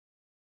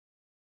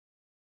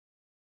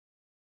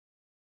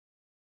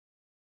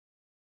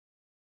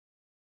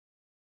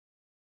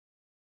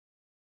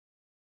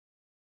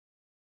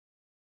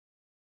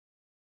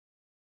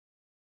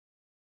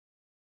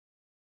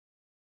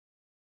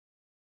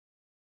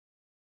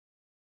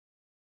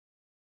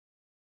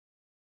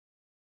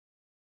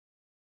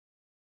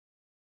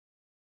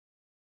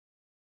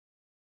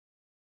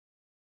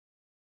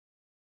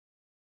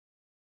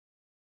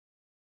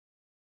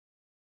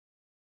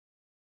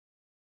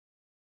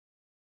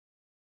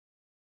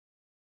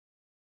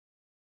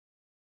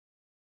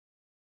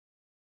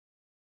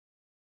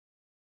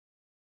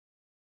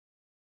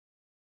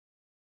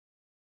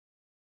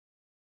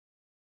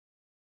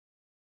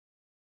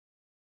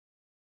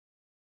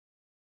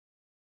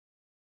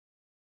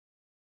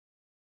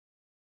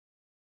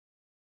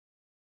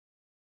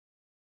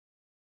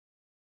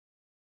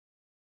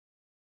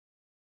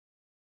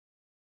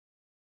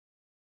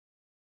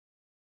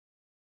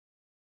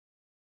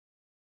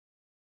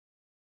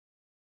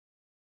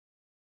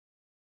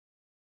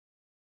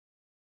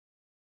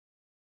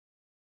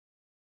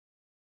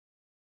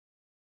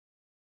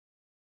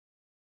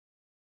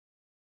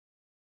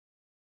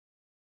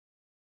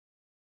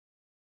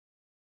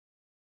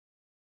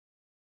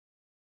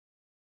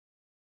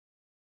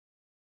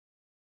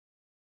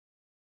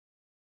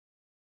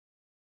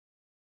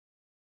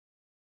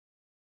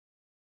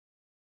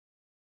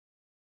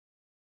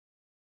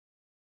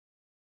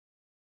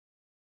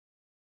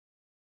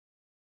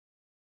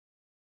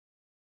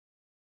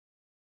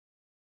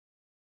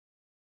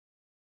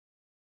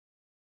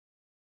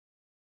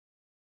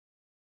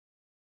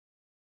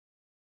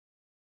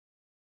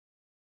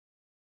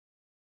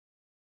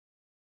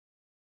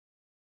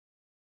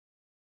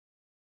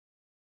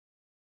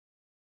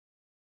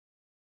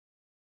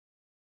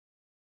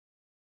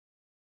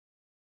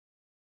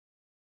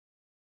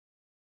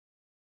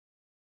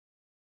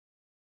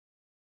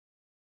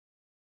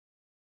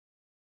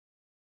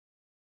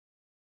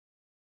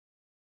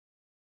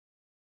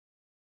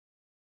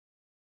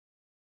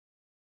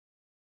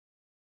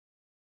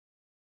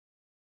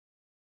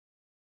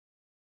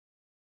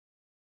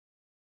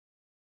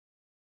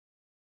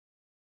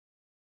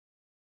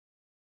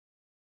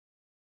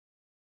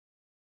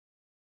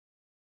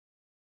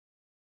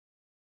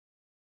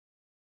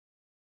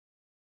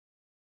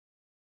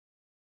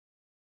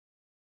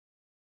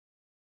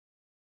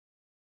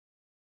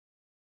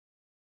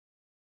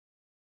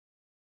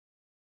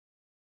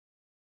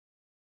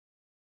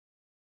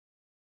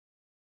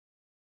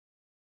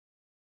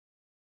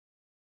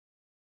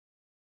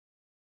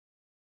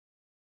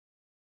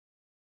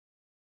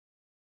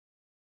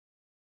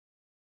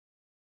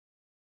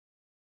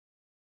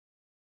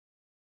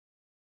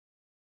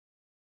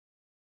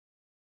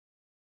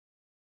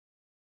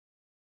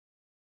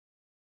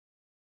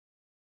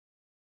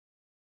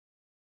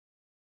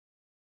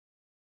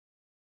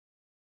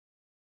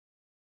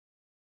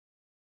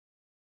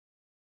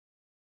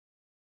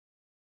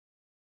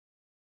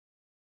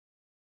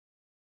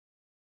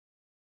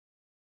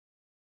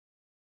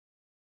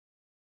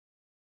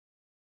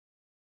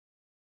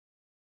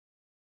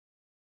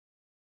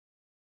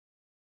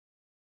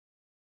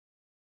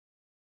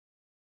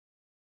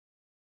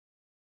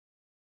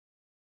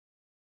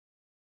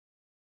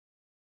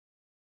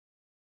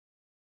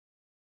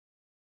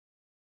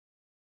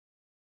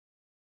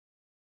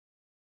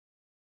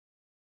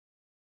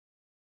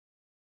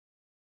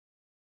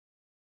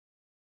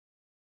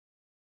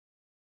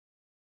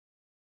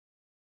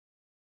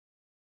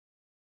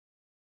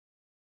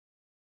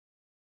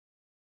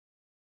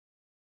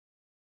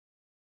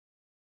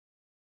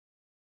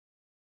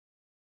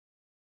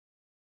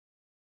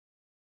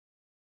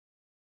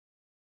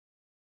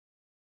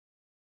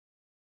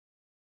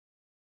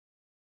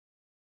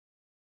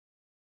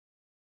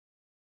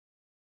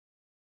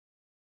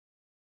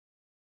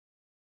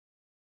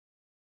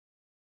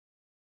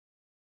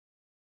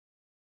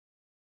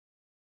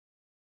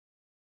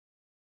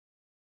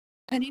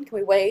Penny, can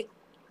we wait?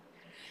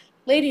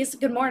 Ladies,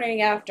 good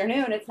morning,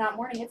 afternoon. It's not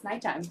morning, it's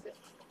nighttime.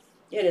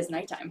 It is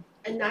nighttime.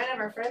 And 9 of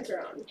our friends are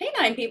on. Hey,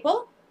 9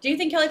 people. Do you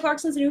think Kelly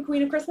Clarkson's the new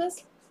queen of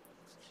Christmas?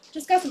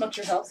 Discuss amongst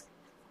yourselves.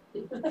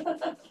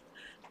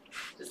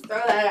 Just throw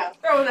that out.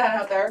 Throw that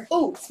out there.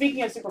 Oh,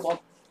 speaking of Super Bowl,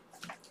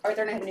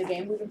 Arthur and I have a new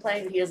game we've been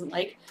playing that he doesn't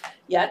like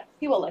yet.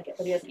 He will like it,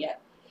 but he doesn't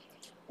yet.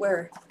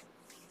 Where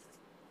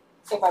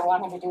if I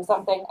want him to do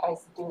something, I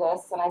do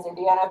this, and I say,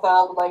 the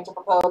NFL would like to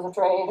propose a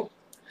trade.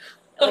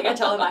 Like, I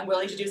tell him I'm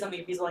willing to do something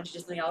if he's willing to do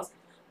something else,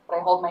 but I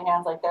hold my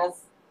hands like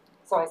this,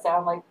 so I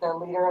sound like the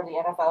leader of the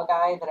NFL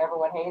guy that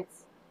everyone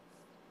hates.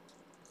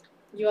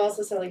 You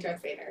also sound like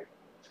Darth Vader.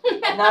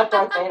 I'm not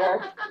Darth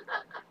Vader.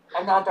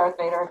 I'm not Darth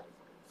Vader.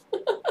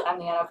 I'm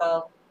the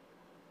NFL.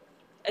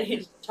 And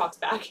he talks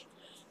back.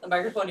 The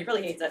microphone, he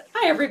really hates it.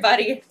 Hi,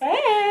 everybody.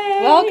 Hey!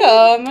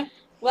 Welcome.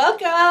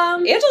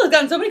 Welcome! Angela's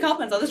gotten so many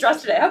compliments on this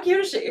dress today. How cute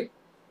is she?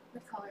 The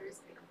color is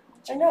beautiful.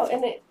 I know,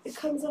 and it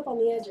comes up on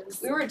the edges.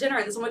 We were at dinner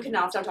and this woman could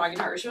not stop talking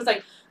to her. She was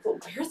like, well,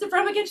 where's it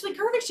from again? She's like,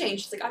 Curv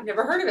Exchange. She's like, I've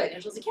never heard of it.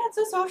 And she was like, yeah, it's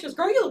so soft. She goes,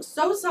 girl, you look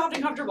so soft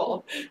and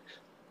comfortable.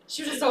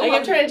 She was just so I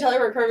kept trying to tell her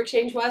where Curv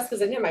Exchange was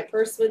because I didn't have my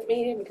purse with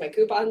me with my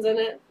coupons in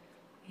it.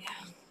 Yeah.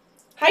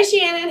 Hi,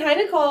 Shannon. Hi,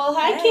 Nicole.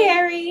 Hi, Hey.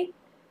 Carrie.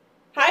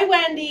 Hi,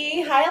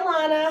 Wendy. Hi,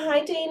 Alana.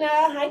 Hi, Dana.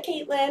 Hi,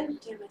 Caitlin.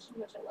 Damn it, how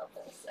much I love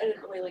this. I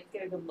didn't really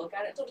get a good look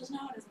at it until just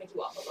now, and it's Mickey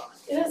Waffles on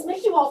it. It has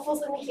Mickey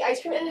waffles and Mickey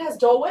ice cream, and it has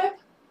Dole Whip.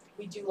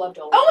 We do love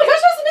Dole. Oh my gosh,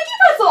 that's a Mickey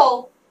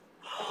pretzel!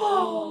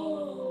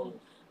 Oh.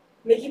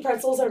 Mickey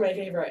pretzels are my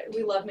favorite.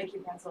 We love Mickey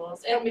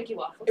pretzels and Mickey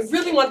Waffles. I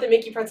really want the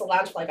Mickey pretzel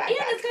lounge fly backpack. And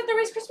it's got the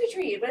Rice Krispie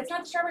treat, but it's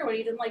not the strawberry one.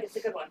 You didn't like it. It's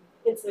the good one.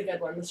 It's the good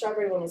one. The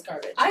strawberry one was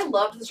garbage. I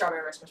loved the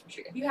strawberry Rice Krispie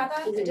treat. Have you had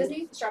that Mhm. at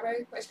Disney? The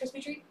strawberry Rice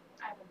Krispie treat?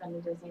 I haven't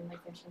been to Disney in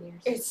like 15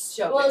 years. It's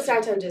so Well, good. it's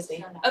downtown Disney.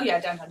 No, no. Oh yeah,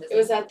 downtown Disney. It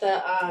was at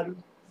the I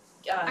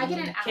get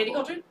an apple. Candy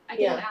Cauldron. I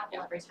get Yeah. an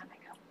apple every time I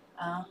go.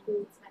 Oh.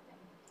 It's my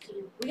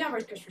thing. We got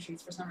Rice Krispie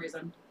treats for some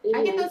reason.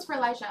 I get those for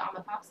Elijah on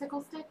the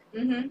popsicle stick.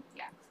 Mm-hmm.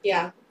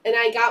 Yeah, and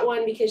I got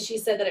one because she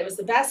said that it was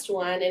the best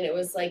one, and it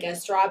was like a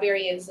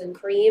strawberries and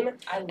cream,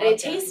 I love and it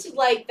tasted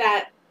like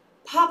that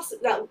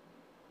popsicle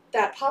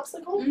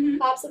Mhm.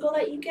 popsicle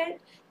that you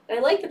get. And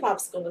I like the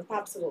popsicle, but the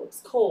popsicle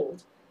was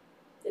cold,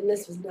 and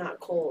this was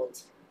not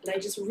cold. And I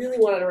just really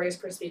wanted a Rice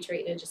Krispie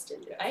treat, and it just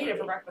didn't do it. I ate it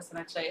for me. breakfast the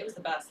next day. It was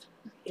the best.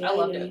 Yeah, I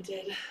loved know it. You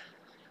did.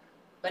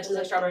 But just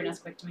like strawberry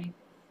Nesquik to me.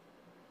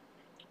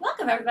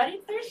 Welcome everybody.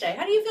 It's Thursday.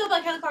 How do you feel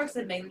about Kelly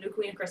Clarkson being the new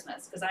queen of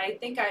Christmas? Because I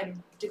think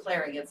I'm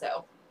declaring it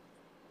so.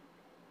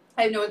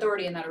 I have no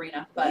authority in that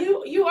arena, but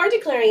You are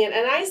declaring it,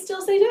 and I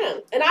still say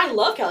no. And I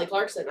love Kelly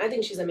Clarkson. I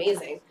think she's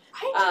amazing.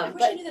 I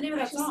wish I but knew the name of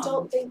I that just song.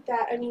 don't think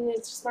that. I mean,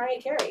 it's just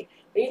Mariah Carey.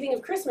 When you think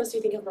of Christmas,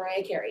 you think of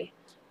Mariah Carey.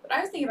 But I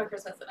was thinking about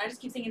Christmas, and I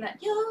just keep singing that.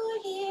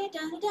 You're here, da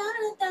da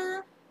da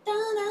da da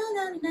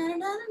da da da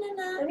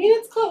da da. I mean,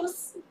 it's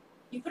close.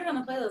 You put it on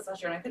the playlist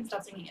last year, and I couldn't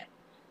stop singing it.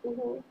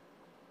 Mm-hmm.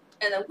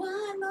 And then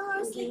one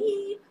more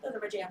sleep. Those are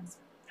my jams.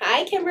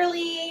 Hi,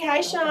 Kimberly.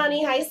 Hi,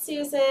 Shawnee. Hi,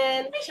 Susan.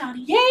 Hey,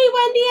 Shawnee. Yay,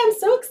 Wendy. I'm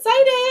so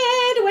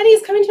excited.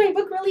 Wendy's coming to my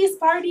book release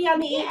party on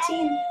the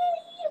 18th.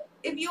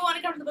 If you want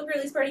to come to the book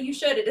release party, you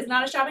should. It is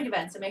not a shopping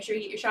event, so make sure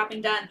you get your shopping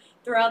done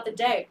throughout the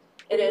day.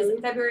 It is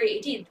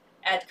February 18th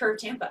at Curv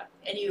Tampa,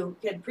 and you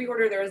can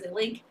pre-order. There is a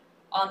link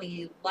on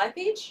the live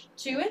page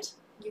to it.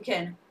 You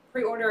can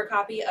pre-order a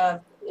copy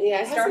of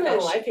Yeah, it hasn't been on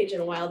the Starfish. live page in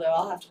a while, though.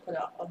 I'll have to put it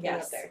up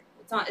Yes. there.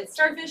 It's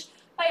Starfish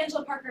by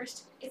Angela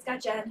Parkhurst. It's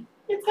got Jen,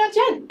 It's got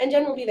Jen, and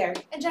Jen will be there.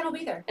 and Jen will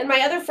be there. And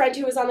my other friend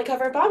who was on the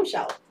cover of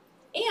Bombshell.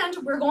 And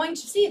we're going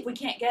to see if we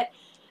can't get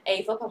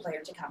a football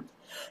player to come.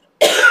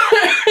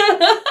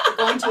 We're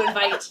going to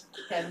invite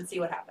him and see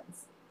what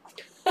happens.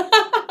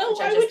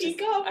 Why would he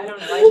come? I don't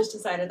know. I just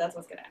decided that's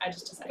what's gonna. I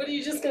just decided. What, are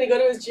you just going to go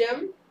to his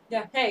gym?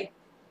 Yeah. Hey.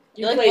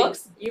 You You like played,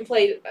 books?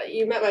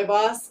 You met my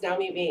boss, now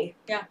meet me.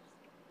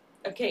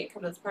 Okay,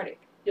 come to this party.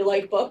 You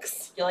like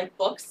books? You like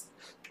books?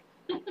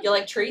 You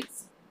like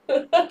treats?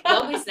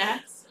 Lovely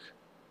snacks?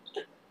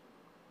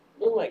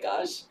 Oh my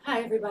gosh.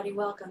 Hi, everybody.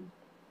 Welcome.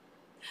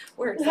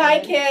 We're Hi,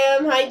 excited.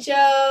 Kim. Hi,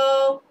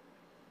 Joe.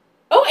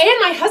 Oh,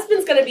 and my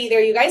husband's going to be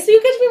there, you guys, so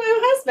you get to meet my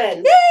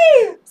husband.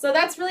 Yay! So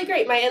that's really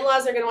great. My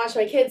in-laws are going to watch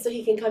my kids so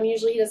he can come.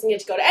 Usually he doesn't get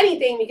to go to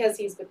anything because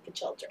he's with the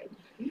children.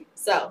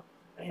 So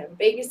I have a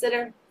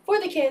babysitter for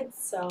the kids,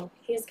 so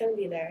he's going to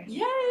be there.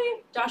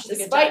 Yay! Josh is a good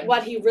Despite time.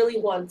 what he really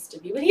wants to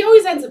be. But he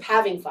always ends up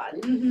having fun.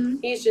 Mm-hmm.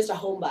 He's just a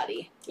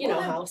homebody. You know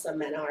Well, how some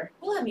men are.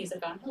 We'll have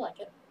music on. He'll like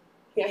it.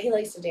 Yeah, he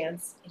likes to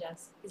dance. He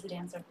does. He's a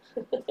dancer.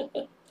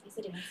 He's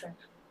a dancer.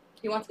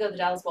 He wants to go to the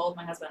Dallas Bowl with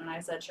my husband, and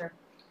I said, sure.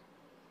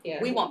 Yeah.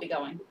 We won't be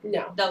going.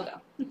 No. They'll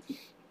go.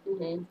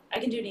 Hmm. I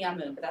can do Neon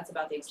Moon, but that's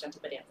about the extent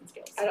of my dancing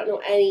skills. I don't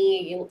know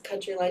any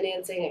country line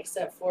dancing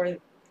except for,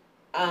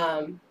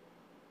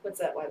 what's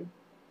that one?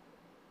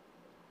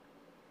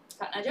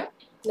 Cotton Eye Joe?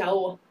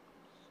 No.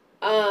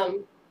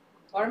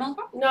 Watermelon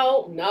Pop?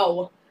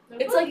 No.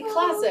 It's like a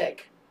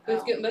classic.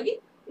 Boots Goot and Boogie?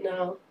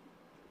 No.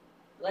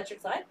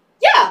 Electric Slide?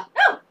 Yeah.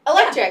 Oh,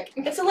 Electric.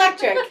 It's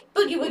electric.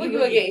 Boogie Woogie Boogie Woogie.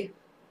 woogie.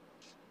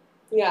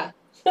 Yeah.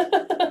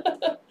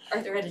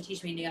 Arthur had to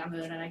teach me Neon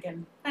Moon, and I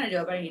can kind of do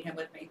it, but I need him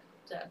with me.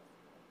 So,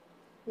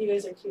 You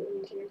guys are cute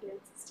when you do your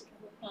dances together.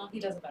 well, he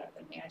does it better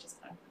than me.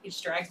 He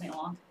just drags me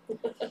along.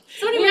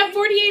 So we have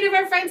 48 of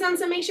our friends on,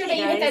 so make sure that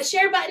you hit that guys.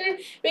 share button.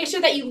 Make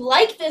sure that you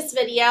like this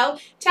video.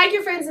 Tag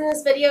your friends in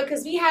this video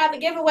because we have a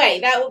giveaway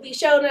that will be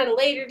shown at a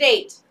later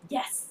date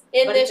Yes.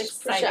 in But this it's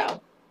exciting.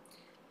 show.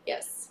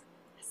 Yes.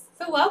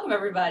 So welcome,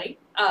 everybody.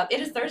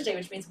 It is Thursday,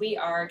 which means we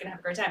are going to have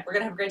a great time. We're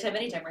going to have a great time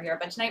anytime we're here.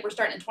 But tonight we're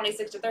starting at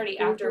 26 to 30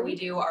 after we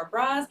do our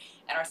bras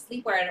and our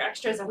sleepwear and our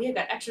extras. And we have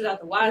got extras out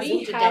the wazoo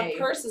We today. have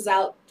purses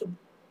out the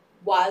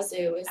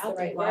wazoo is Out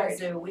the right the word.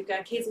 wazoo. We've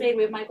got Kate Spade.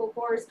 We have Michael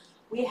Kors.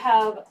 We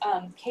have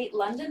Kate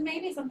London,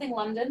 maybe? Something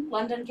London.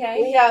 London K.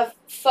 We have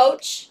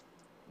Foch.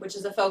 Which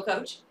is a faux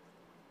coach.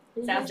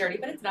 Sounds dirty,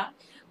 but it's not.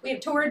 We have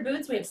Torrid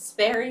boots. We have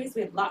Sperry's.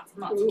 We have lots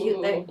and lots of cute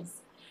Ooh.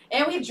 things.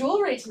 And we have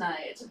jewelry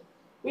tonight.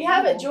 We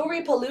have a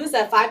Jewelry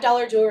Palooza,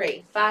 $5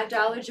 jewelry.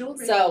 $5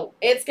 jewelry. So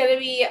it's going to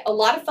be a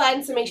lot of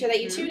fun, so make sure that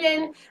you tune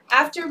in.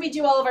 After we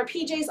do all of our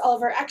PJs, all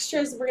of our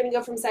extras, we're going to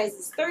go from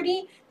sizes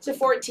 30 to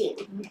 14.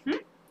 Mm-hmm.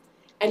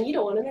 And you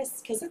don't want to miss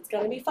because it's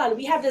going to be fun.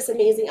 We have this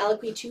amazing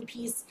Eloquii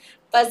two-piece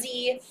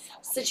fuzzy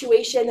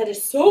situation that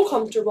is so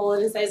comfortable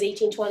in a size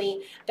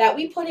 18-20 that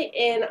we put it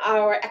in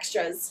our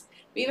extras.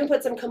 We even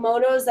put some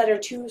kimonos that are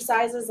 2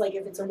 sizes, like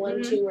if it's a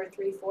 1, 2, or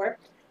 3, 4.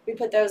 We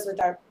put those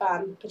with our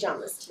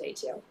pajamas today,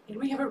 too. And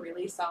we have a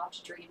really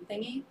soft dream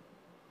thingy.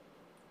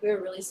 We have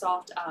a really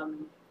soft,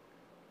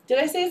 Did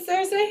I say it's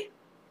Thursday?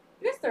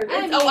 It's Thursday.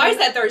 I mean- I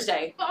said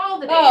Thursday. All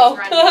the days Oh.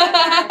 run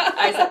together.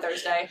 I said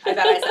Thursday. I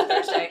bet I said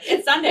Thursday.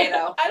 It's Sunday,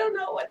 though. I don't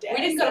know what day. We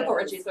I didn't go said to it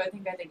Port was. Richie, so I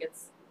think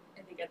it's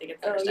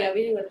Oh, Thursday. yeah,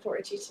 we didn't go to Port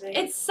Richie today.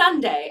 It's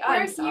Sunday.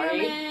 I'm We're sorry.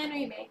 human.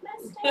 We make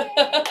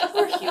mistakes.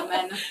 We're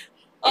human.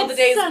 All It's the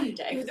days.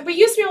 Sunday. We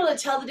used to be able to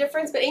tell the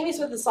difference, but Amy's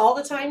with us all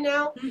the time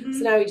now, Mhm. so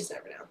now we just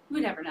never know. We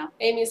never know.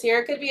 Amy's here.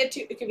 It could be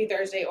it could be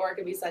Thursday or it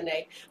could be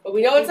Sunday, but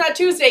we know it's not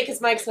Tuesday because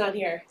Mike's not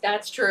here.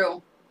 That's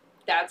true.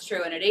 That's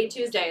true. And it ain't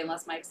Tuesday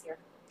unless Mike's here.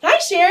 Hi,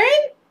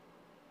 Sharon.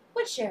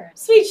 What's Sharon?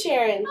 Sweet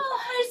Sharon. Oh,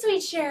 hi,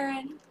 sweet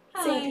Sharon.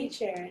 Sweet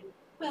Sharon.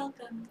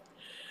 Welcome.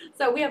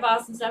 So we have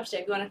awesome stuff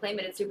today. If you want to claim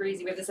it, it's super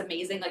easy. We have this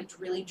amazing, like,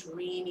 really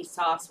dreamy,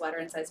 soft sweater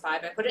in size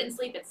 5. I put it in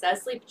sleep. It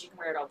says sleep, but you can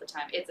wear it all the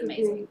time. It's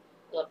amazing.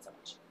 I love it so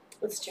much.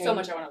 What's Sharon? So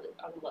much I love it.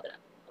 I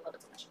love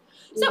it so much.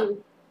 So,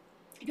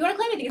 if you want to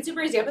claim it, I think it's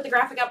super easy. I put the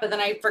graphic up, but then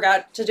I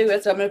forgot to do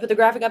it, so I'm going to put the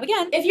graphic up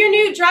again. If you're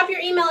new, drop your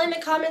email in the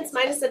comments,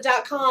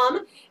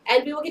 minus.com,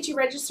 and we will get you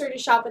registered to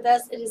shop with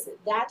us. It is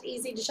that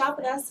easy to shop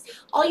with us.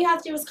 All you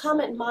have to do is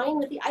comment mine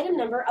with the item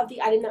number of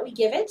the item that we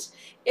give it.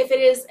 If it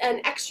is an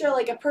extra,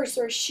 like a purse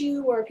or a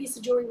shoe or a piece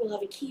of jewelry, we'll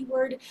have a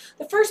keyword.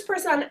 The first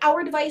person on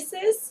our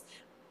devices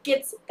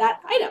gets that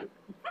item.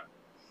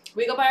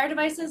 We go by our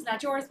devices,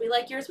 not yours. We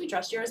like yours. We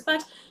trust yours,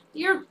 but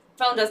your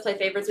phone does play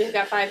favorites. We've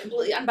got 5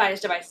 completely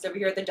unbiased devices over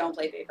here that don't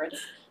play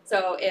favorites.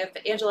 So if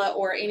Angela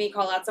or Amy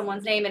call out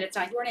someone's name and it's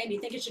not your name, you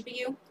think it should be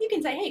you, you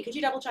can say, hey, could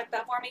you double check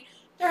that for me?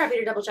 They're happy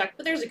to double check,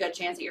 but there's a good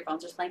chance that your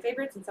phone's just playing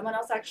favorites and someone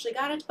else actually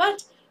got it.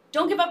 But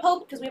don't give up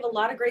hope because we have a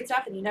lot of great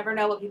stuff and you never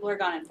know what people are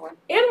gone in for.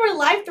 And we're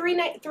live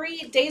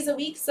 3 days a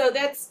week, so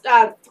that's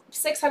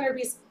 600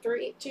 pieces,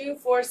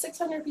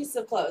 600 pieces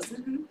of clothes.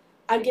 Mm-hmm.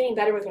 I'm getting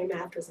better with my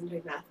math because I'm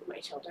doing math with my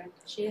children.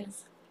 She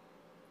is.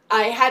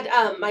 I had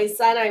my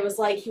son, I was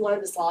like, he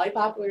wanted this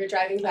lollipop when we were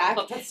driving back.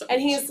 Oh, that's so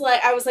And he's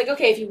like, I was like,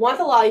 okay, if you want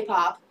the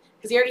lollipop,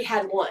 because he already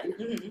had one.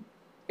 Mm-hmm. He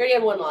already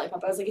had one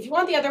lollipop. I was like, if you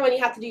want the other one, you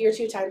have to do your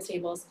 2 times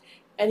tables.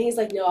 And he's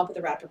like, no, I'll put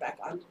the wrapper back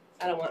on.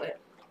 I don't want it.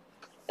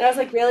 And I was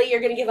like, really? You're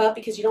going to give up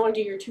because you don't want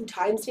to do your 2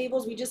 times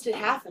tables? We just did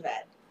half of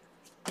it.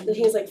 And then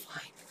he was like,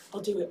 fine,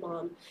 I'll do it,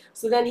 Mom.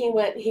 So then he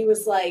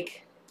was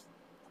like,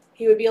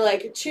 he would be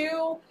like,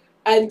 2,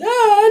 and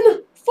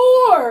then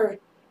 4.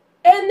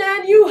 And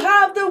then you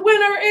have the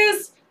winner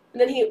is, and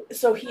then he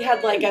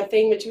had like a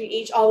thing between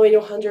each all the way to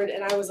 100,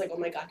 and I was like, oh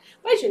my god,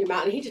 why did you him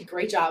out? And he did a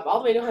great job, all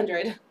the way to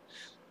 100.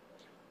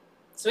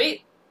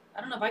 Sweet.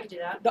 I don't know if I could do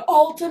that. The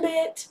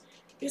ultimate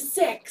is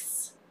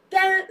 6.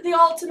 Then the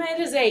ultimate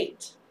is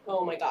 8.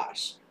 Oh my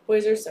gosh,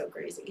 boys are so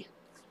crazy.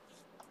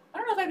 I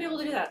don't know if I'd be able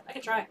to do that. I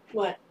could try.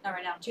 What? Not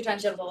right now. 2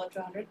 times double up to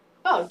 100.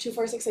 Oh, 2,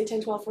 4, 6, 8,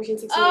 10, 12, 14,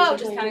 16, Oh, 18,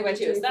 just 20, counting by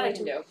 21, 2s. That I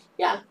 22, can do.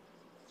 Yeah.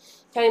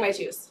 Counting by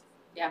 2s.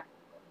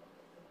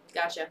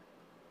 Gotcha.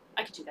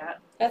 I could do that.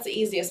 That's the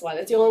easiest one.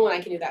 It's the only one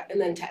I can do that.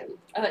 And then 10.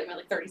 I thought you meant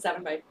like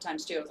 37 by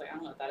times 2. I was like, I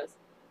don't know what that is.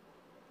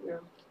 No.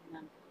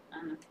 I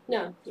don't know.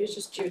 No, it's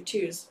just your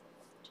 2s.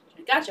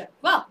 Gotcha.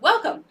 Well,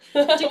 welcome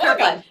to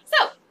Curv.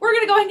 So, we're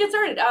going to go ahead and get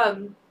started.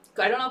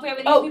 I don't know if we have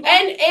any Oh, people.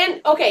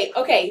 and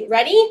okay,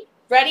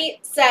 ready,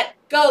 set,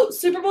 go.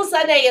 Super Bowl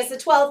Sunday is the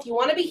 12th. You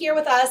want to be here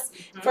with us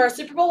Mhm. for our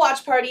Super Bowl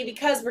watch party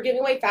because we're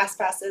giving away Fast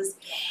Passes,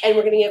 and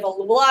we're going to give a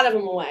lot of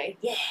them away.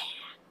 Yeah.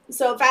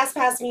 So Fast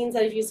Pass means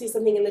that if you see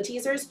something in the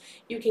teasers,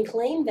 you can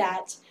claim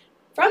that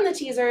from the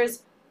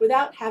teasers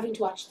without having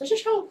to watch the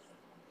show.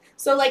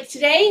 So like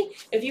today,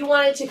 if you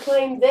wanted to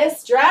claim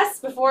this dress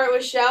before it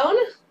was shown,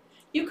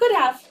 you could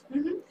have.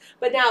 Mhm.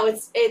 But now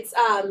it's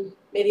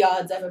may the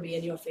odds ever be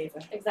in your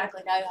favor.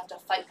 Exactly. Now you have to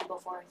fight people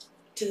for it.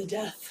 To the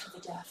death. To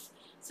the death.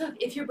 So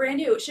if you're brand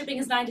new, shipping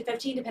is $9 to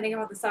 $15 depending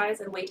on the size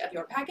and weight of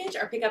your package.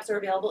 Our pickups are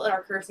available at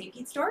our Curv St.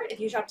 Pete store. If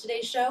you shop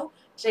today's show,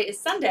 today is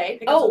Sunday.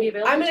 Pickups will be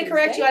available I'm going to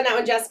correct you Tuesday. on that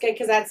one, Jessica,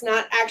 because that's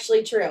not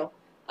actually true.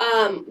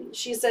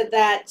 She said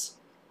that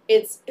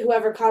it's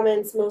whoever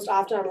comments most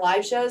often on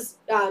live shows,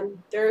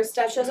 their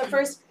stuff shows up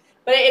first.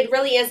 But it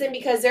really isn't,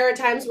 because there are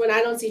times when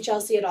I don't see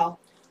Chelsea at all,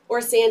 or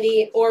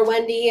Sandy, or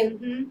Wendy,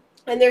 and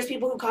there's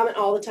people who comment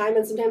all the time,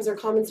 and sometimes their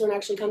comments don't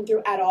actually come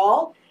through at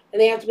all, and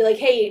they have to be like,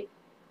 hey,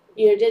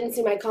 you didn't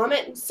see my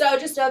comment. So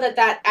just know that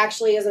that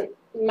actually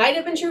might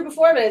have been true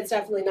before, but it's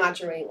definitely not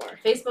true anymore.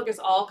 Facebook is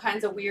all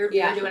kinds of weird.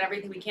 Yeah. We're doing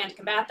everything we can to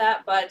combat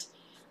that, but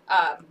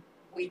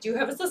we do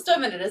have a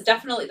system, and that is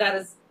definitely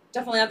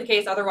not the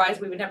case. Otherwise,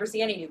 we would never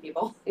see any new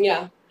people.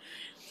 Yeah.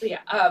 So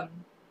yeah.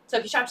 So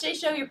if you shop today's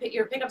show,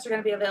 your pickups are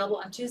going to be available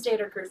on Tuesday at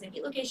our Curv St.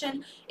 Pete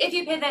location. If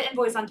you pay that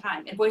invoice on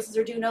time, invoices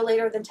are due no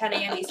later than 10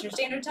 a.m. Eastern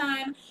Standard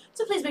Time.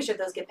 So please make sure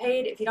those get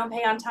paid. If you don't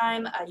pay on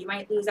time, you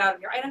might lose out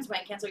on your items. You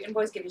might cancel your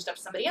invoice, give your stuff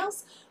to somebody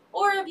else.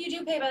 Or if you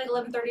do pay by like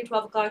 11:30,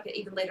 12 o'clock,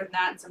 even later than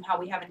that, and somehow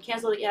we haven't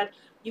canceled it yet,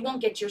 you won't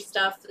get your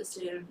stuff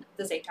soon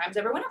the same time as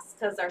everyone else,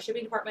 because our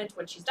shipping department,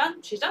 when she's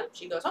done, she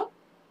goes home.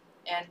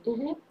 And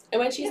And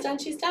when she's done,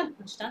 she's done.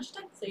 when she's done, she's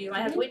done. So you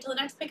might have to wait till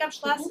the next pickup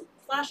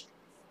slash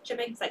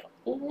shipping cycle.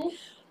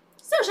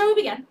 So shall we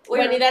begin?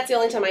 Wendy, that's the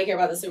only time I care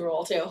about the Super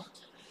Bowl, too.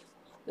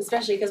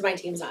 Especially because my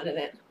team's not in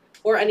it.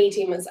 Or any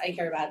team I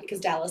care about,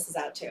 because Dallas is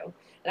out, too.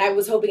 And I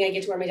was hoping I'd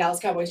get to wear my Dallas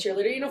Cowboys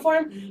cheerleader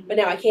uniform, but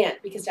now I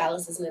can't, because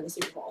Dallas isn't in the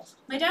Super Bowl.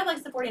 My dad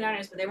likes the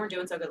 49ers, but they weren't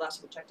doing so good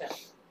last time we checked in.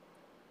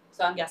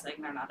 So I'm guessing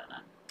they're not in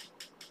it.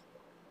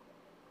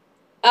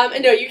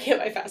 And no, you can't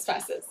buy fast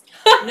passes.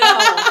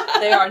 No,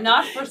 they are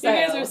not for You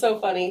sale. guys are so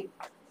funny.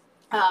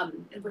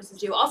 Invoices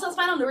due. Also, it's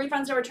final. The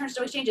refunds, no returns,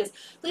 no exchanges.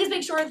 Please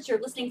make sure that you're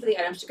listening for the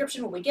item's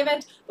description when we give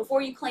it.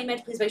 Before you claim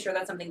it, please make sure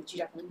that's something that you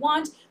definitely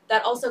want.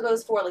 That also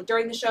goes for, like,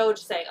 during the show,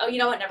 just say, oh, you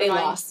know what, never They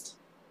mind. lost.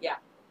 Yeah.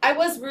 I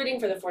was rooting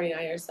for the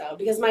 49ers, though,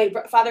 because my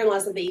father-in-law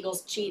said the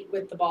Eagles cheat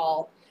with the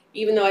ball,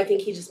 even though I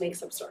think he just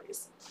makes up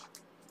stories.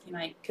 You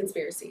might.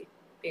 Conspiracy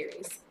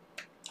theories.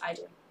 I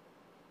do.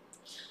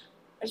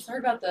 I just heard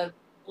about the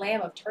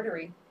Lamb of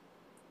Tartary.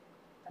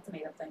 That's a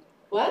made-up thing.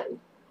 What?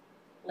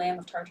 Lamb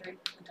of Tartary.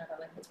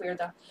 It's weird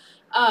though.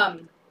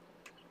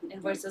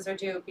 Invoices are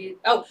due. Please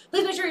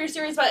make sure you're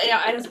serious about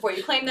items before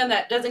you claim them.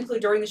 That does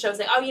include during the show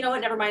saying, oh, you know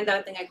what, never mind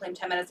that thing I claimed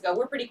 10 minutes ago.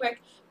 We're pretty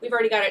quick. We've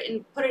already got it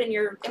and put it in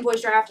your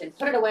invoice draft and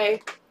put it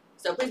away.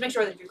 So please make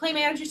sure that if you're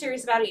claiming items, you're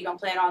serious about it. You don't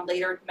plan on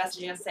later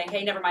messaging us saying,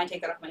 hey, never mind,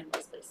 take that off my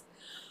invoice, please.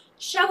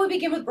 Shall we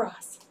begin with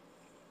bras?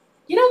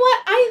 You know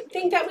what? I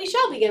think that we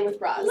shall begin with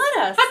bras. Let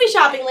us. Happy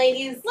shopping,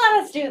 ladies.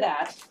 Let us do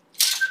that.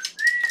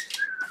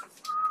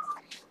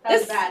 That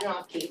was bad and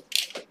off key.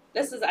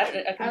 This is, I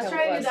couldn't I was tell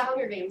trying what to it do the was.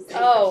 Hunger Games thing.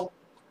 Oh.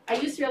 I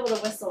used to be able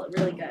to whistle it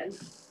really good.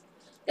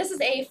 This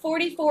is a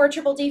 44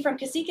 Triple D from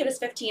Cacique. It is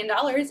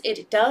 $15.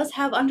 It does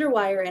have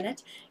underwire in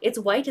it. It's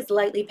white. It's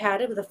lightly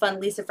padded with a fun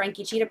Lisa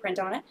Frankie cheetah print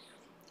on it.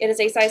 It is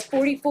a size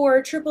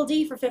 44 Triple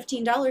D for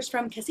 $15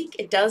 from Cacique.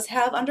 It does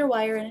have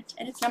underwire in it,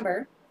 and it's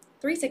number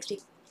 360.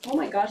 Oh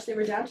my gosh, they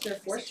were down to their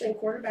fourth-string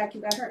quarterback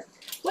who got hurt.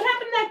 What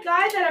happened to that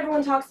guy that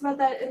everyone talks about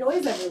that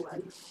annoys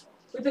everyone?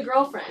 With the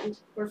girlfriend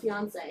or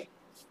fiance?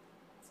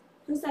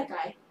 Who's that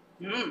guy?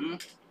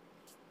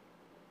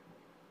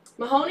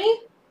 Mahoney?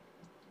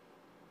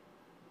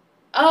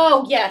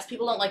 Oh, yes.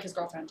 People don't like his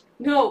girlfriend.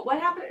 No, what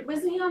happened?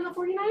 Wasn't he on the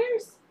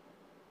 49ers?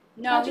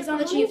 No, Patrick he's on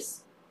the Mahomes?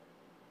 Chiefs.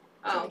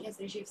 Oh. The Kansas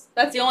City Chiefs.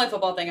 That's the only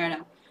football thing I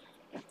know.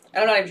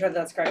 I'm not even sure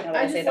that's correct now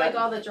that I, I say just like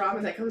that. all the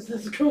drama that comes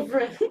with his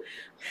girlfriend.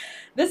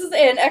 This is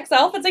an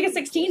XL. It's like a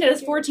 16. It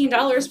is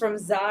 $14 from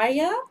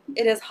Zaya.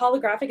 It is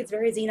holographic. It's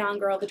very Xenon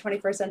Girl of the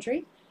 21st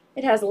century.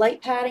 It has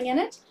light padding in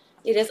it.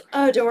 It is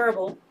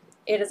adorable.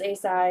 It is a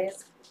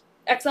size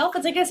XL.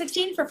 It's like a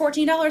 16 for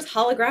 $14.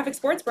 Holographic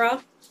sports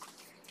bra.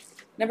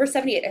 Number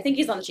 78. I think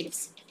he's on the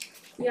Chiefs.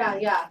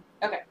 Yeah.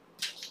 Okay.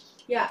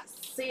 Yeah.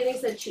 Sadie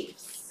said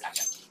Chiefs.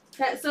 Gotcha.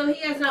 Okay, so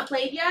he has not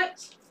played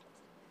yet?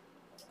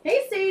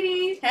 Hey,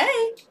 Sadie.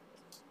 Hey.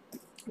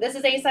 This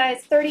is a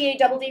size 38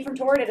 Double D from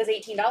Torrid. It is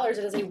 $18.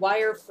 It is a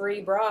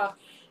wire-free bra.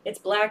 It's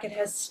black. It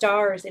has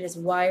stars. It is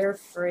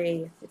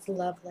wire-free. It's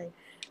lovely.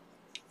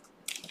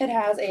 It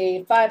has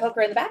a 5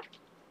 hooker in the back.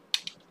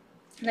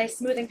 Nice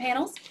smoothing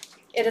panels.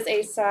 It is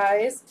a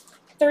size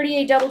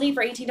 38 Double D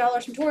for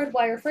 $18 from Torrid.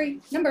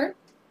 Wire-free. Number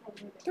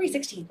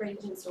 316.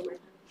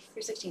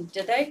 316.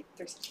 Did they?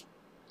 316.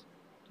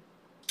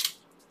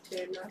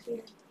 Did not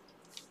hear.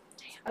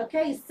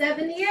 Okay,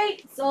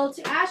 78 sold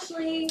to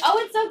Ashley. Oh,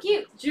 it's so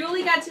cute.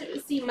 Julie got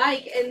to see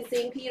Mike in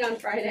St. Pete on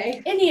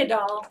Friday. Isn't he a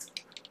doll?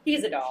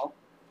 He's a doll.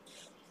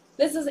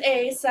 This is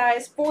a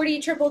size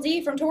 40 Triple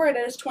D from Torrid.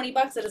 It is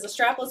 $20. It is a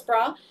strapless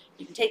bra.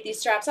 You can take these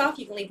straps off.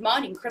 You can leave them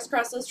on. You can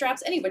crisscross those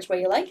straps any which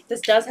way you like. This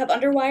does have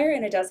underwire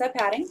and it does have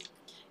padding.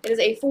 It is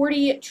a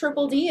 40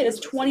 Triple D. It is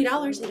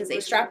 $20. It is a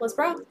strapless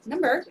bra.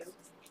 Number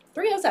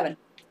 307.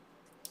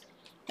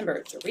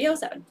 Number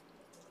 307.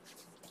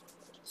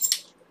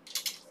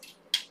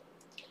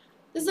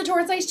 This is a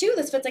torrid size 2.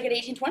 This fits like an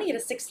 18-20. It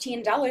is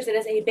 $16. It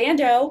is a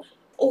bandeau,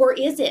 or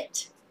is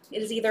it?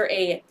 It is either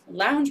a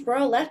lounge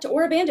bralette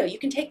or a bandeau. You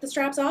can take the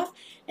straps off,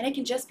 and it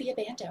can just be a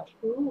bandeau.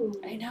 Ooh.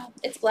 I know.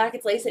 It's black.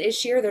 It's lace. It is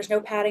sheer. There's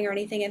no padding or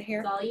anything in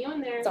here. It's all you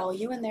in there. It's all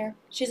you in there.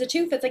 She's a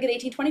 2. Fits like an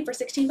 18-20 for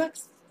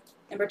 $16.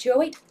 Number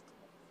 208.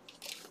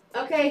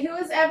 Okay, who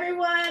is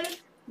everyone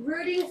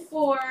rooting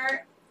for?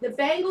 The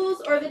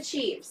Bengals or the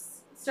Chiefs?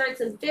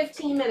 Starts in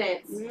 15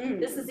 minutes.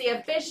 This is the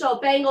official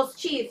Bengals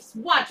Chiefs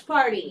watch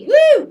party.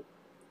 Woo!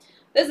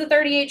 This is a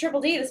 38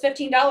 Triple D. It is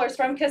 $15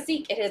 from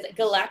Cacique. It is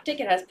galactic.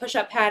 It has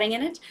push-up padding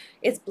in it.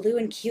 It's blue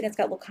and cute. It's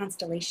got little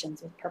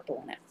constellations with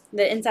purple in it.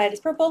 The inside is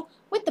purple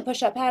with the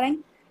push-up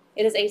padding.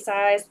 It is a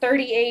size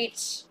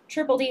 38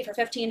 Triple D for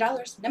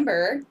 $15.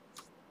 Number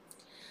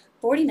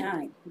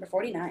 49. Number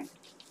 49.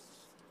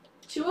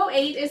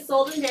 208 is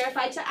sold and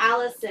verified to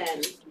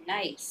Allison.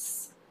 Nice.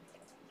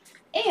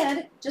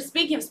 And, just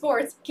speaking of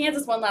sports,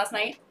 Kansas won last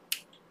night.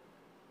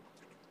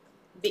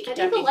 Beat I think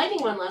Kentucky. the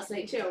Lightning won last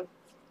night, too.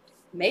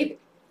 Maybe.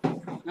 I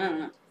don't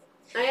know.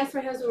 I asked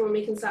my husband when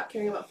we can stop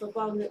caring about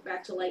football and get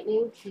back to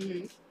Lightning.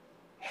 Mm-hmm.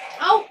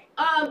 Oh,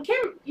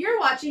 Kim, you're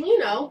watching, you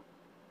know.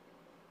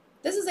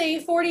 This is a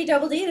 40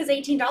 Double D. It is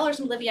 $18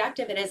 from Livy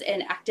Active. It is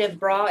an active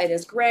bra. It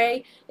is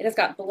gray. It has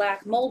got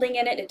black molding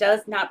in it. It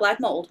does not black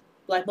mold.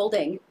 Black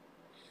molding.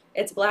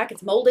 It's black.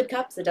 It's molded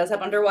cups. It does have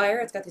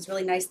underwire. It's got these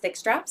really nice thick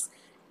straps.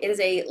 It is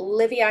a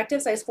Livy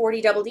Active size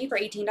 40 Double D for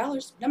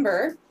 $18.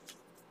 Number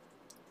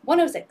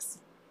 106.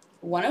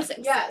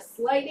 106. Yes,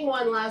 Lightning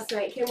won last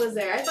night. Kim was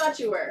there. I thought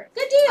you were.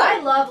 Good deal. I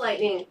love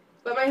Lightning,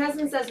 but my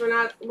husband says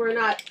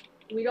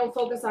we don't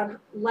focus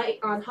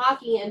on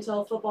hockey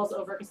until football's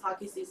over because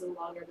hockey season's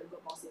longer than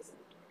football season.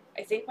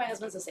 I think my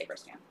husband's a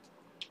Sabres fan.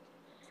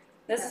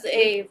 This is That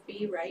a would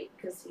be right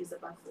because he's a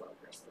Buffalo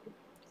person.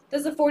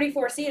 This is a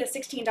 44C. It is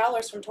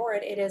 $16 from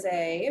Torrid. It is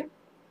a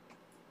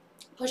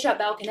push-up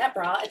balconette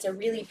bra. It's a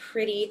really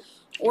pretty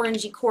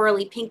orangey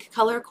corally pink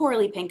color.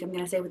 Corally pink, I'm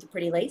going to say, with a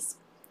pretty lace.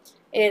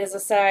 It is a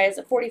size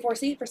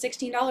 44C for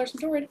 $16 from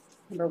Torrid.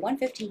 Number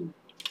 115.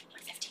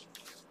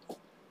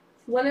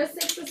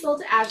 106 is sold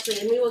to Ashley,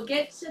 and we will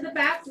get to the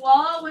back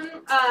wall when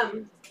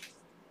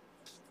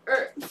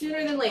or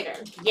sooner than later.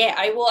 Yeah,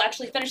 I will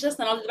actually finish this,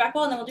 then I'll do the back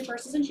wall, and then we'll do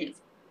purses and shoes.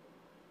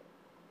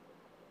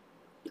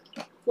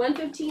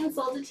 115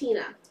 sold to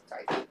Tina.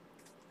 Sorry.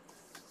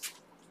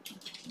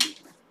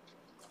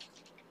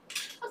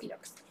 Okie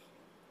dokes.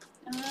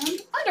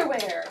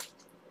 Underwear.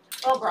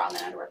 Oh, bra and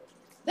then underwear.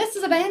 This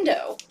is a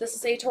bandeau. This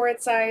is a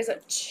Torrid size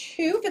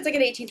 2. Fits like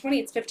an 18-20.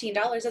 It's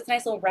 $15. It's a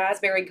nice little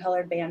raspberry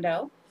colored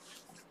bandeau.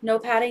 No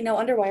padding, no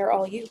underwire,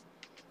 all you.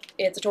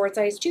 It's a Torrid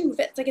size 2.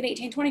 Fits like an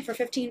 18-20 for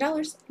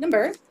 $15.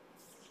 Number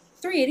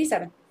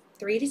 387.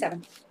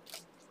 387.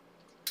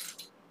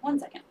 1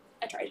 second.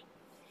 I tried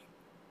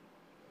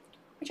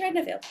and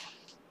I failed.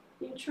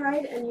 You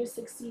tried and you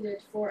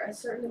succeeded for a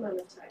certain amount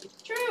of time.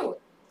 True.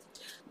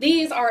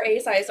 These are a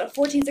size of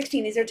 14-16.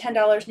 These are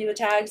 $10 new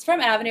tags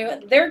from Avenue.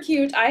 They're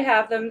cute. I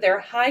have them. They're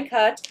high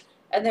cut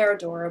and they're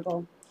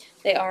adorable.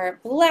 They are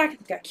black.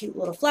 They've got cute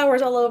little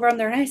flowers all over them.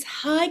 They're a nice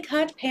high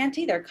cut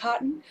panty. They're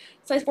cotton.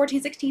 Size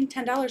 14-16.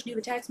 $10 new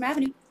tags from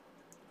Avenue.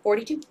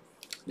 42.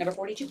 Number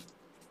 42.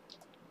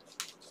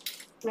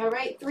 All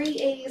right,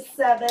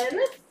 387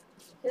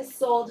 is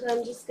sold, and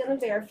I'm just going to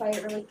verify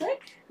it really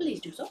quick. Please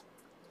do so.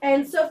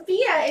 And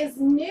Sophia is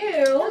new.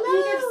 Can you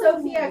give Hello.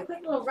 Sophia a quick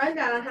little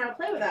rundown on how to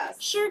play with us?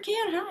 Sure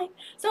can. Hi.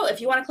 So if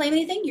you want to claim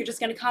anything, you're just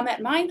going to comment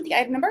mine with the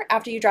item number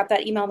after you drop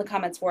that email in the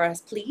comments for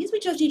us, please.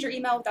 We just need your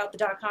email without the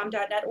 .com,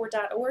 .net, or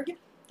 .org.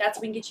 That's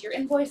so we can get you your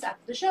invoice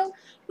after the show.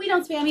 We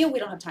don't spam you. We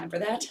don't have time for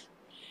that.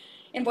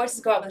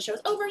 Invoices go out when the show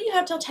is over. You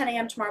have till 10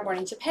 a.m. tomorrow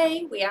morning to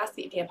pay. We ask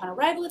that you pay upon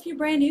arrival if you're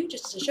brand new,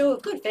 just as a show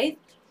of good faith.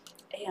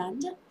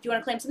 And if you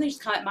want to claim something,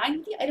 just comment mine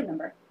with the item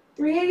number.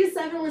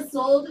 387 was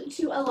sold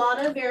to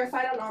Alana,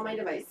 verified on all my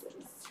devices.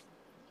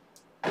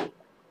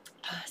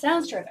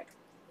 Sounds terrific.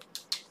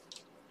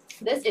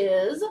 This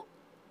is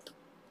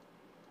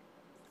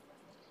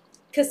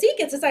Cacique.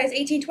 It's a size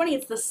 18-20.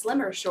 It's the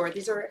slimmer short.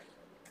 These are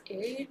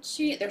they're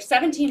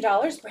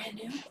 $17, brand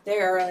new.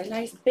 They're a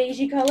nice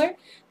beigey color.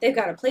 They've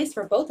got a place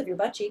for both of your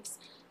butt cheeks.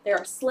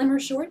 They're slimmer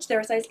shorts. They're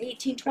a size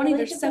 18-20.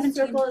 They're The 17.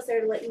 circle is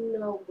there to let you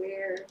know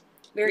where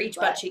each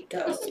butt cheek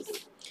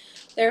goes.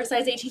 They're a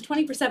size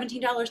 18-20 for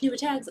 $17 new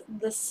tags.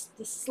 The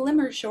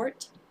slimmer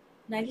short,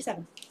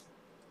 97.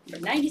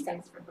 Number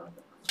 97.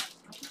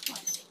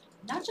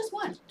 Not just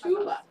one.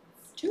 Two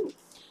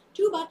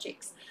butt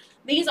cheeks.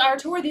 These are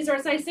Tor. These are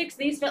a size 6.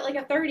 These fit like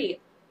a 30.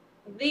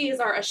 These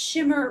are a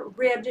shimmer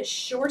ribbed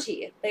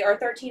shorty. They are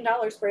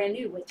 $13 brand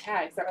new with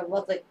tags. They're a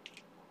lovely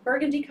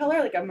burgundy color,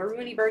 like a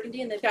maroony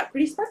burgundy, and they've got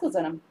pretty sparkles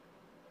in them.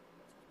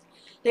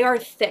 They are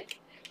thick.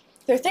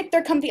 They're thick,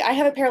 they're comfy. I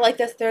have a pair like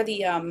this. They're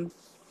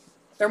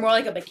they're more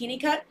like a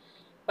bikini cut,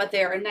 but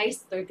they're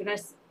nice,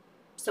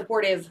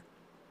 supportive,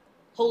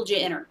 hold you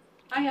inner.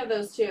 I have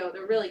those too.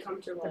 They're really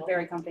comfortable. They're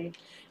very comfy.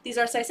 These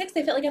are size 6.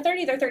 They fit like a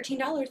 30. They're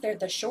 $13. They're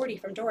the shorty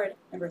from Torrid,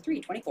 number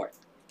 324.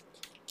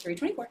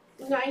 324.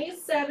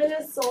 97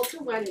 is sold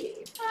to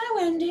Wendy. Hi,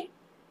 Wendy.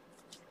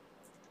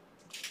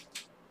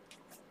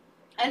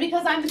 And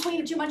because I'm the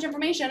queen of too much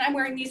information, I'm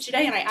wearing these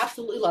today and I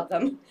absolutely love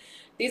them.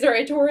 These are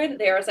a Torrid.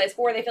 They are a size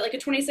 4. They fit like a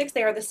 26.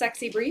 They are the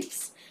sexy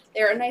briefs.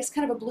 They're a nice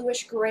kind of a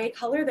bluish gray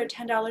color. They're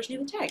 $10 new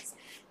with tags.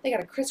 They got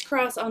a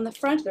crisscross on the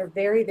front. They're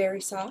very, very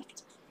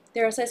soft.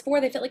 They're a size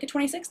 4. They fit like a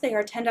 26. They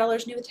are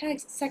 $10 new with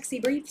tags. Sexy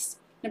briefs.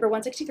 Number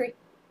 163.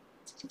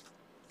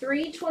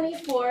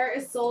 324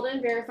 is sold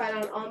and verified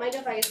on all my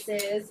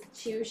devices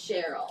to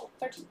Cheryl.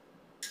 13.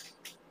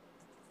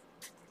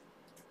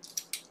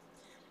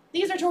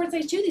 These are Torrid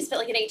size 2. These fit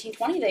like an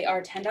 18-20. They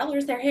are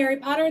 $10. They're Harry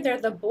Potter.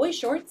 They're the boy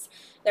shorts.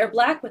 They're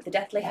black with the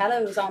deathly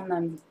hallows on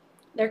them.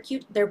 They're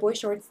cute. They're boy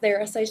shorts. They're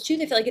a size 2.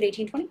 They fit like an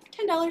 18-20.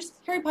 $10.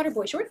 Harry Potter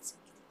boy shorts.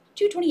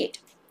 $2.28.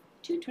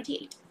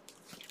 $2.28.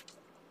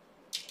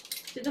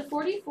 Did the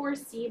 44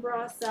 C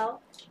bra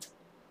sell?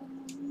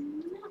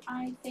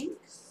 I think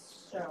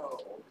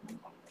so.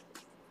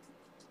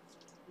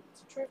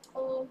 It's a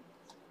triple.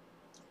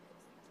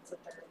 It's a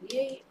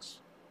 38.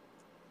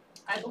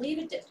 I believe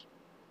it did.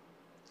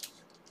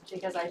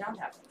 Because I don't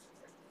have it.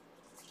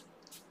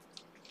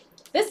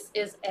 This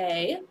is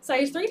a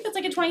size 3. Fits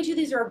like a 22.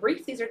 These are a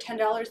brief. These are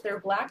 $10.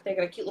 They're black. They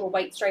got a cute little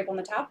white stripe on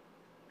the top.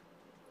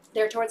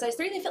 They're Torrid size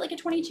 3. They fit like a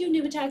 22.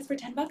 New with tags for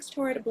 $10.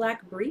 Torrid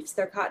black briefs.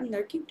 They're cotton.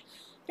 They're cute.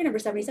 They're number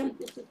 77.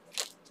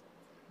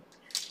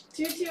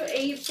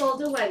 228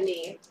 sold to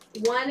Wendy.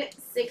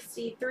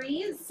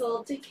 163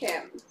 sold to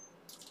Kim.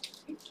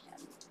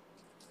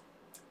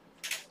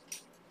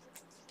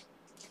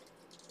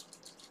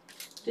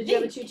 Did you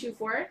have a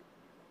 224?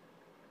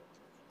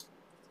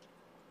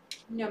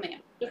 No, ma'am.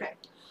 Okay.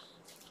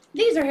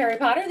 These are Harry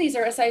Potter. These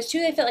are a size 2.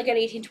 They fit like an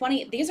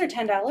 18-20. These are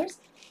 $10.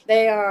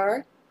 They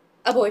are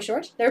a boy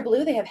short. They're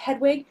blue. They have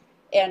Hedwig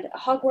and a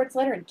Hogwarts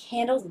letter and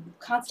candles and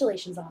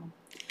constellations on them.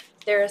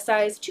 They're a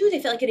size 2. They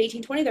fit like an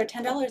 18-20. They're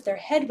 $10. They're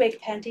Hedwig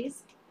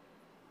panties.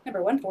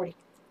 Number 140.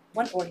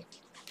 140.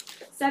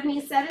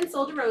 77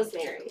 sold to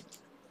Rosemary.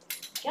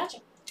 Gotcha.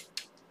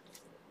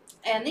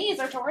 And these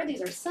are Torrid.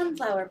 These are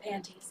sunflower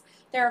panties.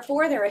 They're a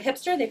 4. They're a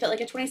hipster. They fit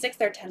like a 26.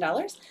 They're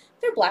 $10.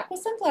 They're black with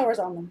sunflowers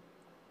on them.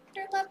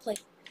 They're lovely.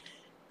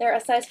 They're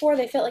a size 4.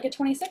 They fit like a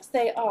 26.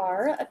 They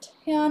are a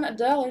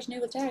 $10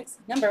 new with tags.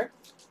 Number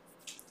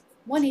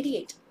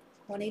 188.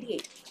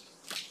 188.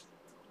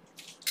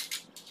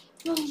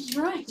 All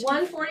right.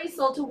 140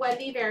 sold to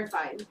Wendy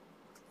verified.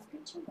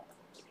 That's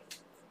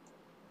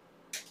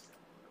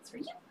for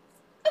you.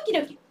 Okie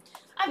dokie.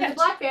 I've Did got the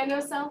black bandeau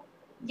sell?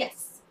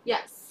 yes.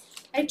 Yes.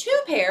 I have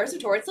 2 pairs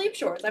of Torrid sleep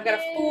shorts. I've got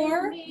a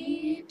 4,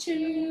 Yay.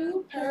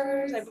 2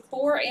 pairs. I have a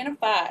 4 and a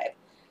 5.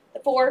 The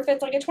 4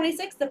 fits like a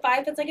 26. The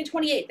 5 fits like a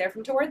 28. They're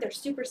from Torrid. They're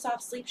super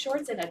soft sleep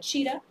shorts in a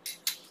cheetah.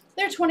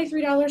 They're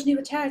 $23 new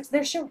with tags.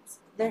 They're shorts.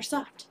 They're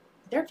soft.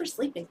 They're for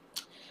sleeping.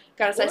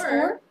 Got a size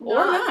 4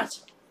 or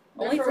not.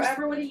 Only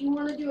forever. What do you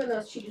want to do in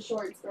those cheetah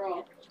shorts,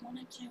 girl?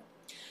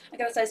 I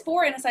got a size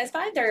 4 and a size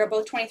 5. They're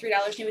both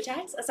 $23 new with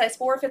tags. A size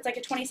 4 fits like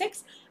a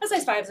 26. A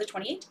size 5 is a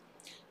 28.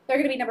 They're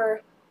going to be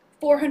number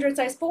 400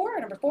 size 4 or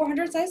number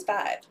 400 size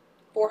 5.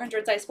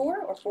 400 size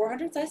 4 or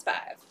 400 size 5.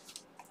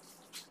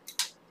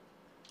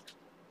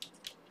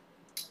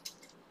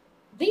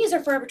 These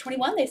are Forever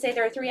 21. They say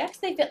they're a 3X.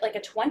 They fit like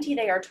a 20.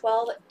 They are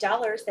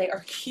 $12. They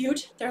are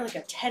cute. They're like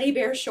a teddy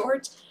bear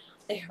short.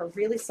 They are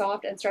really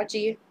soft and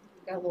stretchy.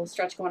 Got a little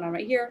stretch going on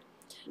right here.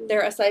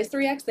 They're a size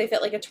 3X. They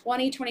fit like a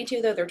 20,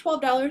 22, though they're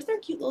 $12. They're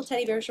cute little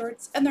teddy bear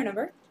shorts, and they're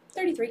number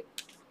 33.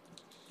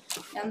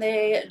 And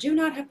they do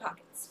not have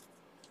pockets.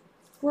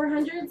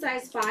 400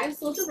 size 5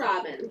 sold to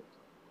Robin.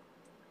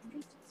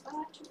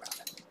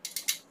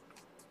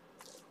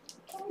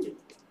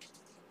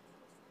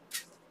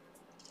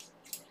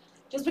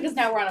 Just because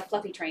now we're on a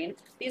fluffy train.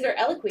 These are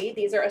Eloquii.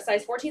 These are a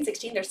size 14,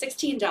 16. They're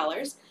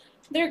 $16.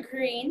 They're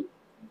green.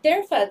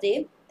 They're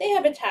fuzzy. They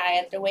have a tie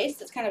at the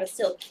waist. It's kind of a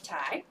silk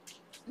tie.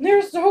 And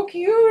they're so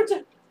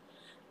cute.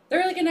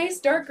 They're like a nice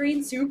dark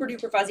green, super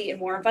duper fuzzy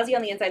and warm. Fuzzy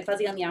on the inside,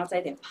 fuzzy on the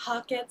outside. They have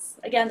pockets.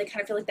 Again, they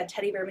kind of feel like that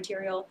teddy bear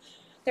material.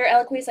 They're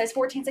Eloquii size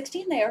 14,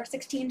 16. They are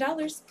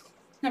 $16.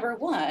 Number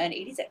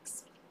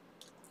 186.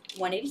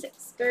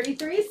 186.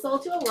 33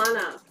 sold to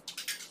Alana.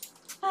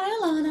 Hi,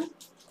 Alana.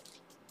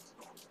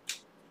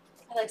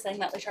 I like saying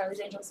that like Charlie's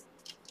Angels.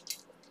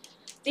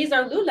 These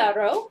are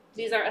Lularo.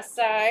 These are a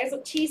size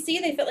TC.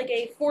 They fit like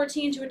a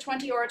 14 to a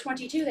 20 or a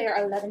 22. They are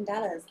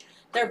 $11.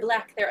 They're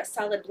black. They're a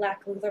solid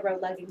black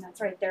Lularo legging. That's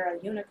right. They're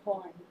a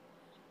unicorn.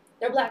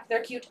 They're black.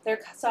 They're cute. They're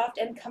soft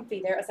and comfy.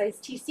 They're a size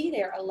TC.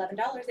 They are $11.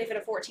 They fit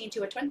a 14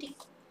 to a 20.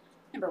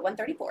 Number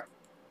 134.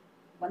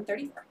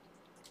 134.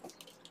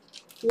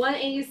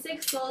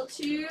 186 sold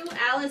to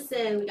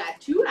Allison. We got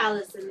 2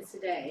 Allisons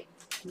today.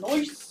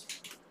 Nice.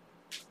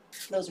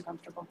 Those are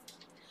comfortable.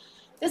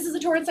 This is a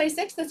Torrid size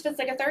 6. This fits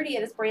like a 30.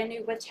 It is brand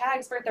new with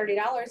tags for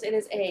 $30. It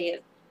is a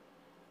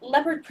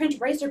leopard print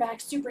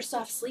racerback super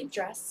soft sleep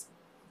dress.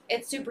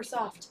 It's super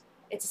soft.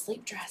 It's a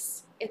sleep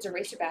dress. It's a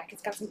racerback.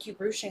 It's got some cute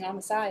ruching on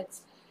the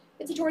sides.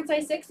 It's a Torrid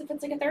size 6. It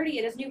fits like a 30.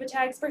 It is new with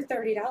tags for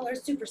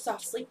 $30. Super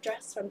soft sleep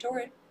dress from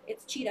Torrid.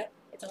 It's cheetah.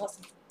 It's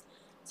awesome.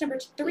 It's number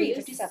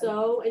 357.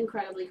 So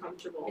incredibly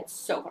comfortable. It's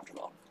so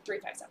comfortable.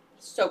 357.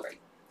 So great.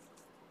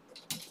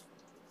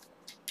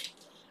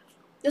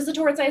 This is a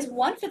torrid size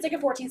 1, fits like a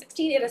 14-16.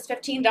 It is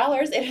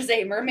 $15. It is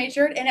a mermaid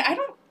shirt, and I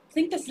don't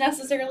think this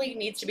necessarily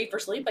needs to be for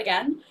sleep.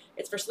 Again,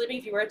 it's for sleeping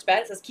if you wear it to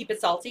bed. It says keep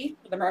it salty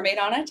with a mermaid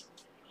on it.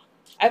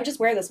 I would just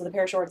wear this with a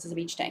pair of shorts as a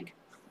beach tank.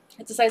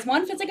 It's a size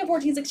 1, fits like a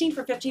 14-16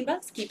 for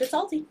 $15. Keep it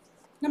salty.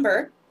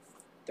 Number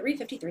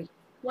 353.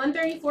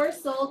 134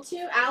 sold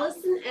to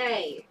Allison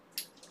A.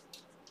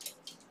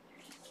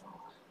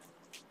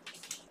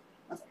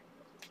 What's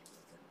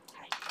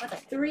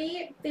that?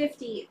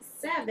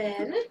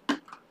 357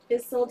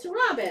 is sold to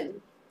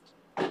Robin.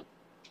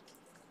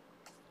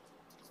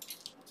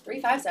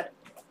 357.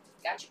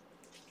 Gotcha.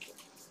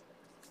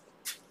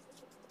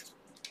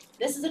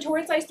 This is a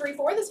torrid size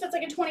 3-4. This fits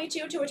like a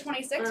 22 to a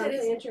 26. Can It I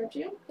is. interrupt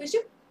you? Please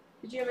do.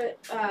 Did you have it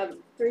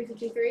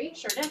 353?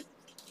 Sure did.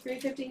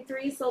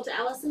 353 sold to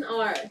Allison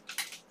R.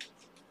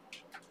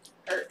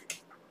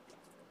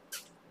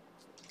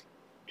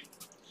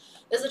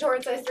 This is a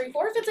torrid size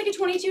 3-4. Fits like a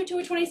 22 to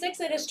a 26.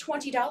 It is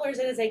 $20. It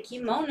is a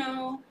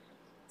kimono.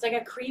 It's like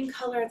a cream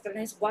color. It's got a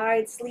nice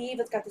wide sleeve.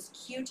 It's got this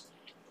cute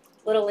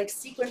little like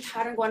sequin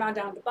pattern going on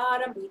down at the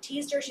bottom. We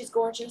teased her. She's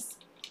gorgeous.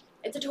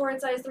 It's a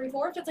torrid size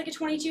 3-4. Fits like a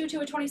 22 to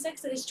a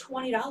 26. It is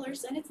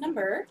 $20. And it's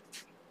number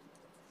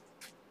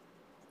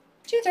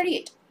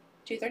 238.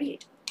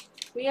 238.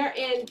 We are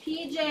in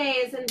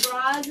PJs and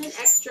bras and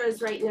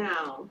extras right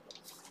now.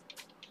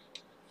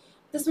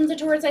 This one's a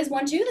torrid size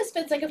 1-2. This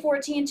fits like a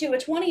 14 to a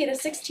 20. It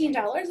is $16.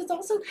 It's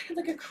also kind of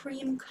like a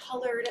cream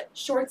colored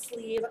short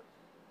sleeve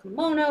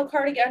kimono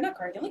cardigan. Not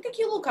cardigan, like a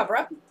cute little cover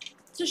up.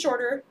 It's a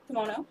shorter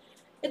kimono.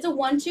 It's a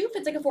 1-2.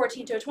 Fits like a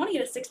 14 to a 20.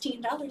 It is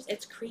 $16.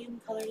 It's cream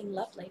colored and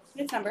lovely.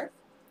 It's number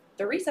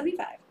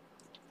 375.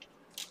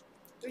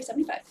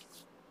 375.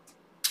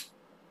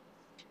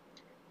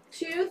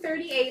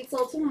 238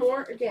 sold to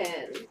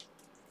Morgan.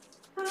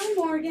 Hi,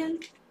 Morgan.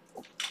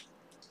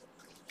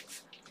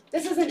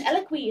 This is an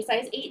Eloquii,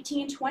 size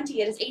 18-20.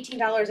 It is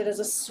 $18. It is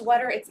a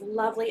sweater. It's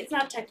lovely. It's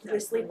not technically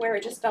sleepwear.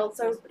 It just felt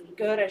so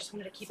good. I just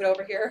wanted to keep it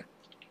over here.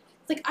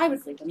 It's like, I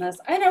would sleep in this.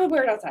 And I would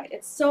wear it outside.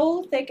 It's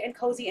so thick and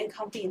cozy and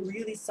comfy and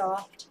really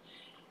soft.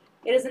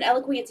 It is an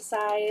Eloquii. It's a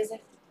size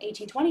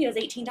 18-20. It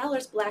is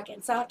 $18. Black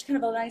and soft.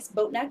 Kind of a nice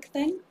boat neck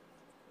thing.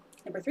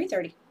 Number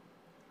 330.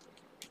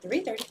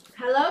 330.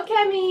 Hello,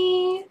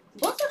 Kemi.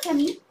 Bonsoir,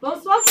 Camille.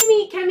 Bonsoir,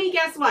 Kemi. Kemi,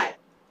 guess what?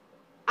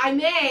 I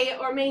may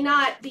or may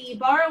not be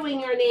borrowing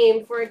your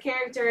name for a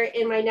character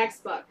in my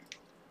next book.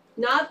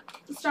 Not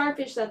the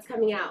starfish that's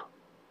coming out,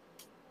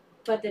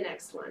 but the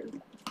next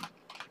one.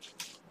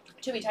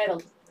 To be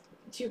titled.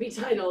 To be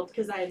titled,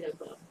 because I have no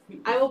clue.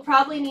 I will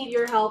probably need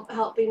your help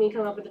helping me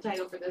come up with a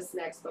title for this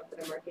next book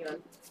that I'm working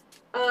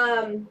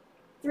on.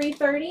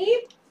 330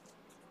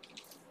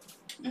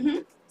 Mm-hmm.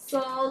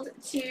 sold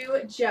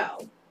to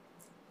Joe.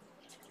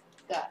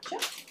 Gotcha.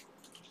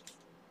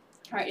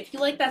 All right, if you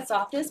like that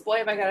softness, boy,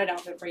 have I got an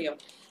outfit for you.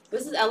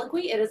 This is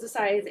Eloquii. It is a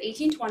size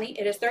 18-20.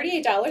 It is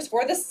 $38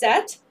 for the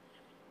set.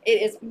 It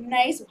is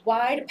nice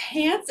wide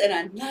pants and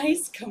a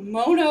nice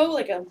kimono,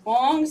 like a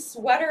long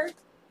sweater.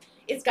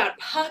 It's got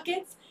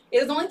pockets.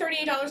 It is only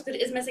 $38, but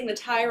it is missing the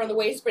tire on the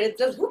waist, but it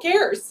does, who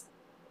cares?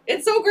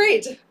 It's so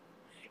great.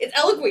 It's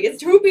Eloquii.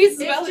 It's 2 pieces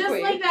of Eloquii. It's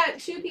just like that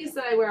 2-piece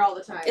that I wear all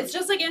the time. It's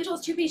just like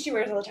Angela's 2-piece she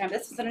wears all the time.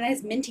 This is in a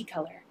nice minty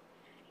color.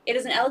 It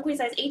is an Eloquii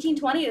size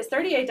 18-20. It is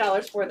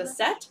 $38 for the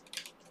set.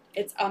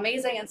 It's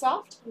amazing and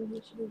soft.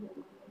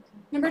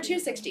 Number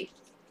 260.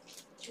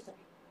 230.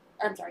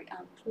 I'm sorry,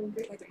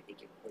 23,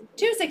 thank you.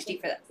 260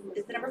 for this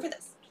is the number for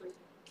this.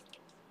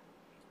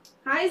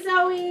 Hi,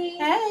 Zoe.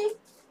 Hey.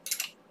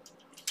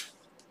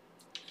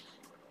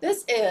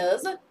 This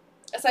is a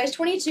size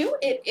 22.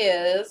 It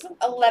is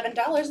 $11.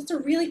 It's a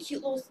really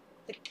cute little,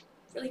 like,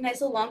 really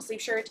nice little long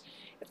sleeve shirt.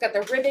 It's got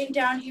the ribbing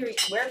down here. You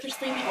can wear it for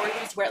sleeping, or you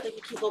can just wear it like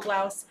a cute little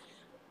blouse.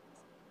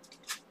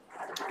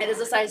 It is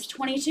a size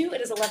 22.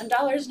 It is $11.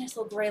 Nice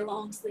little gray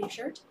long sleeve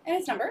shirt. And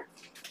it's number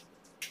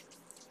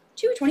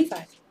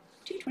 225.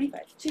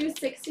 225.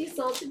 260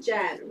 sold to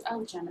Jen.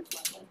 Oh, Jen, it's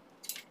lovely.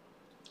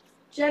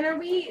 Jen, are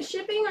we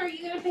shipping or are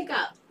you going to pick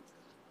up?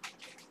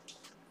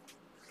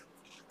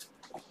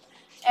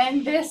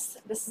 And this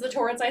is a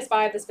torrid size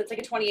 5. This fits like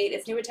a 28.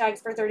 It's new with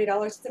tags for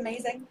 $30. It's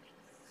amazing.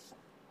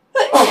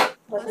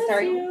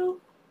 Sorry.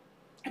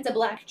 It's a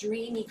black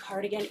dreamy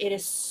cardigan. It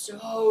is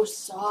so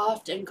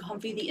soft and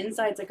comfy. The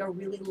inside's like a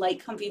really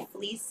light, comfy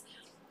fleece.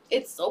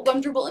 It's so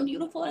comfortable and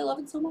beautiful. I love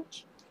it so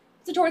much.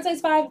 It's a torrid size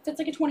 5. It fits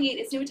like a 28.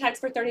 It's new with tags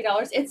for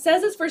 $30. It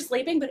says it's for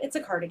sleeping, but it's a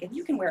cardigan.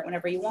 You can wear it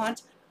whenever you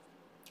want.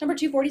 Number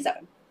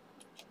 247.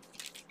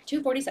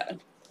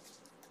 247.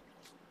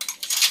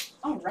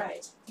 All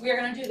right. We are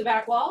going to do the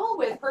back wall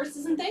with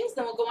purses and things.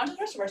 Then we'll go on to the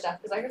rest of our stuff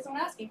because I heard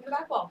someone asking for the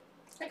back wall.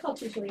 I called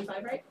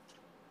 225, right?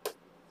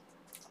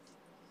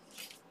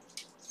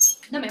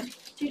 No, ma'am.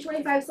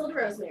 225 sold to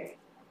Rosemary.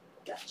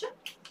 Gotcha.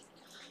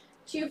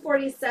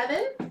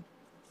 247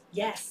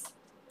 Yes.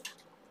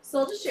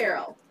 sold to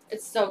Cheryl.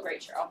 It's so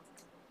great, Cheryl.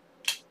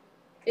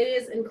 It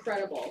is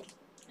incredible.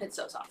 It's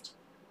so soft.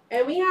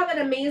 And we have an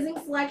amazing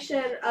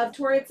selection of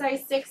torrid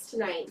size 6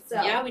 tonight. So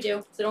Yeah, we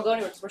do. So don't go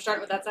anywhere because we're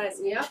starting with that size.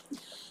 Yep.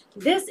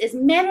 This is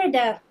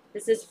Merida.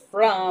 This is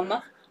from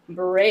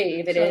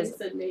Brave. It Sean is.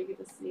 said maybe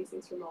the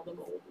sneezing's from all the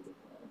mold.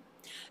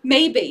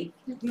 Maybe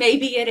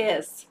it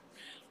is.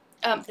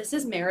 This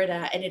is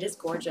Merida, and it is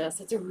gorgeous.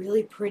 It's a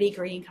really pretty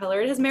green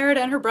color. It has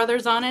Merida and her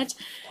brothers on it,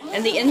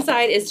 and the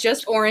inside is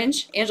just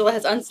orange. Angela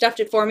has unstuffed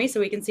it for me so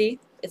we can see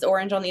it's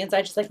orange on the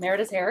inside, just like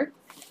Merida's hair.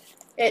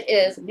 It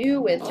is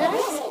new with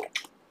tags.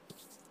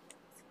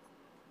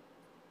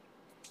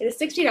 It is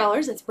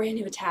 $60. It's brand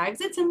new with tags.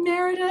 It's a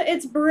Merida.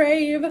 It's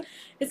Brave.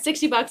 It's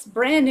 $60,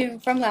 brand new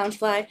from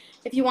Loungefly.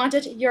 If you want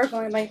it, you're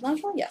going to buy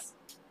Loungefly? Yes.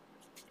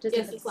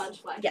 Yes, it's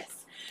Loungefly.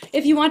 Yes.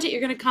 If you want it,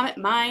 you're going to comment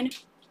mine.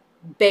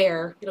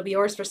 Bear. It'll be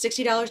yours for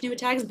 $60 new with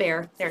tags.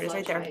 Bear. There it is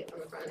right there. On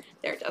the front.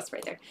 There it does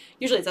right there.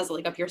 Usually it says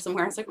like up here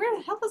somewhere. It's like, where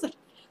the hell is it?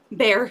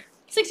 Bear.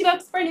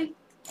 $60, brand new.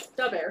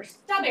 The bears.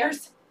 Da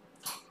bears.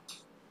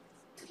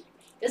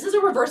 This is a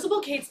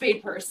reversible Kate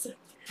Spade purse.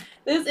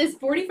 This is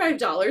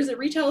 $45. It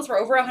retails for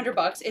over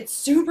 $100. It's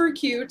super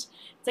cute.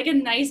 It's like a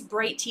nice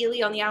bright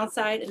tealy on the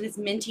outside, and it's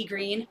minty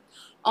green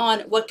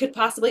on what could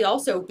possibly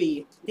also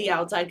be the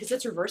outside because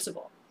it's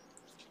reversible.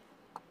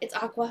 It's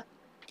aqua.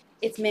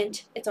 It's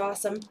mint. It's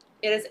awesome.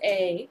 It is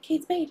a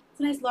Kate Spade. It's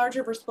a nice large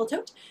reversible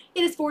tote.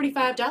 It is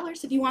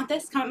 $45. If you want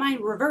this, comment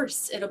mine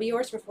reverse. It'll be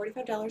yours for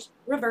 $45.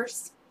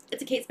 Reverse.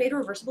 It's a Kate Spade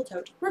reversible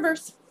tote.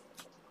 Reverse.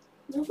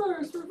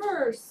 Reverse,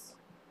 reverse.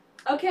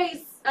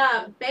 Okay,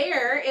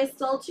 Bear is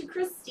sold to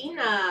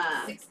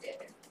Christina. 60.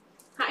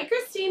 Hi,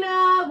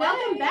 Christina.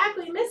 Welcome Hey. back.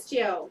 We missed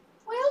you.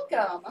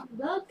 Welcome.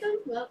 Welcome,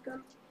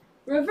 welcome.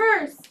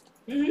 Reverse.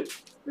 Mhm.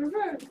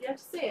 Reverse. You have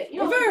to say it.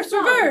 You don't Reverse,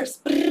 know the song. reverse.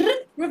 Brrr.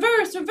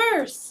 Reverse,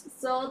 reverse.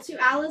 Sold to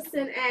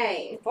Allison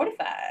A.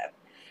 45.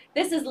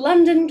 This is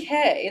London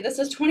K. This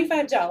is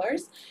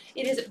 $25.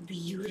 It is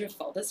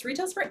beautiful. This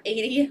retails for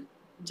 $80.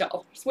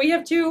 We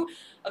have two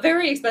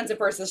very expensive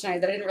purses tonight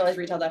that I didn't realize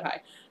retail that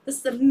high. This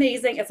is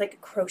amazing. It's like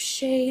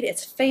crocheted.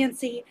 It's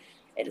fancy.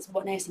 It is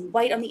nice and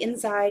white on the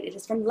inside. It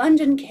is from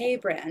London K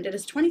brand. It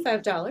is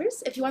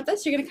 $25. If you want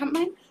this, you're going to come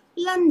mine.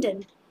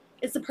 London.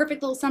 It's the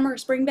perfect little summer or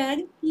spring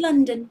bag.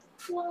 London.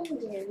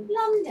 London.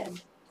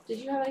 London. Did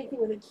you have anything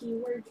with a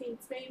keyword,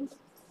 Kate Spade?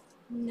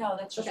 No,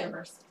 that's just Okay.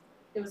 reverse.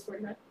 It was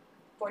 49.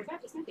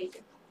 45 is my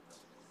favorite.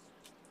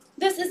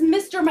 This is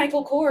Mr.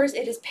 Michael Kors.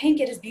 It is pink.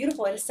 It is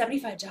beautiful. It is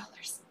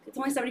 $75. It's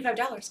only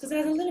 $75 because it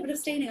has a little bit of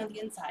staining on the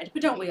inside,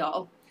 but don't we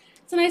all?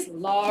 It's a nice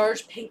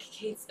large pink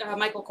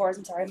Michael Kors.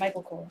 I'm sorry,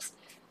 Michael Kors.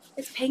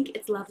 It's pink.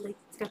 It's lovely.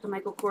 It's got the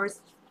Michael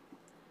Kors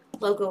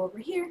logo over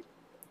here.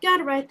 Got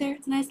it right there.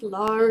 It's a nice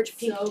large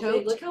pink So tote.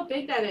 big. Look how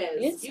big that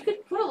is. It's- You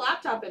could put a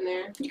laptop in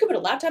there. You could put a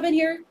laptop in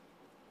here.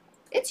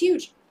 It's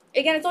huge.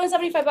 Again, it's only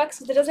 $75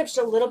 because it does have just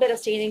a little bit of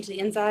staining to the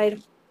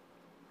inside.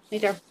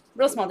 Right there.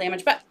 Real small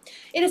damage, but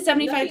it is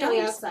 $75. Nothing on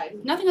the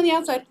outside. Nothing on the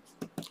outside.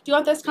 Do you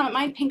want this? Comment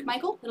mine, Pink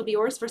Michael. It'll be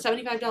yours for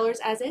 $75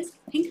 as is.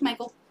 Pink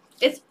Michael.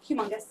 It's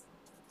humongous.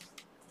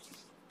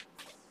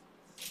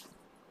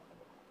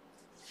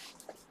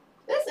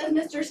 This is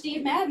Mr.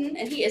 Steve Madden,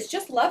 and he is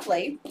just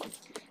lovely.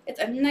 It's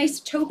a nice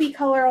taupey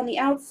color on the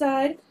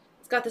outside.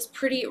 It's got this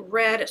pretty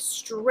red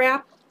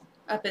strap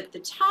up at the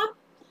top.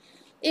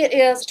 It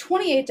is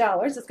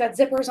 $28. It's got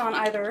zippers on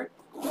either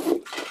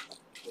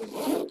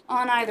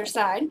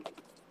side.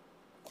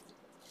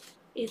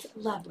 It's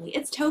lovely.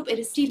 It's taupe. It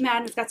is Steve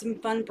Madden. It's got some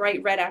fun,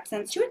 bright red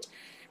accents to it.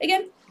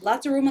 Again,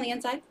 lots of room on the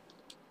inside.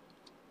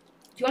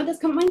 If you want this,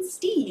 come mine,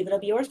 Steve. It'll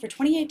be yours for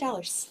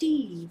 $28.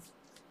 Steve.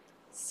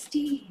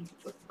 Steve.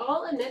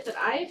 I'll admit that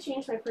I have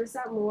changed my purse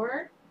out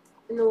more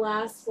in the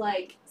last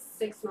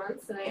 6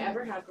 months than I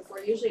ever have before.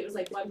 Usually it was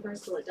one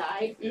purse till it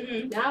died.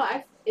 Mm-hmm.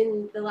 Now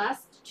in the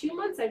last 2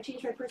 months I've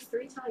changed my purse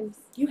 3 times.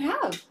 You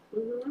have.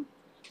 Mm-hmm.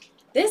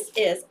 This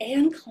is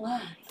Anne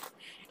Klein.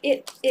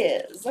 It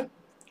is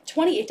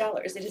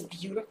 $28. It is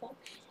beautiful.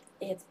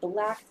 It's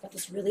black. It's got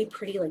this really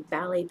pretty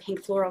ballet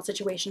pink floral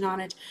situation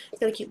on it. It's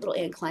got a cute little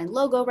Anne Klein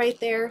logo right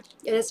there.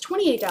 It is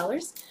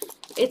 $28.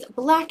 It's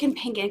black and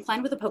pink Anne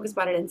Klein with a polka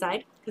spotted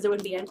inside because it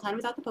wouldn't be Anne Klein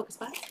without the polka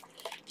spots.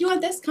 If you want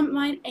this, come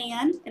mine,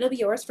 Anne. It'll be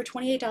yours for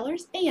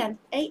 $28. Anne.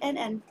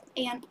 A-N-N.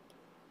 Anne.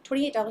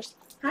 $28.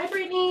 Hi,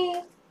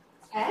 Brittany.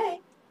 Hey.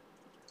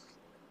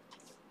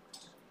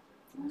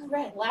 All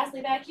right.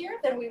 Lastly, back here,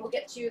 then we will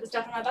get to the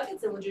stuff in my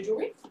buckets and we'll do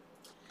jewelry.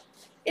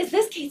 Is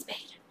this Kate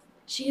Spade?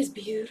 She is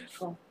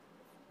beautiful.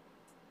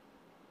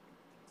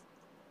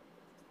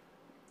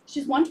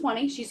 She's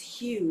 120. She's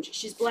huge.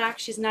 She's black.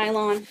 She's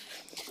nylon.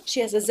 She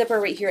has a zipper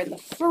right here in the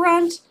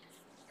front.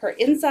 Her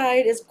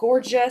inside is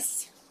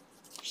gorgeous.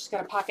 She's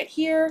got a pocket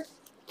here.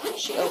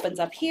 She opens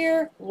up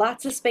here.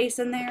 Lots of space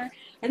in there.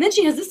 And then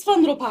she has this fun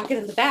little pocket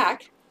in the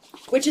back,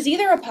 which is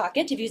either a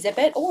pocket if you zip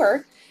it,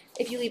 or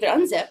if you leave it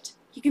unzipped,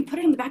 you can put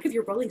it in the back of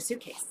your rolling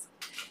suitcase.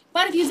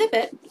 But if you zip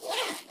it,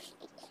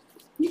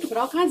 you can put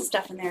all kinds of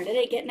stuff in there and it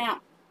ain't getting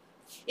out.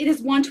 It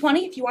is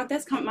 $120. If you want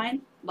this, comment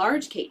mine.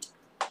 Large Kate.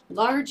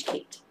 Large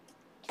Kate.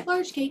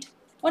 Large Kate.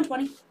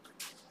 $120.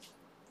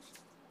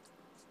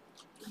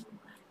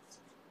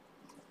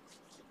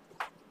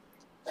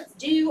 Let's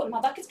do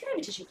my buckets. Can I have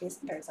a tissue, please?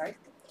 I'm very sorry.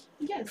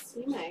 Yes,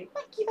 you may.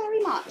 Thank you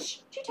very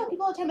much. Do you tell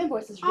people all the time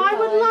invoices? I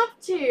would love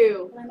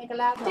to. Can I make a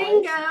loud noise?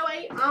 Dingo,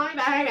 ain't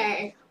I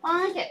baby?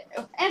 Okay.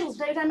 Angela's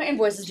daytime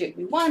invoices due. Give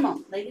me 1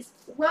 moment, ladies.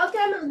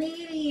 Welcome,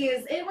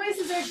 ladies.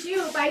 Invoices are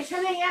due by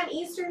 10 a.m.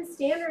 Eastern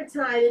Standard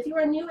Time. If you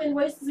are new,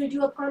 invoices are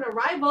due upon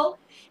arrival.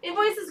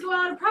 Invoices go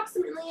out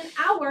approximately an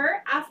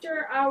hour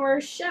after our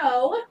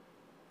show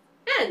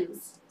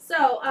ends.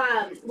 So,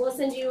 we'll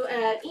send you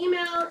an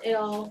email.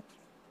 It'll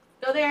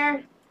go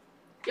there.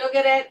 You'll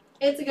get it.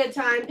 It's a good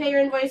time. Pay your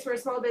invoice for a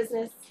small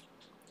business.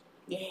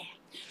 Yeah.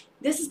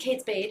 This is Kate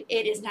Spade.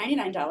 It is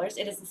 $99.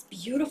 It is this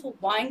beautiful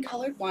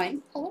wine-colored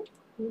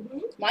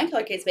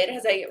Kate Spade. It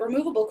has a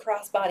removable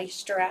crossbody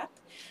strap.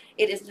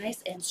 It is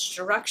nice and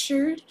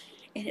structured,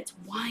 and it's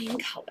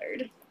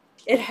wine-colored.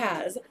 It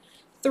has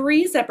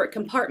 3 separate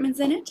compartments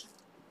in it,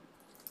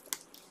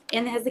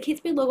 and it has the Kate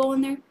Spade logo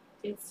in there.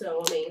 It's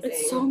so amazing.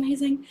 It's so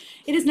amazing.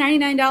 It is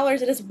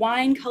 $99. It is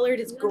wine-colored.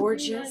 It's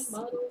gorgeous.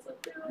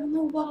 On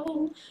the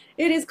wall.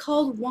 It is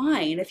called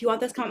Wine. If you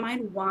want this, comment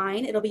mine,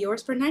 Wine. It'll be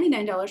yours for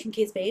 $99 from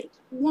Kate Spade.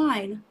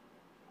 Wine.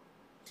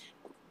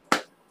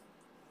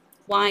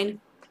 Wine.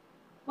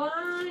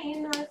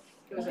 Wine.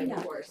 It was like a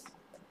horse.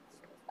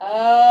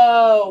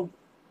 Oh.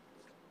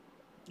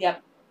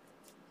 Yep.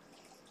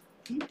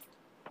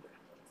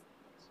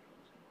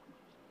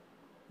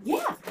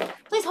 Yeah.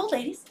 Please hold,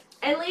 ladies.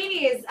 And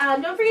ladies,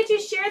 don't forget to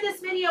share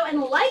this video and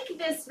like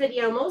this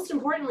video. Most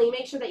importantly,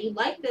 make sure that you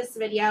like this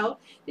video.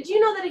 Did you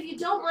know that if you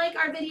don't like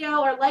our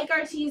video or like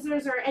our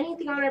teasers or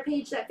anything on our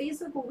page, that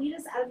Facebook will weed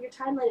us out of your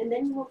timeline and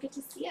then you won't get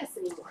to see us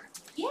anymore?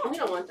 Yeah. We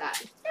don't want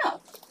that.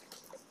 No.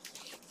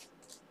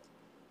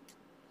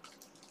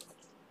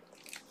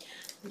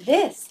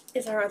 This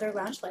is our other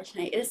lounge fly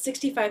tonight. It is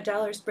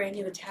 $65, brand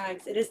new with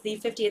tags. It is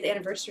the 50th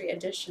anniversary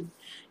edition.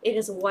 It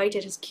is white.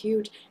 It is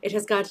cute. It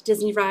has got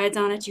Disney rides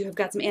on it. You have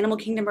got some Animal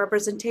Kingdom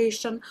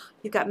representation.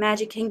 You've got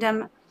Magic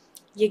Kingdom.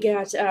 You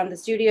got the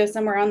studio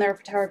somewhere on there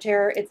for Tower of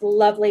Terror. It's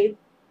lovely.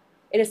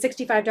 It is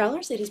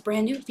 $65. It is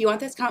brand new. If you want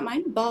this, comment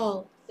mine.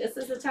 Ball. This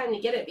is the time to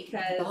get it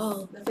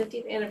because the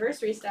 50th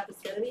anniversary stuff is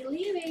going to be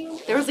leaving.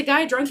 There was a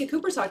guy drunk at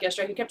Cooper's Hawk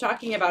yesterday who kept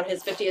talking about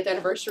his 50th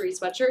anniversary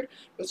sweatshirt.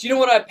 He goes, you know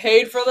what I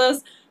paid for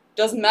this?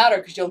 Doesn't matter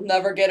because you'll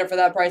never get it for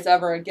that price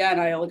ever again.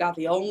 I only got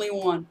the only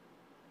one.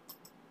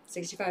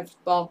 65.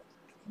 Ball.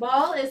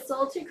 Ball is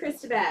sold to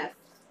Christabeth.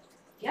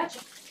 Gotcha.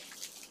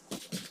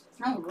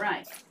 All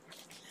right.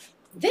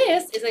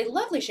 This is a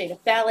lovely shade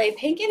of ballet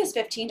pink. It is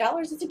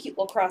 $15. It's a cute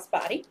little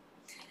crossbody.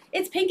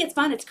 It's pink. It's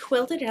fun. It's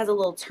quilted. It has a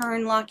little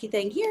turn locky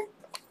thing here.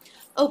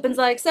 Opens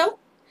like so.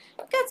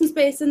 Got some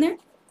space in there.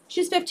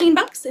 She's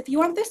 $15. If you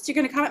want this, you're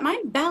going to comment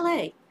mine.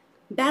 Ballet.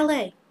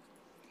 Ballet.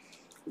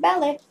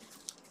 Ballet.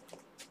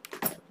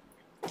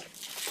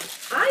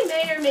 I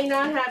may or may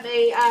not have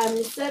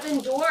a 7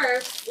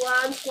 dwarf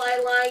lawn fly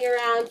lying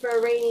around for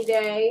a rainy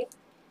day.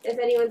 If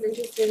anyone's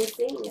interested in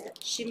seeing it.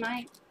 She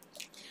might.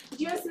 Did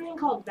you have something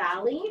called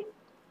Valley?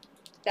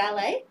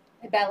 Ballet?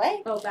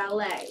 Ballet? Oh,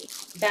 ballet.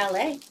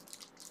 Ballet.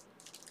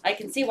 I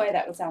can see why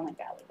that would sound like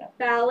ballet, though.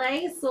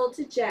 Ballet sold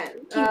to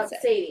Jen. Keats.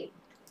 Sadie.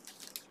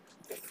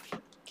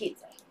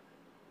 Pizza.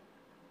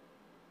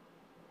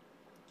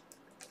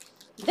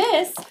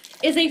 This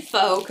is a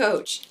faux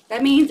Coach.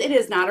 That means it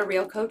is not a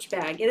real Coach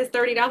bag. It is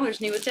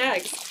 $30 new with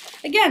tags.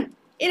 Again,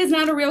 it is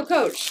not a real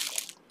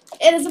Coach.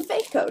 It is a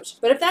fake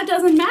Coach. But if that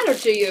doesn't matter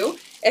to you,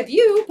 if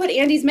you put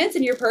Andy's mints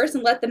in your purse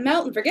and let them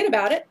melt and forget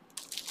about it,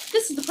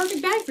 this is the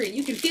perfect bag for you.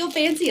 You can feel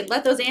fancy and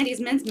let those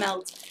Andy's mints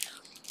melt.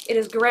 It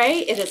is gray.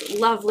 It is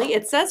lovely.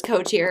 It says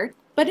Coach here,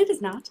 but it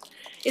is not.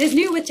 It is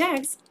new with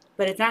tags,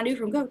 but it's not new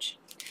from Coach.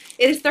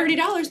 It is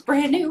 $30,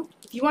 brand new.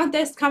 If you want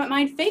this, comment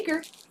mine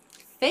Faker.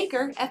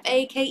 Faker,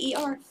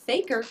 F-A-K-E-R,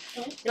 Faker.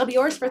 It'll be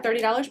yours for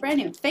 $30, brand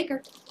new.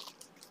 Faker.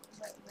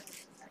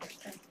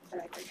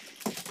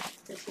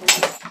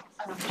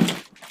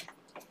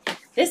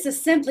 This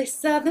is Simply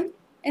Southern,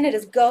 and it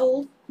is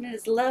gold, and it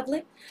is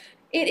lovely.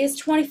 It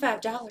is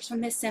 $25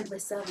 from Miss Simply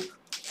Southern.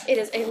 It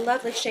is a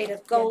lovely shade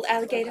of gold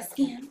alligator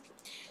skin.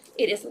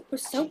 It is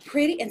so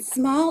pretty and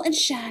small and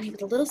shiny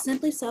with a little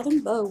Simply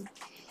Southern bow.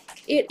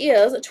 It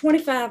is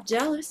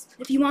 $25.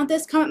 If you want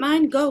this, comment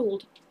mine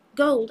gold.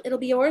 Gold. It'll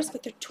be yours for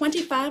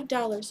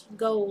 $25.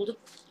 Gold.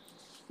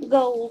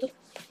 Gold.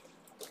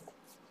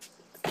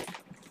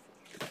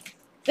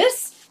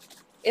 This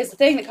is the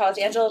thing that caused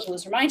Angela to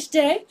lose her mind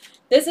today.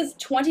 This is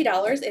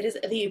 $20. It is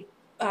the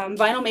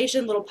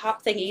Vinylmation little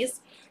pop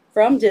thingies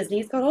from Disney.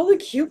 It's got all the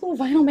cute little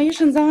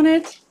Vinylmations on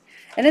it.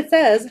 And it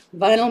says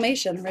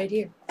Vinylmation right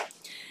here.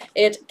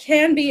 It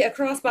can be a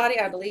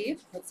crossbody, I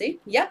believe. Let's see.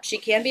 Yep, she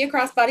can be a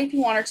crossbody if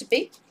you want her to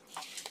be.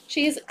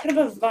 She's kind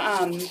of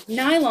a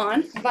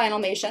nylon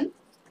Vinylmation.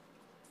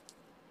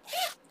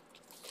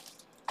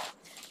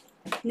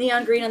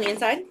 Neon green on the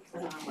inside.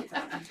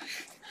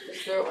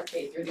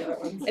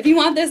 If you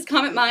want this,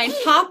 comment mine.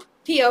 Pop,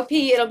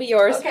 P-O-P, it'll be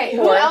yours. Okay,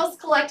 who else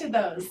collected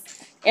those?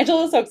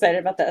 Angela's so excited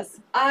about this.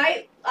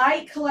 I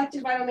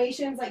collected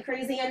Vinylmations like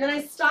crazy, and then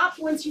I stopped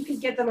once you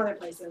could get them other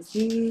places.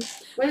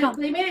 When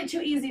they made it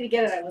too easy to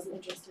get it, I wasn't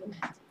interested.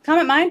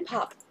 Comment mine.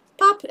 Pop.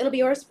 Pop, it'll be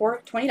yours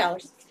for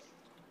 $20.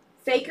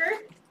 Faker,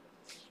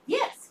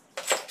 Yes.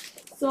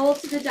 sold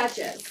to the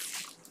Duchess.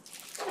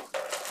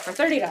 For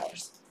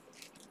 $30.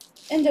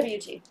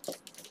 NWT.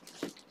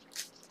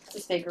 This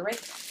is Faker, right?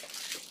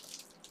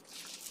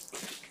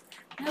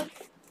 Nope.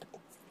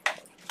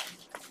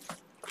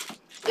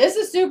 This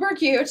is super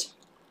cute.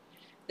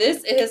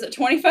 This is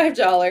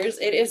 $25.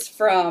 It is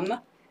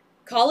from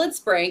Call It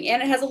Spring,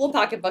 and it has a little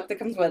pocketbook that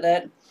comes with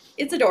it.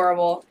 It's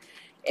adorable.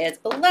 It's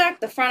black.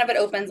 The front of it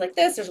opens like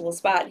this. There's a little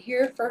spot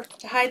here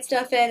to hide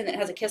stuff in, and it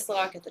has a kiss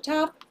lock at the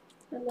top.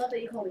 I love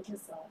that you call it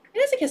kiss lock. It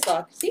is a kiss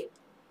lock. See?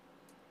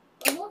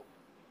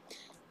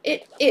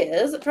 It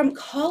is from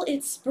Call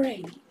It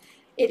Spring.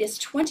 It is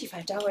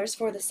 $25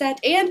 for the set,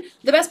 and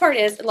the best part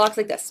is it locks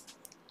like this.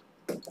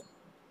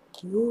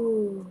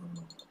 Ooh.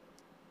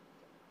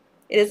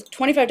 It is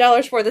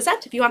 $25 for the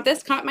set. If you want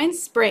this, comment mine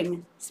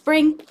Spring.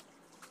 Spring.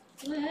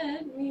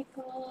 Let me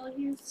call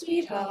you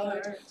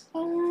Sweetheart.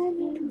 I'm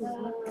in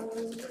love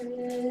with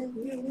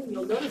you.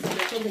 You'll notice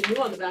there's something new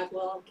on the back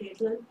wall,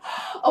 Caitlin.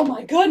 Oh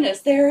my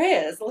goodness, there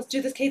is. Let's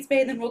do this Kate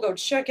Spade, and then we'll go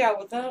check out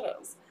what that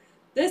is.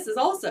 This is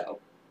also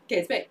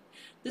Kate Spade.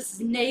 This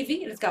is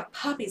navy, and it's got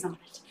poppies on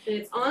it. And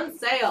it's on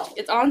sale.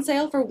 It's on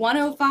sale for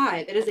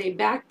 $105. It is a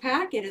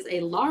backpack. It is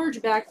a large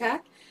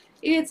backpack.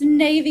 It's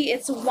navy.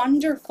 It's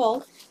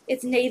wonderful.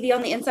 It's navy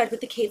on the inside with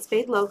the Kate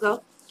Spade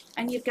logo.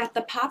 And you've got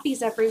the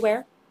poppies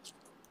everywhere.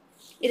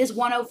 It is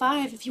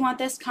 $105. If you want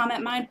this,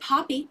 comment mine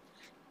Poppy.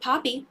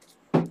 Poppy.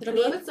 It'll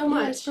I love it so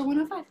much. for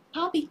 $105.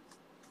 Poppy.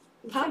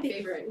 It's my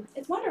favorite.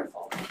 It's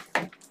wonderful.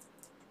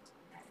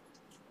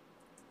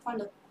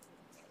 Wonderful.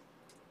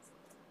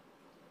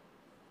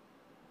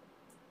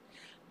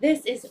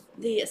 This is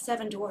the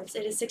Seven Dwarfs.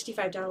 It is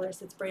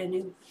 $65. It's brand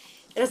new.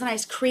 It has a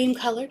nice cream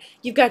color.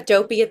 You've got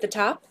Dopey at the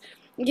top.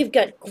 You've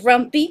got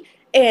Grumpy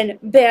and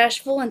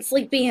Bashful and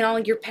Sleepy and all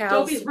your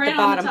pals Dopey's at right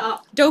the on bottom. the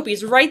top.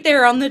 Dopey's right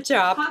there on the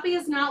top. Poppy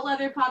is not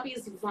leather. Poppy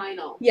is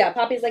vinyl. Yeah,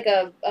 Poppy's like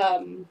a,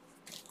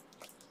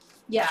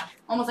 yeah,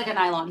 almost like a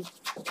nylon.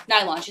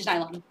 Nylon. She's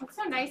nylon. It's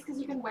so nice because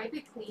you can wipe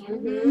it clean.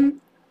 Mm-hmm.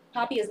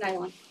 Poppy is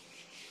nylon.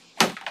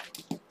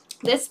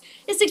 This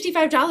is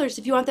 $65.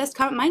 If you want this,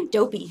 comment mine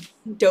Dopey.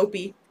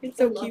 Dopey.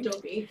 It's I so love cute.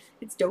 Dopey.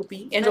 It's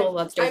Dopey. Angela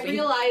loves I Dopey.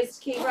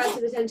 realized Kate brought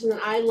to the attention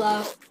that I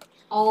love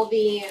all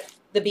the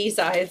The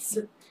B-sides.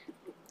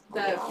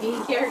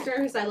 B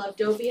characters. I love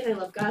Dopey and I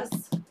love Gus.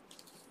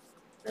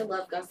 I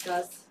love Gus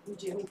Gus. You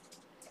do. You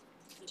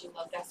do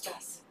love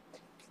Gus.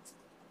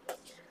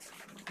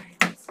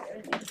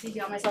 See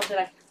on myself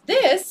today.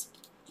 This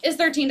is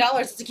 $13.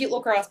 It's a cute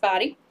little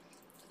crossbody.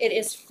 It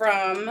is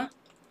from,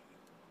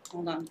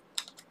 hold on.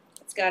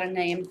 It's got a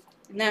name.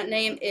 And that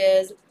name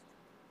is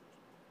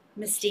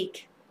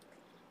Mystique.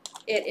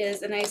 It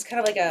is a nice kind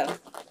of like a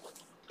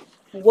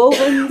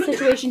woven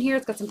situation here.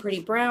 It's got some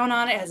pretty brown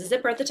on it. It has a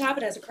zipper at the top.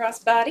 It has a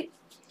crossbody.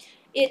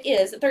 It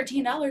is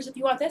 $13. If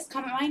you want this,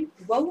 comment mine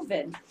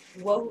Woven.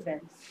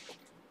 Woven.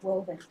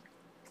 Woven.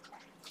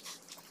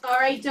 All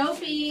right,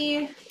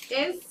 Dopey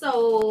is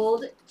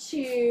sold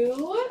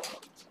to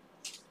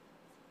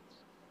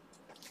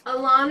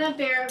Alana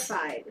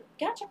Verified.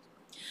 Gotcha.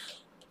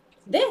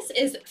 This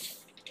is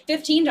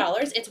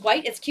 $15. It's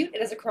white. It's cute.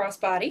 It has a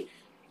crossbody.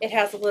 It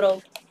has a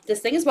little, this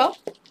thing as well.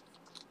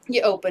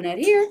 You open it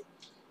here.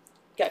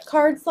 Got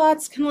card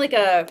slots, kind of like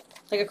a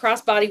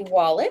crossbody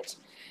wallet.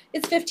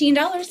 It's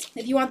 $15.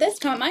 If you want this,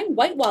 comment mine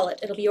White Wallet.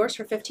 It'll be yours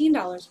for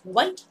 $15.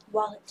 White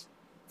Wallet.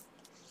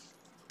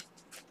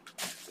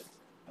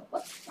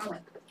 Whoops, wrong way.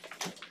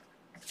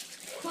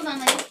 Hold on,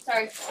 ladies.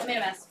 Sorry, I made a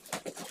mess.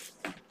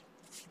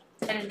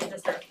 I didn't do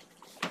this through.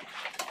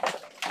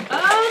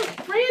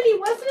 Brandy,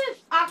 wasn't it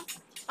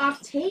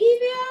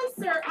Octavius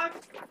or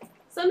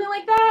something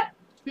like that?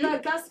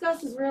 Gus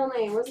Gus's real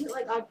name, wasn't it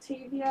like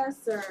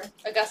Octavius or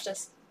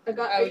Augustus. Are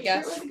I would you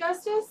sure guess. it was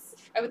Augustus?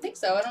 I would think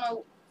so. I don't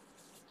know.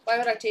 Why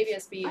would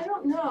Octavius be? I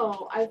don't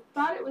know. I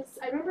thought it was.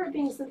 I remember it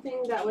being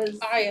something that was.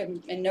 I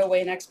am in no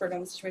way an expert on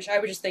the situation. I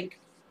would just think,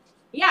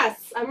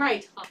 Yes, I'm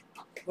right.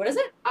 what is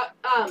it?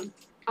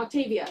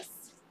 Octavius.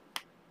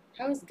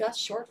 How is Gus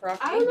short for I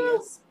don't know.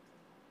 Octavius?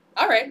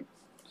 All right.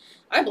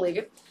 I believe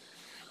you.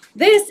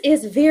 This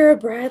is Vera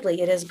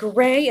Bradley. It is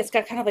gray. It's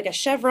got kind of like a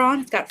chevron.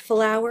 It's got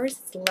flowers.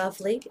 It's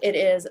lovely. It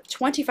is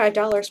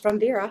 $25 from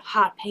Vera.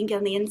 Hot pink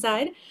on the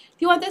inside. If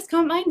you want this,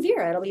 comment mine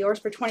Vera. It'll be yours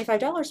for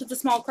 $25. It's a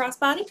small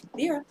crossbody.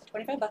 Vera,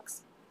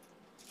 $25.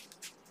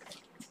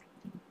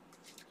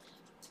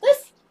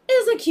 This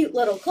is a cute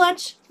little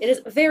clutch. It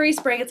is very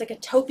spring. It's like a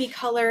taupey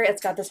color.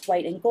 It's got this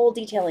white and gold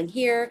detailing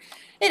here.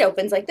 It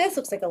opens like this.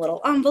 Looks like a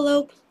little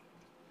envelope.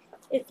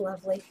 It's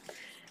lovely.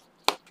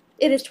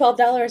 It is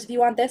 $12. If you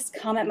want this,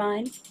 comment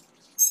mine.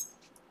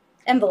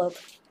 Envelope.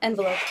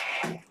 Envelope.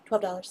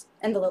 $12.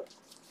 Envelope.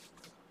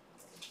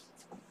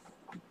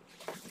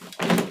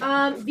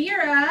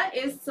 Vera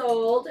is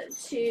sold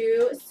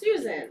to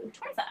Susan.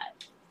 25.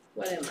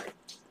 What am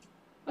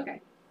I?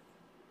 Okay.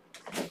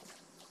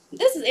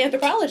 This is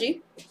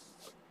Anthropology.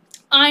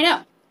 I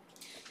know.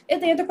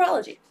 It's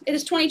Anthropology. It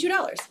is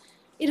 $22.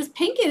 It is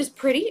pink. It is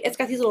pretty. It's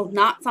got these little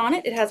knots on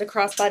it. It has a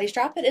crossbody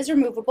strap. It is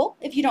removable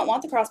if you don't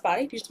want the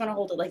crossbody, if you just want to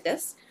hold it like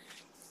this.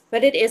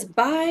 But it is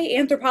by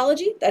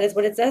Anthropologie. That is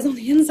what it says on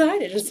the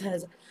inside. It just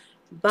says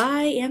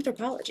by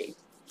Anthropologie.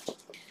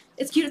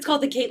 It's cute. It's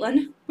called the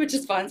Caitlin, which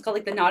is fun. It's called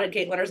like the knotted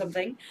Caitlin or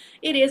something.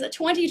 It is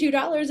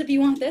 $22 if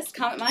you want this.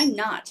 Comment mine.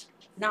 Not.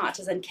 Not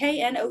as in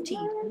K-N-O-T.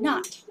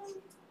 Not.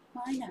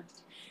 Why not?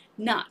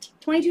 Not.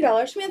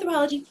 $22 from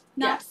Anthropologie.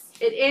 Not. Yes,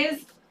 it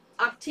is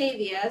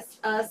Octavius,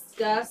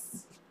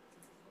 Gus.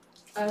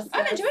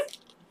 I'm into it.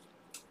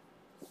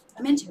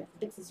 I'm into it.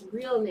 It's his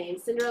real name.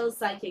 Cinderella's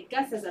sidekick.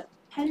 Gus has a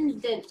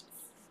pendant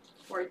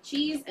for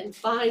cheese and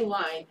fine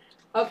wine.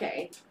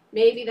 Okay,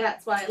 maybe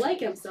that's why I like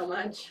him so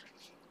much.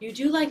 You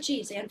do like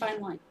cheese and fine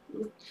wine.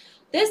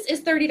 This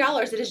is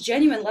 $30. It is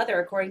genuine leather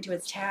according to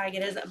its tag.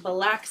 It is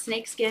black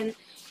snakeskin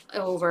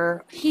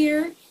over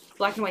here.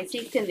 Black and white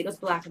snakeskin that goes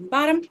black on the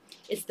bottom.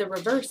 It's the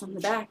reverse on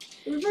the back.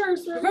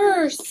 Reverse.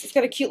 Reverse. It's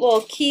got a cute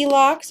little key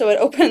lock so it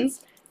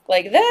opens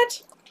like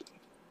that.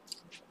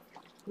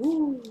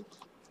 Ooh.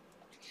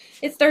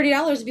 It's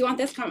 $30 if you want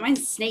this. Comment mine.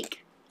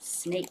 Snake.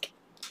 Snake.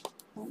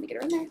 Let me get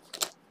her in there.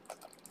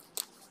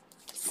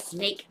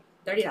 Snake.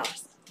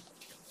 $30.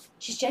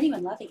 She's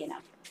genuine leather, you know.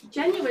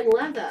 Genuine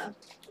leather.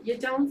 You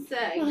don't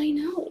say. I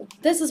know.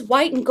 This is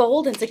white and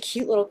gold, and it's a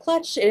cute little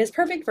clutch. It is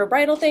perfect for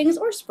bridal things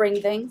or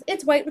spring things.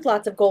 It's white with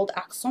lots of gold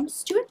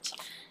accents to it.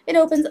 It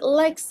opens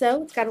like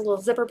so. It's got a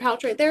little zipper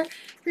pouch right there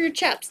for your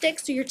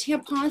chapsticks or your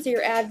tampons or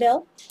your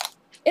Advil.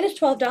 It is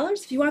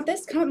 $12. If you want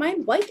this, comment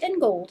mine. White and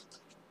gold.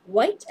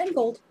 White and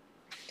gold.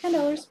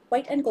 $10.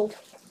 White and gold.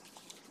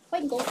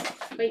 White and gold.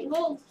 White and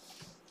gold.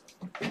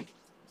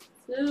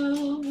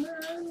 Silver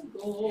and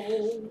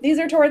gold. These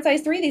are toward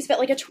size 3. These fit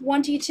like a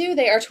 22.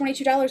 They are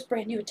 $22.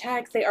 Brand new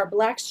tags. They are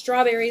black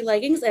strawberry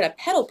leggings and a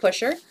pedal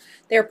pusher.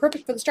 They are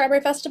perfect for the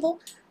Strawberry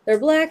Festival. They're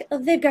black.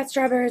 They've got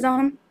strawberries on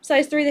them.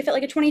 Size 3. They fit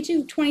like a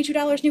 22.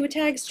 $22 new with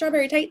tags.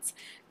 Strawberry tights.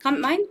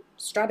 Comment mine.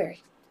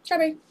 Strawberry.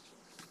 Strawberry.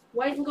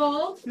 White and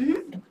gold.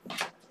 Mm-hmm.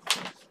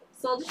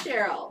 Sold to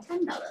Cheryl.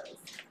 $10.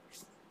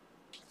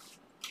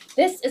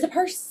 This is a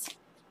purse.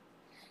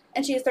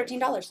 And she is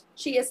 $13.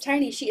 She is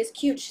tiny. She is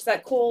cute. She's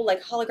that cool,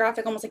 like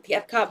holographic, almost like the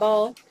Epcot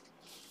ball.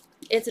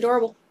 It's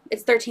adorable.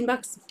 It's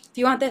 $13. If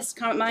you want this,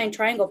 comment mine.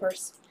 Triangle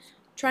purse.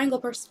 Triangle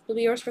purse will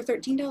be yours for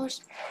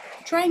 $13.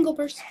 Triangle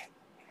purse.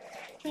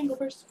 Triangle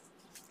purse.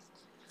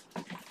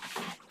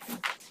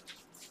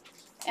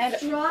 And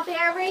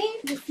Strawberry.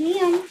 yes,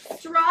 ma'am.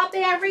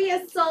 Strawberry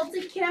is sold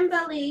to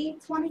Kimberly.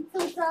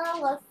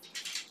 $22.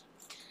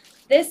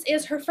 This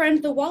is her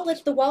friend, the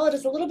wallet. The wallet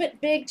is a little bit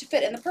big to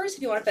fit in the purse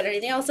if you want to fit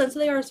anything else in, so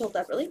they are sold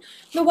separately.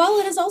 The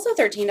wallet is also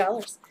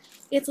 $13.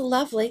 It's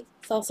lovely.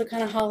 It's also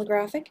kind of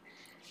holographic.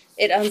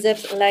 It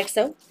unzips like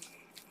so.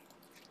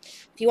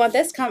 If you want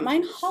this, comment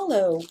mine.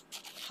 Hollow.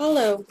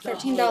 Hollow.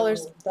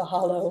 $13. The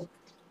hollow.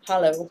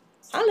 Hollow.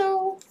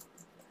 Hollow.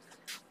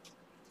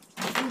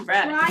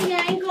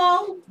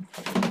 Triangle.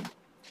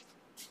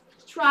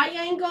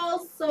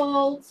 Triangle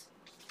sold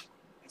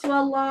to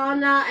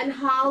Alana, and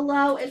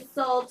Hollow is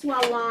sold to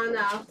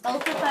Alana.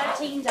 Both for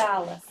 $13.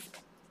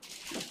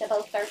 They're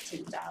both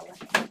 $13.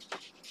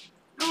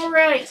 All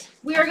right,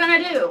 we are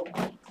gonna do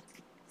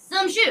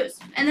some shoes,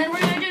 and then we're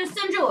gonna do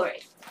some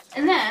jewelry,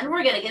 and then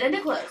we're gonna get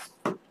into clothes.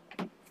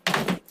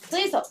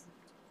 Please hold.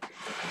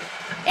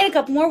 And a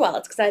couple more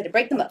wallets because I had to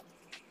break them up.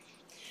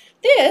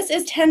 This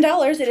is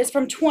 $10. It is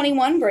from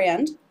 21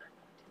 brand.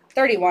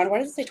 31. Why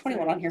does it say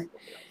 21 on here?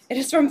 It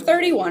is from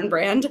 31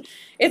 brand.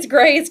 It's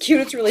gray. It's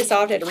cute. It's really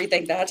soft. I had to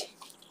rethink that.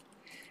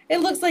 It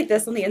looks like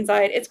this on the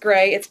inside. It's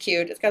gray. It's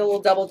cute. It's got a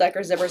little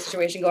double-decker zipper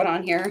situation going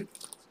on here.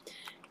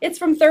 It's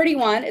from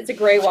 31. It's a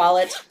gray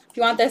wallet. If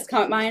you want this,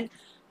 comment mine.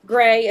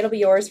 Gray. It'll be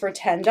yours for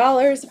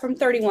 $10 from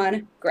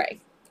 31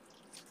 gray.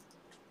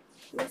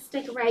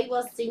 Mr. Gray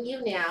will see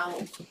you now.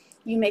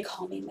 You may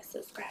call me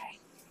Mrs. Gray.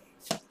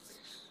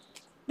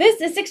 This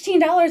is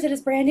 $16. It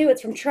is brand new.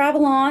 It's from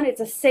Travelon.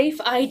 It's a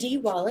Safe ID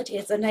wallet.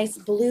 It's a nice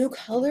blue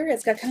color.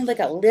 It's got kind of like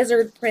a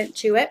lizard print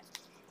to it.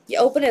 You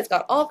open it. It's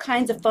got all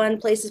kinds of fun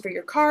places for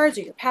your cards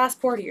or your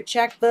passport or your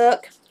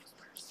checkbook.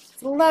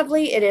 It's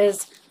lovely. It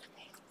is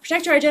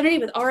protect your identity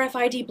with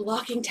RFID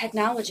blocking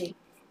technology.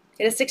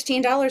 It is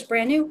 $16.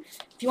 Brand new.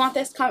 If you want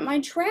this, comment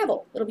mine.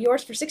 Travel. It'll be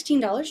yours for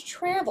 $16.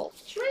 Travel.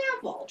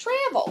 Travel.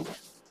 Travel.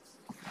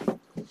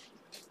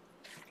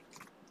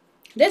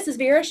 This is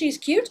Vera. She's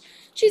cute.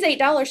 She's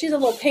 $8. She's a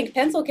little pink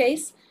pencil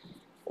case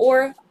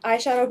or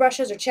eyeshadow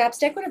brushes or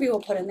chapstick, whatever you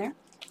will put in there.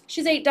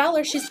 She's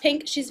 $8. She's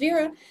pink. She's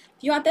Vera.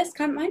 If you want this,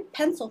 comment mine.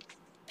 Pencil.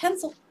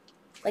 Pencil.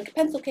 Like a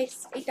pencil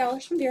case.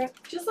 $8 from Vera.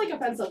 Just like a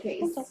pencil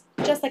case. Pencil.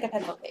 Just like a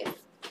pencil case.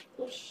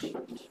 Oh, shoot.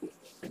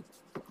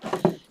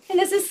 And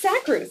this is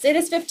Sacruz. It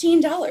is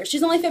 $15.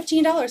 She's only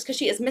 $15 because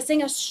she is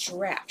missing a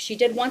strap. She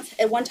did once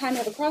at one time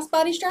have a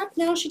crossbody strap.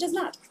 Now she does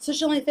not. So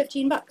she's only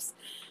 $15.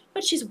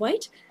 But she's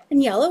white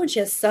and yellow, and she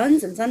has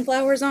suns and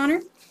sunflowers on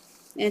her.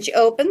 And she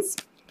opens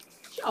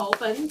She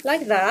opens.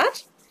 like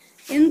that.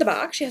 In the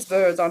box, she has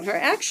birds on her.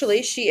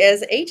 Actually, she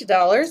is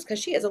 $8 because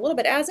she is a little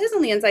bit as is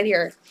on the inside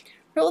here.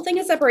 Her little thing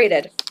is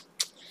separated.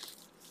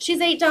 She's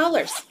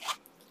 $8.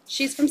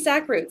 She's from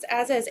Sack Roots,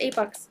 as is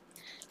 $8.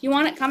 If you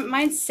want it, comment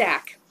mine,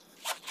 Sack.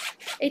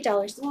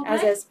 $8,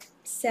 as is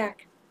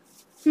Sack.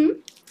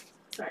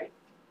 Sorry.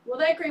 Will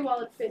that gray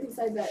wallet fit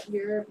inside that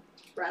your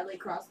Bradley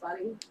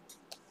crossbody?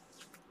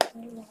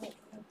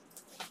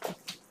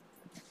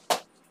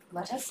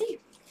 Let us see.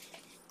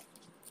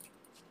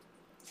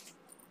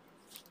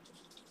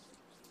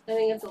 I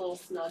think it's a little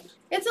snug.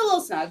 It's a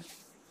little snug.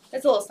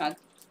 It's a little snug.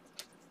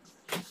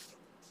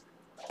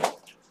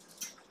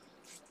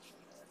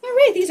 All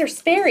right, these are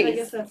Sperry's. I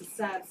guess that's a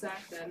sad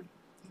sack then.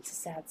 It's a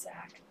sad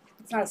sack.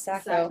 It's not a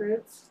sack, Sack though.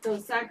 roots? No,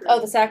 sack roots. Oh,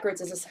 the Sack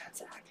Roots is a sad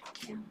sack.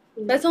 Yeah.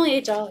 But it's only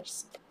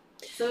 $8.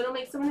 So it'll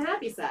make someone a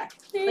happy sack.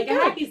 There Like you a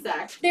go. hacky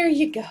sack. There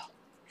you go.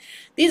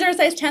 These are a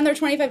size 10. They're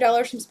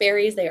 $25 from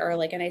Sperry's. They are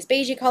like a nice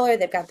beigey color.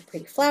 They've got the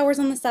pretty flowers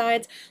on the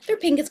sides. They're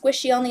pink and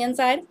squishy on the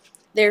inside.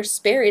 They're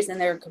Sperry's and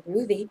they're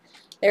groovy.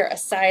 They're a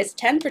size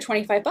 10 for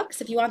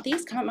 $25. If you want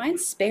these, comment mine,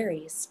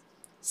 Sperry's.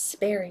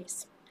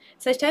 Sperry's.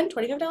 Size 10,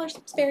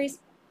 $25. Sperry's.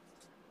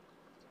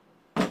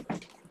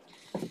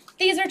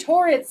 These are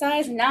Torrid,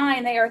 size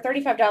 9. They are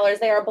 $35.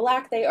 They are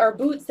black. They are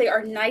boots. They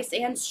are nice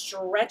and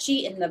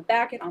stretchy in the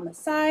back and on the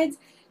sides.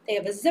 They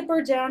have a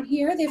zipper down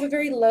here. They have a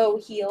very low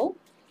heel.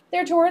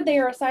 They're Torrid. They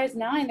are a size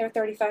 9. They're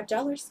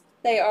 $35.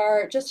 They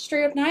are just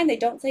straight up 9. They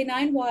don't say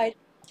 9 wide.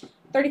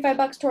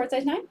 $35 Torrid,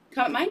 size 9.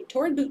 Comment mine,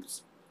 Torrid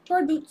boots.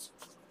 Torrid boots.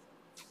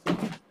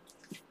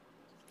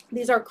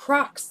 These are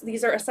Crocs.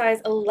 These are a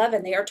size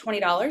 11. They are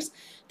 $20.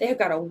 They have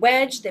got a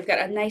wedge. They've got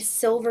a nice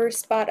silver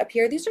spot up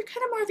here. These are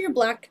kind of more of your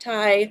black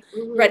tie,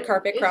 red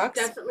carpet Crocs.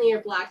 It's definitely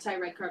your black tie,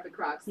 red carpet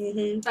Crocs.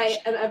 Mm-hmm. If I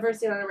am ever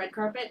seen on a red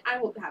carpet, I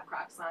will have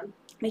Crocs on.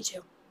 Me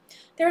too.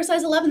 They're a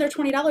size 11. They're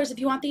 $20. If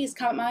you want these,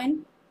 comment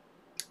mine,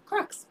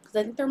 Crocs. Because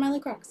I think they're my only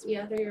Crocs.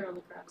 Yeah, they're your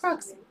only Crocs.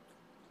 Crocs.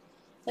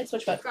 Like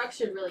Switchfoot. Crocs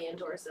should really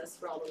endorse us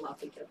for all the love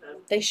we give them.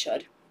 They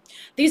should.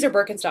 These are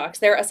Birkenstocks.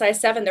 They're a size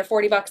 7. They're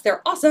 $40.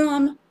 They're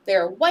awesome.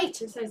 They're white.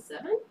 They're size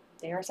 7?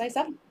 They are a size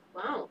 7.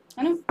 Wow.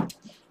 I know.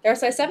 They're a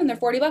size 7. They're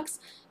 $40.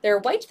 They're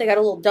white. They got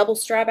a little double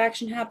strap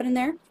action happening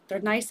there. They're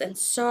nice and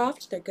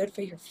soft. They're good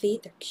for your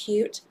feet. They're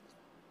cute.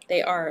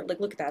 They are, like,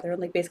 look at that. They're in,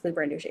 like, basically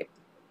brand new shape.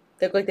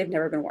 They look like they've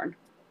never been worn.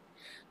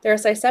 They're a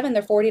size 7.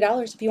 They're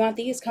 $40. If you want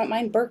these, comment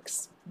mine,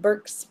 Birks.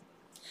 Birks.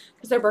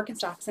 Because they're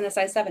Birkenstocks in a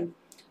size 7.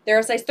 They're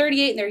a size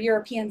 38 and they're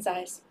European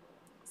size.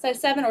 Size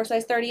 7 or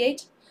size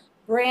 38.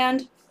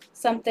 Brand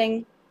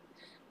something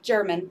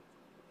German.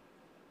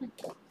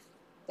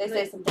 They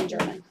say something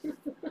German.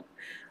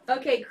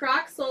 Okay,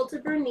 Crocs sold to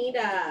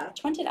Bernita.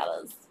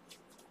 $20.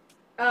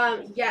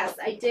 Yes,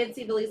 I did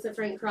see the Lisa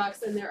Frank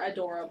Crocs and they're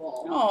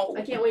adorable. Oh.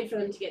 I can't wait for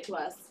them to get to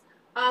us.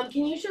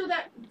 Can you show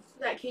that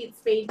Kate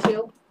Spade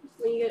too?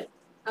 When you get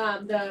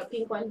the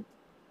pink one?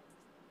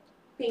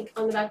 Pink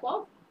on the back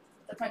wall?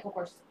 That's Michael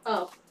Kors.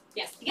 Oh.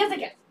 Yes. Yes, I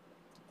can.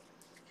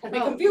 I'd be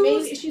Oh,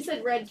 confused. maybe she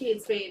said red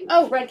Kate Spade.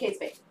 Oh, red Kate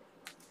Spade.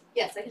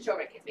 Yes, I can show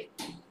red Kate Spade.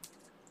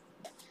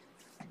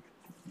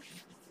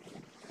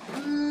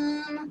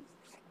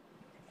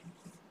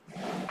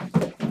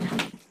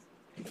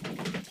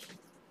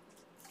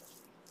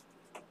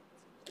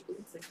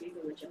 It's like baby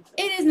magenta.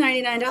 It is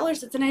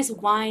 $99. It's a nice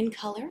wine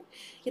color.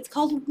 It's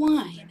called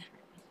wine.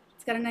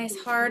 It's got a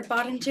nice hard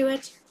bottom to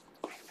it.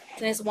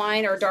 It's a nice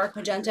wine or dark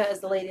magenta, as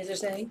the ladies are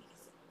saying.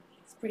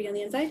 It's pretty on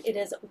the inside. It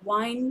is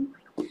wine.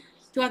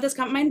 If you want this,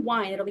 comment mine,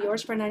 wine. It'll be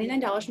yours for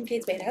 $99 from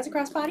Kate Spade. It has a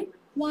crossbody.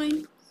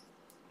 Wine.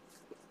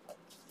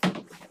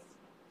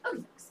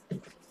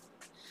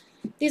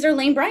 These are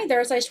Lane Bryant.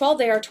 They're a size 12.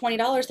 They are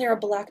 $20. They are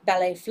black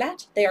ballet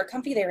flat. They are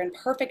comfy. They are in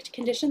perfect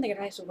condition. They got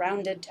a nice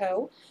rounded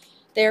toe.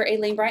 They're a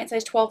Lane Bryant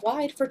size 12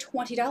 wide for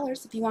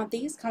 $20. If you want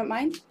these, comment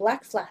mine,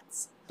 black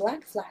flats.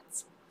 Black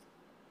flats.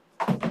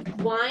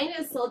 Wine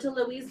is sold to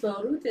Louise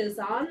Boruth is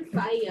on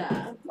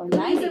fire. For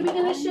Louise, are we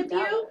going to ship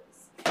you?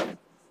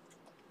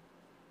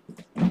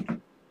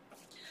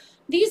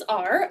 These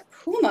are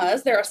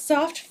Pumas. They're a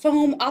soft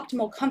foam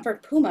optimal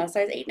comfort Puma,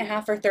 size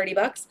 8.5 for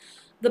 $30.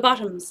 The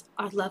bottoms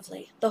are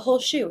lovely. The whole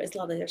shoe is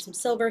lovely. There's some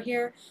silver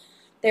here.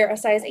 They're a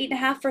size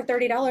 8.5 for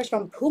 $30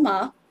 from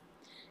Puma.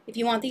 If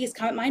you want these,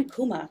 comment mine,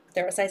 Puma.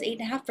 They're a size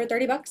 8.5 for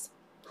 $30.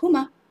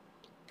 Puma.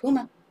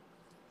 Puma.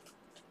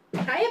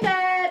 Hiya,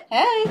 Bet.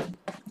 Hey.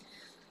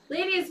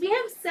 Ladies, we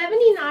have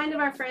 79 of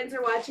our friends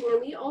are watching,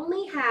 and we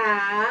only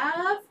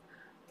have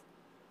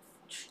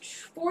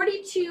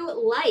 42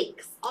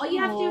 likes. All you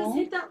have to do is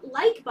hit that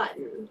like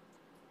button.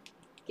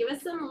 Give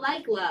us some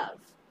like love.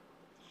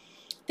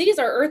 These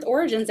are Earth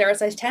Origins. They're a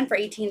size 10 for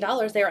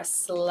 $18. They're a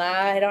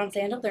slide-on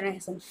sandal. They're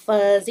nice and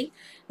fuzzy.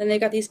 Then they've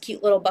got these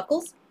cute little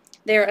buckles.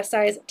 They're a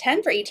size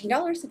 10 for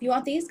 $18. If you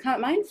want these,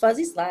 comment mine,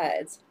 Fuzzy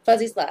Slides.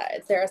 Fuzzy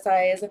Slides. They're a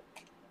size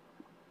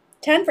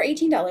 10 for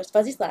 $18.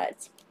 Fuzzy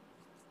Slides.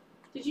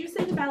 Did you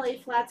say the ballet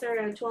flats are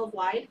a 12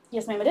 wide?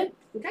 Yes, ma'am, I did.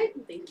 Okay,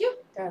 thank you.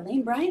 They're a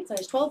Lane Bryant,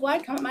 size 12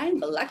 wide. Comment mine,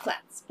 Black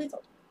Flats. Please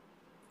hold.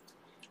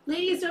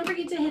 Ladies, don't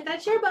forget to hit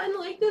that share button,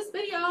 like this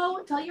video,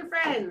 tell your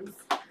friends.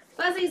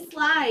 Fuzzy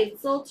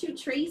Slides sold to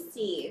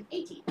Tracy.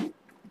 18.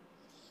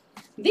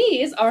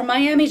 These are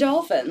Miami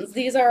Dolphins.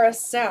 These are a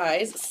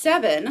size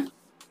 7.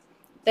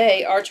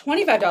 They are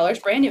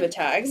 $25, brand new with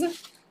tags.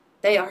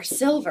 They are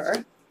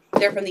silver.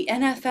 They're from the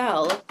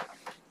NFL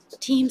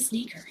team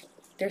sneaker.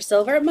 They're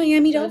silver at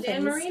Miami Go Dolphins.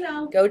 Dan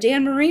Marino. Go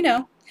Dan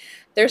Marino.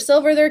 They're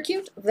silver, they're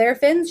cute. They're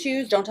Finn's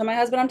shoes. Don't tell my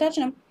husband I'm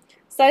touching them.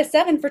 Size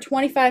 7 for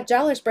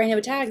 $25, brand new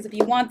with tags. If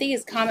you want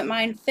these, comment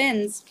mine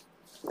Fins.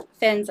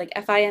 Fins, like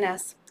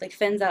F-I-N-S. Like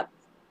fins up.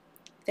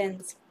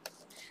 Fins.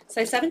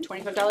 Size 7,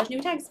 $25 new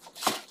with tags.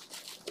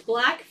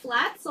 Black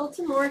flats sold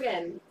to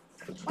Morgan.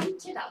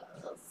 $22.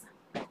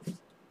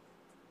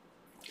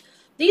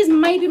 These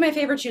might be my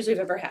favorite shoes we've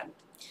ever had.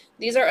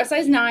 These are a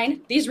size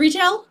 9. These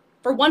retail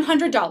for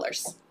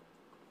 $100.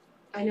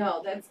 I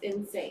know, that's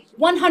insane.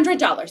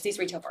 $100 these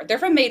retail for. They're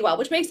from Madewell,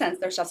 which makes sense.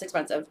 Their stuff's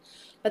expensive.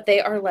 But they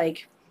are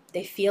like,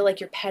 they feel like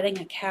you're petting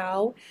a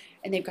cow.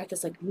 And they've got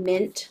this like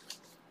mint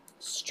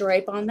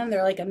stripe on them.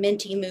 They're like a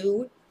minty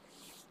moo.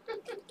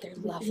 They're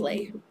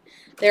lovely.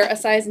 They're a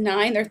size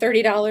 9. They're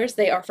 $30.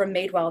 They are from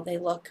Madewell. They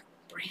look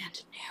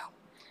brand new.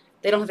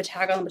 They don't have a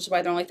tag on them, which is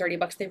why they're only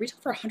 $30. They retail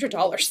for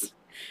 $100.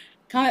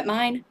 Comment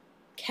mine,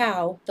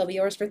 cow. They'll be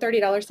yours for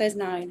 $30, size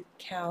 9.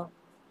 Cow.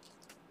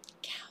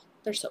 Cow.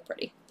 They're so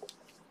pretty.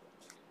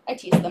 I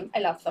tease them. I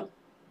love them.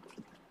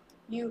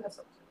 You have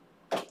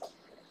some.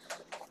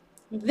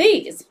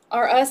 These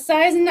are a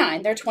size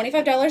 9. They're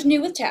 $25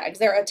 new with tags.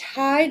 They're a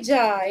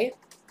tie-dye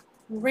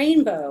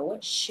rainbow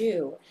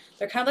shoe.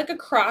 They're kind of like a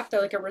croc.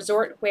 They're like a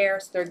resort wear,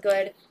 so they're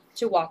good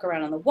to walk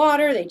around on the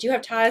water. They do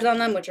have ties on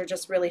them, which are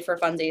just really for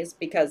funsies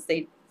because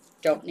they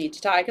don't need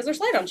to tie because they're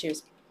slide-on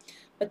shoes.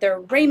 But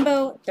they're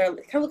rainbow. They kind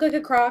of look like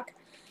a croc.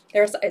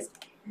 They're a size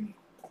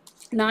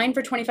 9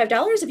 for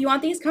 $25. If you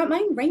want these, comment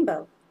mine,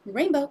 rainbow.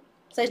 Rainbow.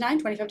 Size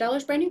 9,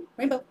 $25, brand new,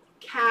 rainbow.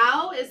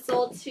 Cow is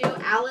sold to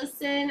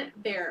Allison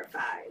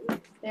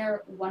Verified.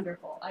 They're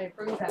wonderful. I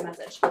approve that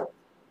message.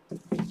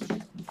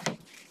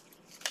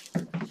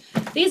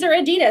 These are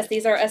Adidas.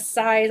 These are a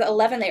size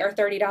 11. They are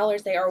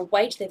 $30. They are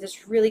white. They have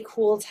this really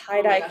cool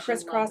tie-dye gosh, I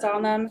crisscross love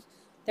on them.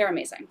 They're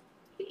amazing.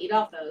 You can eat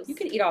off those. You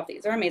could eat off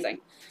these. They're amazing.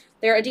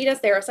 They're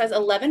Adidas. They're a size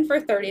 11 for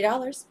 $30.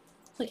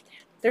 Look at that.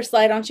 They're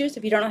slide-on shoes.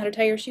 If you don't know how to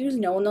tie your shoes,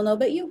 no one will know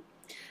but you.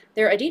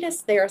 They're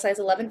Adidas. They are a size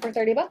 11 for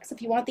 $30.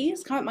 If you want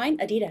these, comment mine,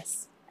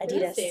 Adidas. In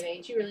this Adidas. day and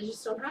age, you really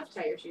just don't have to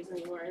tie your shoes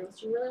anymore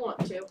unless you really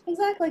want to.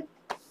 Exactly.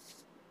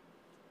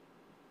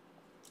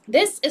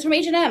 This is from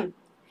H&M.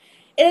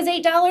 It is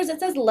 $8. It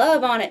says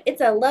love on it. It's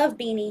a love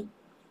beanie.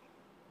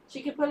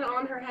 She could put it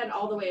on her head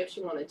all the way if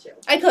she wanted to.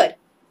 I could.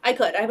 I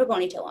have a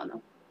ponytail on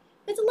though.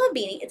 It's a love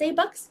beanie. It's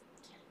 $8.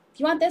 If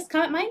you want this,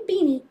 comment mine,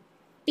 beanie.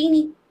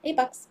 Beanie,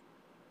 $8.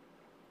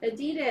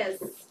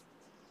 Adidas.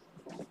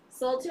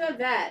 Sold to a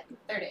vet.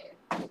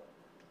 $30.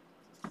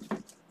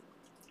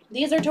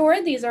 These are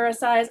Torrid. These are a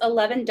size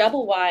 11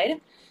 double wide.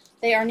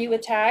 They are new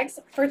with tags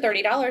for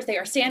 $30. They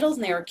are sandals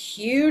and they are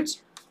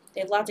cute.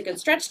 They have lots of good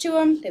stretch to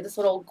them. They have this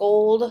little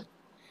gold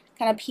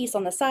kind of piece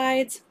on the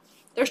sides.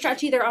 They're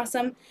stretchy. They're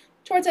awesome.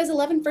 Torrid size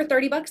 11 for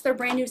 $30. They're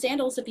brand new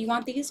sandals. If you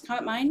want these,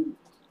 comment mine.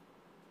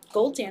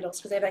 Gold sandals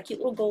because they have that cute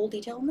little gold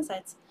detail on the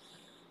sides,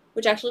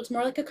 which actually looks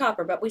more like a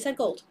copper, but we said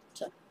gold.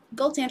 So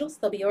gold sandals.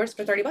 They'll be yours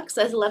for $30.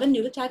 Size 11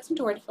 new with tags from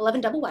Torrid. 11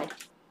 double wide.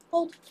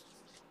 Gold.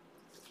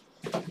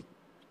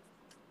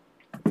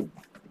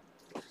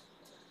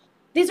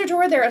 These are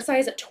Torrid. They're a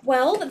size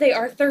 12. They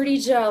are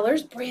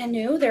 $30. Brand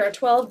new. They're a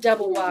 12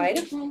 double wide.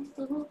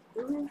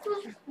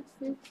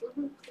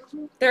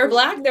 They're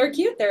black. They're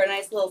cute. They're a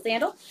nice little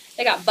sandal.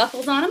 They got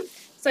buckles on them.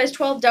 Size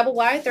 12 double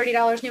wide.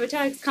 $30 new with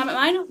tags. Comment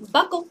mine.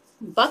 Buckle.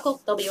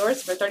 Buckle. They'll be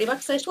yours for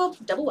 $30. Size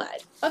 12 double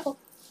wide. Buckle.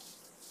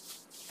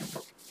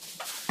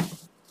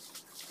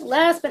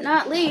 Last but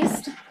not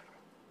least,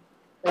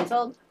 please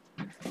hold,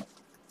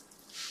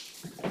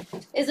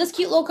 is this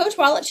cute little Coach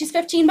wallet. She's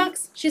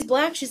 $15. She's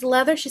black. She's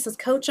leather. She says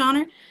Coach on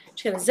her.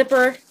 She's got a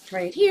zipper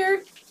right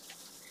here.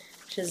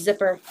 She has a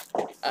zipper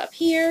up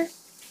here.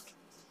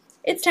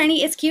 It's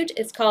tiny. It's cute.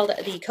 It's called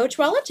the Coach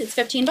wallet. It's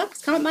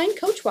 $15. Comment mine,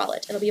 Coach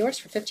wallet. It'll be yours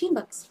for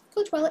 $15.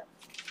 Coach wallet.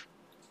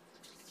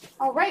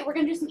 All right, we're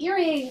going to do some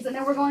earrings, and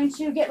then we're going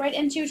to get right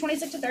into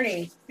 26 to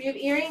 30. We have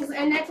earrings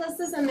and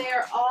necklaces, and they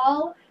are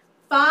all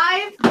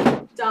 $5.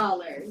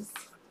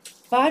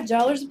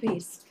 $5 a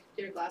piece.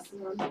 Get your glasses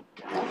on.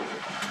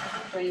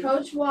 Ready?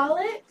 Coach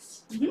wallet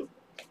Mhm.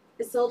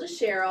 is sold to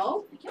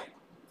Cheryl.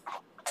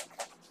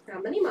 How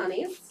many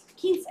monies?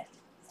 15.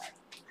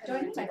 Do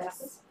I need need my my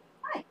glasses?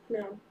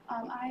 No.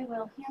 I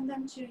will hand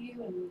them to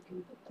you, and you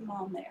can put them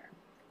on there.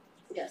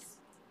 Yes.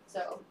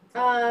 So,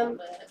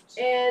 And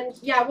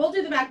yeah, we'll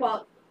do the back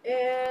wallet.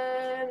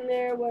 And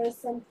there was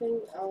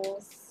something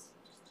else.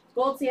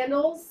 Gold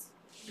sandals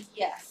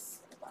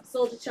yes.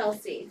 sold to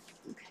Chelsea.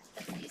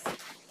 Please.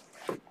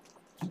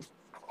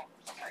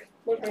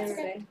 What brand are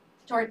they?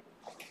 Torrid,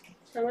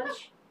 How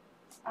much?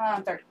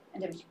 30.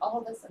 And then all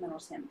of this, and then I'll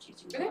just hand them to you.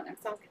 So you can go on there.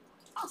 Sounds good.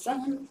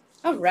 Awesome.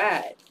 All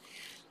right.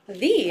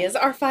 These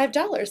are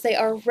 $5. They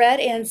are red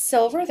and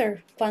silver.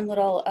 They're fun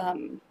little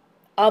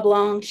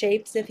oblong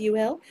shapes, if you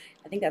will.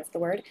 I think that's the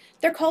word.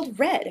 They're called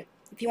red.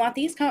 If you want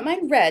these, comment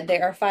mine red. They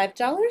are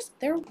 $5.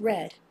 They're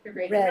red. They're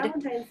great Red. for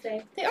Valentine's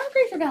Day. They are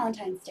great for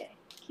Valentine's Day.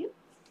 Cute.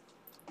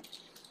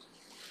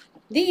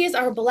 These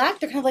are black.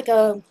 They're kind of like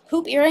a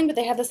hoop earring, but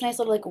they have this nice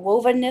little like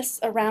wovenness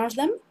around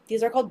them.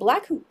 These are called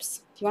black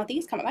hoops. If you want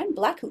these, come at mine.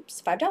 Black hoops,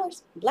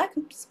 $5. Black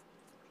hoops.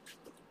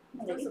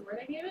 What was the word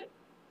I gave it?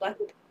 Black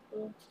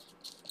hoop.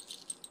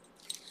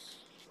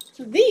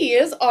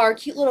 These are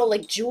cute little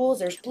like jewels.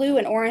 There's blue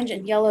and orange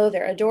and yellow.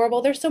 They're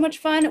adorable. They're so much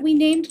fun. We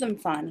named them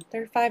Fun.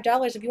 They're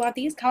 $5. If you want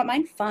these, come at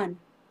mine. Fun.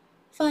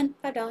 Fun.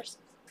 $5.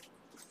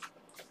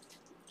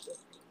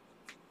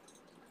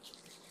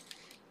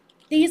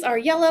 These are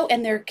yellow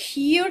and they're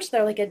cute.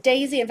 They're like a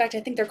daisy. In fact, I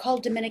think they're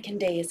called Dominican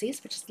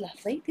daisies, which is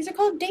lovely. These are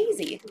called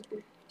Daisy.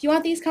 If you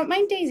want these, come at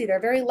mine. Daisy. They're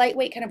a very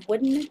lightweight kind of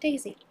wooden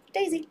daisy.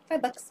 Daisy.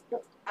 $5.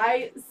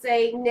 I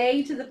say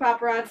nay to the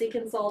paparazzi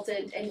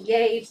consultant and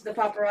yay to the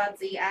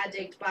paparazzi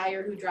addict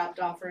buyer who dropped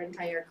off her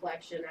entire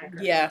collection at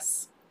Curv.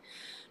 Yes.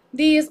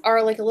 These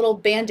are like a little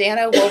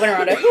bandana woven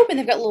around a hoop, and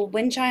they've got little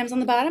wind chimes on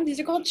the bottom. These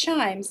are called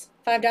chimes.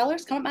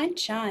 $5. Come at mine.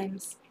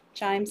 Chimes.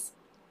 Chimes.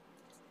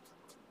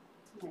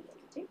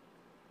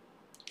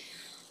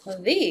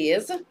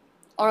 These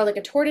are like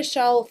a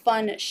tortoiseshell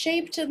fun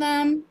shape to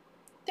them.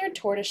 They're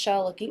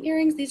tortoiseshell looking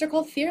earrings. These are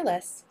called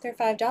Fearless. They're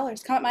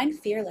 $5. Come at mine.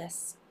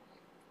 Fearless.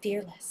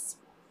 Fearless.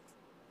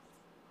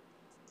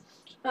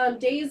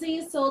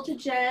 Daisy sold to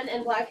Jen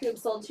and Black Hoop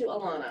sold to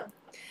Alana.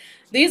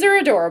 These are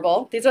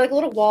adorable. These are like a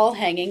little wall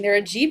hanging. They're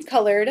a Jeep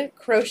colored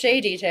crochet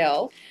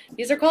detail.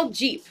 These are called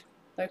Jeep.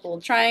 They're like a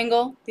little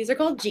triangle. These are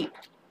called Jeep.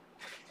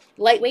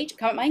 Lightweight.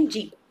 Come at mine.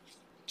 Jeep.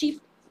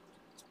 Jeep.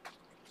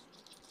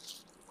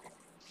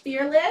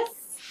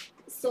 Fearless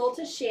sold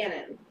to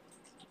Shannon.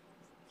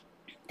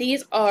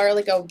 These are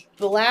like a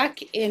black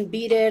and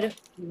beaded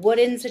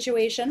wooden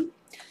situation.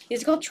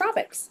 These are called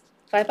Tropics.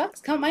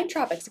 $5. Come at mine.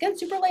 Tropics. Again,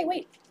 super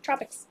lightweight.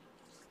 Tropics.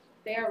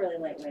 They are really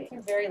lightweight.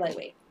 They're very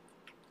lightweight.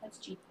 That's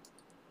cheap.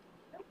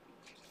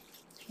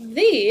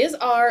 These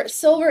are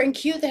silver and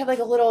cute. They have like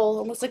a little,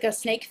 almost like a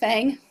snake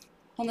fang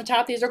on the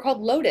top. These are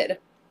called Loaded.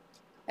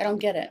 I don't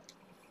get it.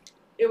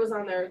 It was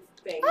on their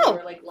thing. Oh. They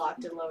were like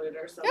locked and loaded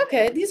or something.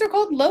 Okay, these are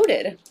called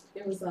Loaded.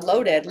 It was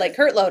Loaded, like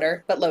Kurt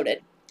Loder, but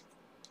loaded.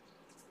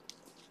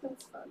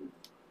 That's fun.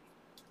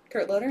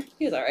 Kurt Loder?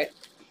 He was alright.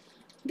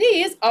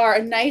 These are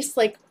a nice,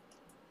 like,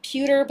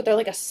 pewter, but they're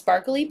like a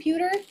sparkly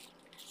pewter.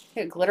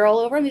 They got glitter all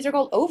over them. These are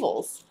called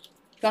ovals.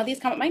 If you want these,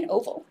 come at mine.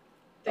 Oval.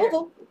 They're-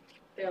 Oval.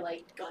 They're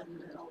like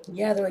gunmetal.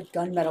 Yeah, they're like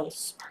gunmetal For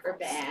sparkles.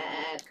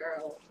 bad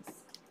girls.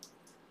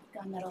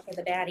 Gunmetal for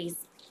the baddies.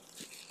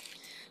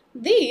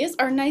 These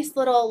are nice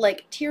little,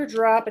 like,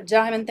 teardrop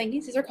diamond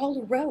thingies. These are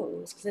called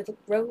rose, because they look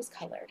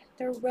rose-colored.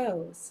 They're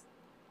rose.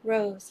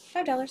 Rose.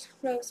 $5.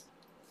 Rose.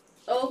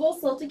 Oval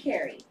sold to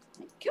Carrie.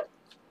 Thank you.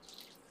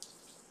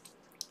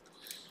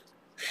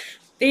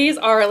 These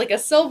are like a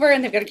silver,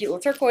 and they've got a cute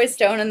little turquoise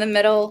stone in the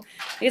middle.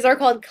 These are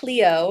called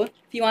Cleo. If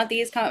you want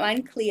these, come at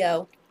mine.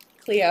 Cleo.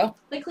 Cleo.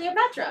 Like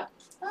Cleopatra.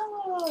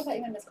 Oh, I thought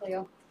you meant Miss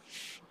Cleo.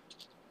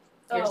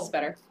 Yours is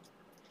better.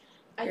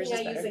 I Yours think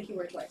is I used better. the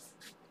keyword twice.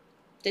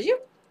 Did you?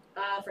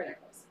 For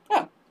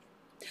necklace.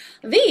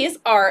 These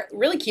are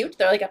really cute.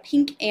 They're like a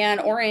pink and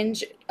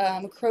orange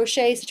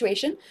crochet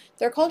situation.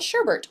 They're called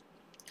Sherbert.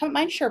 Come at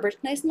mine. Sherbert.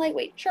 Nice and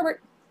lightweight. Sherbert.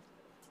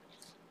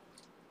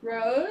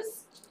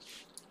 Rose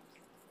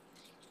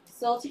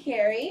sold to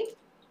Carrie.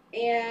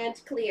 And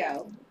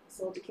Cleo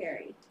sold to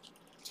Carrie.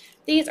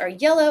 These are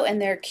yellow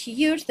and they're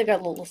cute. They've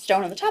got a little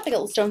stone on the top. They got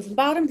little stones on the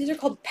bottom. These are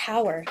called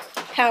Power.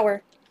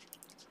 Power.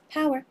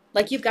 Power.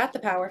 Like you've got the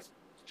power.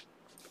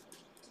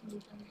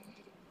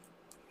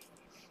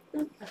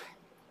 I'm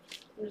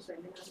just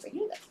writing it down. Right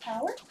here, that's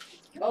Power.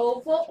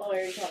 Oval. Oh, I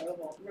already called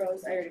oval.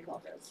 Rose. I already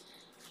called Rose.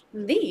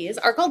 These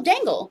are called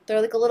Dangle.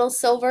 They're like a little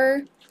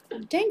silver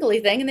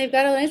dangly thing, and they've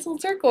got a nice little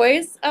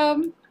turquoise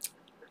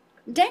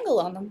dangle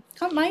on them.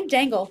 Come mine,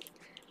 Dangle.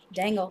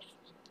 Dangle.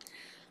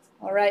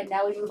 All right,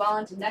 now we move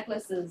on to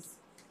necklaces.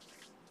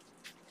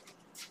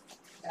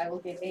 I will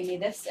give Amy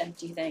this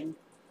empty thing.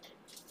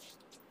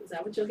 Is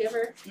that what you'll give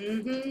her?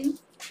 Mm-hmm.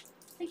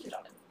 Thank you,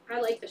 darling. I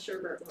like the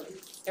sherbet one.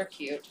 They're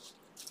cute.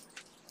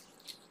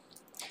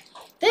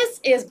 This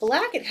is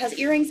black. It has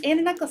earrings and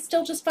a necklace,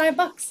 still just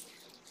 $5.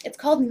 It's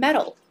called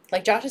Metal,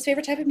 like Josh's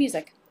favorite type of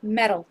music.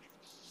 Metal.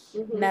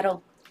 Mm-hmm.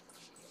 Metal.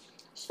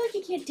 I just feel like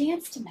you can't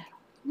dance to metal.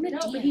 I wanna No,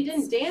 dance. but he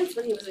didn't dance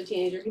when he was a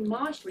teenager. He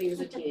moshed when he was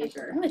a I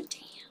teenager. want to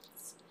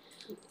dance.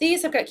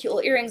 These have got cute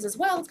little earrings as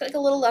well. It's got like a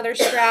little leather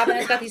strap, and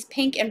it's got these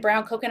pink and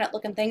brown coconut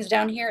looking things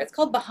down here. It's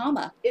called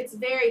Bahama. It's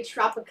very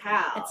tropical.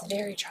 It's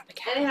very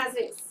tropical. And it has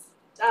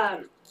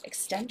an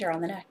Extender on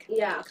the neck.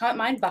 yeah. Come at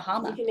mine, You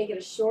Bahama. can make it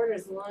as short or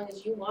as long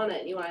as you want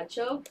it. You want to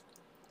choke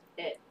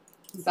it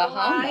so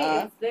Bahama.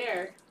 high, it's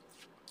there.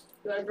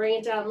 You want to bring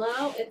it down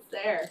low, it's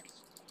there.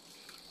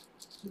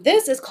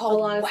 This is called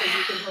Alana Wow. says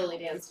you can totally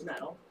dance to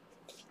metal.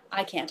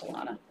 I can't,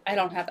 Alana.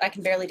 I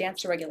can barely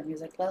dance to regular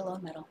music, let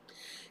alone metal.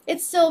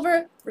 It's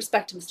silver.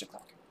 Respect to Mr.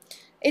 Clark.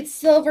 It's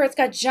silver. It's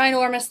got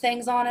ginormous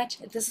things on it.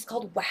 This is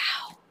called Wow.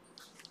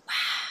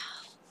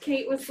 Wow.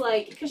 Kate was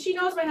like, because she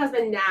knows my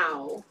husband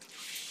now,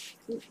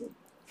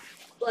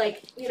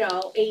 like,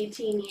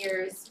 18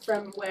 years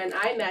from when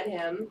I met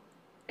him.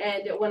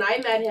 And when I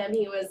met him,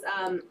 he was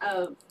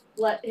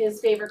his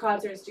favorite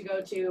concerts to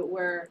go to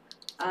were,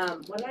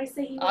 what did I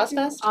say he went to?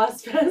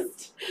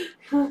 Ozfest?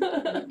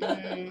 Ozfest.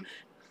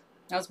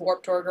 That was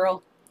Warped Tour,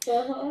 girl.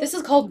 Uh-huh. This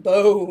is called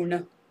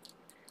Bone.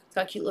 It's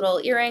got cute little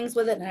earrings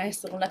with it.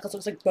 Nice little necklace.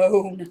 Looks like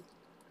bone.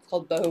 It's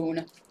called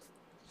Bone.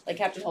 Like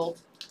Captain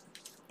Holt.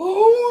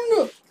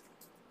 Bone!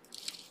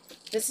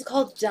 This is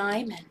called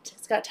Diamond.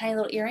 It's got tiny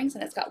little earrings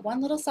and it's got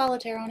one little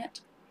solitaire on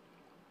it.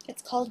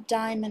 It's called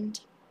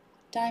Diamond.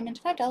 Diamond.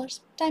 $5.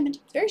 Diamond.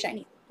 Very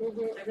shiny. I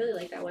really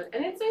like that one.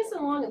 And it's nice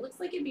and long. It looks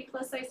like it'd be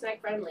plus size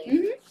neck friendly.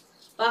 Mhm.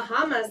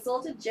 Bahamas,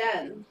 sold to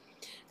Jen.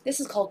 This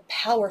is called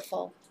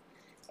Powerful.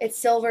 It's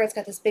silver. It's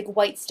got this big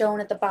white stone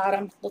at the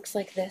bottom. Looks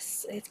like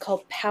this. It's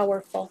called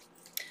Powerful.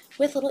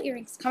 With little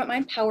earrings. Comment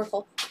mine.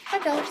 Powerful.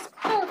 $5.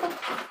 Powerful.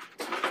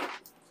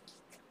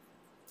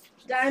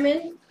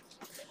 Diamond.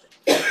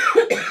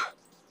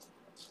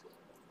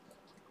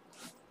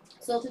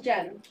 Sold to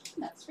Jen.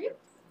 That's for you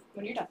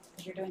when you're done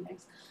because you're doing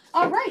things.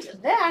 All right,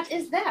 that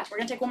is that. We're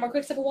going to take one more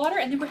quick sip of water,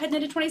 and then we're heading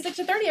into 26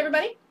 to 30,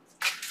 everybody.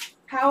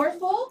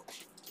 Powerful.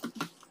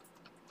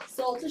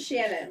 Sold to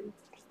Shannon.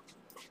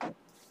 All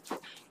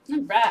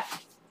right.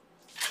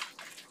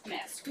 I'm going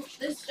to scooch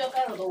this stuff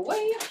out of the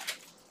way.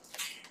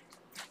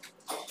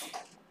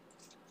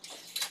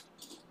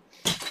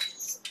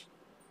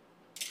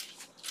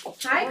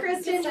 Hi,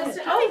 Kristen.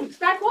 Oh,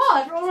 back wall.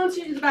 Everyone wants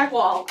you to do the back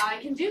wall. I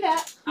can do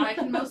that. I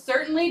can most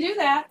certainly do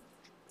that.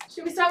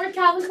 Should we start with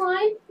Calvin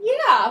Klein?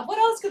 Yeah, what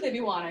else could they be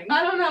wanting?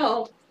 I don't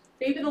know.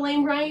 Maybe the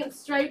Lane Bryant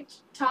striped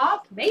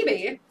top?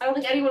 Maybe. I don't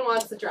think anyone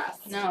wants the dress.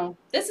 No.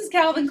 This is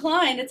Calvin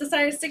Klein. It's a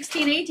size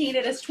 16-18.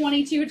 It is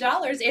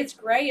 $22. It's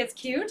gray. It's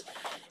cute.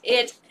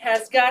 It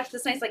has got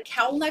this nice like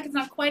cowl neck. It's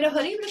not quite a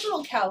hoodie, but it's a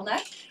little cowl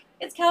neck.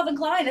 It's Calvin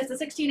Klein. It's a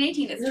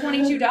 16-18. It's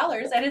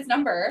 $22, and it's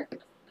number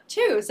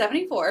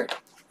 274.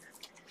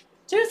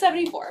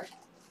 274.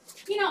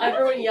 You know,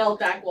 Everyone yelled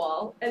back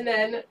wall. And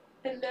then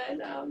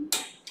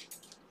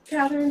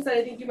Catherine said,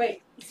 I think you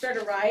might start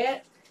a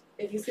riot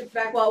if you skip the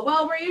back wall.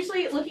 Well, we're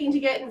usually looking to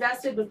get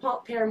invested with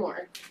Paul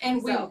Paramore.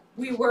 and So.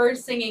 we were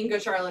singing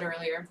Good Charlotte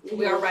earlier.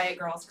 We are riot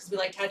girls because we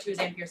like tattoos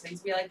and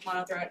piercings. We like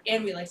monothroat,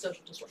 and we like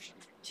social distortion.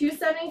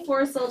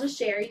 274 sold to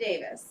Sherry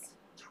Davis.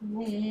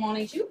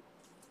 22.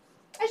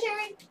 Hi,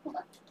 Sherry. Hold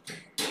on.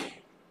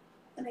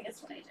 I think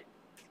it's 22.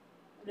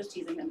 I'm just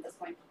teasing them at this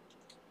point.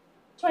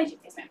 22.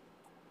 Yes, ma'am.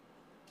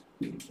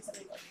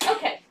 274.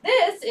 Okay,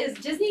 this is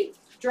Disney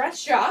Dress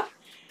Shop.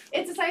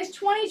 It's a size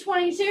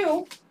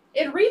 20-22.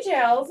 It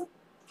retails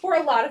for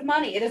a lot of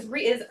money. It is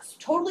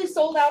totally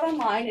sold out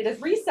online. It is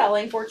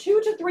reselling for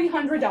 $200 to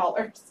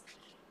 $300.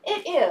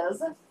 It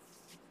is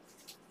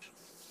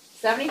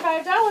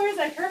 $75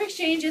 at Curv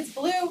Exchange. It's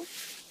blue.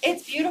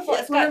 It's beautiful.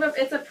 It's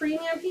a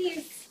premium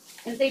piece.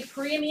 It's a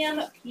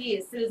premium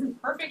piece. It is in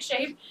perfect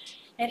shape.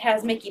 It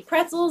has Mickey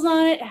pretzels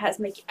on it. It has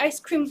Mickey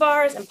ice cream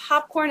bars and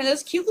popcorn and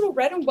this cute little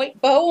red and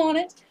white bow on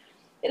it.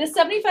 It is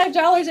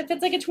 $75. It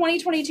fits like a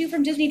 2022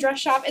 from Disney Dress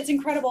Shop. It's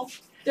incredible.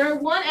 Their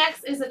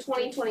 1X is a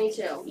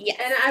 2022. Yes.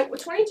 And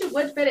 22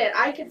 would fit it.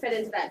 I could fit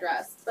into that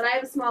dress, but I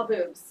have small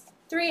boobs.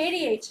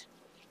 $388.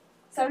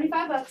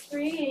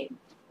 $75.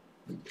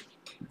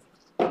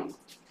 $388.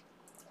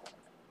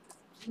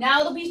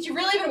 Now the piece you've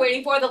really been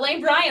waiting for, the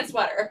Lane Bryant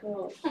sweater.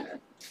 Oh, okay.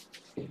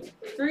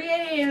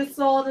 388 is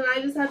sold, and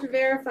I just have to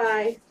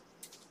verify.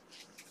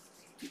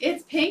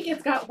 It's pink.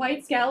 It's got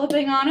white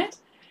scalloping on it.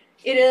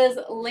 It is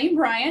Lane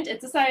Bryant.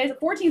 It's a size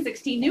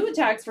 14-16. New with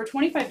tags for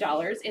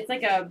 $25. It's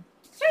like a,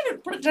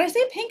 did I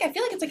say pink? I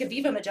feel like it's like a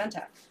Viva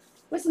Magenta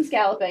with some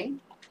scalloping.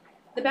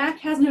 The back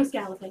has no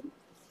scalloping.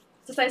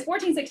 It's a size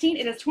 14-16.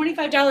 It is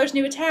 $25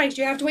 new with tags.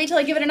 You have to wait till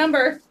I give it a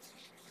number.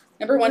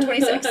 Number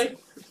 126.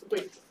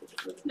 Wait.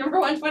 Number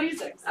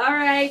 126. All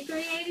right,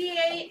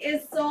 388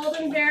 is sold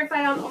and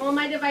verified on all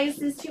my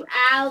devices to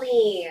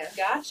Allie.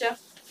 Gotcha.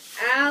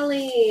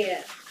 Allie.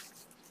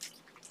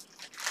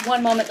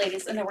 One moment,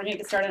 ladies, and then we're going to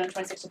get started on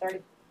 26 to 30.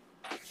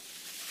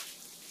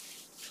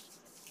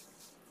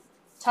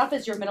 Tough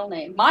is your middle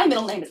name. My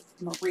middle name is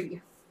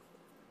Marie.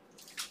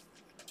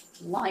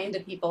 Lying to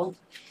people.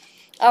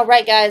 All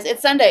right, guys,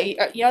 it's Sunday.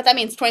 You know what that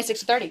means, 26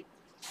 to 30.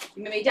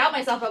 You made me doubt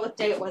myself about what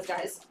day it was,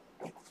 guys.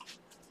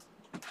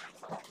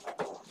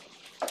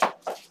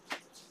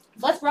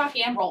 Let's rock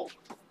and roll.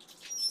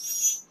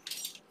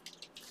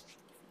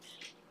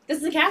 This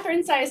is a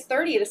Catherine, size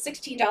 30. It is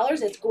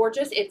 $16. It's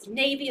gorgeous. It's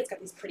navy. It's got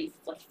these pretty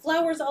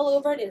flowers all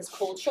over it. It is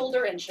cold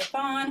shoulder and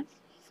chiffon.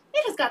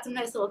 It has got some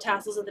nice little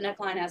tassels at the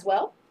neckline as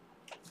well.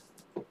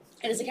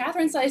 It is a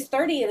Catherine, size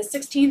 30. It is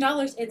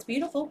 $16. It's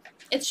beautiful.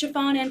 It's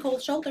chiffon and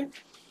cold shoulder.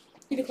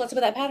 Give you a close up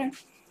of that pattern.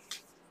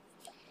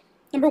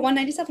 Number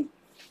 197.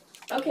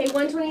 Okay,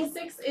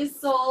 126 is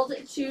sold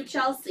to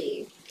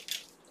Chelsea.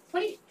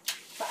 25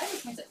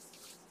 or 26?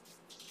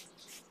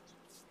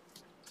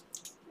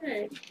 All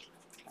right.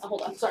 Oh,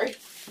 hold on, sorry.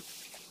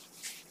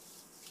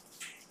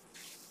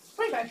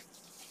 25.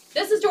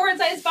 This is Jordan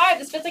size 5.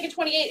 This fits like a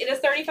 28. It is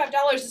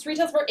 $35. This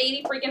retails for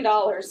 $80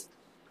 freaking.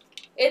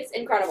 It's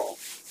incredible.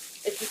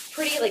 It's this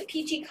pretty, like,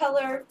 peachy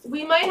color.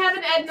 We might have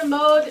an Edna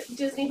Mode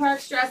Disney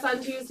Parks dress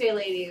on Tuesday,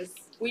 ladies.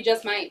 We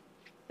just might.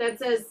 that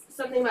says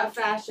something about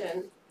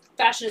fashion.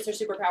 Fashion is her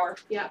superpower.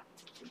 Yeah.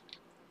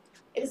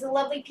 It is a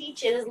lovely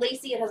peach. It is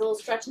lacy. It has a little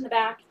stretch in the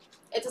back.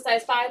 It's a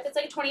size 5. It's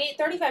like $28,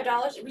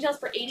 $35. It retails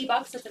for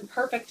 $80. It's in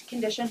perfect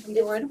condition from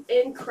Torrid.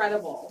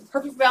 Incredible.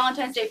 Perfect for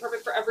Valentine's Day.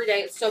 Perfect for every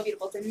day. It's so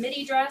beautiful. It's a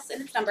midi dress,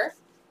 and it's number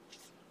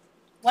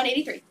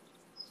 183.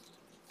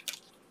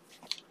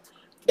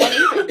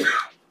 183.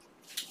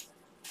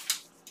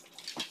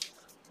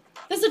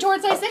 This is a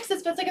Torrid size 6.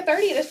 This fits like a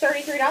 30. It is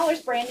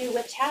 $33. Brand new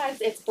with tags.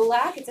 It's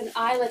black. It's an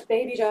eyelet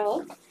baby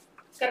doll.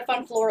 It's got a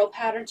fun floral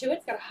pattern to it.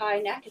 It's got a high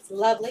neck. It's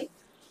lovely.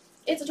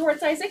 It's a Torrid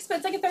size 6, but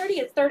it's like a 30.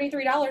 It's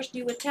 $33.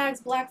 New with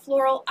tags, black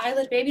floral,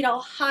 eyelet baby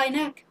doll, high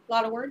neck. A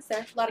lot of words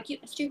there. A lot of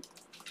cuteness too.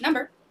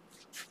 Number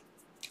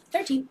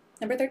 13.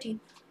 Number 13.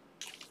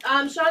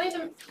 Shawnee,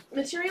 the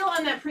material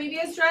on that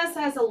previous dress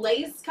has a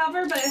lace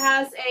cover, but it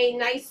has a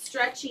nice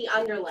stretchy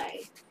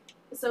underlay.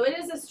 So it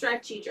is a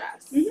stretchy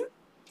dress. Mm-hmm.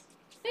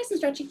 Nice and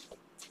stretchy.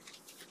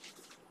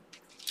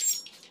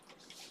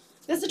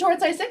 This is a Torrid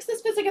size 6.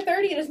 This fits like a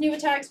 30. It is new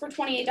with tags for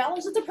 $28.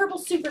 It's a purple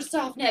super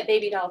soft knit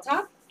baby doll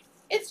top.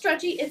 It's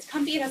stretchy, it's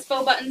comfy, it has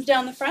faux buttons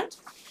down the front.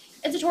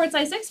 It's a Torrid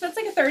size 6, fits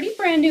like a 30,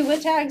 brand new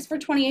with tags for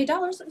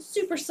 $28.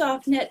 Super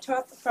soft knit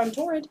top from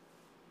Torrid.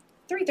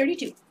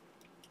 $332.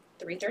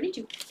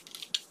 $332.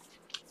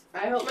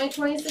 I hope my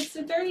 26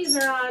 to 30s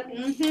are on.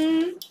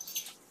 Mm-hmm.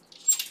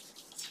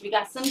 We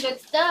got some good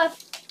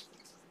stuff.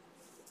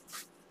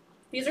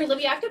 These are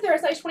Livy Active. They're a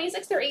size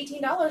 26. They're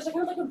 $18. They're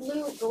kind of like a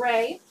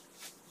blue-gray.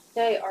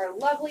 They are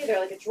lovely. They're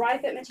like a dry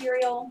fit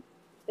material.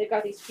 They've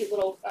got these cute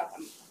little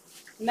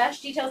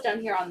mesh details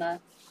down here on the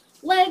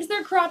legs.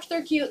 They're cropped.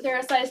 They're cute. They're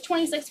a size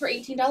 26 for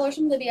 $18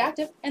 from Livy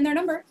Active. And their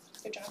number,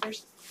 they're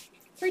joggers,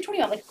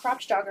 321, like a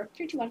cropped jogger.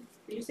 321.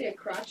 Did you say a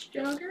crotch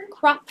jogger?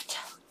 Cropped.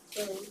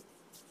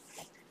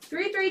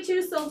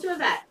 332 sold to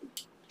Yvette.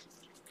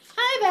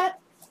 Hi, Vet.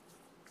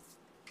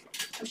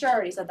 I'm sure I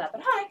already said that,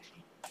 but hi.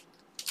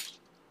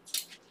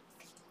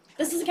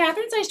 This is a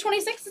Catherine, size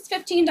 26. It's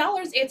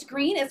 $15. It's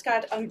green. It's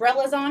got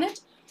umbrellas on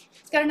it.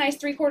 It's got a nice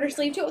 3/4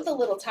 sleeve to it with a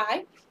little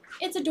tie.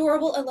 It's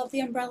adorable. I love the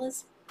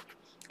umbrellas.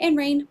 And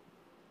rain.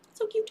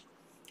 So cute.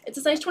 It's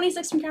a size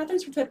 26 from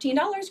Catherine's for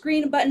 $15.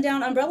 Green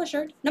button-down umbrella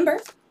shirt. Number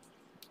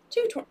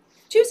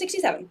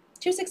 267.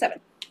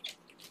 267.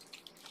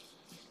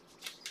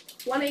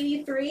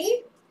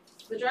 183,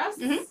 the dress,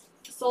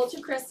 sold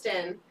to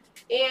Kristen.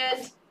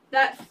 And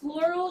that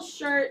floral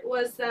shirt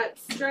was that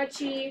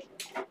stretchy,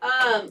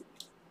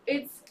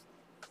 it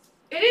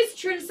is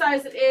true to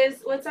size. It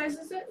is, what size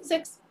is it?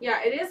 6. Yeah,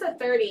 it is a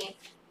 30.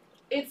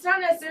 It's not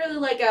necessarily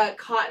like a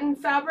cotton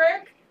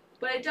fabric,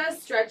 but it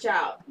does stretch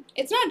out.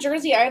 It's not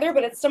jersey either,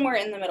 but it's somewhere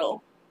in the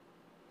middle.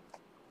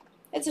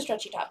 It's a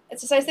stretchy top.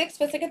 It's a size 6,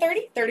 fits like a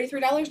 30.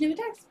 $33 new with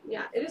tags.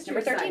 Yeah, it is true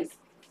Number to 13. size.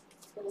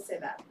 We'll say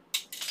that.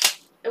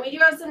 And we do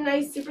have some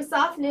nice super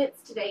soft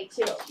knits today,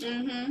 too.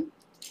 Mm-hmm.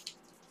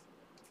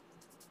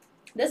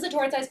 This is a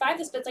Torrid size 5.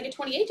 This fits like a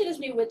 28. It is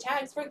new with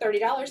tags for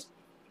 $30.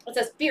 It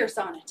says Fierce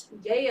on it.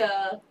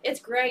 Yeah. It's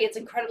gray. It's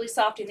incredibly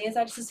soft. And the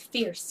inside it says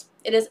Fierce.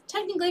 It is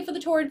technically for the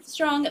Torrid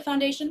Strong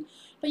foundation,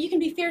 but you can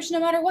be fierce no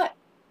matter what.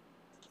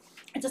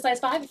 It's a size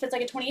 5. It fits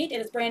like a 28.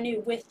 It is brand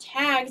new with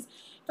tags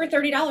for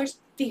 $30.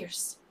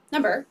 Fierce.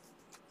 Number?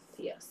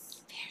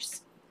 Yes.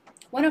 Fierce.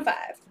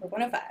 105. Or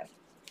 105.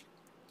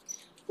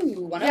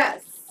 Ooh, 105.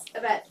 Yes, I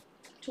bet.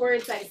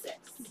 Torrid size 6.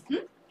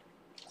 Mm-hmm.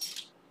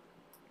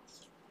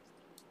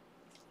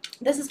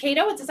 This is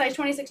Kato. It's a size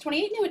 26,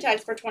 28. New with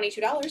tags for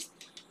 $22.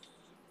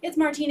 It's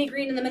martini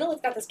green in the middle.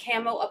 It's got this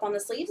camo up on the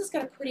sleeves. It's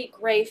got a pretty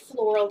gray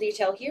floral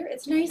detail here.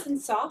 It's nice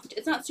and soft.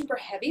 It's not super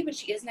heavy, but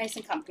she is nice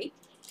and comfy.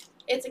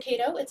 It's a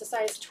Kato. It's a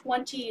size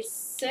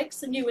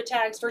 26. New with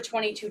tags for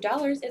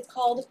 $22. It's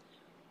called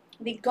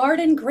the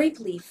Garden Grape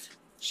Leaf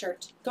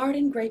shirt.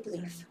 Garden Grape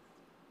Leaf.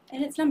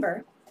 And it's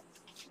number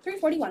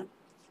 341.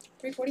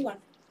 341.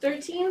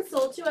 13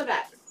 sold to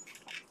Yvette.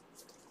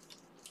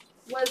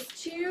 Was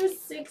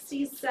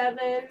 267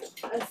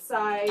 a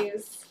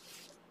size?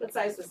 What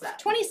size was that?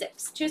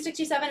 26.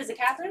 267 is a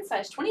Catherine,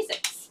 size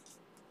 26.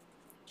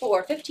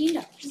 For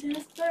 $15.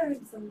 There's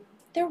birds on them.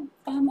 They're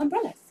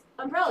umbrellas.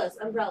 Umbrellas,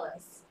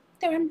 umbrellas.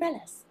 They're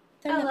umbrellas.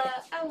 They're lovely.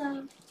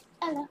 Ella.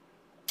 Ella.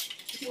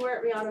 If you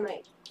wear it, Rihanna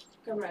might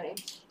come running.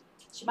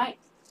 She might.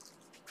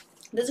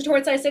 This is a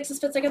Torrid size 6. This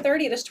fits like a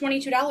 30. This is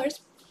 $22.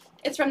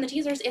 It's from the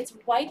teasers. It's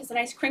white. It's a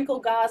nice crinkle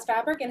gauze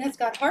fabric, and it's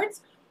got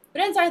hearts.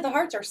 But inside the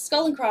hearts are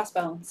skull and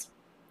crossbones.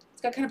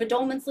 It's got kind of a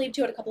dolman sleeve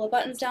to it, a couple of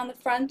buttons down the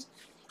front.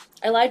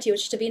 I lied to you.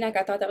 It's just a V-neck.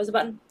 I thought that was a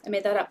button. I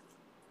made that up.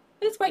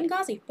 But it's white and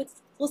gauzy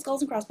with little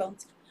skulls and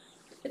crossbones.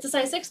 It's a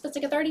size 6. Fits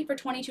like a 30 for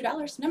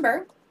 $22.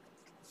 Number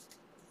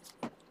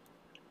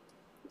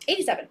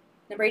 87.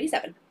 Number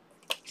 87.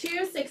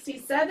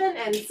 267,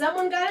 and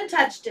someone got a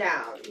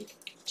touchdown.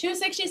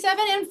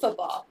 267 in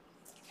football.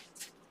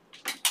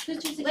 Who's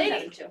 267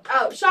 Lady. to?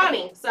 Oh,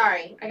 Shawnee.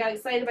 Sorry. I got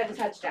excited by the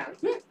touchdown.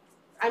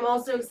 I'm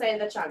also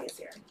excited that Shawnee's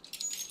here.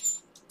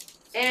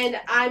 And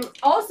I'm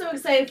also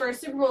excited for a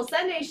Super Bowl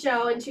Sunday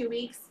show in 2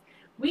 weeks.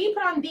 We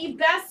put on the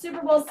best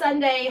Super Bowl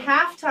Sunday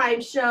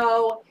halftime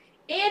show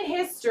in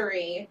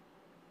history.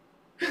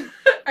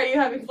 Are you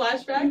having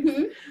flashbacks?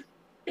 Mhm.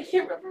 I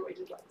can't remember what we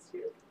did last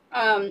year.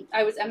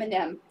 I was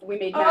Eminem. We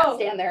made Matt Oh.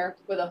 stand there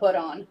with a hood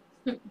on.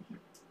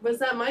 Was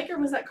that Mike or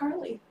was that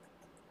Carly?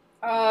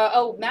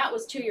 Matt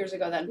was 2 years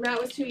ago then. Matt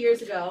was 2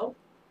 years ago.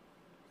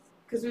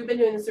 Because we've been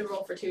doing the Super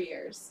Bowl for 2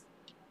 years.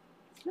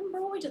 I don't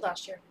remember what we did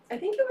last year. I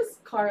think it was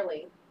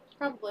Carly.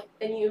 Probably.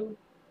 And you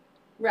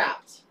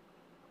rapped.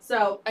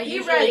 So I be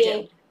usually ready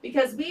do.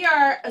 because we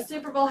are a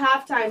Super Bowl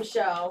halftime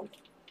show,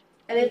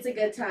 and it's a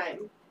good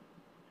time.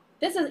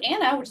 This is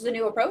Anna, which is a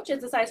new approach.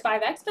 It's a size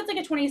 5X. Fits like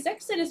a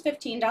 26. It is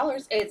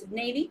 $15. It's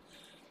navy.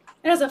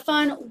 It has a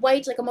fun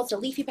white, like almost a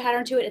leafy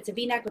pattern to it. It's a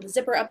V-neck with a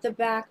zipper up the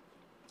back.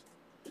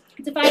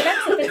 It's a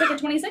 5X. It fits like a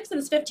 26. It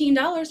is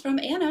 $15 from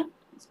Anna.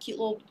 It's a cute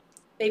little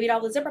baby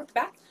doll with a zipper up the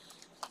back.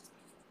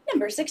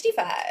 Number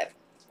 65.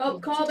 Oh,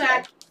 call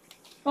back.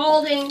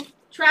 Holding.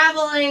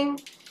 Traveling.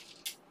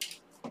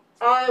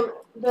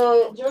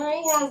 The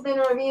jury has been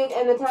reviewed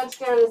and the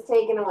touchdown is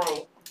taken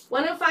away.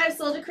 105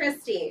 sold to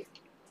Christy.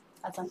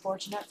 That's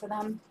unfortunate for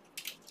them.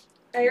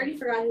 I already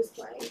forgot who's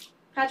playing.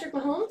 Patrick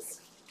Mahomes?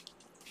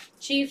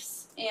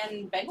 Chiefs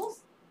and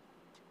Bengals?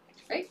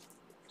 Right?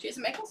 Chiefs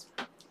and Bengals?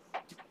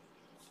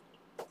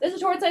 This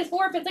is Torrid size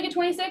 4. Fits like a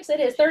 26. It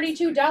is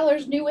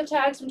 $32 new with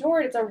tags from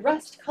Torrid. It's a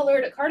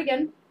rust-colored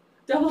cardigan.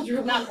 Double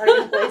dribble. Not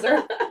cardigan,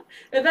 blazer.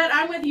 Yvette,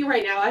 I'm with you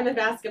right now. I'm in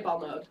basketball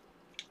mode.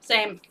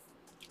 Same.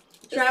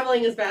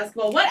 Traveling is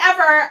basketball.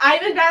 Whatever.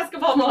 I'm in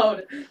basketball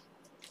mode.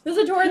 This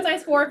is a Torrid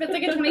size 4. Fits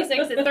like a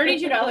 26. It's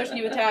 $32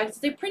 new with tags.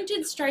 It's a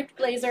printed striped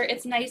blazer.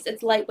 It's nice.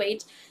 It's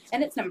lightweight.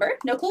 And it's number,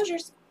 no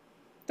closures,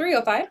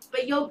 305.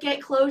 But you'll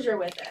get closure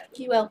with it.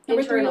 You will.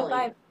 Number Internally.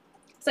 305.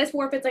 Size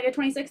 4 fits like a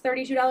 26,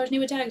 $32 new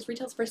with tags.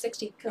 Retails for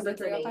 $60. Because Number it's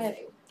 305.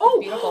 amazing. Oh,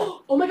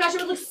 Beautiful. Oh my gosh, it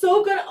would look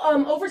so good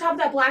over top of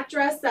that black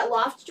dress, that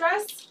loft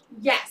dress.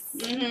 Yes.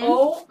 Mhm.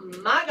 Oh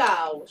my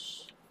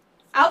gosh.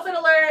 Outfit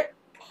alert.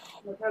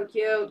 Look how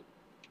cute.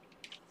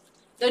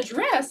 The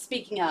dress,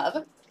 speaking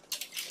of,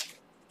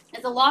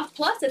 is a Loft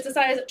Plus. It's a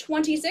size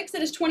 26.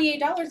 It is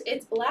 $28.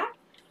 It's black.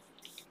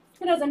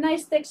 It has a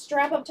nice thick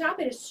strap up top.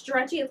 It is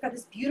stretchy. It's got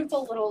this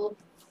beautiful little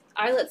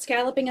eyelet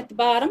scalloping at the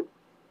bottom.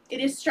 It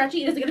is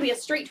stretchy. It is going to be a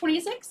straight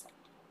 26.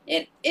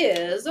 It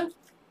is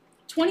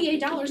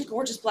 $28.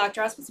 Gorgeous black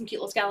dress with some cute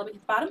little scalloping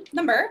at the bottom.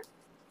 Number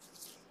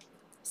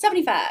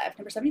 75.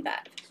 Number 75.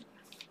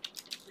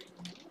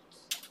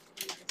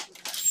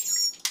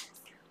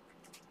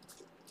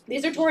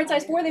 These are Torrid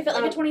size 4. They fit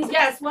like a 26.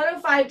 Yes,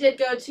 105 did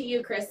go to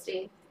you,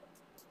 Christy.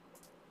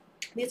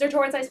 These are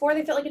Torrid size 4.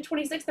 They fit like a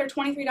 26. They're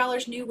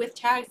 $23 new with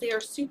tags. They are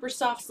super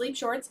soft sleep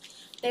shorts.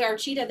 They are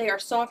cheetah. They are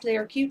soft. They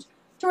are cute.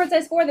 Torrid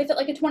size 4. They fit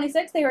like a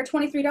 26. They are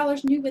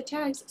 $23 new with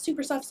tags.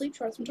 Super soft sleep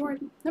shorts from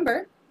Torrid.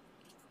 Number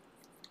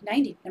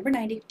 90. Number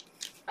 90.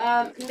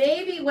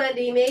 Maybe,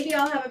 Wendy, maybe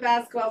I'll have a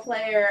basketball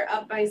player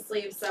up my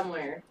sleeve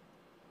somewhere.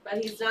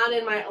 But he's not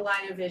in my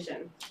line of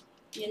vision.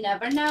 You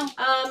never know.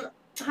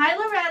 Hi,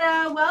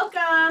 Loretta.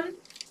 Welcome.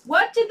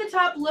 What did the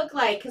top look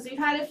like? Because we've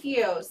had a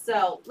few.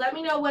 So let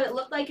me know what it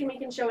looked like and we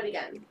can show it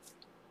again.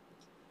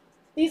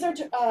 These are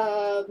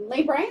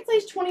Lane Bryant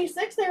size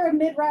 26. They're a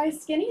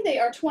mid-rise skinny. They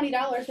are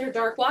 $20. They're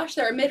dark wash.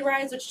 They're a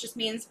mid-rise, which just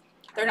means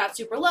they're not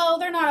super low.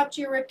 They're not up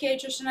to your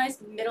ribcage. Just a nice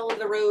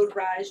middle-of-the-road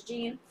rise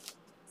jean.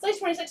 Size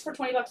 26 for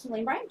 $20 from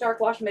Lane Bryant. Dark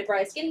wash,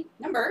 mid-rise skinny.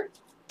 Number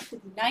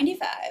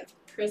 95.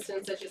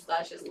 Kristen said your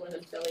slash doesn't live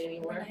in Philly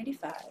anymore.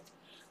 95.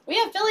 We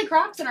have Philly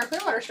Crocs in our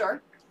Clearwater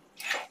store.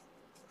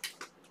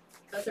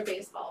 That's their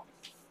baseball.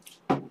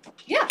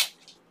 Yeah.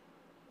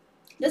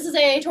 This is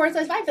a Torrid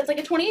size 5. It's like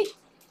a 28.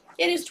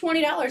 It is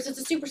 $20. It's a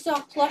super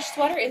soft plush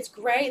sweater. It's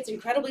gray. It's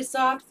incredibly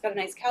soft. It's got a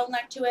nice cowl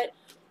neck to it.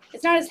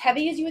 It's not as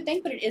heavy as you would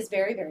think, but it is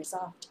very, very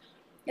soft.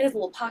 It has a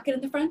little pocket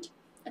in the front.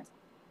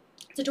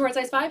 It's a Torrid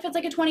size 5. It's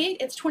like a 28.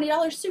 It's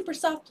 $20. Super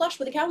soft plush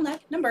with a cowl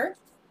neck. Number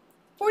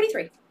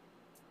 43.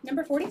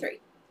 Number 43.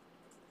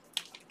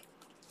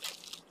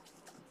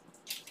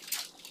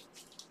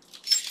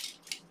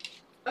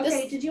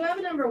 Okay, did you have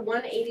a number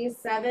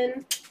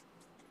 187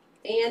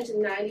 and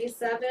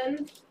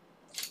 97?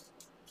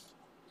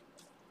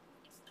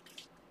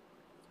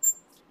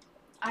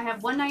 I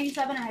have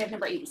 197 and I have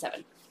number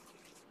 87.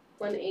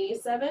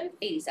 187?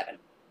 87.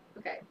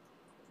 Okay.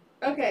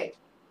 Okay.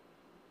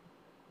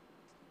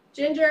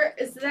 Ginger,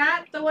 is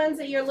that the ones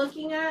that you're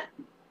looking at?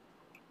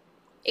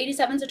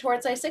 87 is a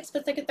Torrid size 6.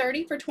 Fits like a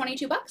 30 for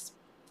 $22.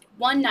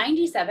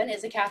 197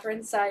 is a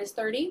Catherine size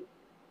 30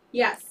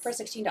 Yes. for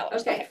 $16.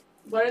 Okay.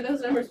 What are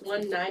those numbers?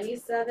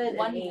 197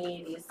 and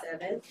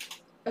 87.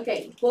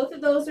 Okay, both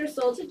of those are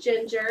sold to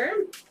Ginger.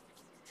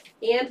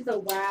 And the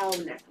wow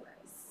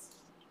necklace.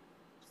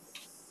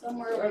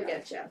 Somewhere We'll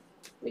get you.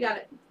 We got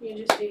it.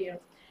 You just do you.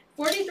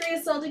 43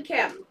 is sold to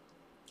Kim.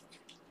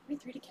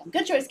 43 to Kim.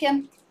 Good choice,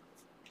 Kim.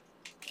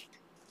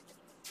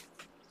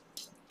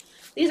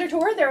 These are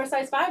Torrid. They're a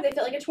size 5. They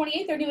fit like a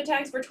 28. They're new with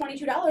tags for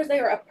 $22. They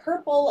are a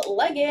purple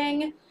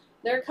legging.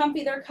 They're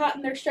comfy. They're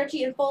cotton. They're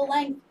stretchy and full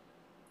length.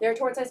 They're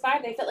Torrid size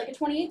 5. They fit like a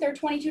 28. They're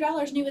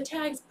 $22. New with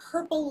tags.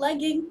 Purple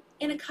legging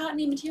in a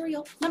cottony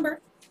material.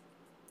 Number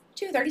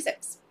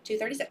 236.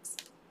 236.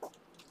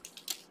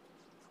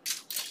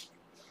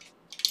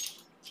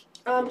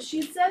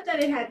 She said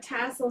that it had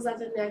tassels at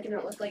the neck and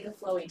it looked like a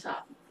flowy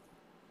top.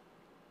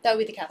 That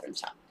would be the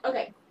Catherine's top.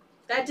 Okay,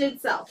 that did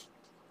sell.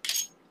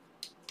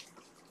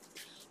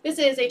 This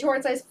is a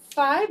torrid size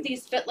 5.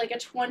 These fit like a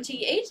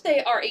 28.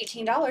 They are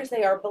 $18.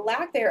 They are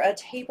black. They're a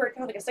tapered,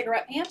 kind of like a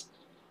cigarette pant.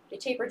 They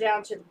taper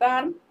down to the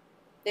bottom.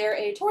 They're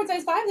a torrid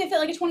size 5. They fit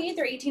like a 28.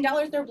 They're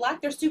 $18. They're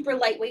black. They're super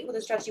lightweight with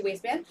a stretchy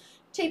waistband.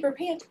 Taper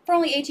pant for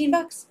only 18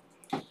 bucks.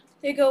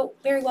 They go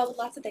very well with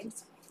lots of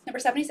things. Number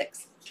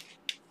 76.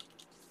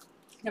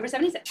 Number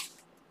 76.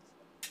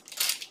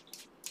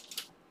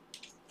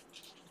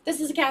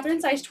 This is a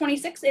Catherine, size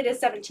 26. It is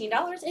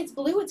 $17. It's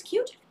blue. It's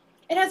cute.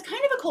 It has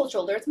kind of a cold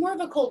shoulder. It's more of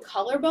a cold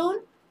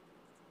collarbone.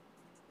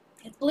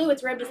 It's blue.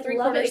 It's ribbed. It's I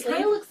love it. 3/4 It kind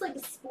sleeve. of looks like a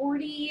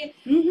sporty,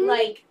 Mhm.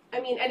 like, I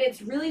mean, and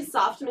it's really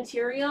soft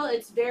material.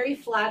 It's very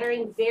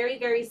flattering, very,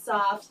 very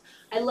soft.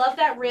 I love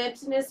that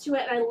ribbedness to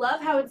it, and I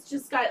love how it's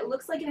just got, it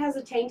looks like it has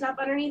a tank top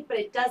underneath, but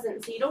it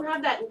doesn't. So you don't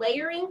have that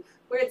layering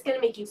where it's going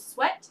to make you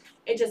sweat.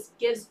 It just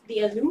gives the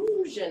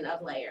illusion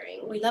of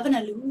layering. We love an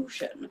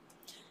illusion.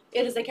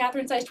 It is a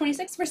Catherine, size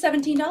 26 for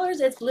 $17.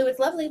 It's blue. It's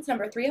lovely. It's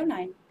number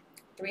 309.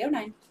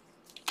 309.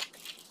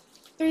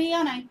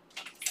 309.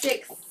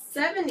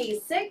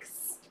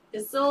 676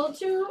 is sold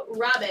to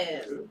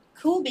Robin.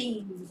 Cool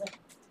beans.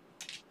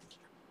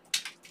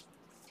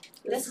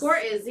 The score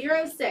is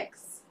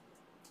 0-6.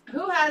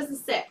 Who has the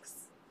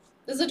 6?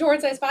 This is a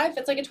torrid size 5.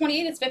 It's like a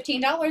 28. It's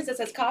 $15. It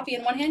says coffee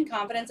in one hand,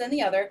 confidence in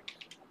the other.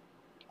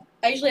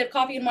 I usually have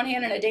coffee in one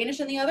hand and a Danish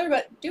in the other,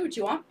 but do what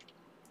you want.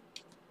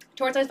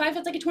 Torrid size 5.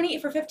 It's like a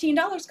 28 for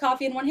 $15.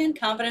 Coffee in one hand,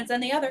 confidence in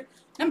the other.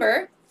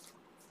 Number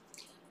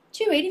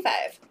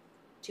 285.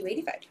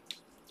 285.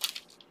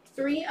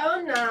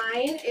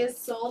 309 is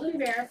sold and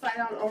verified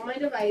on all my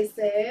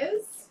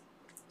devices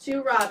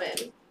to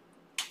Robin.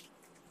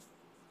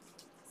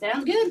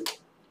 Sounds good.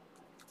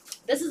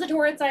 This is a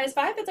torrid size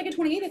 5. It's like a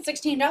 28. It's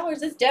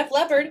 $16. It's Def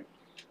Leppard.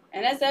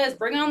 And it says,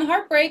 bring on the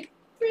heartbreak.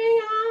 Bring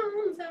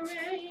on the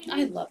rain.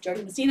 I love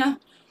Jordan Messina.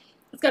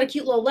 It's got a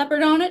cute little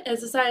leopard on it.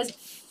 It's a size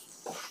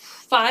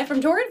 5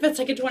 from Torrid. Fits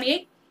like a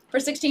 28 for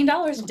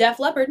 $16. Def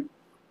Leppard.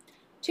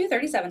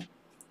 237.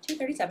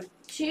 237.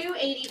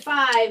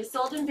 285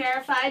 sold and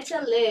verified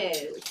to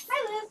Liz.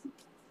 Hi, Liz.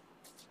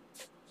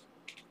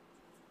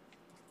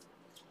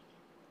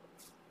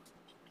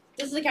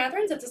 This is a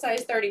Catherine's. It's a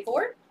size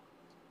 34.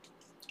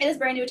 It is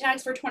brand new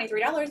tags for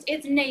 $23.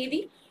 It's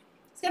navy.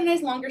 It's got a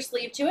nice longer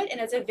sleeve to it, and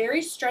it's a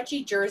very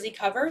stretchy jersey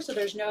cover, so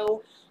there's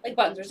no like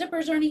buttons or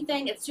zippers or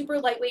anything. It's super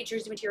lightweight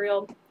jersey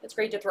material. It's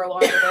great to throw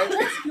on over a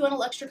dress if you want a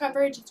little extra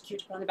coverage. It's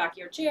cute to put on the back of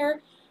your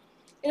chair.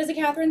 It is a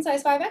Catherine,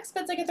 size 5X,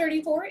 fits like a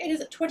 34. It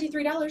is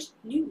 $23,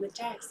 new with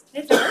tags.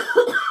 It's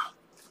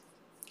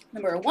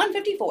number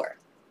 154.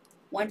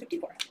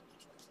 154.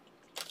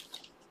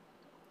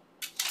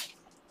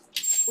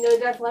 No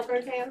Def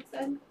Leppard fans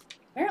then?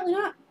 Apparently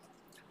not.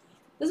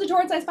 This is a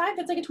torrid size 5.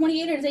 It's like a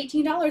 28. It is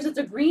 $18. It's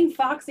a green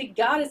foxy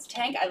goddess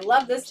tank. I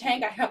love this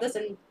tank. I have this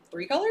in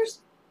 3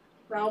 colors.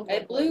 Probably.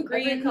 Blue,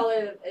 green. Every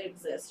color that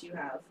exists you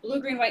have. Blue,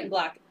 green, white, and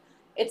black.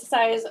 It's a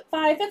size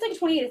 5. Fits like a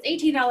 28.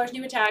 It's $18.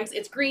 New with tags.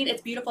 It's green.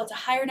 It's beautiful. It's a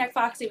higher neck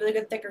foxy with a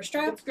good thicker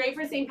strap. It's great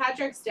for St.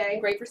 Patrick's Day.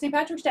 Great for St.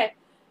 Patrick's Day.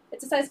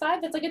 It's a size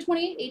 5. It's like a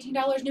 28.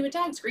 $18. New with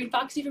tags. Green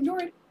foxy from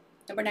Torrid.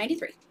 Number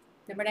 93.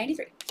 Number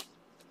 93.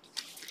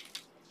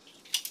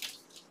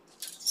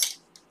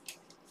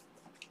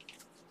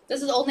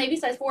 This is Old Navy,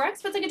 size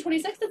 4X. Fits like a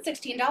 26. It's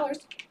 $16.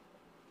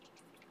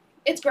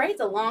 It's great. It's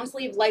a long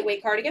sleeve,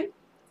 lightweight cardigan.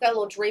 It's got a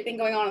little draping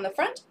going on in the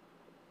front.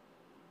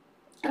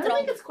 I don't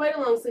think it's quite a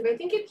long sleeve. I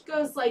think it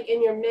goes like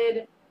in your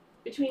mid,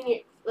 between your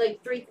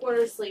like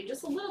 3/4 sleeve,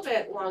 just a little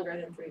bit longer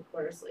than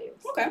 3/4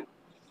 sleeves. Okay.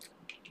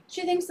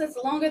 She thinks that's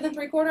longer than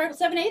 3/4.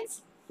 7/8.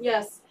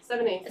 Yes,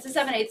 7/8. It's a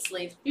 7/8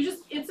 sleeve.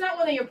 It's not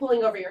one that you're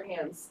pulling over your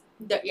hands.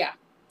 Yeah,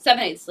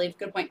 7/8 sleeve.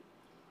 Good point.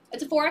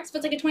 It's a 4X,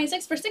 fits like a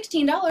 26 for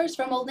 $16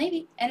 from Old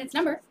Navy, and it's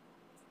number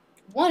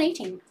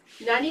 118.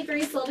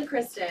 93 sold to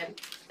Kristen.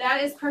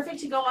 That is perfect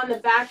to go on the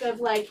back of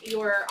like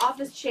your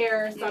office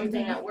chair or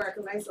something at work.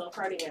 A nice little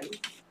cardigan.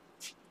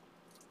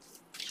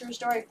 True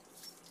story.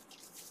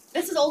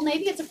 This is Old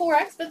Navy. It's a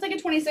 4X, fits like a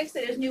 26.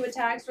 It is new with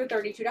tags for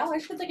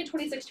 $32. Fits like a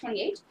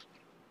 26/28.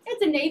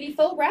 It's a navy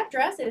faux wrap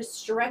dress. It is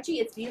stretchy.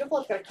 It's beautiful.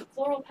 It's got a cute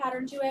floral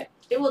pattern to it.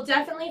 It will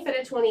definitely fit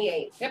a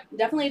 28. Yep,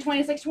 definitely a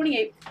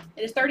 26/28.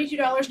 It is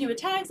 $32 new with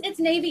tags. It's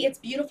navy. It's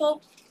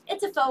beautiful.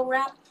 It's a faux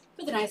wrap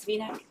with a nice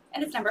V-neck,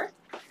 and it's number.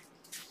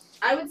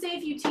 I would say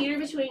if you teeter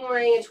between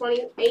wearing a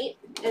 28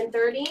 and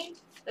 30,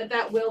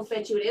 that will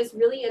fit you. It is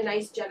really a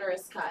nice,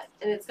 generous cut,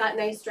 and it's got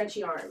nice,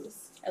 stretchy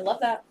arms. I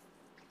love that.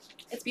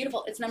 It's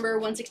beautiful. It's number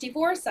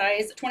 164,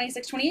 size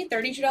 26/28,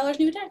 $32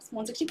 new with tags.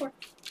 164.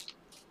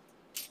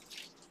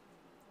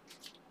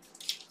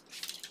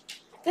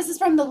 This is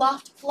from the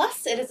Loft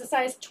Plus. It is a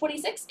size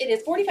 26. It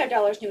is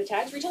 $45 new with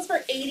tags. Retails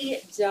for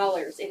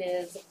 $80. It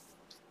is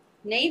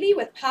navy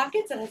with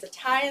pockets. It has a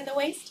tie in the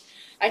waist.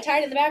 I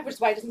tied it in the back, which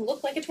is why it doesn't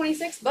look like a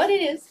 26, but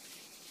it is.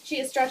 She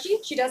is stretchy.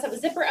 She does have a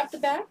zipper up the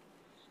back.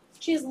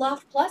 She's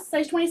Loft Plus,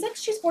 size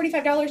 26. She's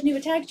 $45 new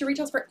with tags. She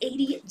retails for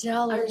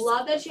 $80. I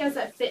love that she has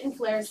that fit and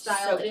flare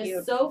style. So It cute.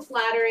 is so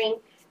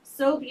flattering,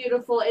 so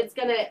beautiful. It's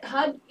gonna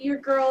hug your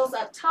girls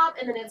up top,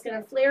 and then it's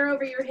gonna flare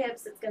over your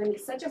hips. It's gonna be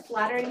such a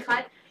flattering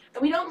cut.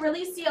 And we don't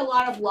really see a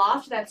lot of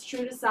loft that's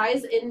true to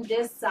size in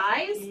this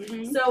size.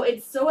 Mhm. So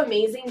it's so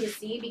amazing to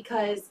see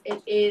because it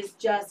is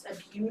just a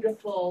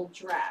beautiful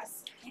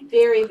dress.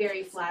 Very,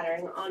 very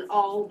flattering on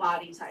all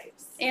body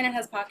types. And it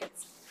has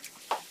pockets.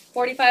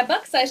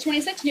 $45, size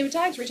 26, new with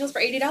tags, retails for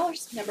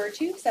 $80. Number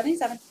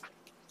 277.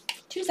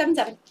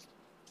 277.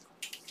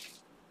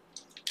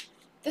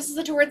 This is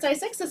a torrid size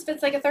 6. This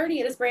fits like a 30.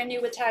 It is brand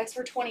new with tags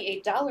for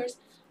 $28.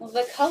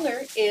 The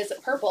color is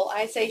purple.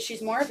 I say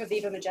she's more of a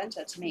Viva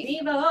Magenta to me.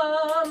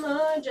 Viva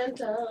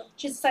Magenta.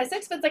 She's a size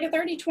 6, fits like a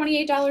 30,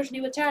 $28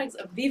 new with tags.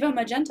 Viva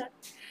Magenta.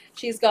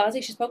 She's gauzy,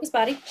 she's Pocus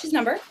Body. She's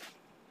number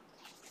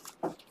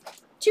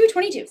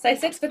 222. Size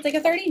 6, fits like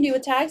a 30, new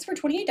with tags for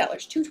 $28.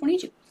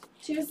 222.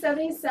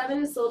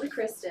 277 is sold to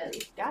Kristen.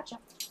 Gotcha.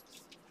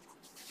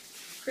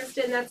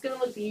 Kristen, that's gonna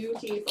look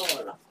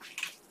beautiful.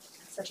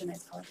 Such a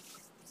nice color.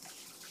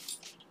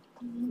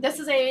 This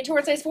is a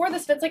torrid size 4.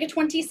 This fits like a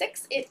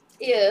 26. It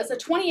is a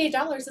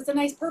 $28. It's a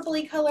nice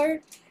purpley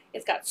color.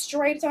 It's got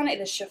stripes on it.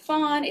 It is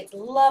chiffon. It's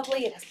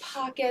lovely. It has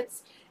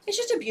pockets. It's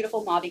just a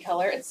beautiful mauve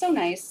color. It's so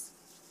nice.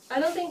 I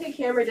don't think the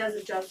camera does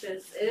it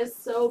justice. It is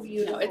so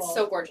beautiful. No, it's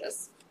so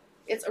gorgeous.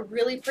 It's a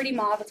really pretty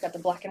mauve. It's got the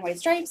black and white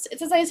stripes.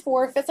 It's a size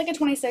 4. Fits like a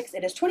 26.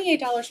 It is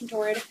 $28 from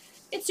Torrid.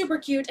 It's super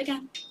cute.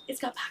 Again, it's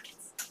got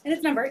pockets. And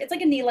it's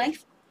like a knee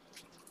length.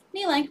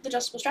 Knee length,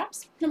 adjustable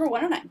straps. Number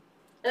 109.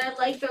 And I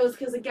like those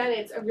because, again,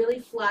 it's a really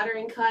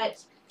flattering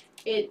cut.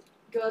 It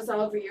goes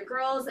all over your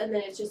girls, and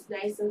then it's just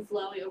nice and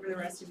flowy over the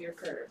rest of your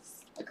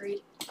curves.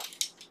 Agreed.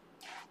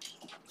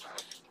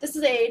 This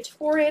is a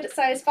Torrid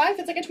size 5.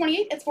 It's like a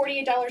 28. It's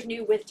 $48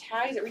 new with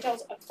tags. It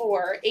retails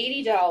for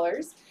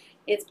 $80.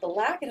 It's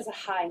black. It has a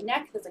high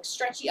neck. It's like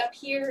stretchy up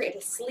here. It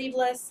is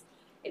sleeveless.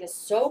 It is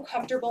so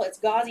comfortable. It's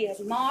gauzy. It has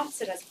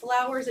moths. It has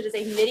flowers. It is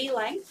a midi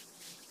length.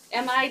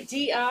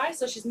 M-I-D-I.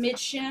 So she's mid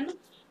shin.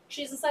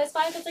 She's a size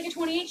 5. It's like a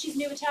 28. She's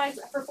new with tags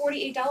for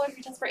 $48.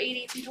 Retails for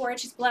 $80. From Torrid.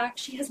 She's black.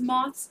 She has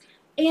moths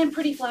and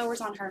pretty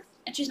flowers on her.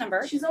 And she's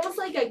number. She's almost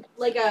like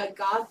a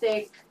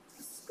gothic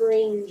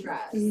spring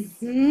dress.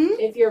 Mm-hmm.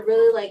 If you're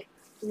really like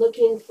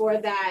looking for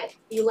that,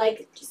 you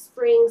like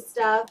spring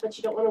stuff, but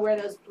you don't want to wear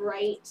those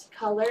bright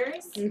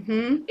colors.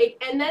 Mm-hmm.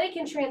 And then it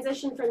can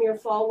transition from your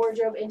fall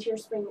wardrobe into your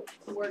spring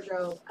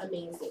wardrobe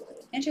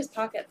amazingly. And she has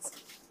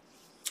pockets.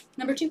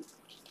 Number 2.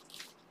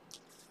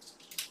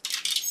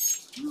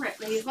 All right,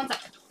 ladies, 1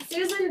 second.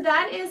 Susan,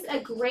 that is a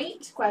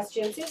great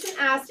question. Susan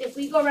asked if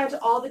we go around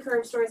to all the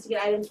Curve stores to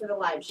get items for the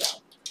live show.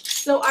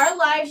 So our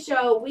live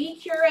show, we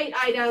curate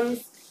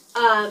items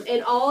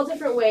in all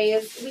different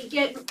ways. We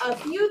get a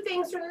few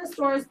things from the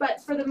stores,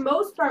 but for the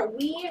most part,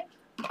 we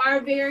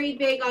are very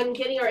big on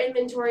getting our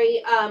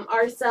inventory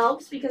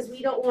ourselves because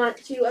we don't want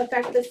to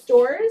affect the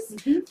stores.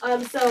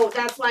 Mm-hmm. So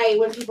that's why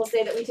when people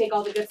say that we take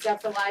all the good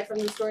stuff for live from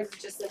the stores,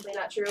 it's just simply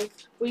not true.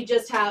 We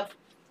just have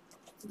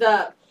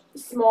the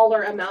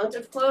smaller amount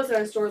of clothes.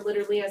 Our store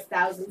literally has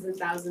thousands and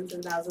thousands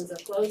and thousands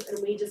of clothes, and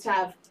we just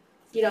have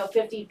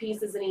 50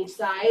 pieces in each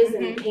size,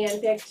 and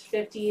handpicked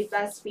 50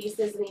 best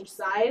pieces in each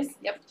size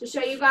to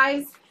show you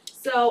guys.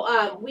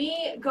 So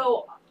we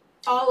go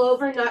all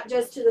over, not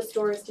just to the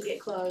stores to get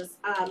clothes,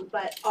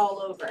 but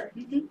all over.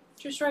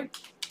 True story.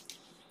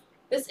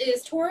 This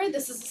is Torrid.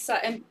 This is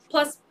and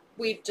plus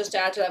we just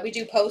add to that. We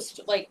do post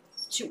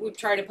we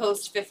try to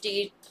post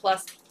 50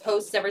 plus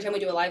posts every time we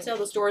do a live sale.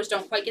 The stores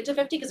don't quite get to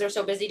 50 because they're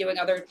so busy doing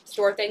other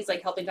store things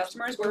like helping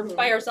customers. We're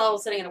by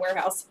ourselves sitting in a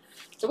warehouse.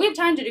 So we have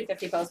time to do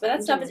 50 posts, but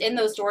that stuff is in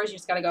those stores. You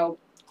just got to go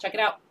check it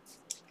out.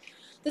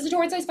 This is a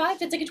Torrid size 5.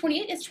 Fits like a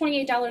 28. It's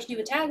 $28 new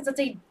with tags. That's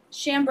a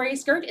chambray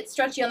skirt. It's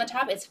stretchy on the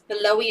top. It's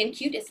flowy and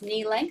cute. It's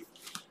knee length.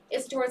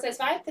 It's a Torrid size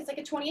 5. Fits like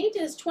a 28.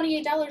 It is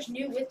 $28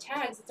 new with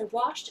tags. It's a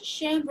washed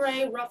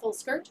chambray ruffle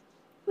skirt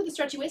with a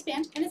stretchy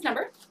waistband, and it's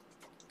number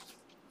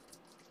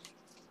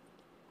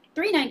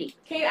 $390.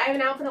 Kate, I have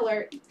an outfit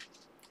alert.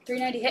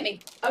 $390. Hit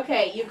me.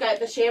 Okay, you've got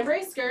the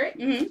chambray skirt.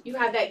 You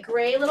have that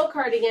gray little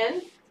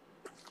cardigan.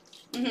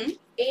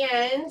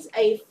 And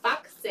a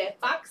foxy.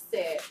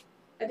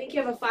 I think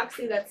you have a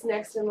foxy that's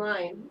next in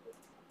line,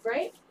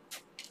 right?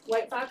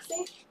 White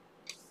foxy?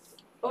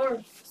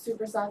 Or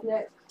super soft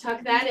knit.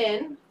 Tuck that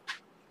in.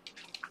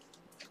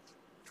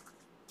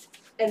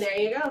 And there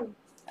you go.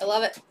 I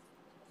love it.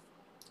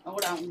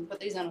 Hold on. Put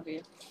these on for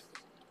you.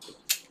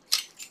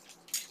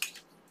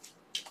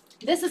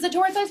 This is a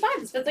Torrid size 5.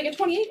 This fits like a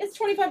 28. It's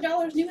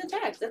 $25 new with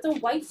tags. It's a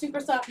white super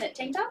soft knit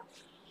tank top.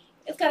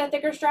 It's got a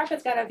thicker strap.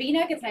 It's got a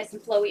V-neck. It's nice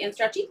and flowy and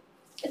stretchy.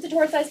 It's a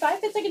Torrid size 5.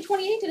 Fits like a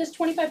 28. It is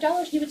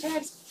 $25 new with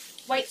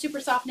tags. White super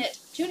soft knit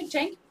tunic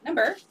tank.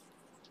 Number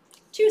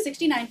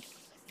 269.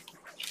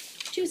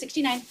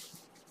 269.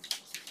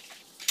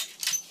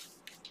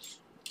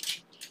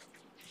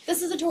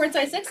 This is a Torrid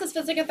size 6. This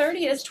fits like a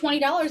 30. It is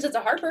 $20. It's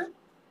a Harper.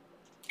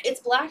 It's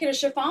black. It is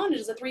chiffon. It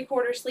is a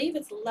 3/4 sleeve.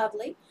 It's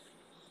lovely.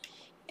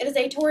 It is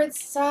a Torrid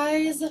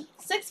size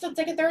 6, fits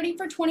like a 30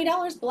 for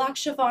 $20. Black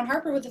chiffon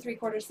Harper with a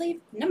 3/4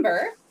 sleeve.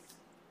 Number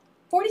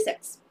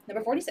 46.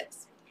 Number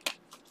 46.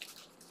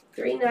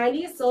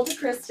 $3.90 is sold to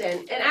Kristen.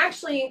 And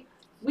actually,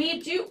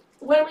 we do,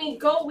 when we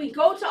go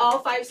to all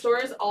 5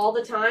 stores all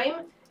the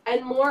time,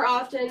 and more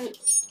often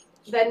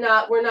than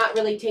not, we're not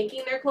really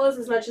taking their clothes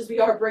as much as we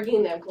are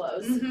bringing them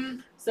clothes.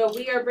 Mm-hmm. So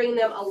we are bringing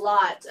them a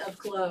lot of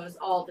clothes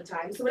all the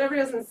time. So whatever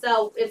doesn't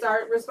sell, it's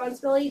our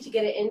responsibility to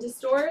get it into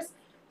stores.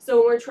 So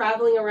when we're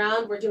traveling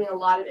around, we're doing a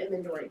lot of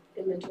inventory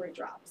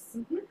drops.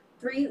 Mm-hmm.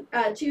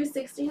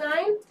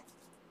 $2.69.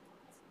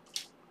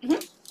 Mm-hmm.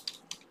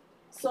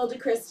 Sold to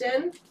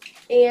Kristen.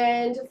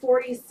 And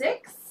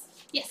 46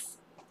 Yes.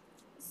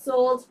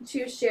 sold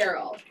to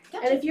Cheryl.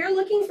 Gotcha. And if you're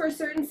looking for a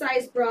certain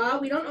size bra,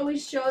 we don't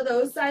always show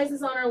those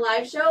sizes on our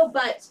live show,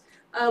 but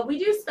we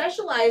do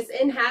specialize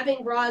in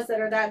having bras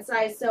that are that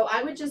size. So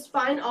I would just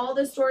find all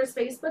the stores'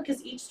 Facebook,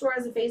 because each store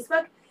has a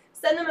Facebook.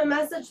 Send them a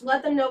message,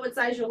 let them know what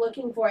size you're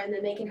looking for, and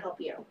then they can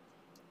help you.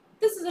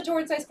 This is a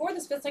Torrid size 4.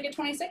 This fits like a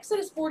 26. It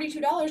is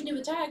 $42 new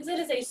with tags. It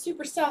is a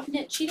super soft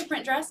knit cheetah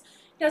print dress.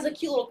 It has a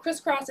cute little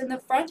crisscross in the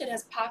front. It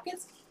has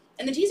pockets.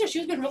 And the teaser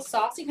shoe's been real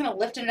saucy, kind of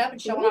lifting it up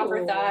and showing off her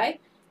Ooh. thigh.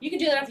 You can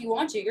do that if you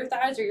want to. Your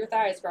thighs are your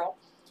thighs, girl.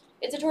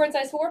 It's a Torrid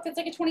size 4. Fits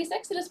like a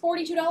 26. It is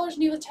 $42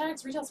 new with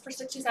tags. Retails for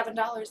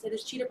 $67. It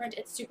is cheetah print.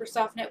 It's super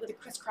soft knit with a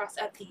crisscross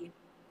at the,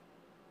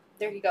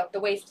 there you go, the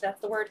waist.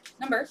 That's the word.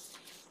 Number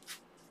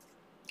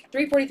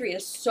 343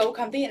 is so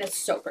comfy and it's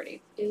so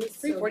pretty. It is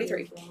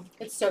 343. So beautiful.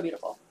 It's so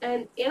beautiful.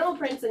 And animal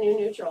print's a new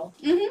neutral.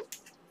 Mm-hmm.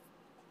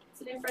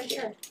 It's a new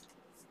frontier.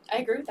 I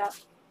agree with that.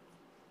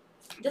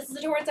 This is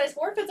a Torrid size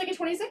 4. Fits like a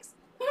 26.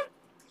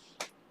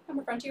 I'm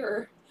a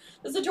frontierer.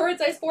 This is a Torrid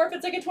size 4.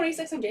 Fits like a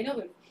 26. I'm Daniel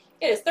Boone.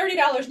 It is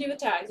 $30 new with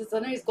tags. It's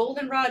a nice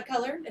goldenrod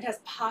color. It has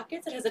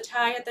pockets. It has a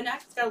tie at the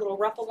neck. It's got a little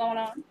ruffle going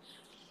on.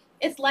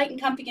 It's light and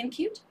comfy and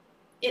cute.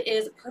 It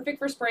is perfect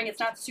for spring. It's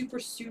not super,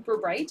 super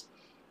bright.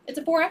 It's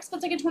a 4X.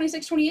 Fits like a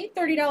 26, 28.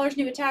 $30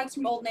 new with tags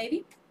from Old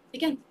Navy.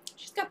 Again,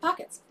 she's got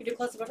pockets. We do a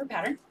close-up of her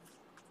pattern.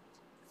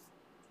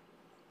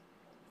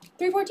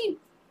 314.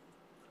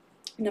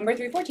 Number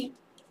 314.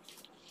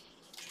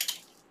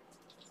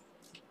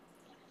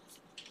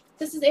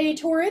 This is a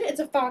Torrid. It's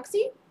a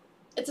Foxy.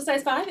 It's a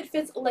size 5. It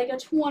fits like a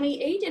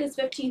 28. It is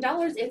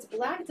 $15. It's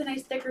black. It's a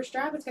nice thicker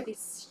strap. It's got these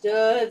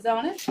studs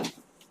on it.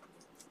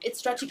 It's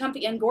stretchy,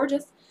 comfy, and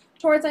gorgeous.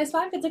 Torrid size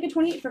 5. Fits like a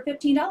 28 for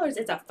 $15.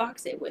 It's a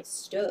Foxy with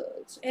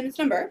studs. And it's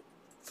number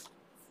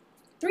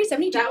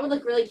 372. That would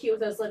look really cute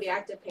with those Livy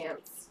Active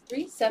pants.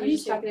 You just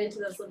 372. tuck it into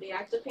those Livy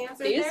Active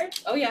pants right These? there.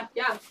 Oh, yeah.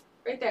 Yeah,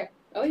 right there.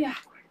 Oh, yeah.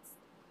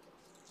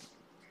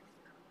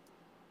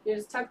 You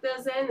just tuck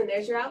those in, and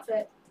there's your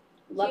outfit.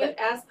 Love Cute it.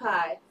 as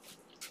pie.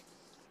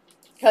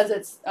 Because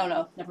it's, oh,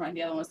 no. Never mind.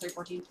 The other one was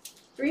 314.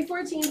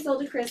 314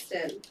 sold to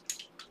Kristen.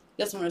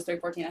 This one was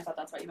 314. I thought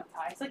that's why you meant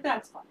pie. It's like,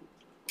 that's fine.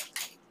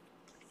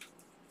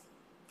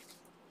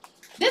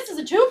 This is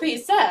a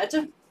 2-piece set.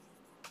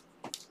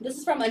 This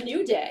is from A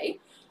New Day.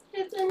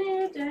 It's a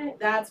new day.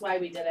 That's why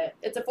we did it.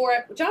 It's a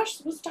 4X.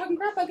 Josh was talking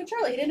crap about Good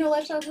Charlie. He didn't know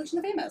Lifestyle was Rich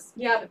and the Famous.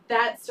 Yeah, but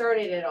that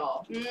started it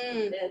all.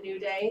 Mm. A new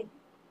day.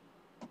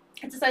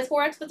 It's a size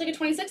 4X, but it's like a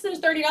 26. It is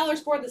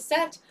 $30 for the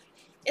set.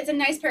 It's a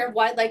nice pair of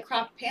wide leg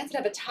cropped pants that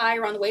have a tie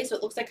around the waist, so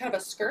it looks like kind of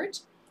a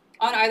skirt.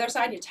 On either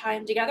side, you tie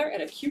them together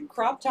and a cute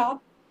crop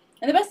top.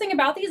 And the best thing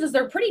about these is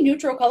they're pretty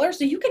neutral colors,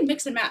 so you can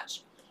mix and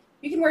match.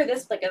 You can wear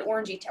this like an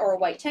orangey or a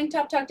white tank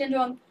top tucked into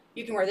them.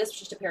 You can wear this with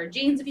just a pair of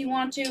jeans if you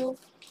want to.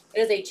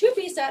 It is a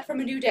 2-piece set from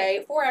A New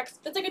Day, 4X,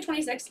 fits like a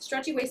 26,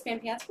 stretchy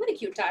waistband pants with a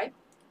cute tie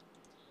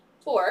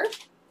for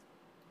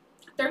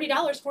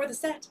 $30 for the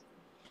set.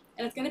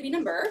 And it's going to be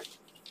number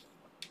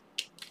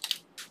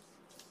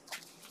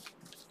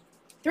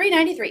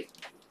 393.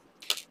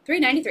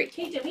 393.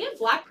 Hey, did we have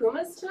black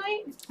Pumas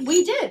tonight?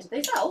 We did.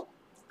 They sell.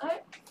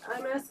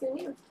 I'm asking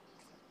you.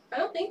 I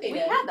don't think they We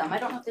did. had them. I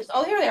don't know if there's.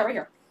 Oh, here they are, right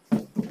here.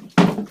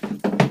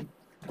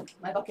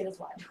 My bucket is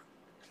wide.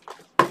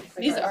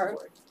 These are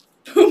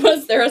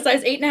Pumas. They're a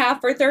size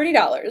 8.5 for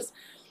 $30.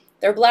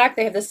 They're black.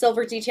 They have the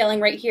silver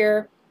detailing right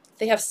here.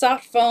 They have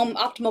soft foam,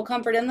 optimal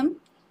comfort in them.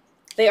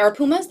 They are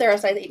Pumas. They're a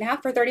size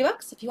 8.5 for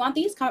 $30. If you want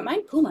these, comment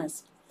mine.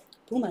 Pumas.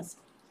 Pumas.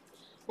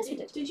 Yes, we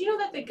did. Did you know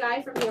that the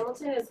guy from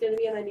Hamilton is going to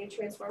be in a new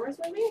Transformers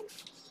movie?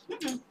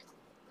 Mm-mm.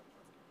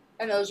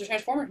 I know there's a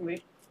Transformers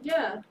movie.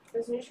 Yeah,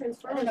 there's a new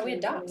Transformers. I didn't know we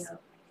had movie coming docs.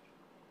 out.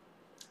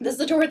 This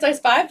is a Torrid size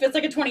 5. Fits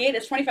like a 28.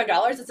 It's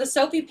 $25. It's a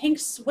Sophie pink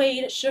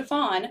suede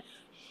chiffon.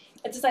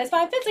 It's a size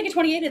 5. Fits like a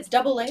 28. It's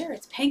double layer.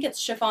 It's pink. It's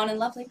chiffon and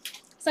lovely.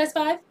 Size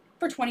 5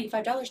 for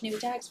 $25. New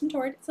tags from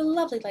Torrid. It's a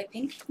lovely light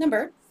pink.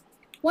 Number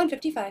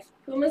 155.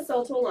 Puma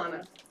sold to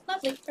Alana.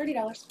 Lovely. $30.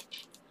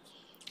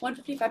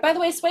 155. By the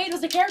way, suede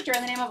was a character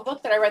in the name of a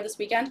book that I read this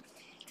weekend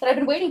that I've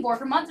been waiting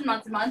for months and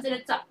months and months, and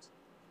it sucked.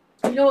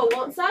 You know what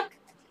won't suck?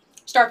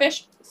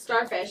 Starfish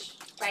Starfish.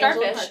 By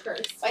Angela Starfish.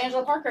 Parkhurst. by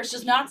Angela Parkhurst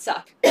does not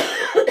suck.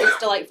 It's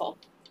delightful.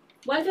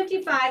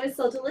 155 is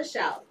sold to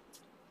Lachelle.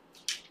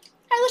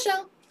 Hi,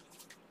 Lachelle.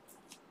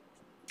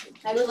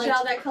 I would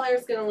Lachelle, that color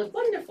is going to look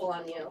wonderful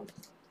on you.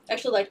 I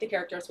actually like the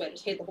character, so I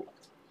just hate the whole book.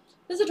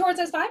 This is a torrid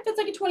size 5. Fits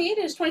like a 28.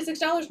 It is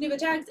 $26. New with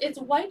tags. It's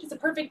white. It's a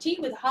perfect tee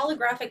with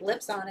holographic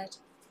lips on it.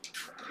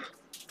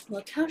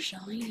 Look how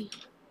shiny.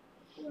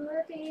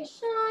 Be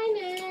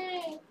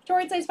shining.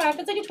 Torrid size 5.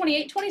 Fits like a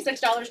 28.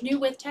 $26. New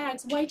with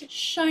tags. White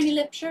shiny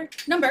lip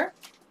shirt. Number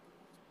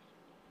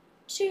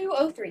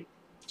 203.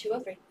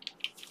 203.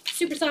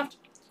 Super soft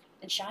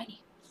and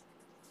shiny.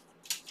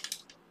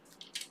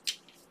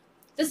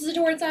 This is a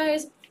torrid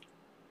size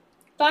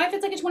 5.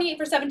 Fits like a 28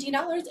 for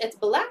 $17. It's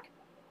black.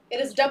 It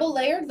is double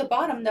layered. The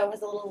bottom, though,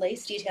 has a little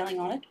lace detailing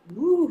on it.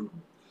 Ooh.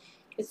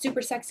 It's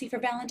super sexy for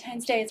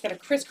Valentine's Day. It's got a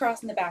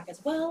crisscross in the back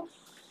as well.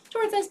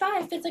 Torrid size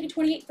 5. Fits like a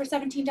 28 for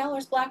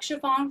 $17. Black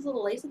chiffon with a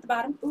little lace at the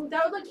bottom. Ooh,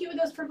 that would look cute with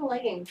those purple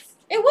leggings.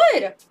 It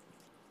would.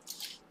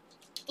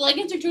 The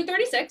leggings are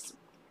 $236.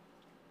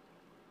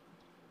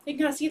 You can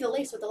kind of see the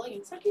lace with the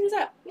leggings. How cute is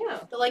that?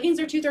 Yeah. The leggings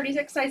are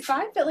 $236, size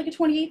 5. Fit like a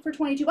 28 for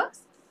 $22.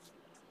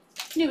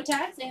 New with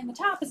tags, and the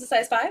top is a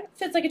size 5.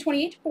 Fits like a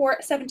 28 for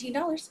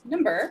 $17.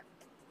 Number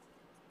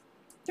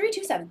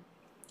 327.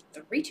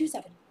 327.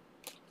 327.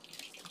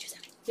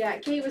 Yeah,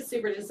 Kate was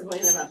super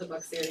disappointed about the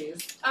book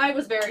series. I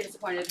was very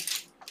disappointed.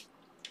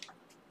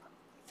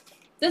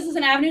 This is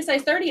an Avenue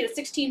size 30. It is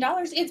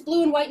 $16. It's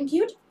blue and white and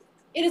cute.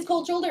 It is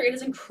cold shoulder. It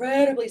is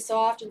incredibly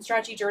soft and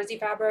stretchy jersey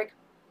fabric.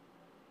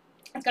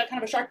 It's got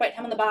kind of a shark bite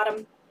hem on the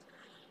bottom.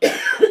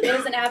 It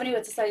is an Avenue.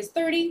 It's a size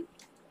 30.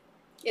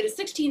 It is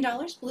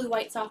 $16. Blue,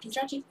 white, soft, and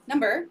stretchy.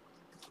 Number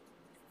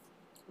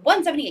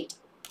 178.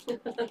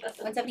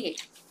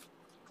 178.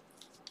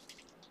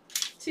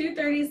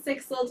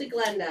 236 sold to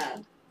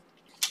Glenda.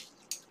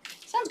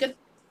 Sounds good.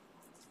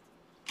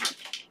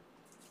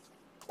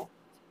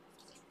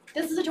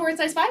 This is a torrid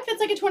size 5. Fits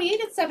like a 28.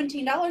 It's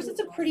 $17. It's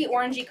a pretty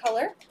orangey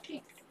color.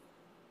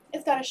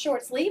 It's got a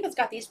short sleeve. It's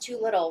got these two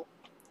little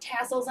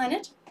tassels in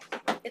it.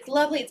 It's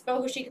lovely. It's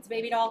boho chic. It's a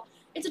baby doll.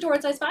 It's a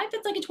torrid size 5.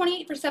 Fits like a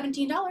 28 for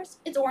 $17.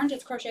 It's orange.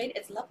 It's crocheted.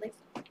 It's lovely.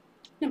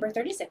 Number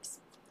 36.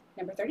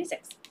 Number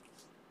 36.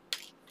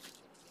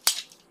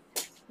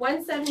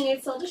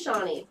 178 sold to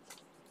Shawnee.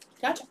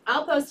 Gotcha.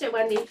 I'll post it,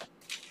 Wendy.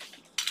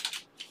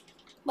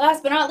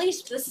 Last but not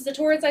least, this is a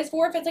torrid size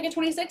 4. Fits like a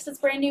 26. It's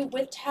brand new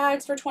with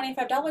tags for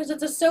 $25.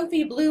 It's a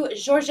Sophie blue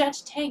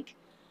Georgette tank.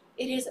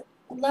 It is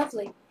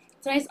lovely.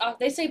 It's nice.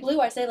 They say blue.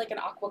 I say like an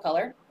aqua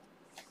color.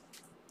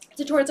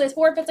 It's a torrid size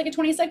 4. Fits like a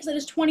 26. It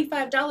is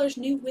 $25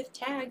 new with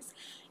tags.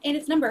 And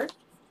it's number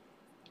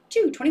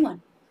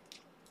 221.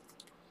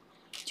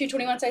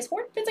 221 size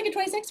 4. Fits like a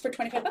 26 for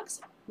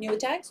 $25. New with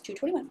tags,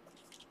 221.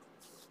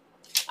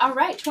 All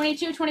right,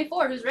 22,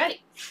 24. Who's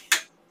ready?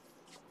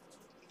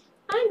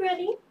 I'm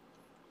ready.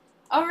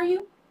 Are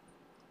you?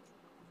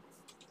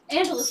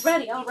 Angela's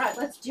ready. All right,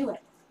 let's do it.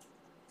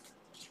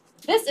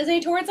 This is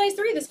a torrid size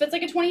 3. This fits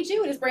like a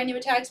 22. It is brand new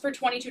with tags for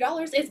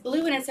 $22. It's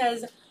blue and it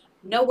says,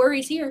 no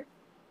worries here.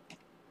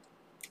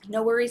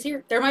 No worries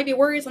here. There might be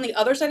worries on the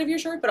other side of your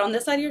shirt, but on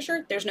this side of your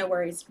shirt, there's no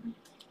worries.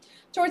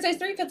 Torrid size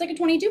 3 fits like a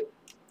 22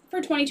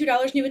 for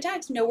 $22 new with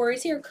tags. No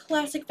worries here.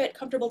 Classic fit,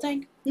 comfortable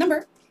tank.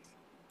 Number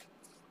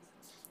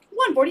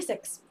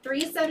 146.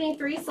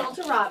 373 sold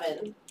to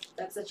Robin.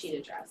 That's a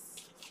cheetah dress.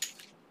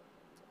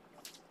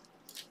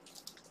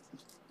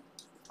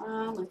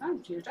 My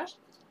phone, cheater Josh.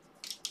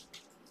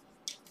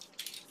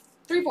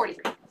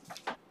 343.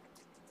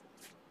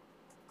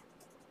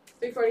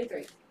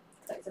 343.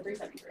 Sorry, it's a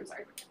 373. I'm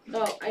sorry.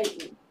 Oh,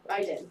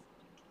 I did.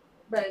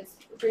 But it's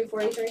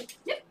 343?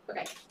 Yep.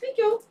 Okay. Thank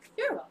you.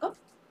 You're welcome.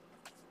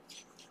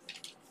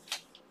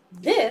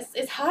 This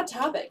is Hot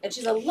Topic, and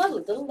she's a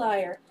lovely little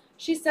liar.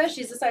 She says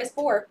she's a size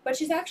 4, but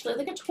she's actually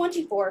like a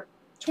 24.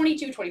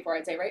 22, 24,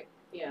 I'd say, right?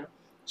 Yeah.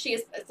 She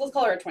is, let's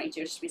call her a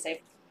 22, just to be safe.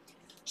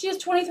 She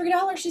is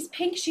 $23. She's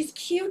pink. She's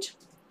cute.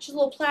 She's a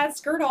little plaid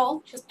skirt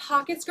all. She has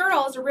pockets. Skirt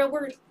all is a real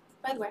word,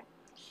 by the way.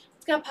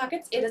 It's got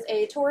pockets. It is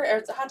a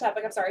it's a Hot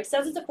Topic, I'm sorry. It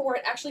says it's a 4.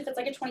 It actually fits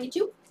like a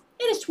 22.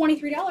 It is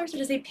 $23.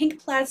 It is a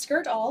pink plaid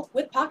skirt all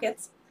with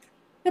pockets.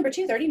 Number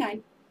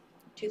 239.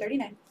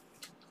 239.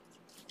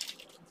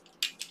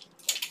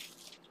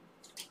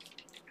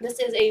 This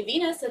is a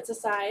Venus. It's a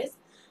size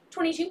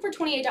 22 for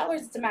 $28.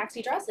 It's a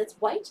maxi dress. It's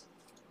white.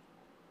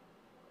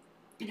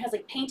 It has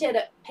like painted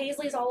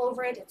paisleys all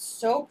over it. It's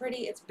so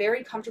pretty. It's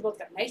very comfortable. It's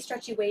got a nice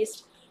stretchy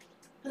waist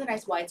with a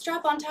nice wide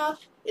strap on top.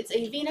 It's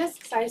a Venus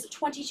size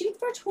 22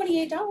 for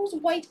 $28.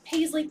 White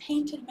paisley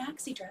painted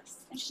maxi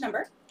dress. And she's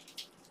number.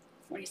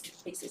 What do you see?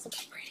 Faces look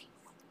so pretty.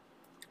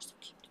 They're so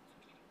cute.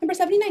 Number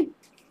 79.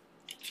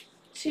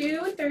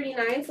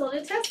 239 sold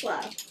to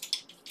Tesla.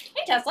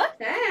 Hey Tesla.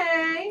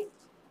 Hey.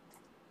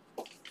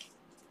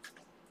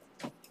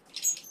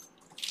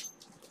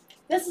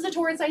 This is a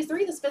torrid size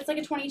 3. This fits like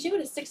a 22.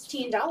 It is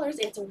 $16.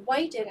 It's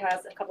white. It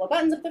has a couple of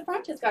buttons up the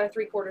front. It's got a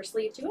 3/4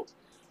 sleeve to it.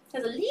 It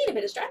has a little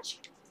bit of stretch.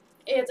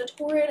 It's a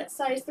torrid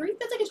size 3.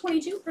 Fits like a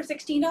 22 for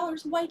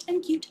 $16. White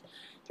and cute.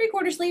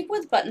 3/4 sleeve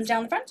with buttons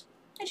down the front.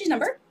 And she's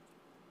number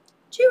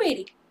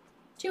 280.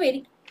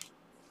 280.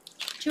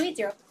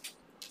 280.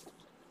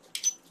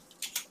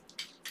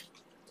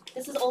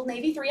 This is Old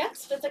Navy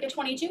 3X. Fits like a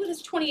 22. It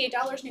is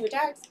 $28 new with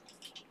tags.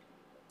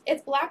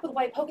 It's black with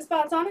white polka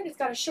spots on it. It's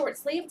got a short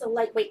sleeve. It's a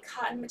lightweight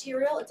cotton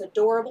material. It's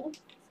adorable.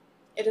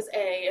 It is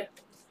a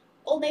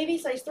Old Navy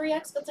size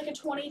 3X. That's like a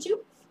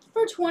 22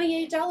 for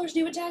 $28.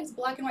 New with tags.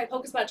 Black and white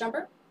polka spot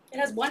jumper. It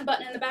has one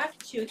button in the back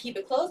to keep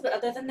it closed, but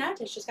other than that,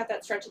 it's just got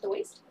that stretch at the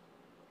waist.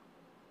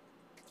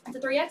 It's a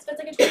 3X.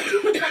 That's like a 22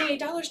 for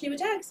 $28. New with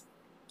tags.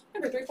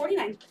 Number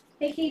 349.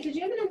 Hey, Kate, did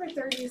you have a number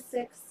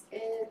 36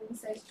 in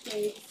size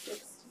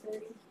 26 to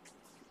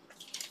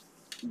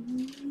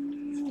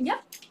 30?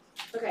 Yep.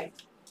 Okay.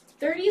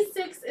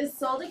 36 is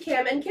sold to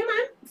Kim. And Kim,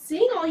 I'm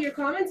seeing all your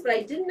comments, but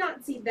I did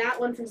not see that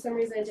one for some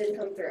reason. It didn't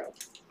come through.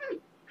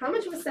 How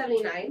much was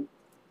 79?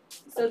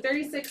 So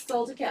 36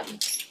 sold to Kim.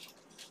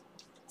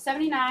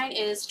 79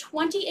 is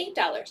 $28.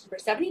 Number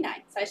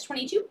 79. Size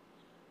 22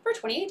 for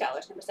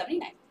 $28. Number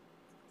 79.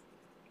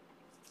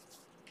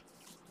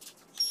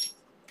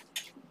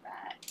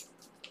 Right.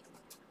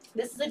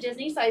 This is a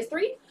Disney size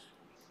 3.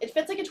 It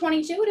fits like a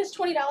 22. It is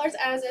 $20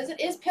 as is. It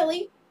is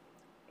pilly.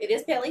 It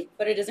is pilly,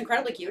 but it is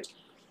incredibly cute.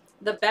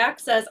 The back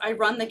says, I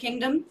run the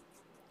kingdom.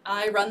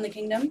 I run the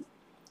kingdom.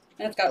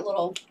 And it's got a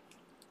little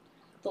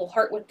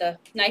heart with the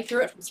knife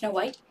through it from Snow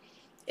White.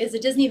 It's a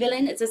Disney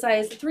villain. It's a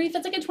size 3.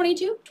 Fits like a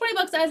 22.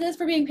 $20 as is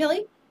for being pilly.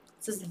 It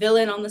says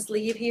villain on the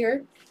sleeve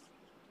here.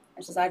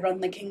 It says, I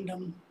run the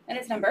kingdom. And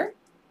it's number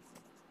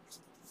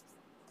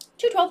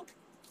 212.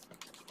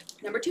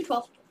 Number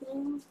 212.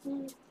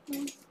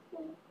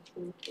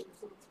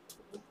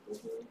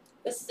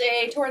 This is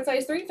a torrid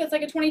size 3. Fits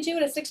like a 22.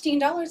 It is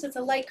 $16. It's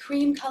a light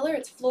cream color.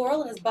 It's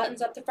floral. It has buttons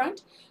up the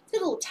front. It's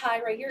got a little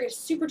tie right here. It's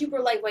super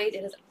duper lightweight.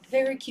 It is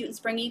very cute and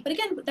springy, but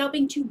again, without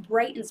being too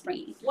bright and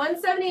springy.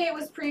 178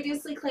 was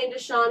previously claimed to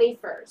Shawnee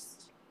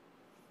first.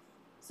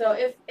 So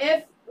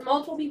if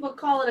multiple people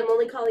call it, I'm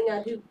only calling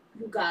out who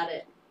got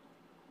it.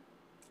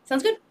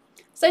 Sounds good.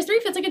 Size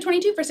 3 fits like a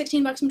 22 for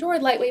 $16 from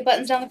Torrid. Lightweight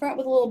buttons down the front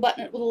with a little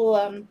button, with a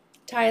little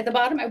tie at the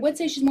bottom. I would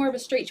say she's more of a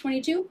straight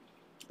 22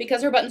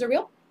 because her buttons are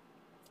real.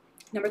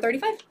 Number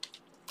 35.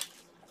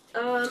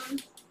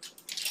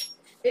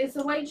 Is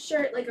the white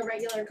shirt like a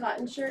regular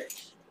cotton shirt?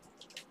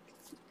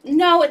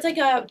 No, it's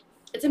a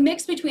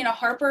mix between a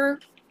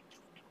Harper.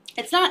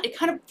 It's not. It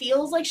kind of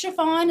feels like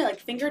chiffon, like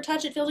finger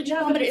touch. It feels like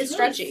chiffon, but it is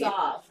really stretchy.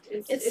 Soft.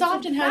 It's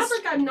soft and has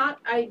fabric.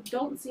 I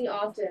don't see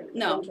often.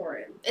 No. From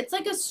Torrid. It's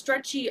like a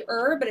stretchy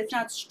but it's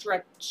not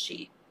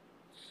stretchy.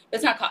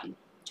 It's not cotton.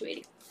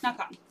 280. Not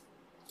cotton.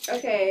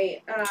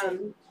 Okay.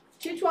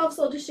 212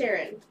 sold to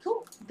Sharon.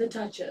 Cool. The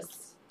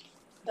Duchess.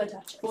 The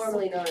Duchess.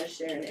 Formerly known as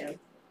Sharon Ann.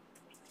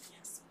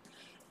 Yes.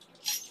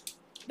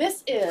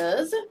 This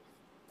is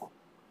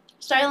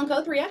Style &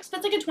 Co. 3X.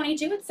 That's like a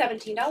 22. It's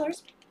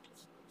 $17.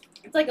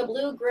 It's like a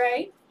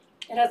blue-gray.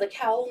 It has a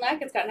cowl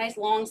neck. It's got nice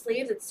long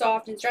sleeves. It's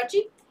soft and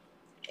stretchy.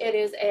 It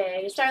is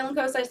a Style &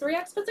 Co. size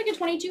 3X. It's like a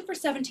 22 for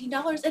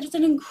 $17. And it's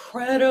an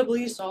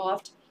incredibly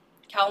soft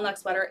cowl neck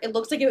sweater. It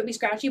looks like it would be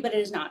scratchy, but it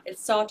is not.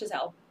 It's soft as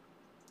hell.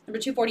 Number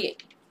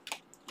 248.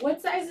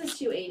 What size is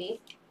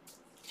 280?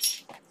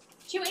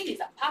 280 is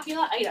a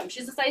popular item.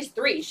 She's a size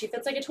 3. She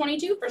fits like a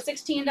 22 for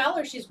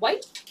 $16. She's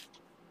white.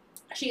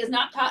 She is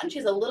not cotton. She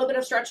has a little bit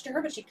of stretch to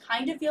her, but she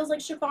kind of feels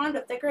like chiffon,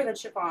 but thicker than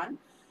chiffon.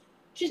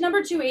 She's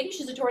number 280.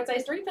 She's a torrid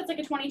size 3. Fits like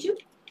a 22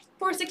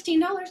 for $16.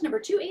 Number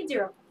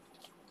 280.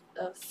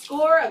 The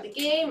score of the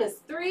game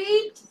is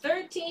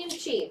 3-13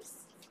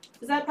 Chiefs.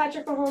 Is that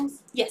Patrick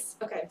Mahomes? Yes.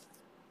 Okay.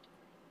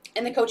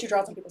 And the coach who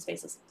draws on people's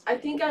faces. I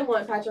think I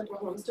want Patrick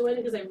Mahomes to win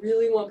because I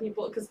really want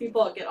people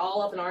get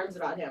all up in arms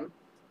about him.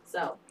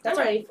 So That's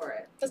I'm right. ready for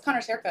it. This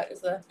Connor's haircut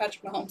is the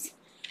Patrick Mahomes.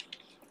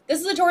 This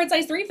is a torrid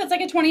size 3. Fits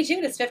like a 22.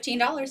 It's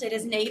 $15. It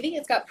is navy.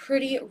 It's got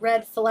pretty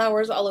red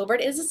flowers all over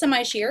it. It is a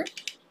semi-sheer.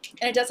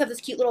 And it does have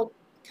this cute little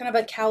kind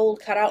of a cowl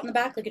cutout in the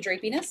back, like a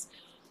drapiness.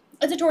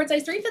 It's a torrid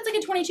size 3. Fits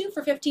like a 22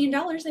 for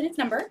 $15. And it's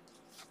number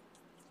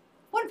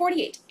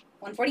 148.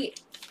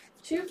 148.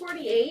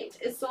 248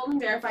 is sold and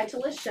verified to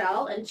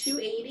Lachelle, and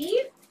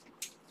 280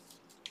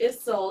 is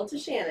sold to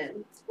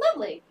Shannon.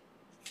 Lovely.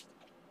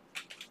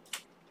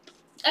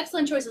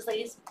 Excellent choices,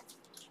 ladies.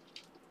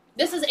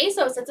 This is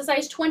ASOS. It's a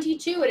size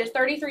 22. It is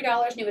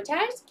 $33 new with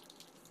tags.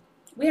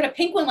 We had a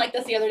pink one like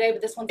this the other day,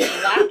 but this one's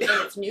black and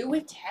it's new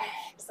with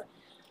tags.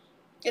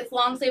 It's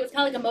long sleeve. It's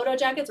kind of like a moto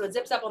jacket, so it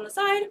zips up on the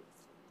side.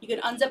 You can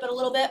unzip it a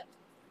little bit.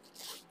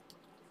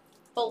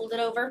 Fold it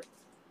over.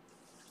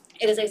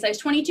 It is a size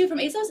 22 from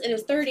ASOS. It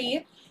is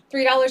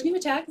 $33 new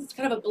with tags. It's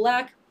kind of a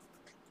black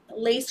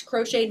lace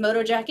crocheted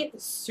moto jacket.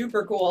 It's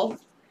super cool.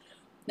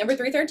 Number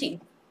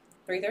 313.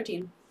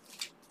 313.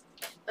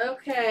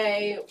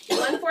 Okay,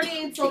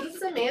 148 sold to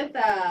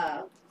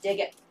Samantha. Dig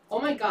it. Oh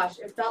my gosh,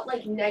 it felt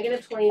like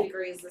negative 20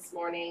 degrees this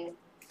morning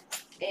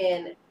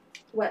in,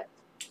 what,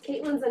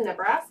 Caitlin's in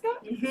Nebraska?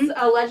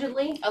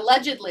 Allegedly.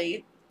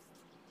 Allegedly,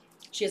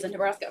 she is in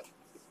Nebraska.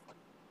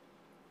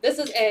 This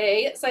is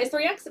a size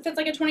 3X. It fits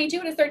like a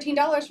 22. It is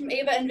 $13 from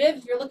Ava and Viv.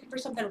 If you're looking for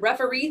something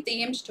referee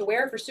themed to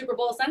wear for Super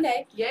Bowl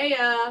Sunday.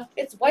 Yeah.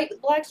 It's white with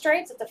black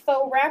stripes. It's a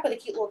faux wrap with a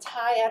cute little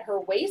tie at her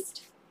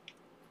waist.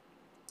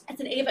 It's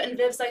an Ava and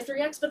Viv size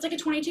 3X. Fits like a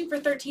 22 for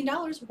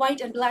 $13.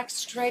 White and black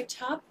striped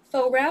top.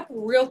 Faux wrap.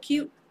 Real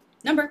cute.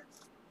 Number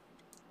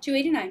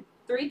 $289.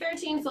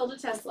 $313 sold to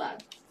Tesla.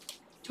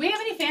 Do we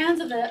have any fans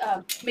of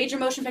the major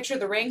motion picture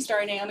The Ring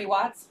starring Naomi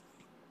Watts?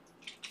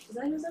 Is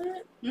that who's in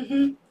it?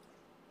 Mm-hmm.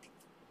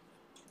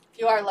 If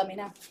you are, let me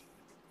know.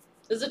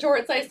 This is a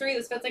Torrid size 3.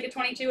 This fits like a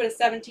 22 at a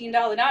 $17.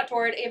 Not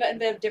Torrid, Ava and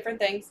Viv, different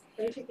things.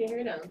 Let me check your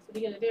hair down. What are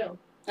you gonna do?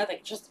 Nothing.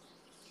 Just,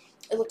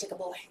 it looked like a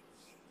boy.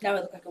 Now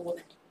I look like a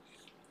woman.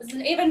 This is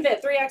an Ava and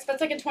Viv 3X. Fits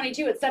like a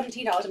 22 at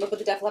 $17. I'm gonna put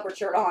the Def Leppard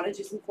shirt on and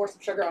pour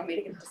some sugar on me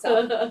to get it to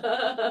sell.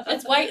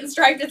 It's white and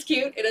striped. It's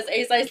cute. It is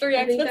a size 3X.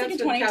 I think Fits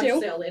that's like a for the couch 22.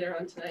 sale later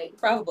on tonight.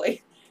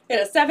 Probably. It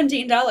is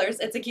 $17.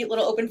 It's a cute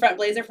little open front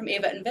blazer from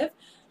Ava and Viv.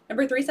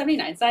 Number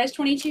 379. Size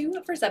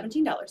 22 for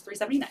 $17.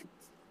 $379.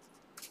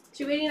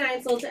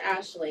 $289 sold to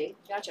Ashley.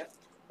 Gotcha.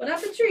 What up,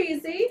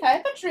 Patrice?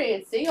 Hi,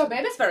 Patrice. Your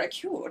baby's very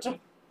cute.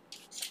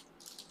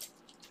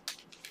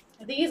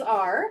 These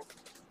are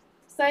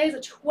size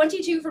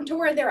 22 from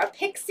Torrid. They're a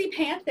pixie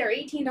pant. They're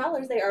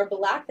 $18. They are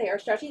black. They are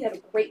stretchy. They have a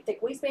great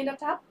thick waistband up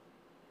top.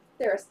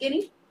 They're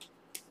skinny.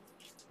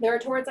 They're a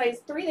Torrid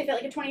size 3. They fit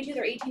like a 22.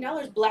 They're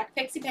 $18. Black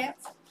pixie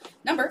pants.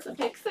 Number It's a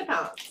pixie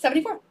pant.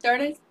 74. There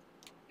it is.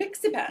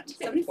 Pixie pant.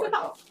 74.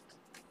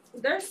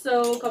 They're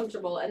so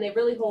comfortable and they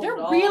really hold They're it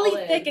all really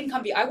in. thick and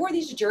comfy. I wore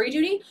these to jury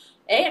duty.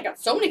 A, I got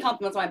so many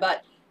compliments on my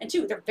butt. And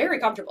two, they're very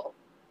comfortable.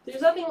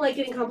 There's nothing like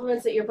getting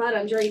compliments at your butt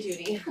on jury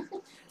duty.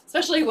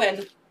 Especially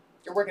when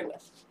you're working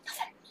with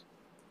nothing.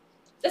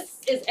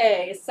 This is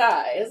a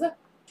size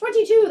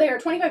 22. They are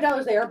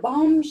 $25. They are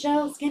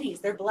bombshell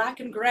skinnies. They're black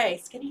and gray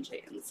skinny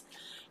jeans.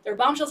 They're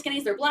bombshell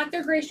skinnies. They're black.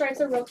 They're gray stripes.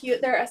 They're real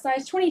cute. They're a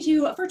size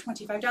 22 for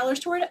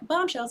 $25 toward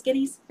bombshell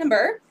skinnies.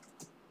 Number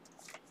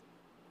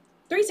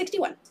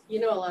 361. You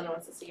know Alana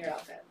wants to see your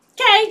outfit.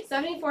 Okay.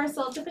 74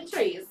 sold to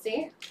Patrice,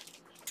 see?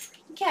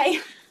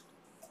 Okay.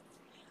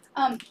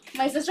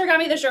 My sister got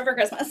me this shirt for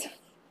Christmas.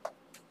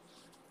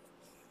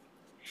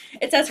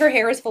 It says her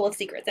hair is full of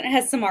secrets, and it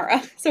has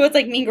Samara. So it's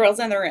like Mean Girls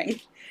in the Ring.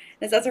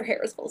 It says her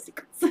hair is full of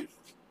secrets.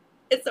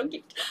 It's so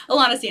cute.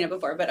 Alana's seen it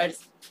before, but I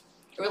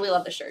really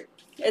love this shirt.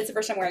 It's the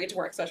first time wearing it to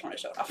work, so I just want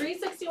to show it off.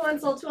 361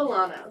 sold to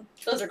Alana.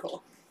 Those are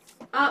cool.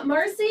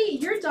 Marcy,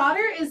 your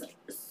daughter is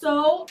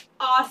so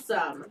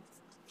awesome.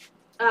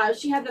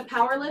 She had the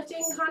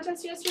powerlifting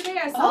contest yesterday.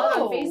 I saw it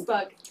on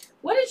Facebook.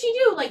 What did she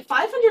do? Like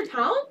 500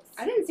 pounds?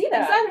 I didn't see Is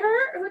that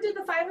her who did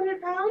the 500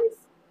 pounds?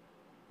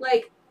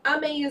 Like,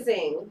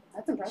 amazing.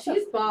 That's impressive.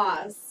 She's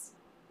boss.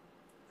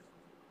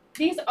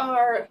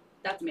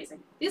 That's amazing.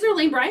 These are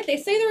Lane Bryant. They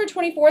say they're a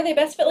 24. They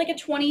best fit like a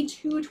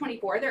 22,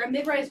 24. They're a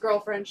mid-rise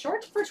girlfriend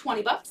short for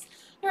 $20.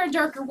 They're a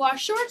darker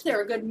wash short.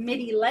 They're a good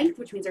midi length,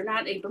 which means they're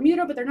not a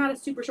Bermuda, but they're not a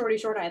super shorty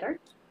short either.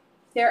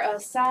 They're a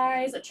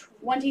size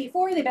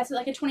 24. They best fit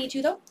like a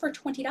 22 though for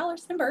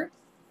 $20. Number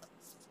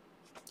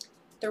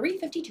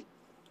 352.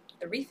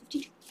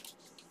 352.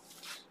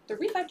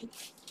 352.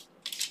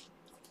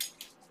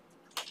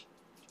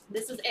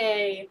 This is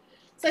a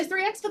size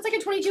 3X. Fits like a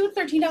 22. It's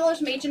 $13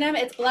 from H&M.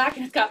 It's black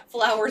and it's got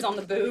flowers on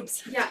the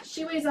boobs. Yeah,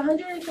 she weighs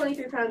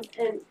 123 pounds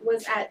and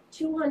was at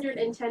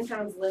 210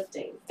 pounds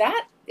lifting.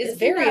 That is Isn't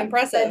very that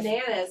impressive.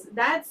 Bananas.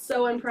 That's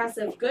so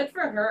impressive. Good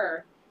for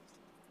her.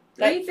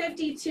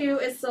 352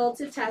 is sold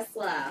to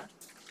Tesla.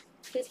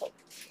 Please hold.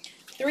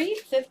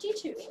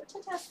 352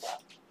 to Tesla.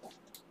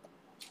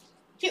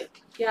 Cute.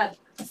 Yeah,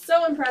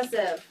 so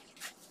impressive.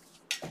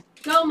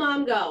 Go,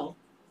 Mom, go.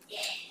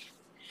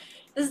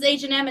 This is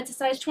H&M. It's a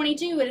size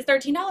 22. It is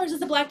 $13.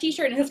 It's a black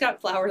t-shirt and it's got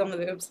flowers on the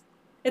boobs.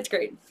 It's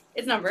great.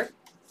 It's number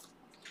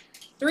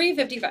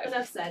 355.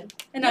 Enough said.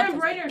 Enough. They're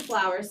embroidered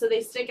flowers, so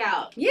they stick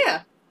out.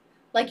 Yeah.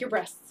 Like your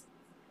breasts.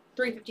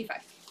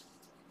 355.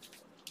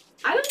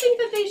 I don't think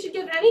that they should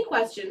give any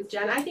questions,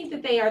 Jen. I think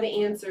that they are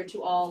the answer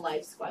to all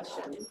life's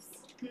questions.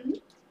 Mm-hmm.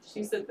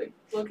 She said the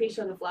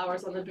location of the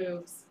flowers on the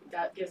boobs.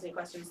 That gives me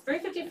questions.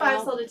 355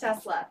 Well. sold to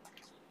Tesla.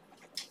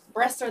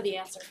 Breasts are the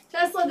answer.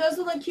 Tesla, those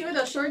would look cute.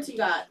 Those shorts you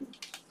got.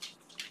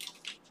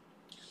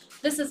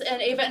 This is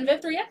an Ava and Viv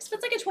 3X.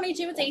 Fits like a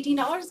 22. It's $18. It's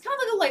kind of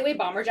like a lightweight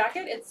bomber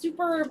jacket. It's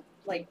super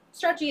like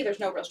stretchy. There's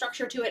no real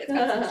structure to it. It's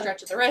got some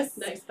stretch at the wrists.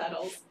 Nice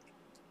pedals.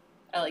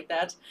 I like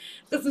that.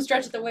 Got some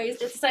stretch at the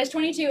waist. It's a size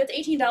 22. It's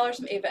 $18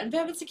 from Ava and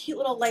Viv. It's a cute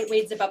little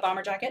lightweight zip-up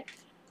bomber jacket.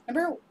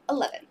 Number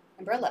 11.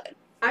 Number 11.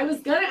 I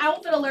was gonna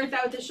outfit alert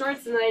that with the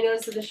shorts, and then I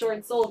noticed that the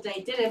shorts sold, and I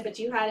didn't. But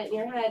you had it in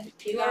your head.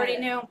 You already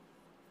knew.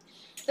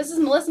 This is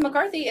Melissa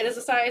McCarthy. It is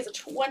a size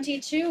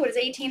 22. It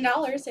is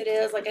 $18. It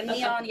is like a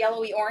neon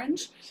yellowy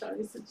orange.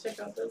 Shawty said, check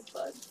out those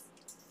buds.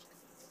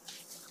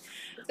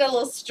 It's got a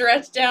little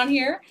stretch down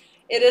here.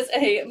 It is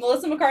a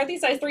Melissa McCarthy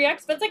size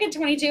 3X, but it's like a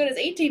 22. It is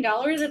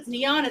 $18. It's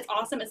neon. It's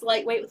awesome. It's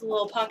lightweight with a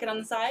little pocket on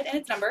the side, and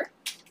it's number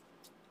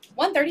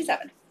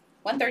 137.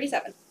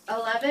 137.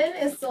 11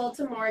 is sold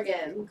to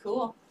Morgan.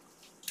 Cool.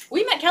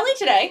 We met Kelly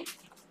today.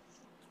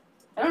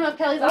 I don't know if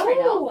Kelly's on right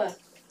now. Oh,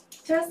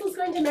 Tesla's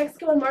going to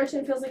Mexico in March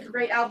and it feels like a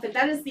great outfit.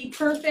 That is the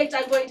perfect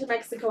I'm going to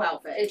Mexico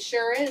outfit. It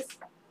sure is.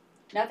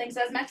 Nothing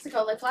says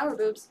Mexico like flower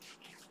boobs.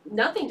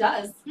 Nothing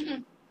does.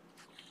 Mm-mm.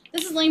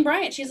 This is Lane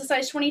Bryant. She's a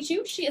size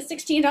 22. She is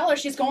 $16.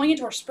 She's going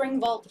into her spring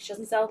vault if she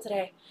doesn't sell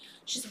today.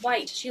 She's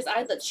white. She has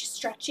eyelets. She's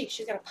stretchy.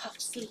 She's got a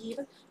puffed sleeve.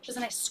 She has a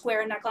nice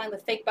square neckline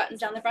with fake buttons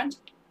down the front.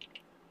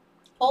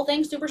 Whole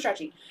thing super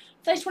stretchy.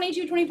 Size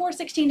 22, 24,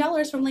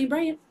 $16 from Lane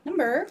Bryant.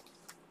 Number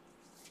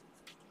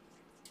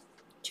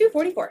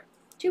 244.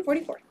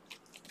 244.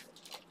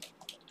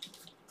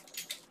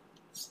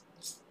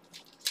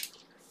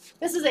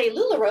 This is a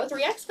LuLaRoe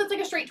 3X. Fits like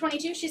a straight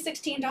 22. She's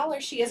 $16.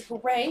 She is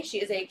gray. She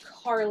is a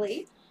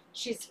Carly.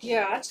 She's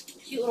got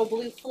cute little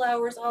blue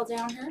flowers all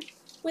down her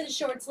with a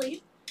short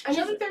sleeve. I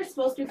know that they're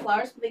supposed to be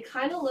flowers, but they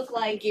kind of look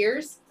like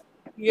Gears.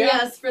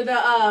 yes for the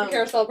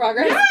Carousel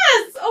Progress.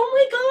 Yes! Oh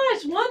my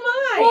gosh,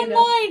 one mind.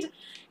 One mind.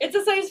 It's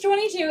a size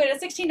 22. It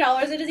is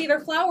 $16. It is either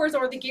flowers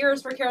or the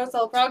gears for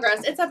Carousel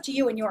Progress. It's up to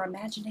you and your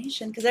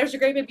imagination, because there's your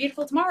great big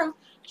beautiful tomorrow,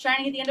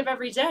 shining at the end of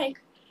every day.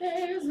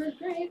 There's a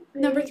great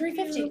big Number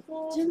 350.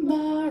 beautiful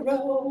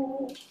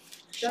Tomorrow,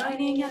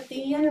 shining at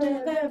the end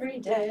of every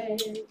day.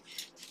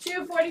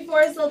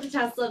 244 sold to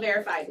Tesla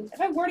verified. If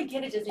I were to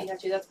get a Disney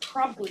tattoo, that's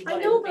probably what I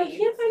it know, would but I be.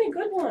 can't find a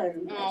good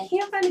one. I Oh.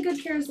 can't find a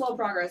good Carousel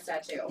Progress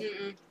tattoo.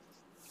 Mm-mm.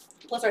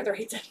 Plus Arthur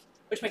hates it,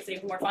 which makes it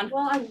even more fun.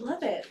 Well, I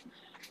love it.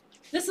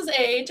 This is a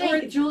Hey,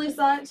 Torrid. Julie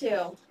saw it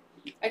too.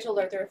 I told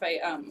Arthur if I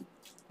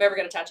ever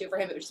get a tattoo for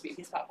him, it would just be a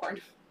piece of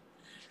popcorn.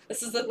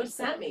 This is the What does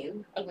that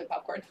mean? ugly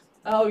popcorn.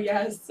 Oh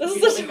yes, This is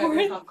You don't the leave ugly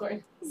Torrid.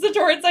 popcorn. This is a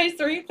Torrid size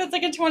 3. Fits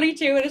like a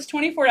 22. It is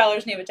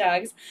 $24 new with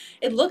tags.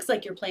 It looks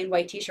like your plain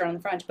white t-shirt on the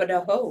front, but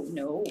oh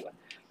no.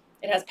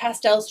 It has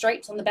pastel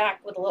stripes on the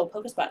back with a little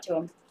polka spot to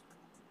them.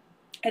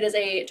 It is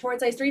a Torrid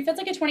size 3. Fits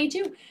like a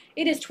 22.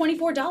 It is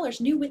 $24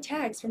 new with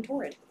tags from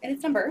Torrid. And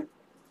it's number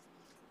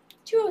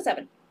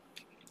 207.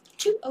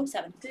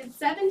 207. Did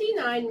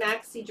 79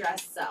 maxi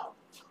dress sell?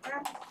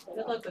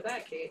 Good luck with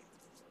that, Kate.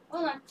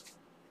 Hold on.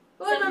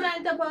 Un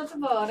momento, por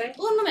favore.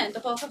 Un momento,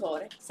 por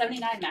favore.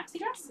 79 maxi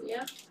dress?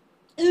 Yeah.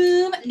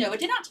 No, it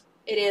did not.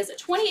 It is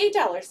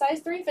 $28. Size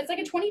 3. Fits like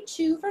a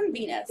 22 from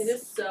Venus. It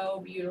is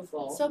so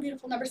beautiful. So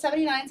beautiful. Number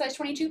 79, size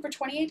 22 for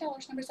 $28.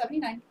 Number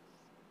 79.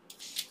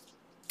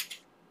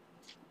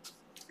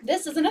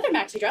 This is another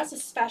maxi dress.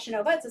 This is Fashion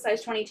Nova. It's a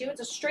size 22.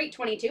 It's a straight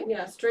 22.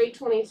 Yeah, straight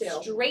 22.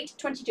 Straight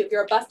 22. If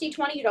you're a busty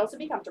 20, you'd also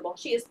be comfortable.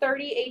 She is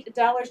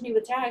 $38 new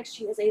with tags.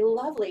 She is a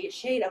lovely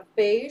shade of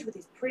beige with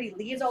these pretty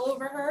leaves all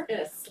over her.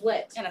 And a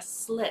slit. And a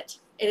slit.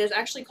 It is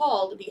actually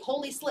called the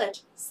Holy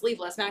Slit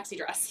Sleeveless Maxi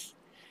Dress.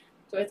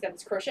 So it's got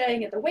this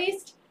crocheting at the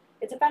waist.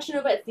 It's a Fashion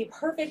Nova. It's the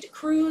perfect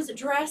cruise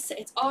dress.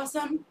 It's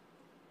awesome.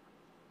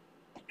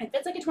 It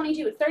fits like a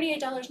 22. It's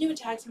 $38 new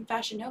with tags from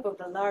Fashion Nova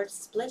with a large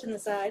split in the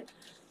side.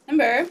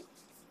 Number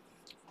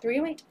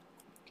 308.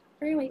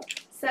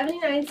 308.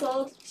 79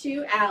 sold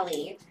to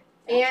Allie.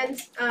 And,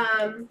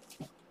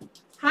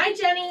 hi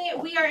Jenny,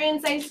 we are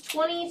in size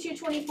 20 to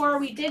 24.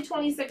 We did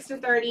 26 to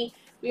 30.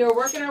 We are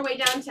working our way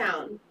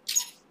downtown.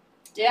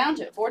 Down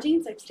to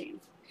 14, 16.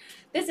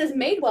 This is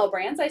Madewell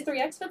brand, size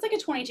 3X. Fits like a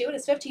 22. It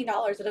is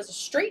 $15. It is a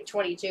straight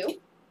 22.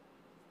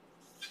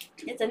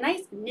 It's a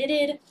nice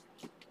knitted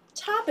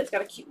top. It's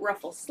got a cute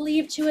ruffle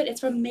sleeve to it.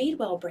 It's from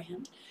Madewell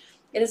brand.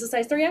 It is a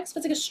size 3X.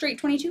 Fits like a straight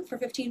 22 for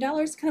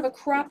 $15. Kind of a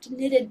cropped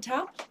knitted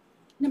top.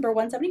 Number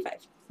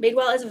 175.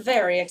 Madewell is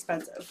very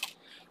expensive.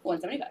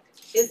 175.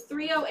 Is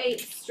 308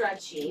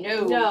 stretchy? No,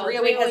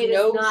 308 has 308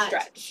 no is not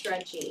stretch.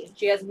 stretchy.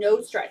 She has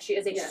no stretch. She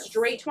is a Yes.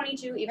 straight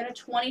 22, even a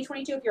 20,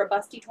 22. If you're a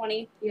busty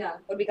 20, Yeah.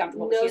 would be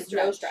comfortable. No She has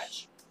no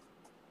stretch. stretch.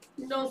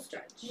 No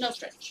stretch. No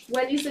stretch.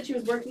 Wendy said she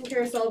was working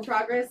Carousel of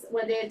Progress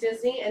one day at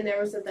Disney, and there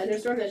was a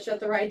thunderstorm that shut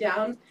the ride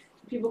down.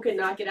 People could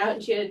not get out,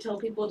 and she had to tell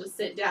people to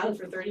sit down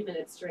for 30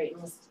 minutes straight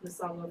and listen to the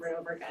song over and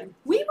over again.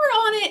 We were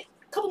on it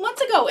a couple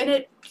months ago, and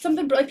it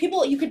something like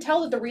people. You could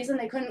tell that the reason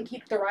they couldn't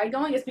keep the ride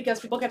going is because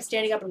people kept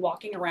standing up and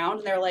walking around,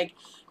 and they're like,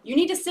 "You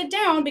need to sit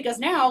down because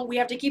now we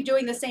have to keep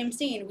doing the same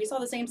scene." We saw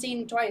the same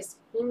scene twice.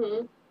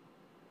 Mm-hmm.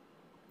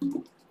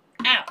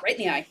 Ow! Right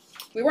in the eye.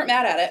 We weren't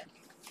mad at it.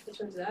 Which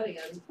one's that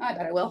again? I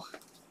bet I will.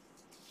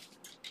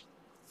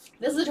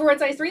 This is a Torrid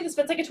size 3. This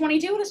fits like a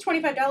 22. It is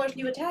 $25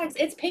 new with tags.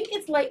 It's pink.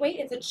 It's lightweight.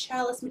 It's a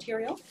chalice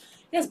material.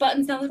 It has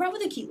buttons down the front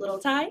with a cute little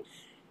tie.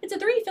 It's a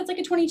 3. It fits like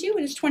a 22.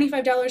 It is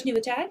 $25 new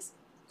with tags.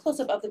 Close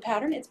up of the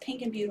pattern. It's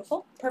pink and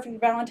beautiful. Perfect for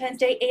Valentine's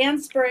Day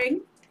and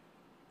spring.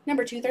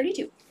 Number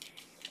 232.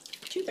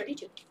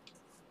 232.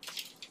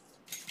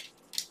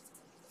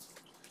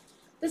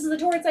 This is a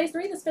Torrid size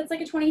 3. This fits like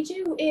a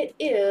 22. It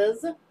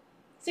is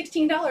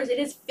 $16. It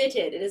is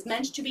fitted. It is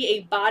meant to be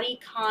a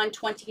bodycon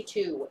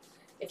 22.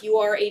 If you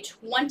are a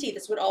 20,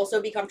 this would also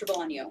be comfortable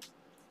on you.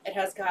 It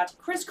has got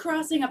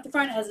crisscrossing up the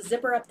front. It has a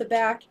zipper up the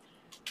back.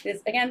 It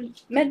is, again,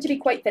 meant to be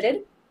quite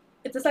fitted.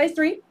 It's a size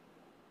 3.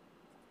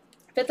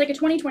 Fits like a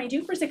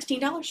 22 for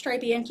 $16.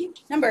 Stripey and cute.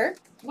 Number,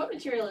 What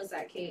material is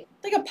that, Kate?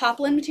 like a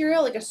poplin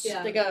material, like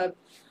Yeah.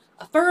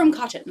 a firm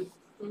cotton.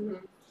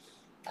 Mm-hmm.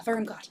 A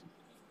firm cotton.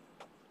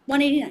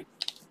 $189.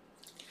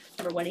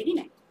 Number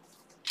 189.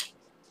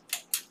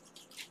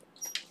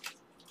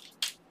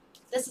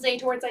 This is a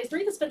Torrid size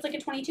 3. This fits like a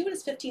 22. It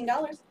is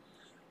 $15.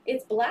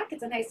 It's black.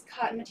 It's a nice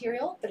cotton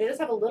material, but it does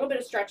have a little bit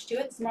of stretch to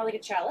it. It's more like a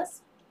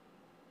chalice.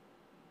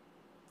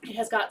 It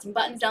has got some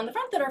buttons down the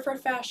front that are for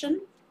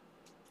fashion.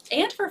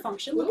 And for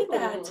function, look at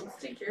that. Ooh,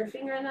 stick your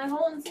finger in that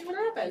hole and see what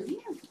happens.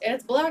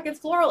 It's black, it's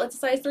floral, it's a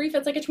size 3,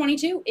 fits like a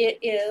 22. It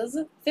is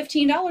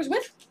 $15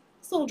 with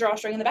this little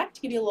drawstring in the back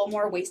to give you a little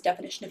more waist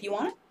definition if you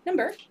want it.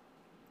 Number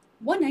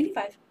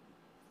 $195.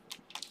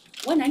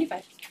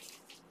 $195.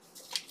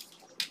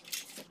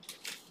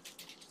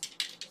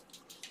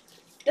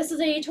 This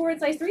is a torrid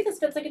size 3. This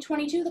fits like a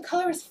 22. The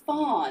color is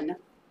fawn.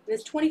 It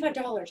is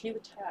 $25, new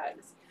with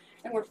tags.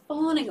 And we're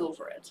fawning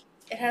over it.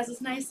 It has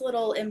this nice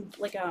little,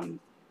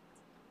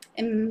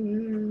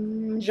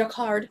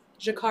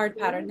 jacquard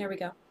pattern. There we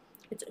go.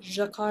 It's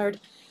jacquard.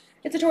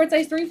 It's a torrid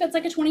size 3. Fits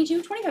like a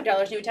 22.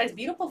 $25 new with tags.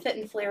 Beautiful fit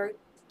and flare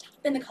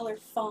in the color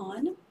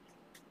fawn.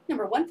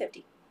 Number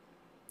 150.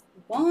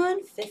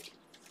 150.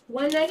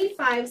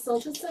 $195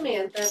 sold to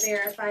Samantha,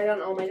 verified on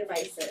all my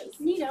devices.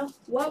 Neato.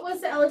 What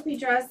was the LP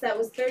dress that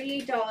was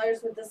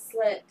 $38 with the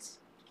slit?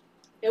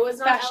 It was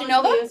not Fashion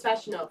LP, Nova? it was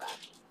Fashion Nova.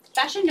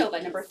 Fashion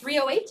Nova, number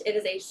 308. It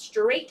is a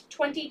straight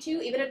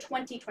 22, even a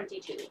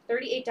 2022.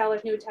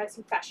 $38 new tags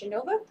from Fashion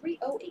Nova,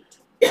 308.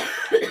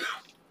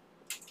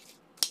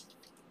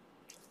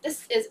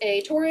 This is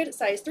a torrid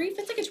size 3,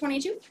 fits like a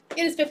 22.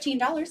 It is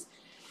 $15.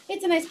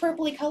 It's a nice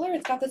purpley color.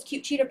 It's got this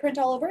cute cheetah print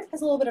all over it.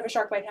 Has a little bit of a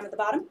shark bite hem at the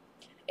bottom.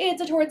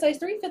 It's a torrid size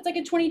 3, fits like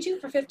a 22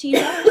 for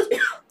 $15.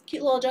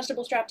 Cute little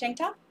adjustable strap tank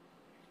top.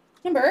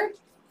 Number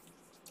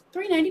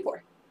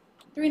 394.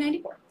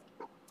 394.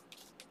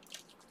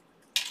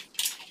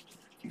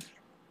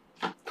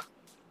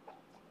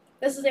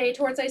 This is a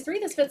torrid size 3.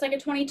 This fits like a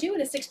 22.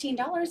 It is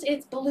 $16.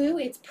 It's blue.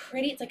 It's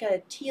pretty. It's like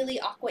a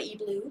tealy aqua-y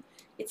blue.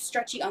 It's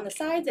stretchy on the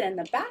sides, and in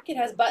the back it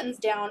has buttons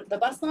down the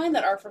bust line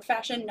that are for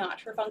fashion, not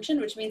for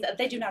function, which means that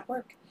they do not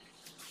work.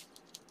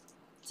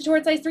 It's a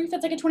torrid size 3.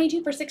 Fits like a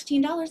 22 for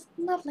 $16.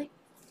 Lovely.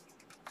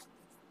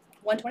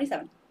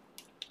 127.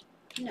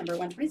 Number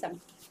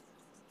 127.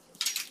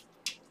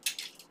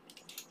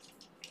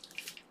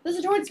 This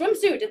is a torrid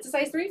swimsuit. It's a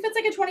size 3, fits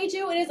like a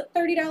 22. It is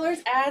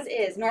 $30 as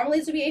is. Normally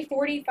this would be a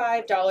 $45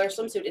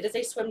 swimsuit. It is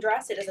a swim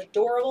dress. It is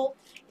adorable.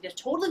 It is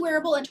totally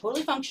wearable and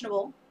totally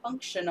functional,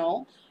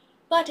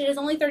 but it is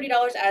only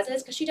 $30 as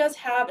is because she does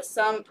have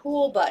some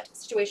pool butt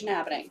situation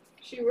happening.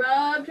 She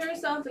rubbed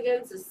herself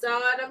against the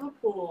side of a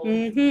pool.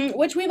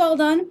 Which we've all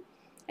done.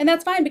 And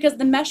that's fine because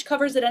the mesh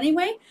covers it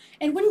anyway.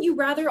 And wouldn't you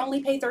rather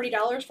only pay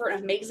 $30 for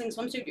an amazing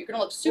swimsuit? You're going to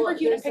look super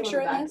cute in a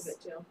picture in this.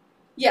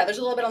 Yeah, there's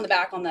a little bit on the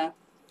back on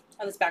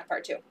this back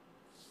part too.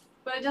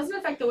 But it doesn't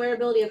affect the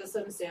wearability of the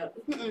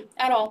swimsuit.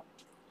 At all.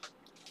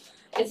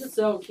 It's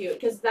so cute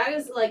because that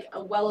is like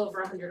a well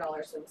over $100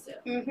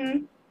 swimsuit.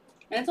 And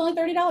it's only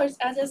 $30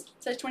 as is. It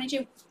says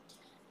 22.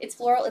 It's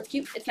floral. It's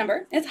cute. It's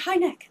number. And it's high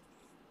neck.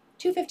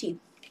 $215.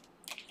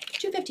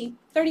 $215.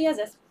 30 as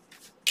is.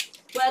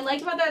 What I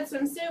like about that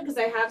swimsuit, because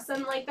I have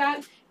something like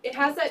that, it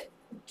has that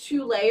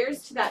 2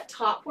 layers to that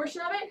top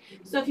portion of it.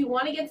 So if you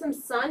want to get some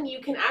sun, you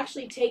can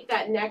actually take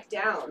that neck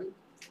down.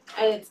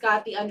 And it's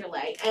got the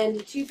underlay. And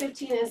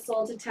 $215 is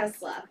sold to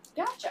Tesla.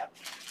 Gotcha.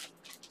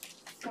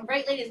 All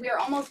right, ladies, we are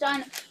almost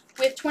done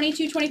with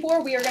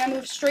 22-24. We are going to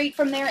move straight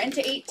from there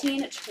into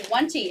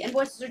 18-20.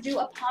 Invoices are due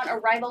upon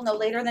arrival no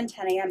later than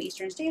 10 a.m.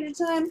 Eastern Standard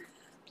Time.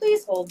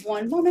 Please hold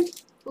one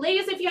moment.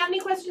 Ladies, if you have any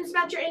questions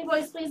about your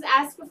invoice, please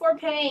ask before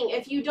paying.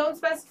 If you don't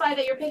specify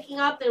that you're picking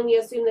up, then we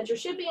assume that you're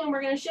shipping, and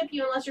we're going to ship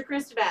you unless you're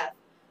Christabeth.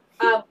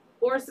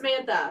 Or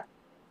Samantha.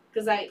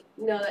 Because I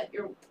know that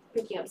you're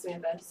picking up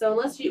Samantha. So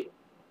unless you...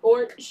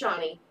 Or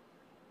Shawnee.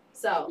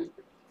 So...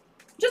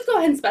 Just go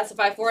ahead and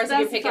specify for us if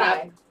you're picking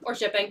up or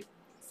shipping.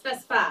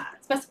 Specify.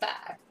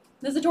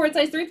 This is a torrid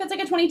size 3. Fits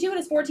like a 22. It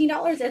is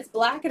 $14. It's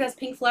black. It has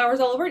pink flowers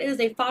all over it. It is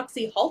a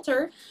foxy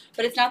halter,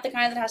 but it's not the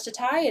kind that has to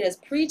tie. It is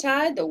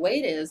pre-tied the way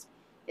it is.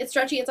 It's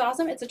stretchy. It's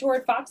awesome. It's a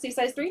torrid foxy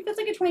size 3. Fits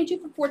like a 22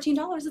 for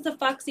 $14. It's a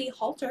foxy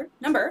halter.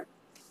 Number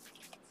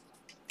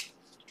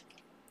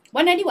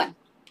 191.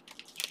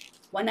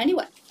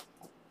 191.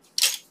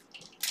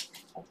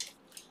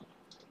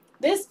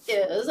 This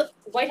is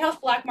White House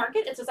Black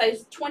Market. It's a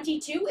size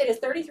 22. It is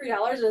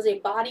 $33. It is a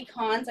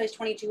bodycon size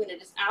 22, and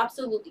it is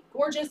absolutely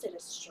gorgeous. It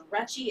is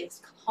stretchy.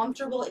 It's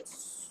comfortable.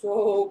 It's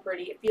so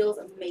pretty. It feels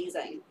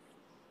amazing.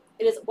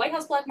 It is White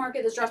House Black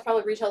Market. This dress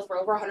probably retails for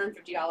over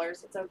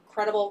 $150. It's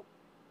incredible.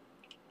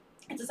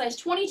 It's a size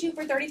 22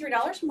 for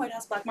 $33 from White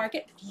House Black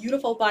Market.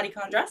 Beautiful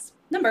bodycon dress.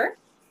 Number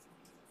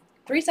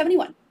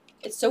 371.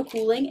 It's so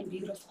cooling and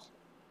beautiful.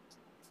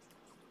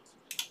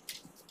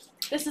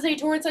 This is a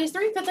torrid size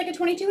 3. Fits like a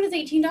 22. It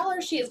is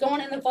 $18. She is going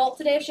in the vault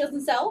today if she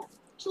doesn't sell.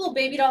 She's a little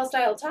baby doll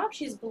style top.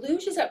 She's blue.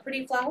 She's got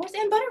pretty flowers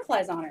and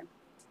butterflies on her.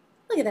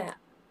 Look at that.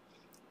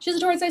 She's a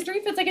torrid size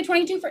 3. Fits like a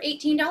 22 for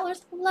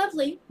 $18.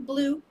 Lovely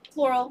blue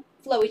floral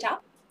flowy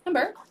top.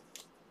 Number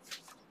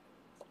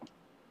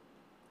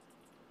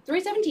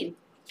 317.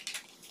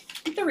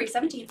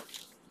 317.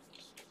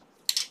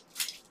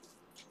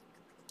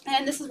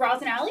 And this is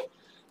Rosin Alley.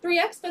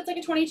 3X fits like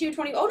a 22,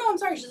 20. Oh no, I'm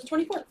sorry. She's a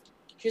 24.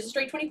 She's a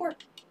straight 24.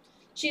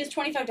 She is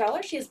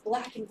 $25. She is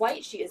black and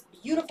white. She is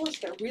beautiful. She's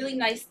got a really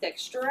nice thick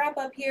strap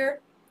up here.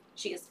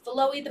 She is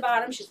flowy at the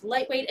bottom. She's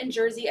lightweight and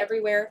jersey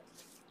everywhere.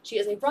 She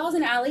is a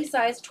Rosin Alley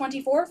size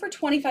 24 for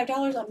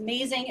 $25.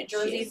 Amazing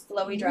jersey She's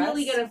flowy dress.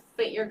 really gonna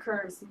fit your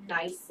curves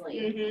nicely.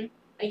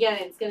 Mm-hmm. Again,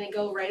 it's gonna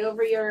go right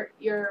over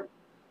your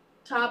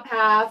top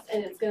half,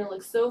 and it's gonna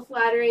look so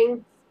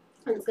flattering,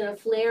 and it's gonna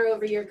flare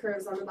over your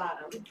curves on the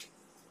bottom.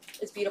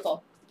 It's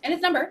beautiful. And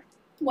it's number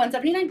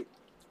 179.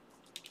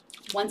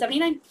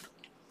 179.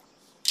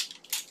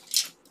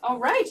 All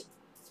right.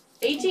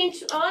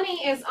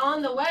 1820 is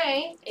on the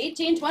way.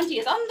 1820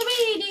 is on the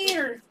way,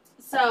 dear.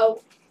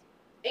 So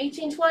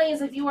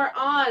 1820s, if you are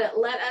on,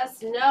 let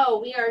us know.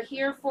 We are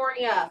here for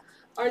you.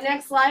 Our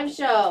next live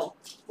show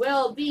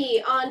will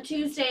be on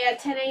Tuesday at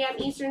 10 a.m.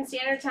 Eastern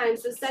Standard Time,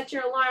 so set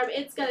your alarm.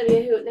 It's going to be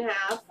a hoot and a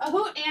half. A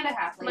hoot and a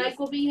half, ladies. Mike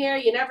will be here.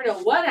 You never know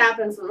what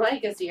happens when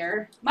Mike is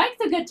here. Mike's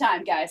a good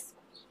time, guys.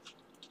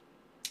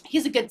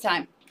 He's a good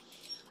time.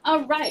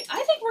 All right.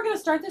 I think we're going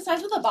to start this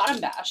size with a bottom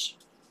bash.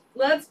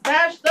 Let's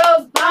bash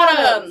those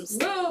bottoms.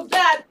 Move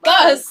that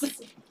Bus.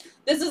 bus.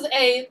 This is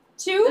a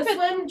 2. The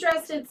swim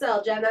dress did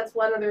sell, Jen. That's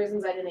one of the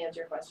reasons I didn't answer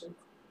your question.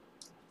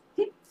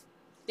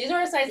 These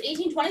are a size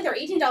 18-20. They're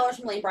 $18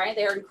 from Lane Bryant.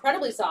 They are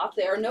incredibly soft.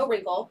 They are no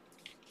wrinkle.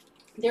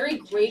 They're a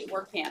great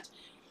work pant.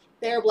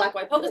 They're black,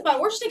 white polka spot,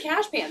 or just a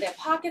cash pant. They have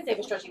pockets. They have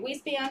a stretchy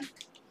waistband.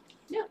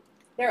 Yeah.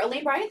 They're a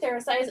Lane Bryant. They're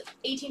a size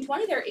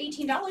 18-20. They're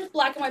 $18.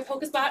 Black and white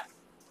polka spot.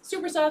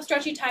 Super soft,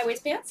 stretchy tie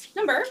waist pants.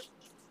 Number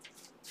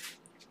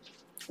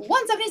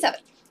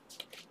 177.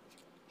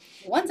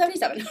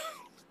 177.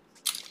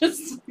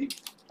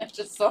 I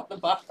just saw the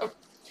bottom.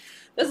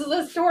 This is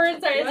a store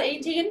size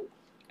 18.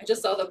 I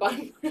just saw the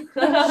bottom.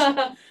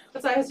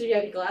 That's why I asked you if you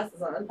had your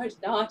glasses on. I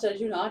did not. I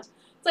do not.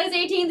 Size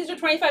 18. These are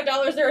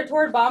 $25. They're a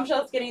Torrid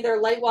bombshell skinny. They're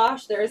light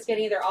wash. They're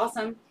skinny. They're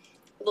awesome.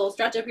 A little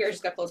stretch up here. I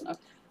just got close enough.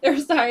 They're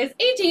size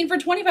 18 for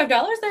 $25.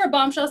 They're a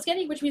bombshell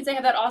skinny, which means they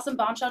have that awesome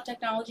bombshell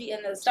technology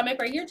in the stomach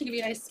right here to give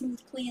you a nice, smooth,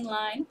 clean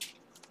line.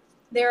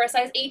 They're a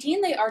size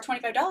 18. They are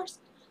 $25.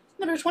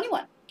 Number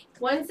 21.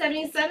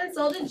 177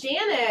 sold to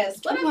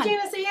Janice. What 21. up,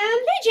 Janice Ann?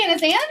 Hey,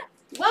 Janice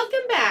Ann.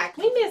 Welcome back.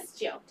 We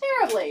missed you.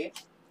 Terribly.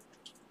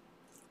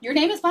 Your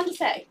name is fun to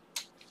say.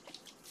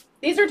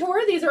 These are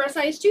Torrid. These are a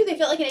size 2. They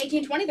fit like an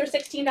 18-20. They're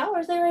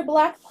 $16. They're a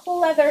black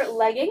leather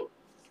legging.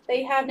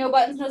 They have no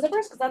buttons, no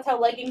zippers, because that's how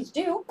leggings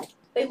do.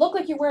 They look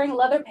like you're wearing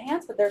leather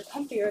pants, but they're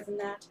comfier than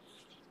that.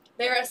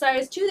 They're a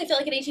size 2. They fit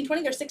like an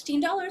 18-20. They're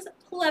 $16.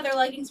 Leather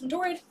leggings from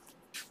Torrid.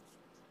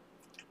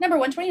 Number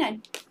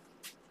 129.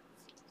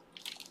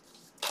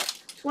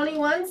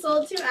 21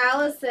 sold to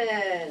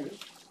Allison.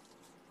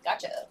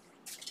 Gotcha.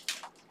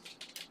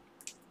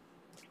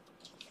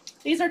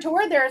 These are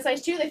Torrid. They're a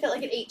size 2. They fit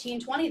like an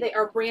 18-20. They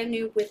are brand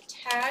new with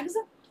tags.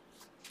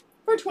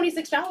 For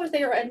 $26,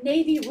 they are a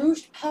navy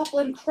ruched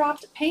poplin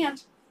cropped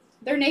pant.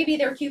 They're navy.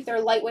 They're cute.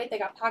 They're lightweight. They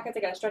got pockets.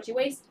 They got a stretchy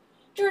waist.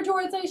 They're a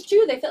Torrid size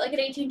 2. They fit like an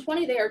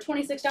 18-20. They are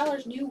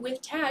 $26 new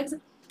with tags.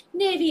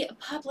 Navy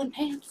poplin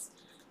pants.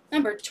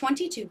 Number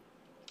 22.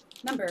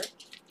 Number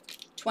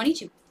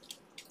 22.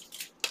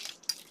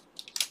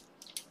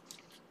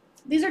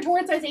 These are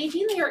Torrid size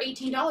 18. They are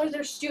 $18.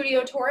 They're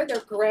studio Torrid. They're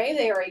gray.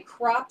 They are a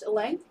cropped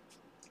length.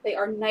 They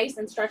are nice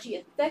and stretchy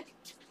and thick.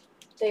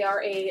 They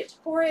are a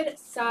Torrid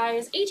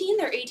size 18.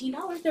 They're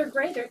 $18. They're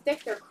gray. They're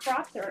thick. They're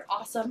cropped. They're an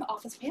awesome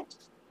office pant.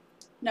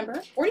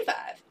 Number 45.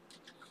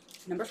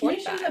 Number Can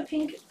you 45. show the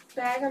pink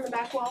bag on the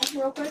back wall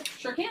real quick?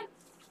 Sure can.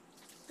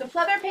 The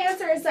pleather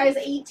pants are a size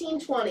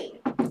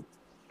 18-20.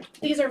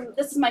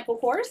 This is Michael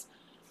Kors.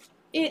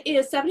 It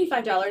is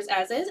 $75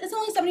 as is. It's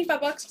only $75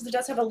 because it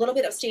does have a little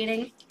bit of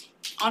staining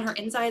on her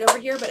inside over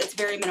here, but it's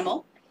very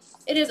minimal.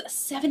 It is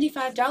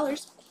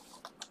 $75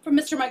 from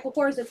Mr. Michael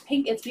Kors. It's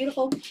pink. It's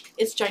beautiful.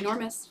 It's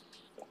ginormous.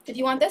 If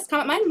you want this,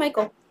 comment mine,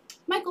 Michael.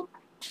 Michael.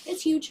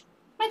 It's huge.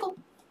 Michael.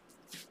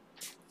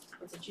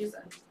 That's what you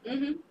said.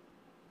 Mm-hmm.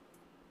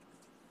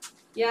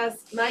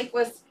 Yes, Mike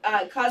was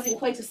causing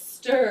quite a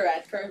stir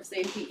at Curv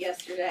St. Pete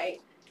yesterday.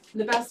 In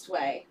the best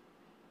way.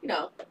 You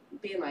know,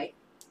 being Mike.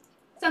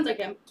 Sounds like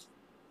him.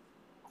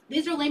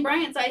 These are Lane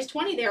Bryant size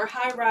 20. They are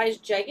high-rise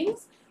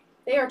jeggings.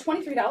 They are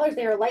 $23.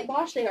 They are light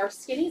wash. They are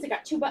skinnies. They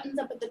got 2 buttons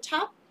up at the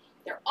top.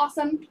 They're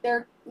awesome.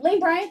 They're Lane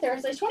Bryant. They're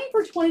size 20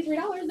 for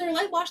 $23. They're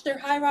light wash. They're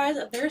high-rise.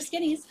 They're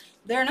skinnies.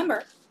 Their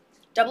number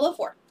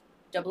 004.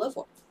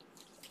 004.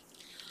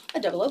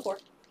 A 004.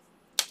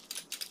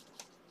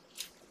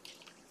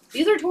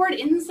 These are Torrid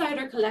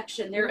Insider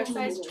Collection. They're a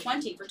size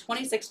 20 for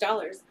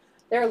 $26.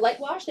 They're light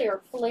wash. They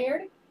are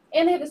flared.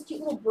 And they have this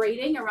cute little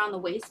braiding around the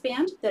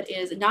waistband that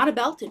is not a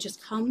belt. It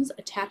just comes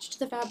attached to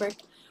the fabric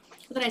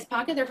with a nice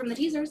pocket. They're from the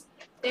teasers.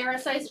 They are a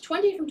size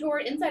 20 from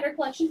Torrid Insider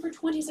Collection for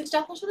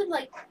 $26. With a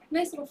like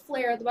nice little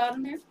flare at the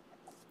bottom there.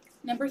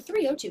 Number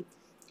 302.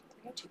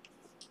 302.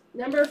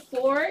 Number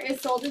 4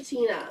 is sold to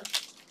Tina.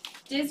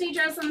 Disney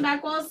dress on the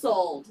back wall is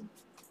sold.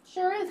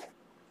 Sure is.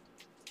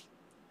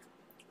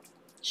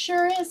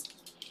 Sure is.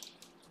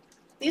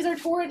 These are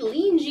Torrid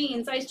lean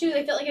jeans, size 2.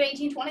 They fit like an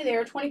 18-20. They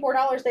are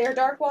 $24. They are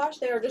dark wash.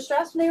 They are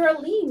distressed, and they are a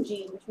lean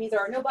jean, which means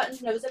there are no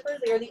buttons, no zippers.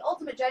 They are the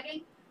ultimate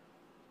jegging.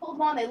 Hold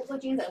them on. They look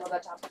like jeans. I love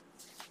that top.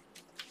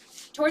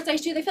 Torrid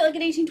size 2. They fit like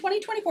an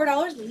 18-20.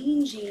 $24.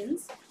 Lean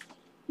jeans.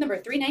 Number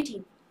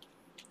 319.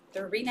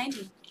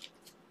 $3.19.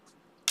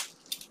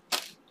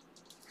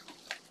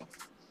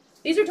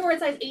 These are Torrid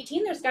size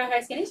 18. They're sky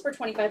high skinnies for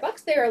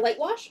 $25. They are light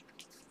wash.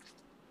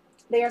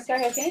 They are sky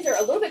high skinnies. They're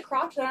a little bit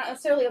cropped. They're not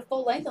necessarily a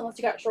full length unless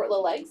you got short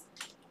little legs.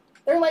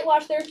 They're light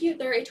wash. They're cute.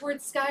 They're a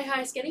Torrid sky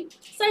high skinny.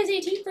 Size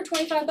 18 for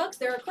 $25.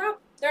 They're a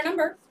crop. Their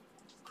number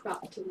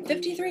Cropped and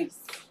 53.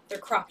 They're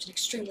cropped and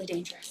extremely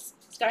dangerous.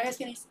 Sky high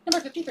skinnies.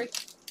 Number 53.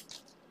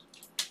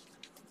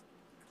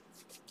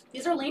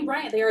 These are Lane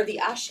Bryant. They are the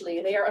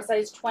Ashley. They are a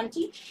size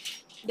 20.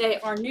 They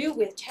are new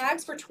with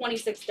tags for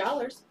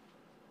 $26.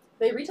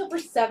 They retail for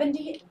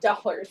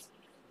 $70.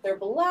 They're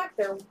black,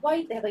 they're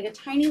white, they have like a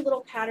tiny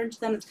little pattern to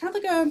them. It's kind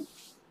of like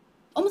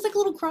almost like a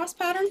little cross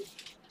pattern.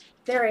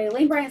 They're a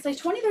Lane Bryant size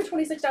 20, they're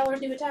 $26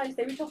 new with tags.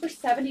 They retail for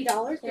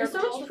 $70. They're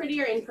so much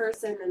prettier in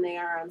person than they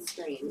are on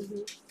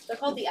screen. They're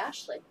called the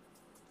Ashley.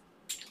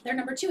 They're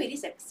number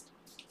 286.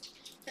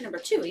 They're number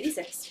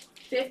 286.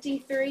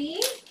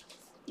 53.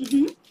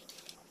 Mm-hmm.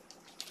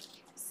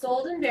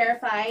 Sold and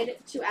verified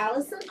to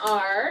Allison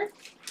R.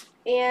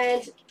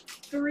 And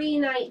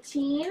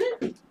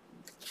 319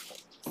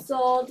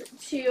 sold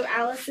to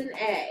Allison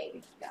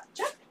A.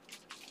 Gotcha.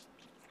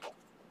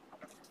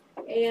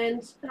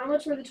 And how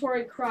much were the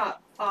Torrid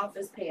crop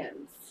office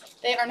pants?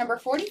 They are number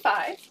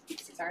 45.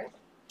 Oopsie, sorry.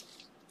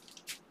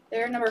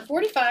 They're number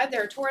 45.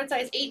 They're a Torrid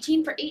size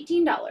 18 for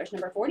 $18.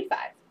 Number 45.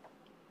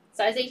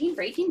 Size 18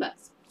 for $18.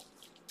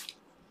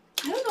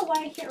 I don't know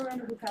why I can't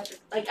remember who Patrick.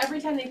 Like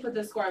every time they put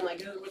the score, I'm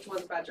like, "Ooh, which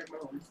one's Patrick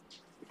Mahomes?"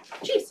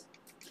 Jeez.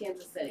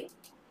 Kansas City.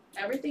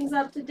 Everything's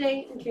up to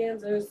date in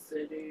Kansas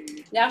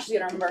City. Now she's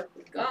gonna remember.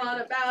 We've gone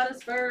about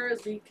as far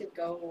as we could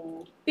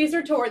go. These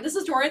are Torrid. This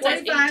is Torrid size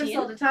 45 18.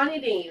 sold to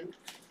Tanya Dean.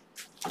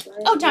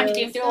 Oh, Tanya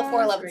Dean, through all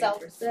 411 cells.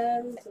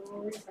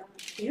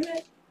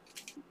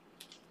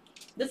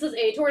 This is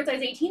a Torrid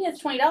size 18.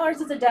 It's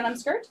 $20. It's a denim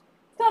skirt.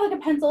 It's kind of like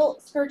a pencil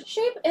skirt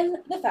shape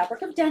in the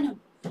fabric of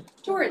denim.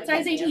 Torrid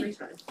size 18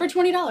 for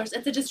 $20.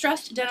 It's a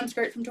distressed denim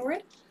skirt from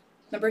Torrid.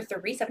 Number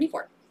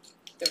 374.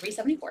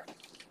 374.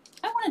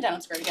 I want a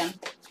denim skirt again.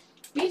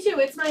 Me too.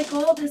 It's my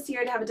goal this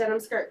year to have a denim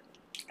skirt.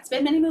 It's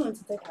been many moons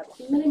since I've had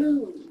one. Many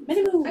moons.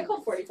 Many moons. I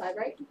called 45,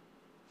 right?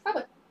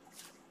 Probably.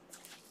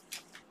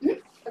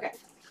 Okay.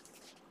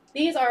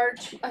 These are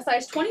a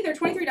size 20. They're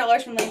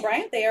 $23 from Lane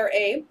Bryant. They are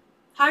a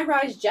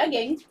high-rise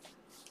jegging.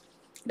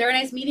 They're a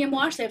nice medium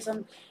wash. They have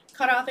some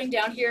cut-offing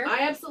down here.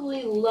 I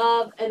absolutely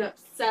love and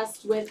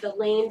obsessed with the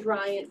Lane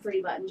Bryant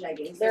free button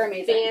jeggings. They're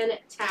amazing.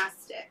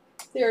 Fantastic.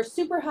 They're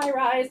super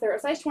high-rise. They're a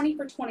size 20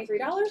 for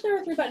 $23.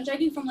 They're a three-button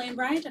jegging from Lane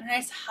Bryant and a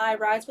nice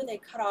high-rise with a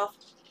cut-off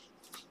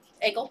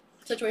ankle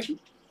situation.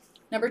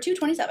 Number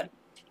 227.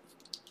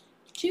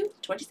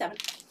 227.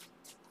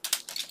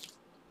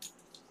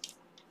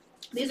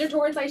 These are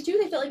Torrid size 2.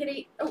 They fit like an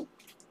 8. Oh,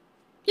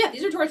 yeah,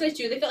 these are Torrid size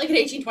 2. They fit like an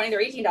 18-20.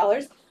 They're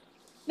 $18.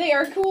 They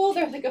are cool.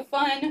 They're like a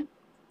fun,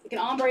 like an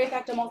ombre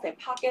effect almost. They have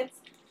pockets.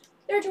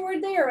 They're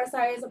Torrid. They are a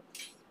size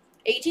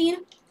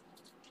 18.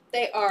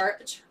 They are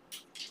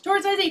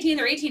Torrid size 18.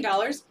 They're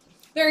 $18.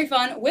 Very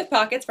fun with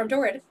pockets from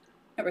Torrid.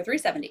 Number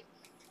 370.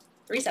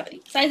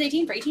 370. Size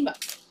 18 for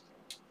 $18.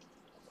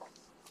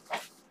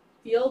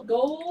 Field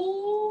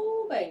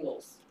goal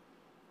Bengals.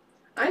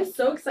 I'm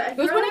so excited. I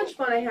Who's forgot how winning? much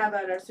fun I have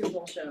at our Super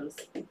Bowl shows.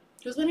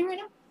 Who's winning right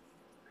now?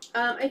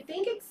 I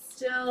think it's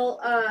still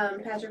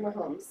Patrick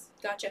Mahomes.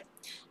 Gotcha.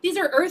 These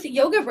are Earth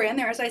Yoga brand.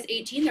 They're a size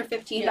 18. They're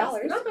 $15. Yes,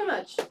 not by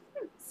much.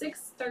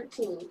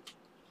 613.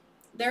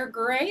 They're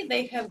gray.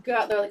 They're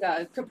like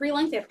a capri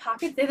length. They have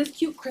pockets. They have this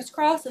cute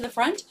crisscross in the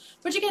front.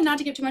 Which again, not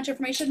to give too much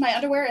information, my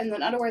underwear and the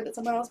underwear that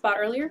someone else bought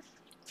earlier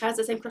has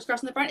the same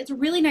crisscross in the front. It's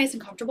really nice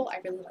and comfortable. I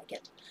really like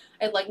it.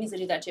 I'd like me to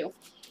do that too.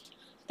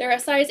 They're a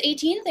size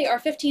 18. They are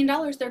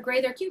 $15. They're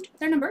gray. They're cute.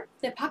 Their number.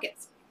 They have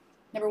pockets.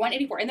 Number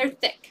 184. And they're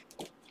thick.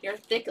 They're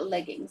thick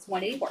leggings.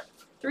 184.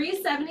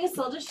 370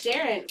 sold to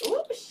Sharon.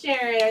 Ooh,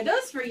 Sharon, are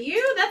those for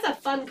you? That's a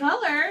fun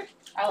color.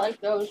 I like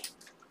those.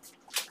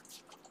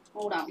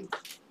 Hold on.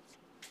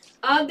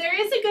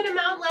 There is a good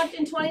amount left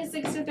in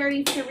 26 to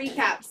 30 to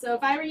recap. So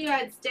if I were you,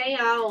 I'd stay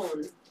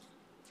on.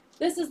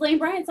 This is Lane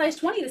Bryant, size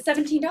 20 to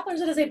 $17.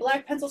 It is a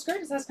black pencil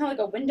skirt. It has kind of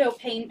like a window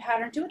pane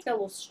pattern to it. It's got a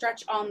little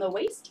stretch on the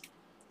waist.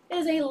 It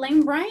is a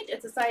Lane Bryant.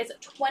 It's a size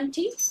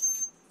 20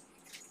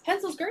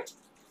 pencil skirt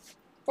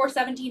for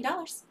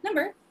 $17.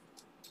 Number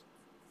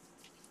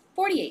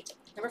 48.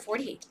 Number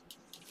 48.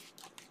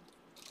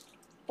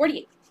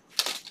 48.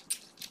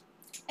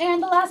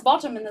 And the last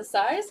bottom in this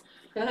size.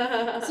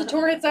 It's a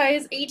Torrid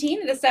size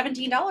 18. It is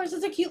 $17.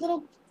 It's a cute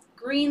little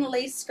green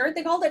lace skirt.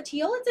 They called it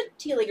teal. It's a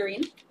tealy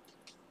green.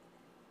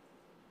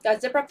 Got a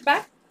zipper up the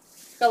back.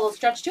 Got a little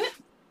stretch to it.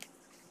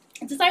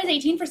 It's a size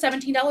 18 for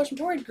 $17 from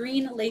Torrid.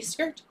 Green lace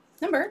skirt.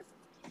 Number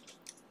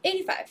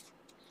 85.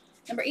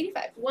 Number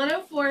 85.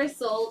 104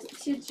 sold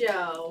to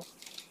Joe.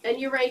 And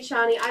you're right,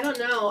 Shawnee. I don't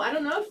know. I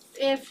don't know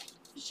if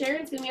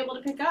Sharon's going to be able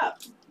to pick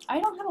up. I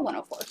don't have a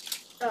 104.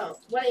 Oh,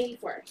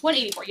 184.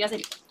 184. Yes, I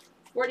do.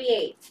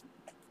 48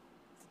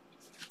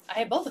 I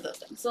have both of those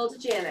things. sold to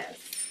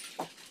Janice.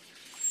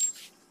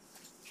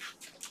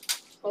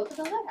 Both of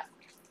those I have.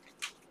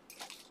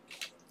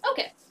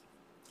 Okay.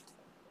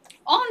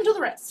 on to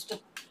the rest.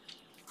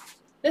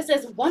 This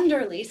is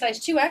Wonderly, size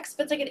 2X,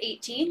 fits like an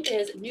 18. It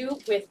is new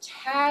with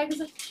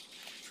tags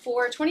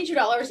for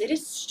 $22. It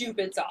is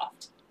stupid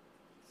soft.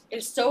 It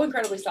is so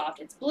incredibly soft.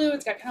 It's blue.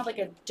 It's got kind of like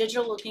a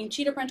digital-looking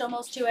cheetah print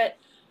almost to it.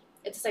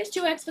 It's a size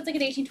 2X, fits like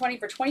an 18-20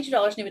 for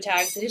 $22 new with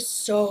tags. It is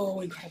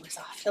so incredibly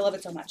soft. I love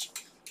it so much.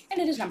 And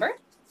it is number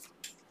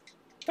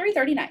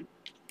 339.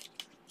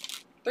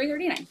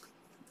 339.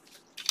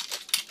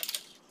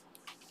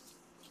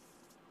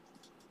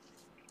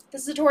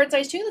 This is a Torrid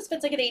size 2. This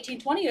fits like an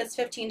 18-20. It's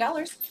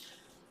 $15.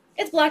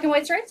 It's black and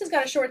white stripes. It's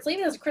got a short sleeve.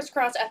 It has a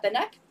crisscross at the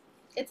neck.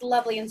 It's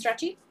lovely and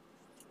stretchy.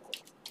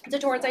 It's a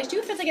Torrid size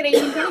 2. Fits like an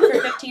 18-20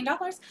 for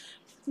 $15.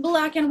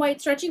 Black and white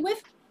stretchy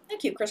with a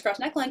cute crisscross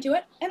neckline to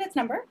it. And it's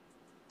number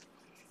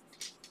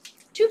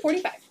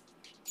 245.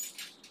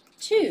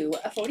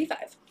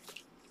 245.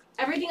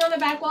 Everything on the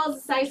back wall is a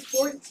size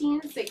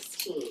 14,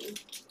 16.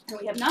 And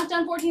we have not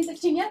done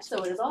 14-16 yet,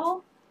 so it is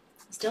all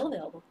still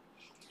available.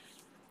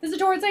 This is a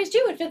Torrid size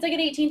 2. It fits like an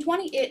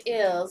 18-20. It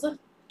is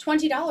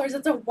 $20.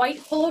 It's a white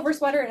pullover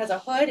sweater. It has a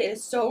hood. It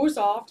is so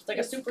soft. It's like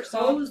a super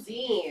soft.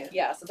 Cozy.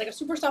 Yes, it's like a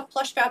super soft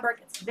plush fabric.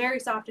 It's very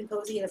soft and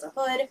cozy. It has a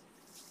hood.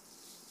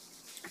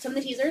 Some of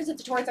the teasers.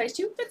 It's a Torrid size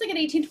 2. Fits like an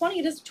 18-20.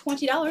 It is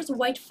 $20. A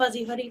white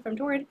fuzzy hoodie from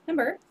Torrid.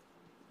 Number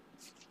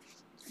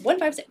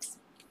 156.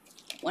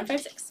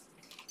 156.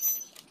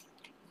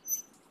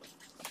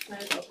 I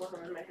have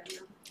Oklahoma in my head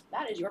now.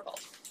 That is your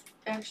fault.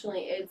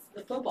 Actually, it's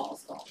the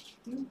football's fault.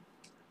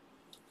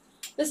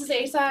 This is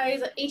a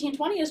size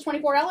 18-20. It is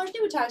 $24.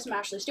 New with tags from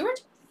Ashley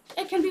Stewart.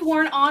 It can be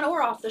worn on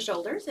or off the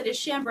shoulders. It is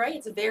chambray.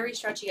 It's very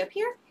stretchy up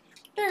here.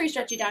 Very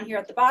stretchy down here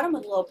at the bottom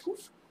with a little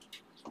poof.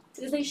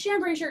 It is a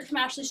chambray shirt from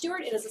Ashley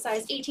Stewart. It is a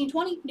size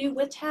 18-20. New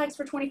with tags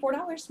for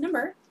 $24.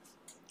 Number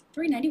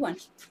 391.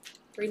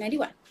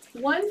 391.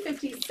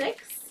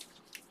 156.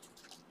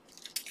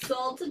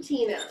 Sold to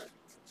Tina.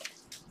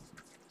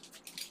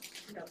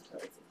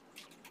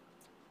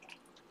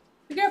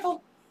 Be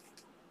careful.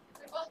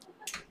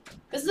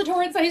 This is a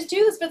Torrid size 2.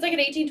 This fits like an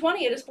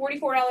 18-20. It is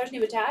 $44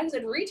 new with tags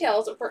and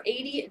retails for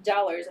 $80.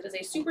 It is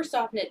a super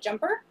soft knit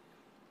jumper.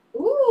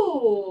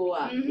 Ooh,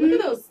 look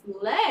at those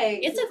legs.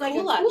 It's a like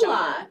culotte a jumper.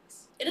 culotte.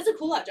 It is a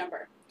culotte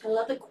jumper. I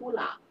love the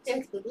culotte.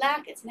 It's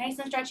black. It's nice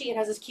and stretchy. It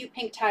has this cute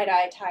pink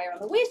tie-dye tire on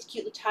the waist,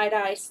 cute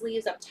tie-dye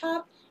sleeves up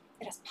top.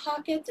 It has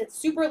pockets. It's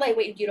super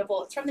lightweight and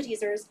beautiful. It's from the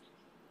teasers.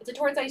 It's a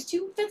Torrid size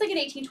 2. Fits like an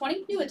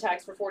 18-20. New with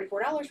tags for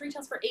 $44.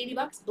 Retails for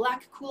 $80.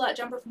 Black culotte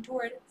jumper from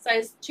Torrid.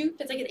 Size 2.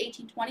 Fits like an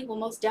 18-20. Will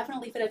most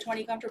definitely fit a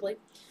 20 comfortably.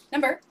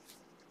 Number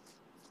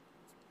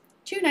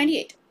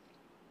 298.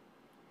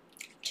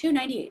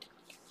 298.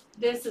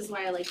 This is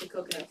why I like the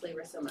coconut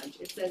flavor so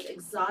much. It says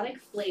exotic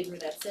flavor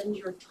that sends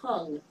your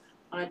tongue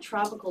on a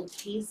tropical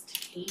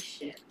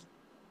tastecation.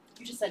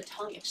 You just said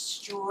tongue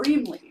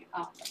extremely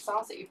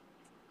saucy.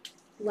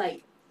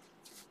 Like,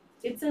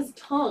 it says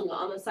tongue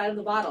on the side of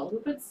the bottle. Who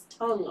puts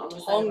tongue on the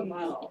side of the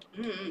bottle?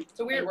 It's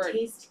a weird And word.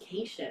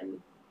 tastecation.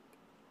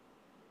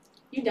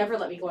 You never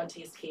let me go on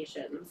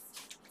tastecations.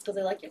 Because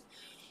I like it.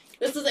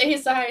 This is a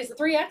size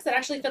 3X. It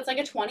actually fits like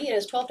a 20. It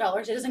is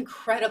 $12. It is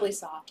incredibly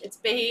soft. It's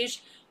beige.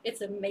 It's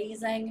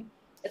amazing.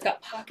 It's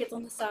got pockets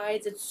on the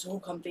sides. It's so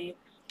comfy.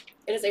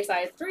 It is a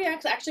size 3X.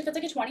 It actually fits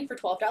like a 20 for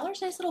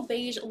 $12. Nice little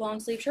beige long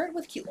sleeve shirt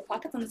with cute little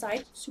pockets on the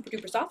side. Super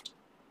duper soft.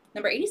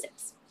 Number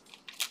 86.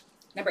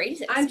 Number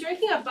 86. I'm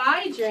drinking a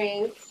Bai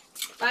drink.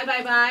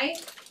 Bye.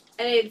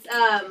 And it's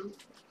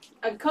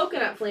a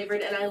coconut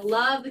flavored, and I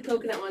love the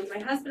coconut ones.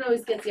 My husband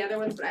always gets the other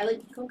ones, but I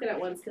like the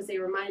coconut ones because they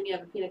remind me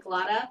of a pina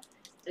colada.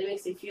 And it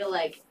makes me feel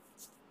like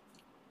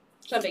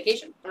It's on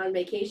vacation. on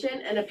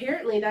vacation. And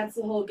apparently that's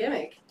the whole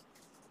gimmick.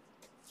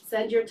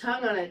 Send your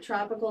tongue on a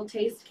tropical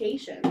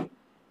tastecation.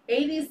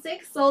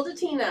 86 sold to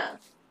Tina.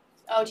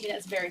 Oh, Tina,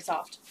 it's very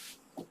soft.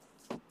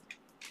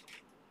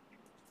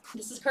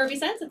 This is Curvy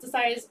Sense. It's a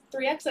size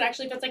 3X. It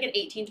actually fits like an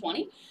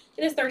 18-20.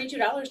 It is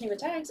 $32 new with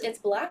tags. It's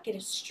black. It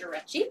is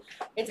stretchy.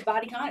 It's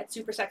bodycon. It's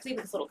super sexy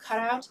with this little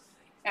cutout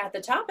at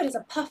the top. It is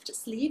a puffed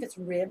sleeve. It's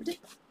ribbed.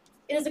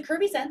 It is a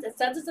Curvy Sense. It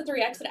says it's a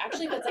 3X. It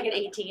actually fits like an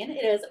 18.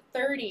 It is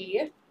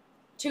 $32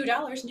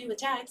 new with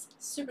tags.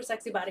 Super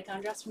sexy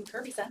bodycon dress from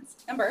Curvy Sense.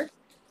 Number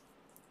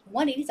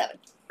 187.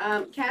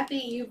 Kathy,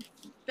 you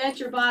bet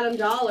your bottom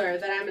dollar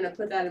that I'm going to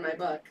put that in my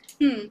book.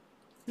 Is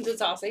it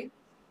saucy?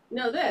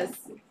 No, this.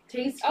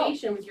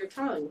 Tastecation with your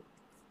tongue.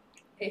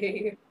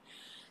 Hey.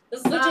 This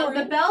is the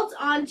The belt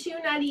on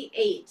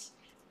 $298.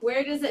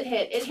 Where does it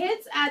hit? It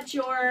hits at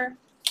your,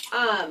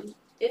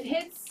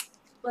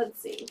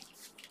 let's see.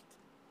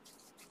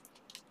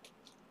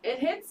 It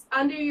hits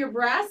under your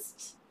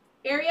breast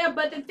area,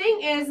 but the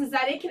thing is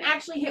that it can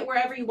actually hit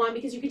wherever you want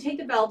because you can take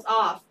the belt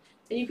off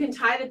and you can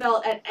tie the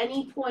belt at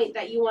any point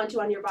that you want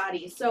to on your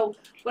body. So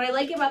what I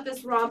like about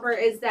this romper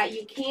is that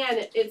you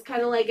can, it's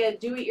kind of like a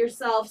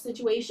do-it-yourself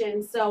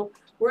situation. So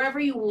wherever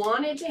you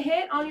want it to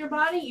hit on your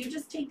body, you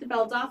just take the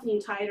belt off and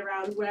you tie it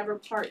around whatever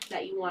part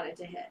that you want it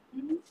to hit.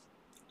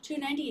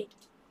 $298.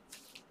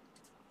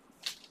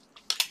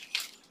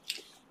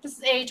 This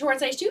is a Torrid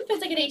size 2. Fits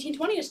like an 18-20.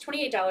 It's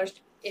 $28.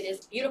 It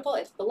is beautiful.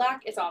 It's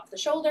black. It's off the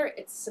shoulder.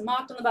 It's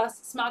smocked on the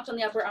bust, smocked on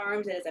the upper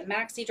arms. It is a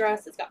maxi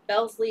dress. It's got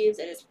bell sleeves.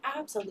 It is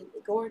absolutely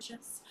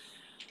gorgeous.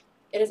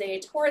 It is a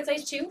torrid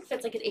size 2.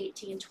 Fits like an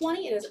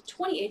 18-20. It is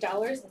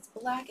 $28. It's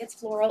black. It's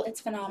floral. It's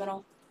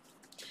phenomenal.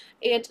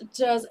 It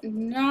does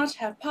not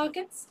have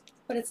pockets,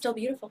 but it's still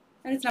beautiful.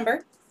 And it's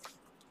number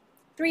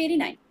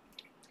 $389.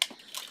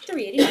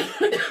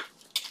 $389.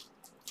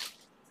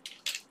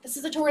 This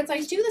is a torrid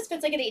size 2. This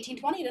fits like an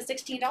 18-20. It is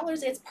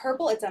 $16. It's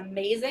purple. It's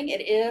amazing.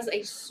 It is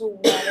a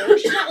sweater.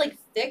 She's not like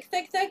thick,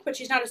 but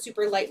she's not a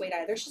super lightweight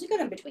either. She's a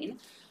good in between.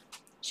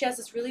 She has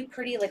this really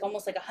pretty, like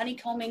almost like a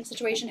honeycombing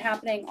situation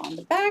happening on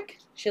the back.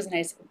 She has a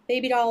nice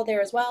baby doll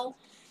there as well.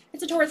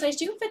 It's a torrid size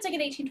 2. Fits like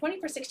an 18-20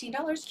 for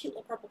 $16. Cute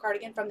little purple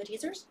cardigan from the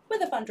teasers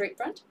with a fun drape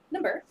front.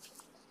 Number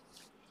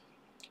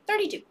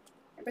 32.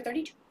 Number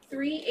 32.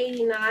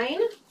 $389.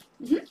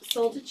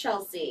 Sold to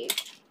Chelsea.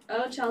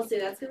 Oh, Chelsea,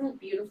 that's going to look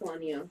beautiful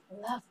on you.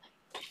 Lovely.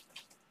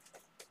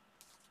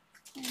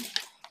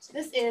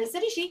 This is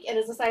City Chic. It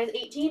is a size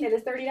 18. It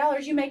is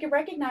 $30. You may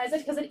recognize it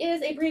because it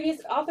is a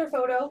previous author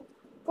photo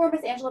for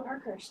Miss Angela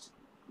Parkhurst.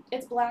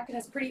 It's black. It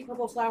has pretty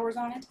purple flowers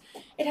on it.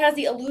 It has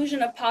the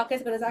illusion of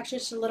pockets, but it's actually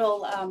just a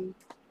little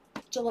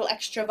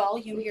extra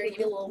volume here to give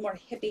you a little more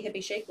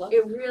hippie shape look.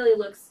 It really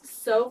looks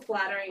so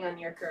flattering on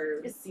your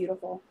curves. It's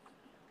beautiful.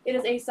 It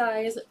is a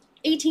size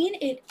 18.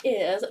 It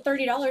is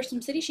 $30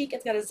 from City Chic.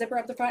 It's got a zipper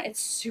up the front.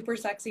 It's super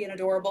sexy and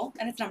adorable.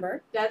 And its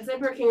number. That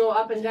zipper can go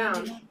up and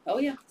down. Oh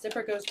yeah,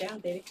 zipper goes down,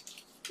 baby.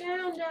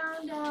 Down,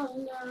 down,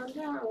 down, down,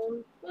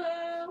 down.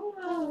 Whoa,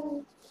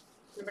 whoa.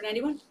 Number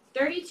 91.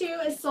 32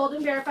 is sold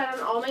and verified on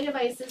all my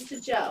devices to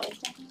Joe.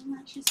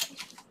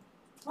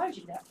 Why would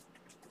you do that?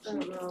 I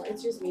don't know.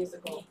 It's just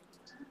musical.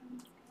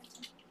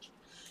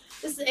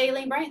 This is a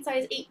Lane Bryant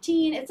size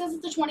 18. It says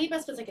it's a 20,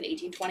 but it's like an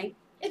 18-20.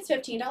 It's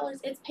 $15.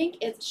 It's pink.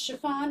 It's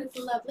chiffon. It's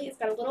lovely. It's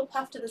got a little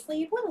puff to the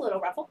sleeve with a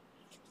little ruffle.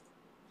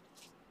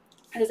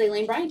 It is a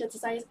Lane Bryant. It's a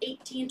size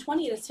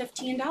 18-20. It is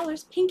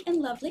 $15. Pink and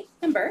lovely.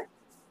 Number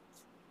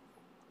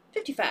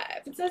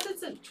 55. It says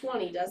it's a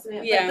 20, doesn't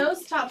it? Yeah. But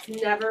those tops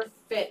never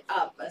fit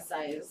up a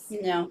size.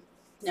 No.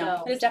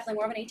 So- It is definitely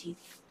more of an 18.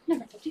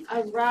 Number 55.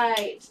 All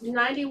right.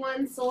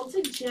 91 sold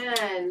to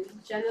Jen.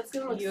 Jen, that's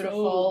going to look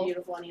Beautiful. so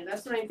beautiful on you.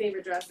 That's one of my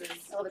favorite dresses.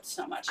 I love it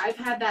so much. I've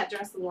had that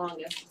dress the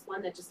longest. It's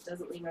one that just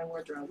doesn't leave my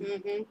wardrobe.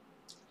 Mm-hmm.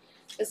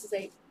 This is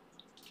a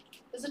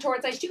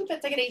torrid size 2.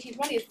 Fits like an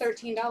 18-20. It's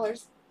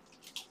 $13.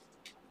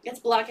 It's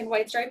black and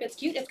white stripe. It's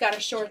cute. It's got a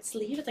short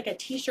sleeve. It's like a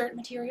t-shirt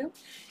material.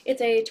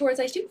 It's a torrid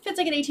size 2. Fits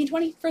like an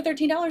 18-20 for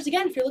 $13.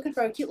 Again, if you're looking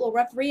for a cute little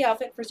referee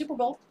outfit for Super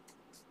Bowl.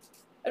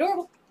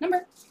 Adorable.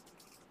 Number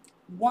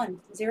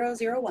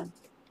 1001.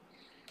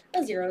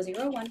 A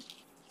 001.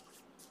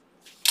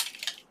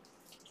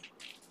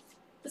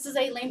 This is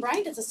a Lane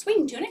Bryant. It's a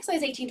swing tunic,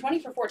 size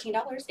 18-20 for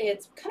 $14.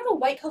 It's kind of a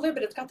white color,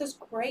 but it's got this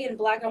gray and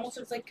black. It almost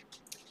looks like,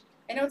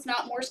 I know it's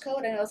not Morse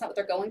code. I know that's not what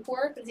they're going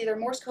for. But it's either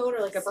Morse code or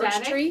like a birch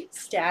Static? tree.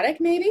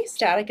 Static, maybe.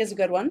 Static is a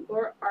good one.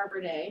 Or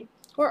Arbor Day.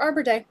 Or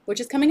Arbor Day, which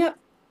is coming up.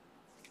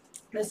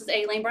 This is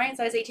a Lane Bryant,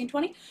 size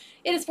 18-20.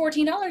 It is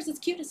 $14. It's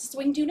cute. It's a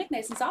swing tunic,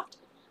 nice and soft.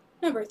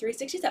 Number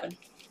 367.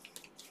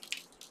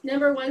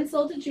 Number 1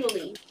 sold to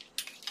Julie.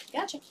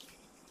 Gotcha.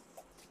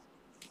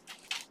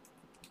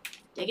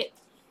 Dig it.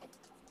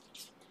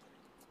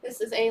 This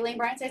is a Lane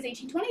Bryant, size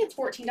 18-20. It's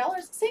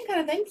 $14. Same kind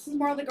of thing. This is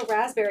more like a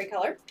raspberry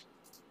color.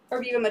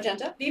 Or Viva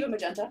Magenta. Viva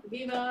Magenta.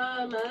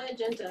 Viva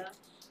Magenta.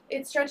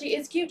 It's stretchy.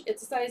 It's cute.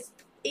 It's a size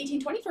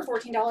 18-20 for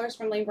 $14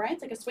 from Lane Bryant.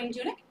 It's like a swing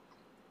tunic.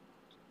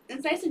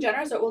 It's nice and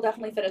generous, so it will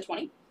definitely fit a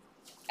 20.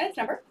 And it's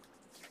number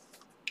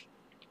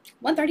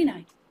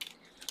 139.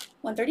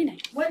 139.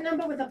 What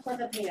number with the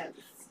pleather pants?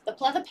 The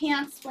pleather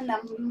pants were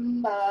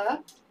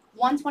number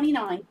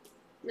 129.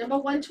 Number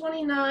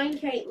 129,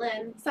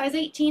 Caitlin. Size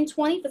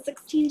 18-20 for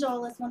 $16.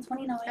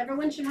 129.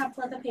 Everyone should have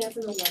pleather pants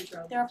in the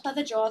wardrobe. They're a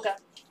pleather jogger.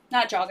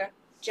 Not jogger.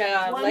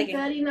 Legging.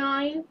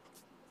 139.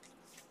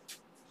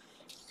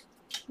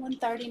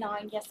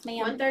 139. Yes, ma'am.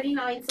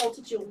 139 sold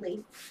to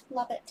Julie.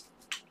 Love it.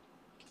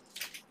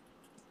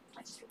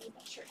 I just really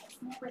make sure it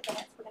has more rip in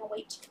it. We're going to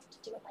wait to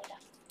do it later.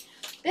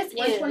 This is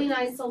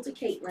 129 sold to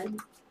Caitlin.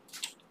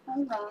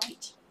 all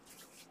right.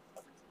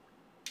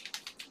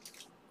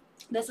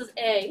 This is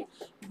a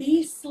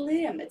B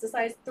Slim. It's a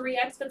size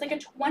 3X, but it's like a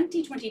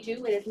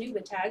 2022. It is new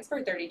with tags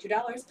for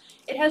 $32.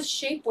 It has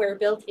shapewear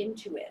built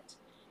into it.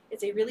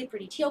 It's a really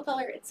pretty teal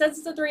color. It says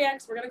it's a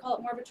 3X. We're going to call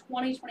it more of a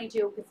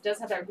 2022 because it does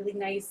have that really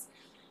nice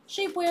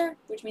shapewear,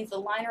 which means the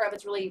liner of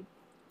it's really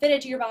fitted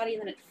to your body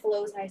and then it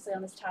flows nicely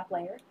on this top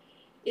layer.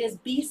 It is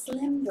B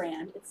Slim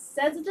brand. It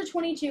says it's a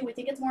 22. We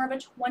think it's more of a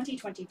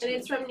 2022. And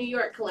it's from New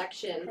York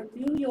Collection. From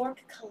New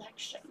York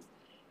Collection.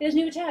 It has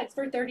new tags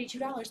for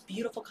 $32.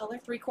 Beautiful color,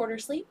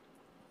 3/4 sleeve.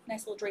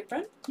 Nice little drape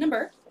front.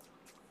 Number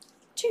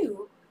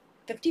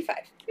 255.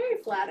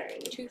 Very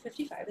flattering.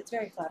 255. It's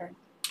very flattering.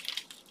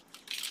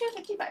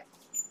 255.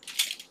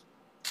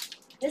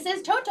 This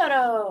is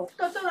Totoro.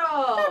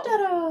 Totoro.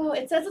 Totoro.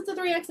 It says it's a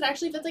 3X. It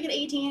actually fits like an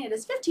 18. It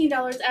is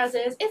 $15 as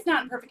is. It's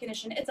not in perfect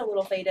condition. It's a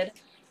little faded.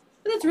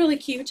 But it's really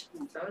cute.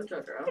 That was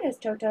Totoro. It has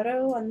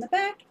Totoro on the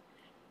back.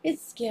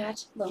 It's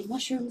got little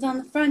mushrooms on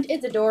the front.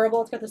 It's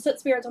adorable. It's got the soot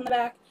spirits on the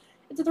back.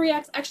 It's a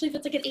 3X. Actually, if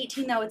it's like an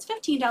 18, though, it's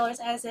 $15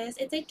 as is.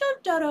 It's a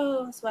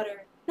Totoro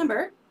sweater.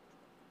 Number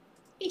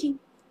 18.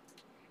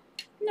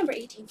 Number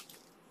 18.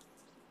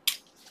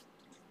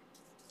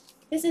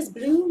 This is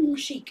Bloom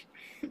Chic.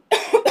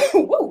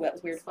 Whoa, that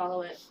was weird.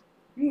 Swallow it.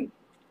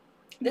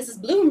 This is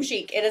Bloom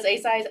Chic. It is a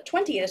size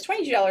 20. It is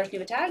 $22 new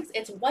with tags.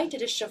 It's white.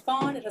 It is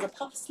chiffon. It has a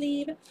puff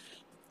sleeve.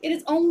 It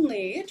is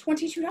only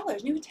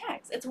 $22 new with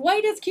tags. It's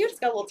white. It's cute. It's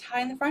got a little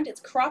tie in the front.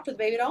 It's cropped with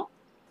baby doll.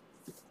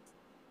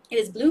 It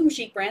is Bloom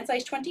Chic brand,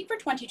 size 20 for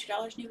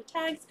 $22 new with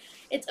tags.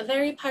 It's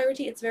very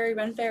piratey. It's very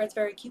Ren Fair. It's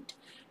very cute.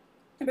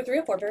 Number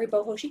 304, very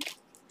boho chic.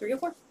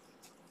 304.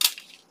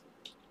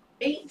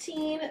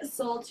 18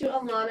 sold to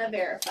Alana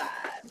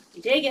Verified.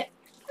 Dig it.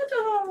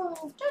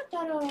 Totoro.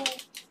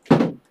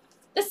 Totoro.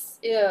 This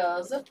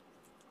is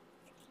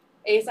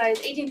a size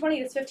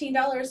 18-20. It's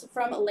 $15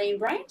 from Lane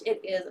Bryant.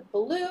 It is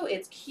blue.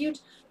 It's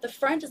cute. The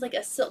front is like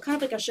a silk, kind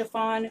of like a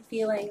chiffon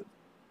feeling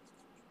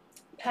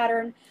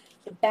pattern.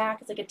 The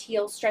back is like a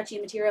teal stretchy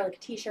material, like a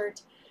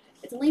t-shirt.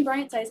 It's a Lane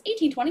Bryant size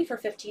 18-20 for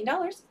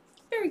 $15.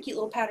 Very cute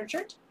little pattern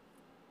shirt.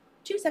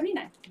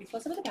 $2.79. Be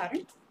close up with the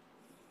pattern.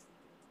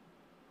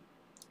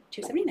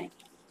 $2.79.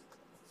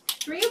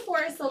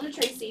 304 is sold to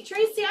Tracy.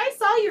 Tracy, I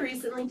saw you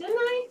recently, didn't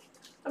I?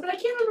 But I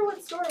can't remember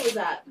what store it was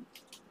at.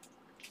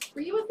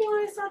 Were you with me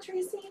when I saw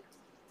Tracy?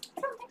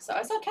 I don't think so.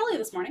 I saw Kelly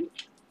this morning.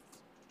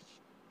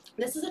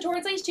 This is a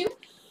torrid size 2.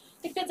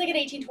 It fits like an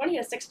 18-20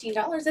 at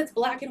 $16. It's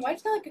black and white.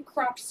 It's got like a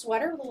cropped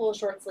sweater with a little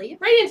short sleeve.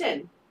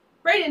 Bradenton.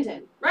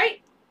 Bradenton,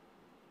 right?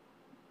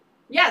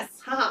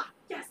 Yes. Haha.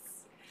 Yes.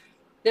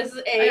 This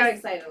is I got a...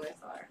 excited when I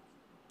saw her.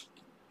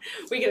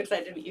 We get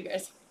excited to meet you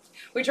guys.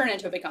 We turn it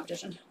into a big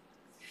competition.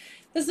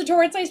 This is a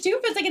torrid size 2.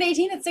 Fits like an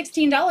 18 at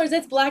 $16.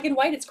 It's black and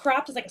white. It's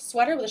cropped. It's like a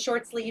sweater with a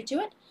short sleeve to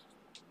it.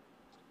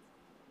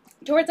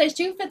 Torrid size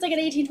 2. Fits like an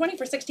 18-20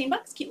 for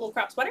 $16. Cute little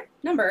crop sweater.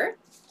 Number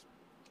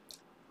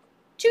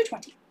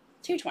 220.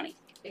 220.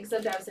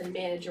 Except I was in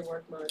manager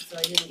work mode, so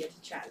I didn't get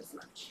to chat as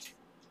much.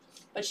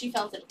 But she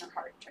felt it in her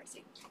heart,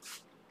 Tracy.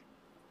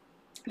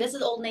 This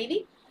is Old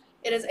Navy.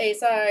 It is a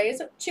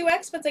size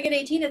 2X, fits like an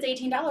 18. It's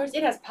 $18.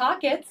 It has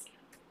pockets.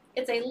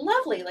 It's a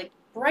lovely, like,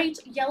 bright,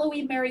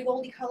 yellowy,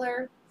 marigoldy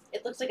color.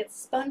 It looks like it's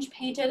sponge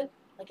painted,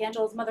 like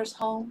Angela's mother's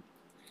home.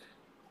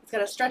 It's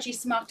got a stretchy,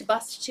 smocked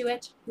bust to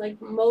it.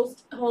 Like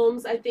most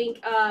homes, I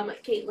think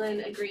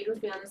Caitlin agreed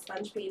with me on the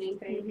sponge painting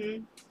thing.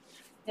 Mm-hmm.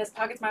 It has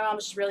pockets. My mom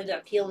just really did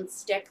a peel and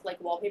stick,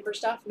 like, wallpaper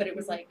stuff, but it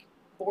was, like,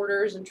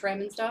 borders and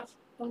trim and stuff.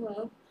 Oh,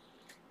 well.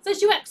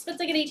 Size 2X, fits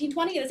like an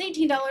 18-20. It is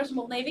 $18 from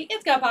Old Navy.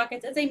 It's got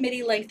pockets. It's a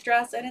midi length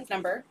dress, and it's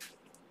number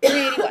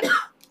 381.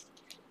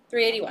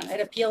 381. I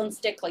had a peel and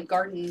stick, like,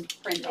 garden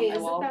print Hey, on my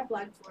is wall. it that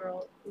black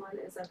floral one?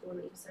 Is that the one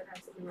that you said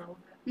had something wrong with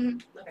it?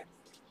 Mm-hmm. Okay.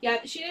 Yeah,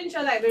 she didn't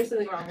show that there's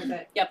something wrong with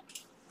it. Yep.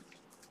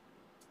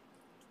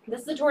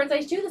 This is a torrid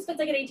size 2. This fits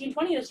like an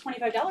 18-20. It is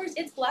 $25.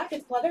 It's black.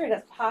 It's pleather. It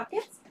has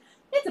pockets.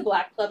 It's a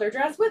black pleather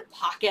dress with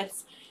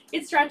pockets.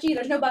 It's stretchy.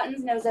 There's no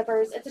buttons, no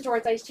zippers. It's a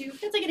torrid size 2.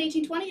 Fits like an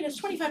 18-20. It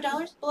is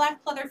 $25.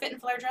 Black pleather fit and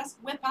flare dress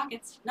with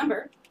pockets.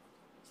 Number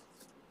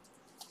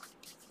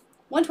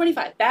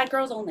 125. Bad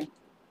girls only.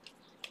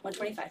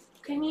 125.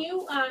 Can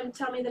you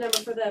tell me the number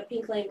for the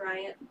Pink Lane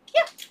Bryant?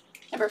 Yeah.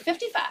 Number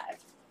 55.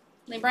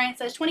 Lane Bryant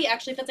size 20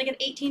 actually fits like an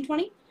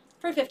 18-20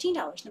 for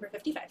 $15. Number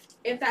 55.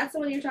 If that's the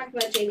one you're talking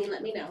about, Jamie,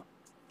 let me know.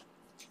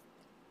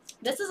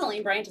 This is a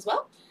Lane Bryant as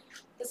well.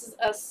 This is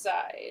a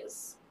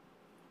size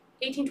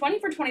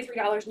 18-20 for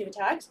 $23 new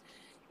tags.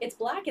 It's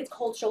black, it's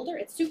cold shoulder,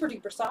 it's super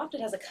duper soft.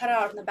 It has a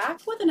cutout in the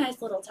back with a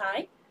nice little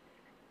tie.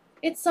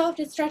 It's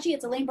soft, it's stretchy,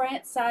 it's a Lane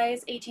Bryant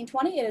size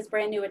 18-20. It is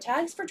brand new with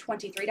tags for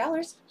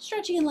 $23.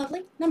 Stretchy and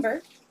lovely.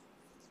 Number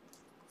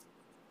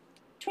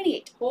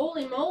 28.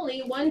 Holy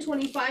moly,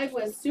 125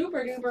 was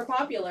super duper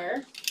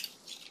popular.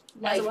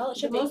 As well it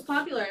should the be. most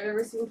popular I've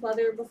ever seen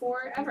pleather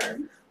before, ever.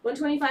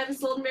 125 is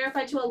sold and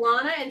verified to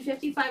Alana, and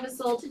 55 is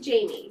sold to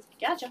Jamie.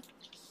 Gotcha.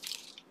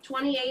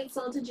 28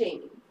 sold to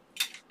Jamie.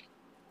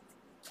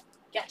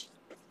 Gotcha.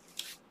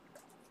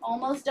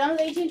 Almost done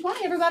with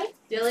 18-20, everybody.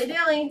 Dilly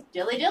dilly.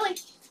 Dilly dilly.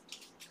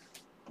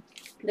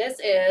 This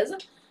is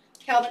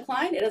Calvin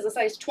Klein. It is a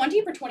size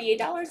 20 for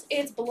 $28.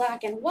 It's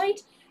black and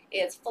white.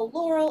 It's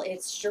floral.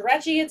 It's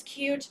stretchy. It's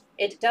cute.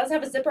 It does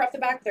have a zipper up the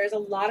back. There's a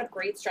lot of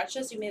great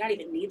stretches. You may not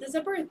even need the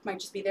zipper. It might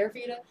just be there for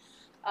you to,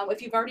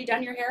 if you've already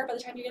done your hair by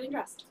the time you're getting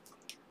dressed.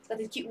 It's got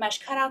these cute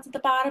mesh cutouts at the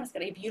bottom. It's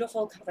got a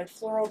beautiful kind of like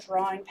floral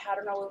drawing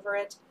pattern all over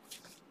it.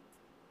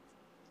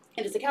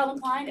 It is a Calvin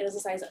Klein. It is a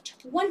size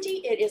 20.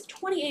 It is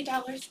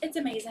 $28. It's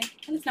amazing.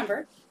 And it's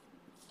number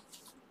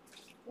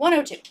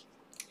 102.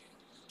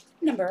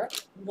 Number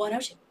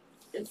 102.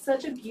 It's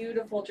such a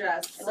beautiful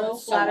dress. I So love it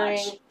so flattering.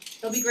 much.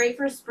 It'll be great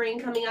for spring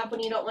coming up when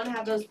you don't want to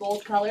have those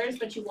bold colors,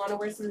 but you want to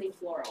wear something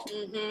floral.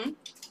 Mm-hmm.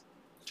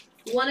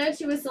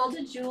 102 is sold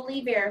to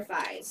Julie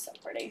Verified. So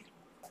pretty.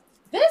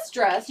 This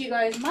dress, you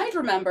guys might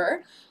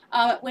remember,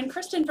 when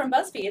Kristen from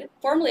BuzzFeed,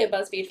 formerly of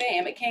BuzzFeed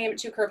fame, came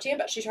to Curv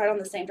Tampa, she tried on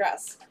the same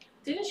dress.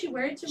 Didn't she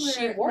wear it to her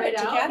She wore it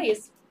night to out?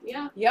 Caddy's.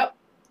 Yeah. Yep.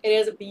 It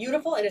is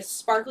beautiful. It is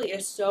sparkly. It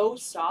is so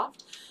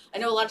soft. I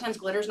know a lot of times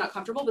glitter is not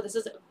comfortable, but this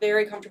is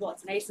very comfortable.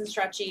 It's nice and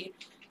stretchy.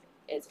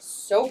 It's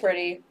so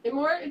pretty. It's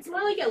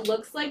more like it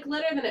looks like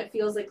glitter than it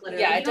feels like glitter.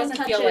 Yeah, Like, it you don't doesn't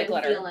touch feel it like and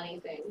glitter. Feel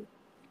anything.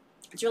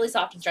 It's really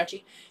soft and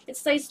stretchy. It's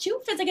size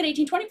 2. Fits like an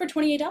 18-20 for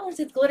 $28.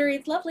 It's glittery.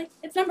 It's lovely.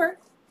 It's number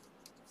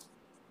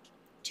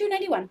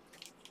 $2.91.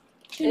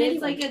 And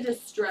it's like a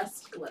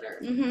distressed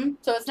glitter. Mm-hmm.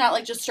 So it's not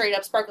like just straight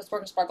up sparkle,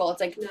 sparkle, sparkle.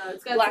 It's like No,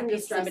 it's got black some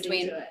pieces in distress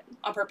between. to it.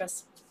 on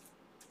purpose.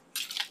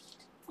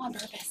 On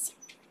purpose.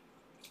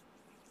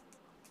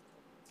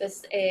 This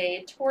is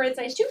a torrid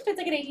size 2. Fits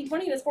like an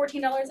 18-20. It is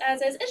 $14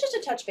 as is. It's just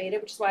a touch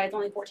faded, which is why it's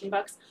only $14.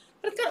 But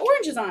it's got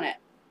oranges on it.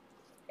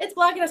 It's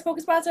black. It has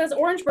polka spots. It has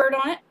orange bird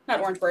on it. Not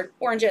orange bird.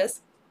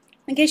 Oranges.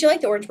 In case you like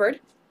the orange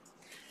bird.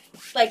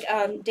 Like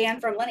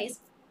Dan from Lenny's.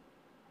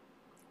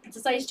 It's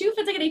a size 2.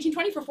 Fits like an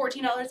 18-20 for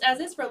 $14 as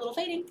is for a little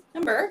fading.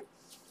 Number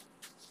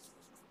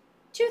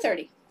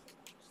 $2.30.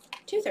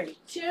 $2.30.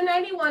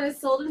 $2.91 is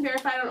sold and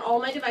verified on all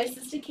my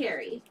devices to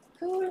carry.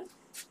 Cool.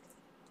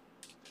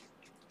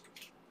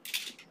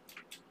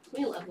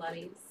 We love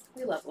Lenny's.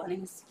 We love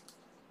Lenny's.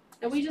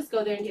 And we just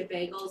go there and get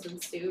bagels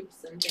and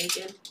soups and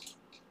bacon.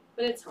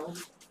 But it's home.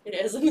 It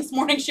is. And this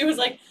morning she was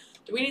like,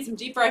 do we need some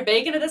deep fried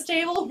bacon at this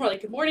table? We're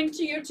like, good morning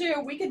to you too.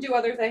 We could do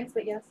other things,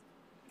 but yes.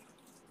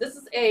 This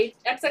is a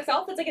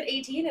XXL. It's like an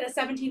 18 and it's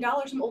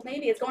 $17 from Old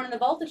Navy. It's going in the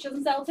vault if she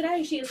doesn't sell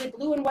today. She has a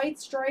blue and white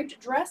striped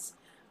dress.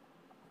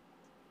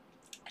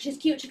 She's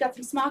cute. She's got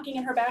some smocking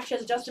in her back. She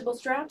has adjustable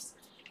straps.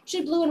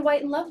 She's blue and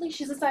white and lovely.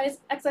 She's a size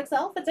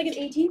XXL. It's like an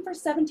 18 for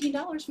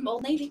 $17 from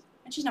Old Navy.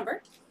 And she's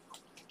numbered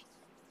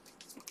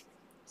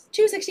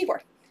 $2.64.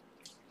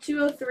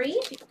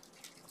 203?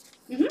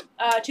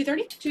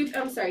 $2.30?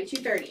 I'm sorry,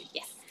 230.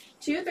 Yes.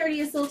 230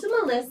 is sold to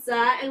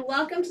Melissa, and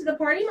welcome to the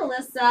party,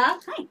 Melissa.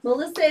 Hi.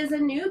 Melissa is a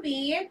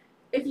newbie.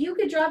 If you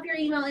could drop your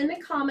email in the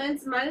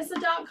comments,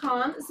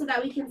 minus.com, so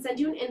that we can send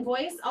you an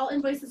invoice. All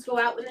invoices go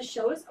out when the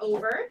show is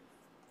over.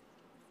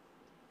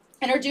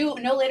 And are due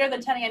no later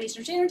than 10 a.m.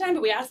 Eastern Standard Time,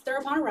 but we ask there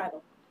upon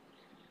arrival.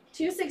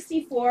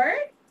 264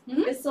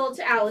 Mhm. is sold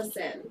to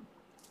Allison.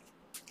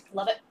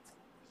 Love it.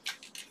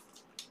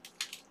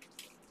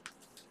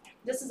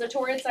 This is a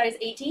torrid size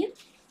 18.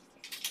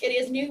 It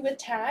is new with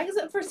tags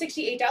for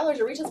 $68.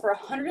 It retails for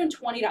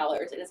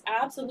 $120. It is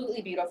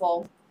absolutely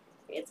beautiful.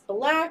 It's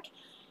black.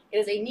 It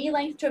is a knee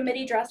length to a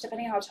midi dress,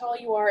 depending on how tall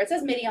you are. It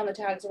says midi on the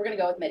tag, so we're going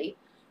to go with midi.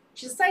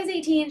 She's a size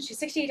 18. She's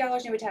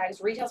 $68 new with tags.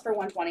 Retails for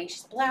 $120.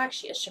 She's black.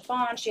 She is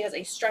chiffon. She has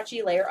a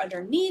stretchy layer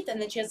underneath,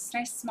 and then she has this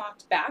nice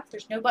smocked back.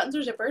 There's no buttons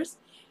or zippers.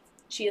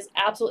 She is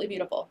absolutely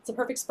beautiful. It's a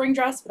perfect spring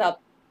dress without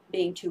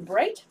being too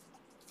bright.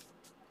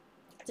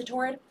 It's a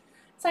torrid.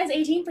 Size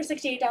 18 for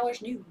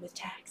 $68 new with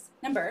tags.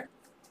 Number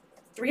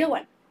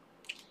 301.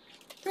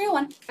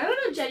 301. I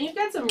don't know, Jen, you've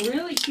got some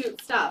really cute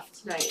stuff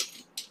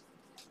tonight.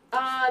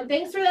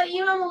 Thanks for that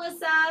email,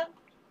 Melissa.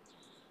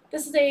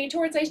 This is a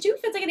torrid size 2.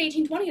 Fits like an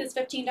 18-20. It's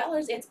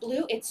 $15. It's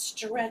blue. It's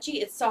stretchy.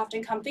 It's soft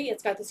and comfy.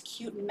 It's got this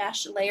cute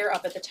mesh layer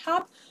up at the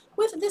top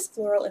with this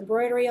floral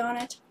embroidery on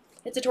it.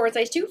 It's a torrid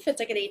size 2. Fits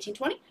like an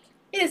 18-20.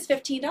 It is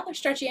 $15.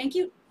 Stretchy and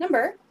cute.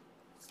 Number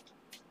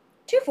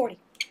 240.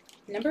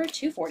 Number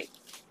 240.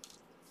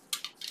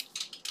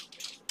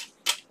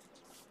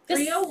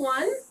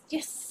 301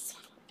 Yes.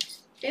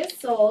 is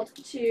sold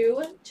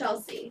to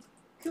Chelsea.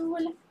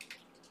 Cool.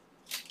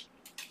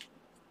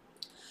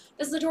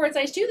 This is a torrid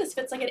size 2. This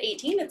fits like an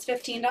 18. It's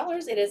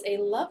 $15. It is a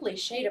lovely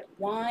shade of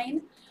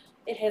wine.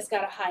 It has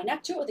got a high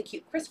neck to it with a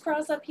cute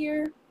crisscross up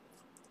here.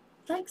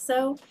 Like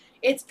so.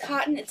 It's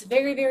cotton. It's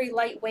very, very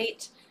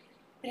lightweight.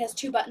 It has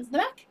 2 buttons in the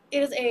back.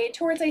 It is a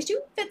torrid size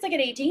 2. Fits like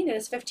an 18. It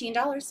is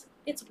 $15.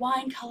 It's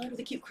wine colored with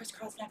a cute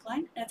crisscross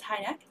neckline. And it's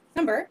high neck.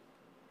 Number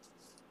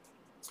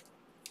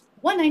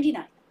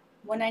 $199.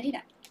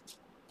 $199.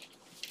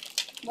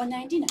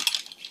 $199.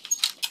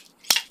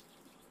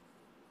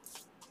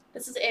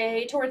 This is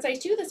a torrid size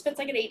 2. This fits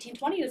like an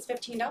 18-20. It is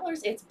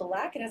 $15. It's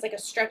black. It has like a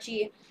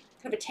stretchy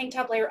kind of a tank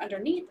top layer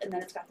underneath, and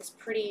then it's got this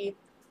pretty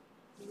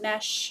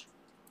mesh,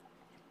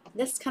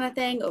 this kind of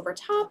thing over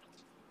top.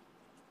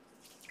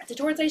 It's a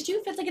torrid size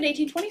 2. Fits like an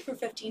 18-20 for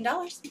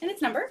 $15. And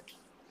it's number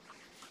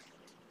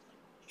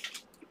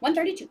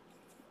 132.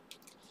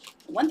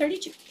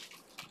 132.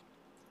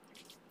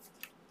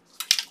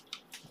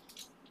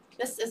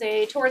 This is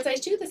a torrid size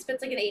 2. This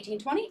fits like an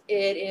 18-20.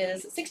 It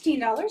is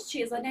 $16.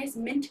 She has a nice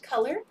mint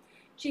color.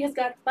 She has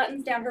got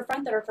buttons down her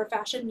front that are for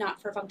fashion,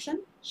 not for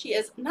function. She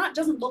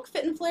doesn't look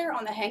fit and flare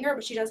on the hanger,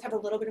 but she does have a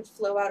little bit of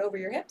flow out over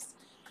your hips.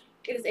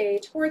 It is a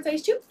torrid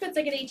size 2. Fits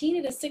like an 18.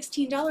 It is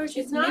 $16.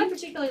 She's not a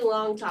particularly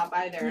long top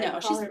either. No,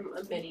 I'd call her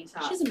a midi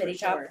top. She's a midi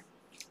top. Sure.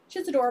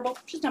 She's adorable.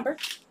 She's number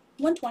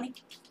 120.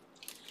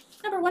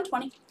 Number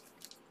 120.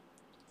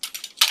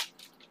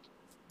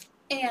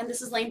 And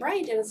this is Lane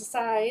Bryant. It is a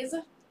size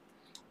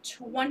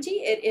 20.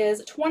 It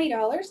is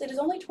 $20. It is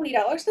only $20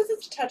 because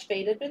it's a touch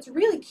faded, but it's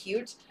really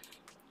cute.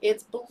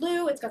 It's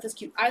blue. It's got this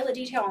cute eyelet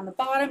detail on the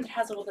bottom. It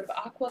has a little bit of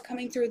aqua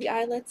coming through the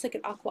eyelets, like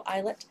an aqua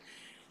eyelet.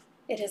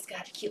 It has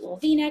got a cute little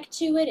V-neck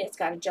to it. It's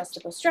got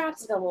adjustable straps.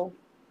 It's got a little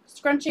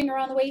scrunching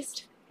around the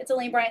waist. It's a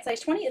Lane Bryant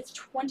size 20. It's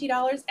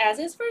 $20 as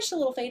is. First a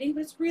little fading,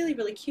 but it's really,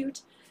 really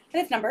cute.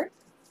 And it's number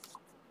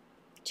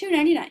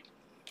 $2.99.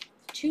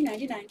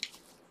 $2.99.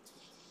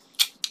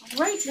 All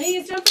right,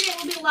 ladies, don't forget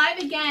we'll be live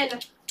again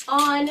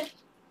on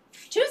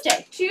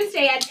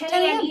Tuesday. at 10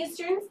 a.m.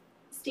 Eastern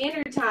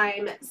Standard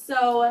Time.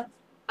 So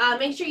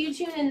make sure you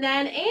tune in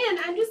then. And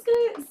I'm just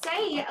going to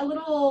say a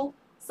little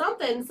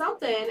something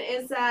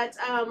is that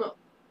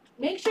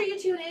make sure you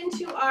tune in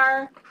to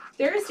our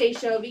Thursday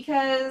show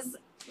because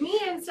me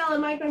and Stella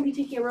might be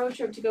taking a road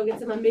trip to go get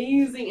some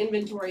amazing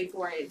inventory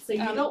for it. So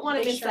you don't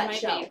want to miss that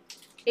show.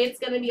 It's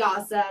going to be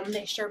awesome.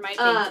 They sure might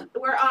be.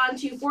 We're on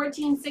to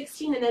 14,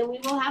 16, and then we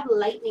will have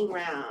lightning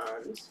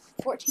round.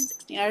 14,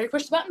 16. I already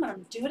pushed the button, but I'm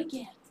going to do it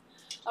again.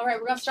 All right,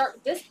 we're going to start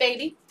with this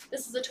baby.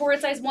 This is a torrid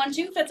size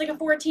 1-2. Fits like a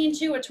 14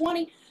 to a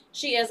 20.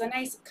 She is a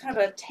nice kind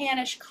of a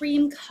tannish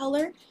cream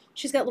color.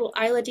 She's got little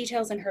eyelid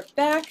details in her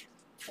back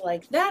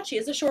like that. She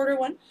is a shorter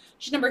one.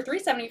 She's number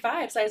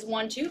 375, size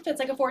 1-2. Fits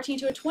like a 14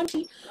 to a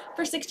 20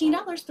 for $16,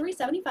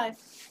 $375.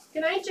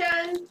 Good night,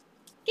 Jen.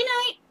 Good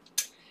night.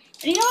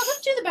 And you know what?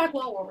 Let's do the back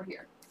wall over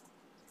here.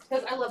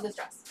 Because I love this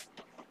dress.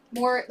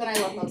 More than I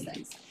love most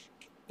things.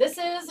 This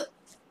is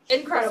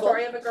incredible.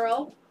 Story of a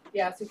girl.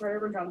 Yeah,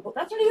 Super Incredible.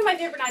 That's not even my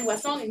favorite Nine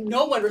West song, and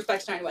no one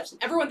respects Nine West.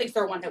 Everyone thinks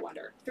they're a one-hit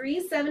wonder.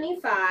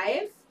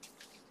 $375.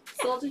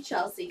 Sold to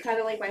Chelsea. Kind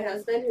of like my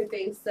husband who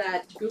thinks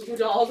that Goo Goo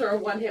Dolls are a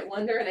one-hit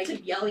wonder, and I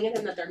keep yelling at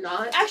him that they're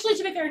not. Actually,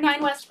 to be fair,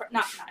 Nine West,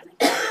 not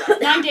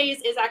 9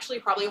 Days is actually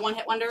probably a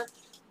one-hit wonder,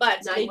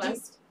 but Nine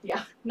West.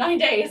 Yeah, 9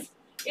 Days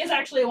is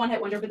actually a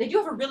one-hit wonder, but they do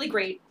have a really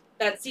great,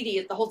 that CD,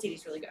 the whole CD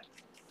is really good.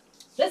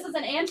 This is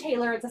an Ann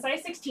Taylor. It's a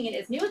size 16.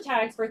 It's new with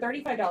tags for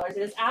 $35. It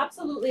is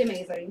absolutely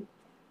amazing.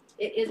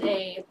 It is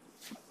a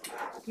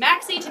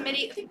maxi to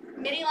midi, I think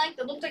midi length.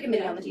 It looked like a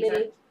midi on the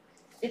t-shirt.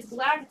 It's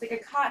black. It's like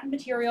a cotton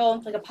material.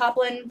 It's like a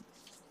poplin.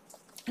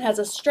 It has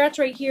a stretch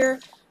right here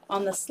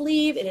on the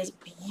sleeve. It is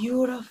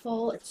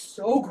beautiful. It's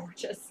so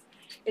gorgeous.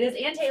 It is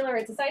Ann Taylor.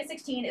 It's a size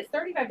 16. It's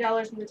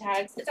 $35 new with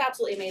tags. It's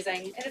absolutely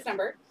amazing. And it's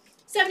number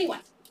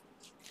 71.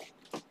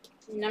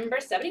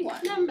 Number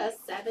 71. Number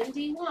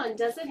 71.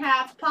 Does it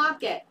have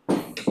pockets?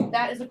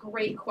 That is a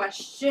great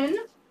question.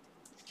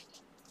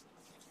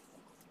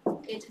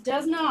 It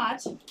does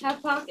not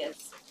have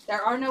pockets.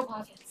 There are no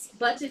pockets.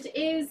 But it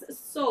is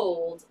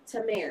sold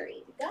to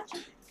Mary. Gotcha.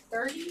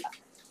 $30.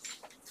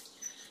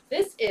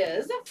 This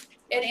is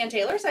an Ann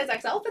Taylor, size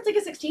XL. Fits like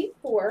a 16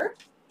 for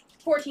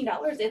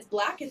 $14. It's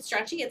black. It's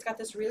stretchy. It's got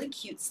this really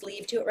cute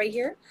sleeve to it right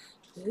here.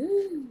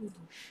 Ooh.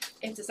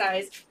 It's a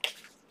size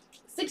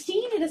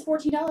 16. It is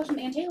 $14 from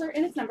Ann Taylor,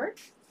 and it's number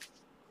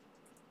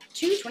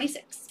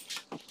 226.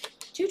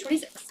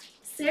 226.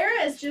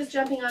 Sarah is just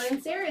jumping on,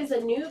 and Sarah is a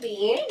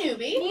newbie. Hey,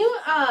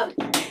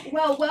 newbie.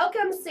 Well,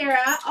 welcome,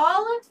 Sarah.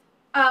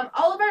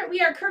 We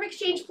are Curv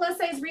Exchange plus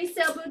size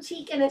resale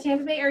boutique in the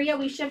Tampa Bay area.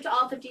 We ship to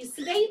all 50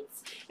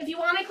 states. If you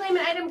want to claim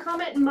an item,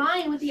 comment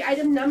mine with the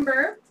item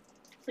number.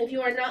 If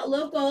you are not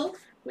local,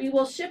 we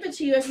will ship it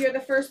to you if you're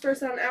the first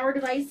person on our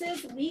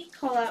devices. We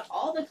call out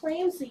all the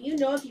claims so you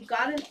know if you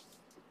got an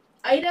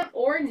item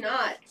or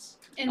not.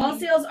 And all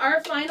sales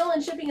are final,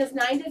 and shipping is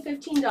 $9 to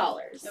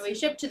 $15. So we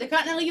ship to the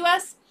continental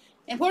U.S.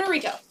 and Puerto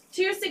Rico.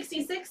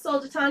 $266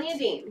 sold to Tanya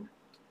Dean.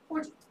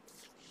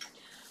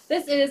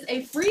 This is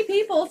a Free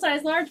People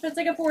size large. Fits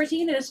like a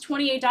 14. It is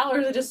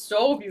 $28. It is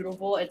so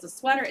beautiful. It's a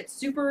sweater. It's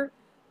super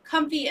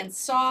comfy and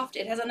soft.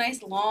 It has a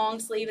nice long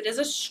sleeve. It is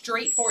a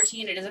straight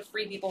 14. It is a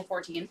Free People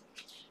 14. It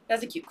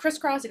has a cute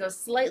crisscross. It goes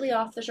slightly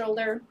off the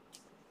shoulder.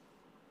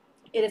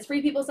 It is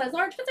Free People size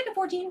large. Fits like a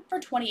 14 for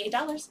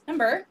 $28.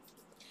 Number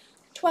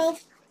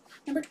 12.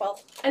 Number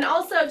 12. And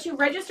also, to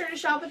register to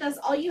shop with us,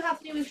 all you have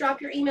to do is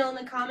drop your email in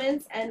the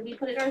comments, and we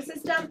put it in our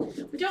system.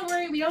 But don't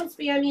worry, we don't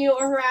spam you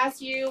or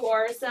harass you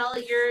or sell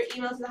your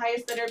email to the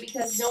highest bidder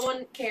because no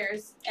one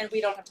cares. And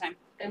we don't have time.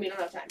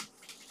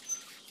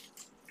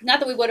 Not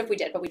that we would if we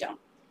did, but we don't.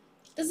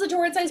 This is a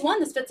torrid size 1.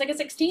 This fits like a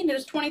 16. It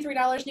is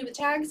 $23 new with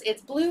tags.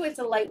 It's blue. It's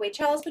a lightweight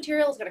chalice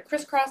material. It's got a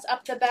crisscross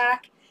up the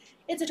back.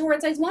 It's a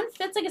torrid size 1.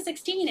 Fits like a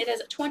 16. It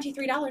is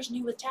 $23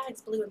 new with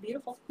tags. Blue and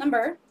beautiful.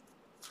 Number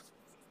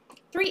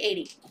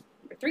 380.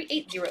 Number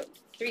 380.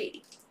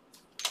 380.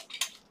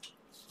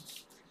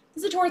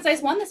 This is a torrid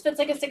size 1. This fits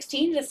like a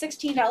 16. It is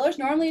 $16.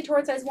 Normally a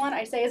torrid size 1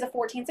 I say is a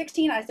 14,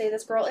 16. I say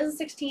this girl is a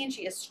 16.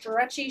 She is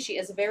stretchy. She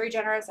is very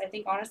generous. I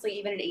think honestly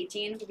even at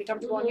 18 would be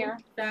comfortable in here.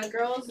 Bad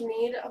girls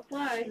need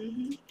apply.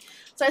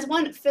 Size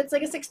 1 fits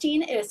like a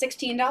 16. It is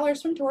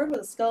 $16 from Torrid with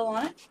a skull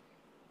on it.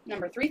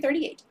 Number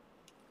 338.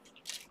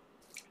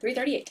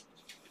 338.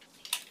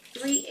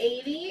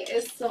 380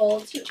 is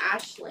sold to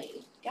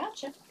Ashley.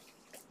 Gotcha.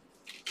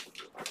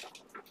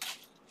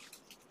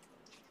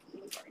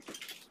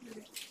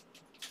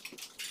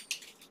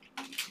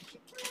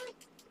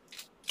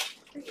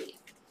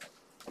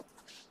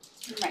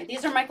 Alright,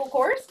 these are Michael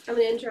Kors. I'm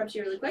going to interrupt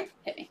you really quick.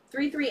 Hit me.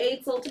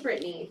 338 sold to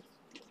Brittany.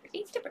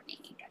 338 to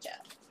Brittany.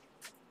 Gotcha.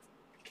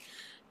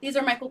 These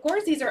are Michael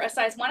Kors. These are a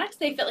size 1X.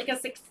 They fit like a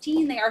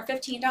 16. They are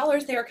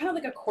 $15. They are kind of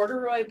like a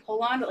corduroy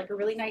pull-on, but like a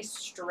really nice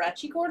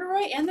stretchy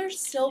corduroy, and they're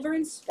silver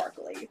and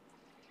sparkly.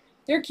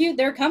 They're cute.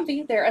 They're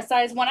comfy. They're a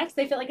size 1X.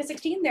 They fit like a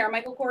 16. They're a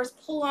Michael Kors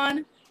pull-on,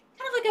 kind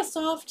of like a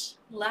soft,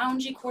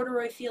 loungy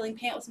corduroy feeling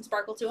pant with some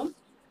sparkle to them.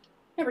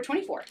 Number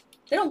 24.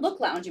 They don't look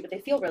loungy, but they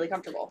feel really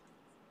comfortable.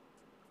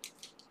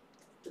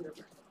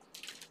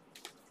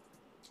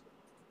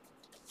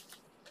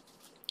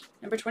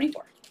 Number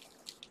 24.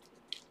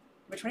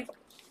 Number 24.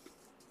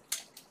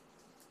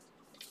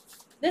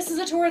 This is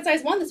a torrid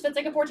size 1. This fits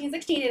like a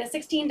 14-16. It is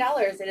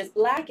 $16. It is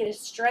black. It is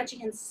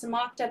stretchy and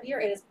smocked up here.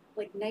 It is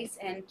like nice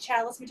and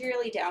chalice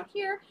materially down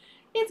here.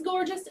 It's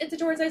gorgeous. It's a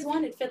torrid size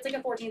 1. It fits like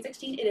a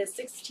 14-16. It is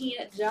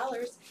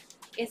 $16.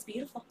 It's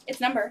beautiful. It's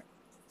number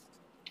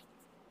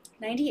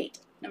 98.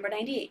 Number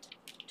 98.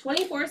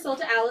 24 sold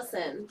to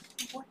Allison.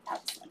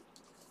 Allison.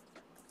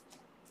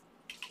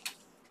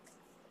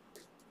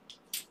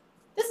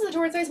 This is a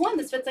torrid size 1.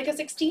 This fits like a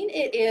 16.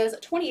 It is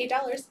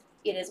 $28.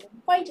 It is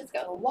white. It's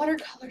got a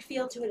watercolor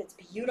feel to it. It's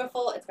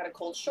beautiful. It's got a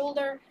cold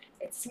shoulder.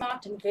 It's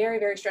smocked and very,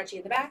 very stretchy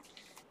in the back.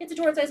 It's a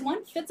torrid size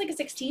 1. Fits like a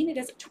 16. It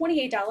is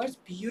 $28.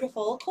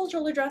 Beautiful cold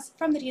shoulder dress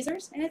from the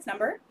teasers. And it's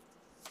number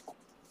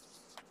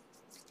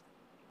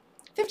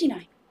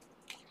 59.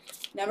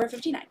 Number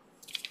 59.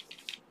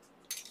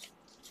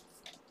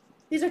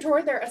 These are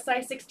torrid. They're a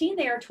size 16.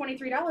 They are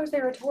 $23.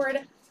 They're a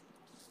torrid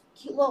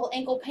cute little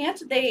ankle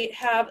pant. They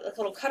have a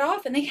little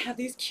cutoff, and they have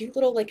these cute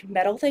little like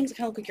metal things that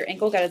kind of look like your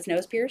ankle got its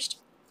nose pierced.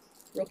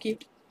 Real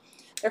cute.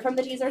 They're from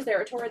the teasers. They're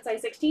a torrid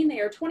size 16.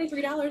 They are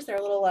 $23. They're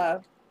a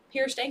little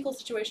pierced ankle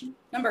situation.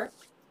 Number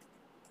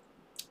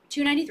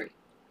 293.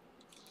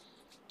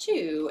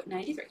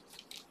 293.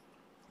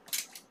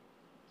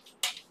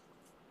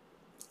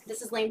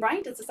 This is Lane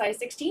Bryant. It's a size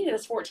 16. It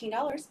is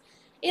 $14.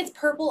 It's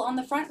purple on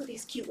the front with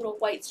these cute little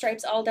white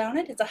stripes all down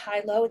it. It's a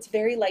high-low. It's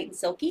very light and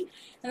silky.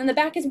 And then the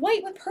back is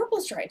white with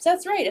purple stripes.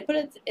 That's right. It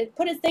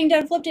put its thing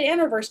down, flipped it,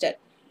 and reversed it.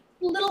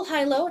 Little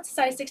high-low. It's a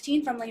size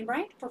 16 from Lane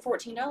Bryant for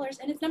 $14.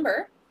 And it's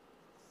number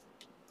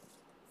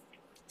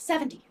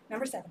 70.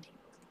 Number 70.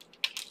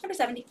 Number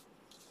 70.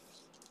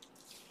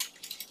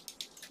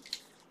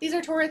 These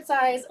are torrid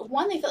size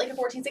 1. They fit like a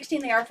 14-16.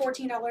 They are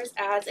 $14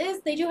 as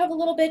is. They do have a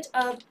little bit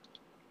of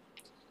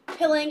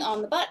pilling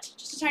on the butt,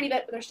 just a tiny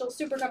bit, but they're still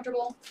super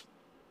comfortable.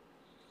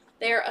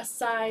 They're a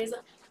size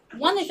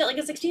 1. They fit like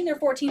a 16. They're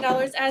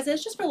 $14 as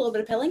is, just for a little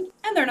bit of pilling.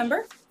 And they're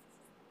number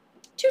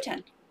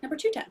 210. Number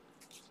 210.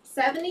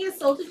 70 is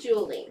sold to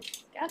Julie.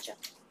 Gotcha.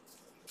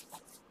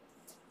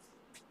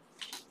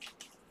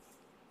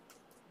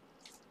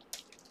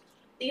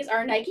 These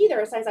are Nike.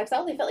 They're a size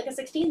XL. They fit like a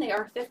 16. They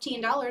are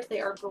 $15.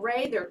 They are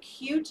gray. They're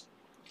cute.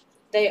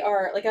 They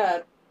are like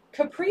a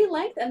capri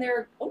length, and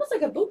they're almost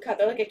like a boot cut.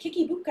 They're like a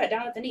kicky boot cut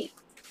down at the knee.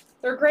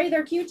 They're gray.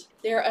 They're cute.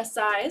 They're a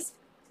size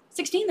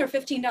 16. They're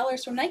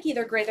 $15 from Nike.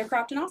 They're gray. They're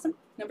cropped and awesome.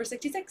 Number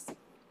 66.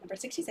 Number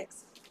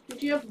 66.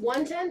 Do you have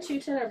 110,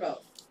 210, or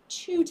both?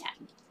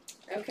 210.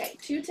 Okay,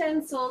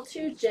 210 sold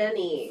to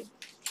Jenny.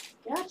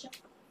 Gotcha.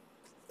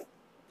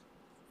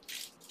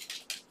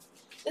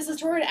 This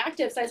is Torrid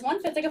Active. Size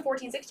 1 fits like a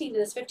 14-16. It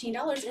is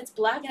 $15. It's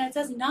black, and it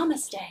says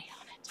Namaste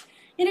on it.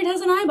 And it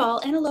has an eyeball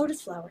and a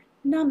lotus flower.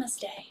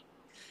 Namaste.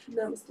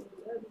 Namaste.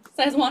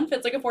 Size 1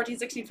 fits like a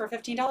 14-16 for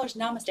 $15.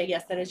 Namaste.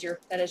 Yes, that is your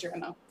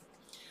MO.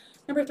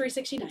 Number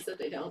 369. Except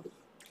they don't.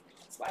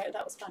 That's why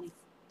that was funny.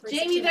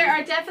 Jamie, there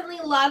are definitely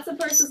lots of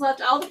purses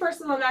left. All the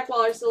purses on the back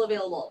wall are still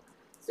available.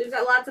 So we've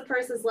got lots of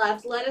purses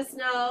left. Let us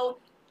know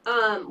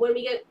when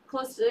we get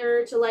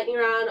closer to lightning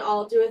round.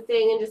 I'll do a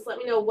thing and just let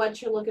me know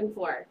what you're looking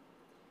for.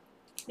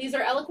 These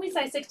are Eloquy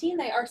size 16.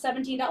 They are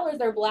 $17.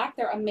 They're black.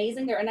 They're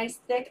amazing. They're a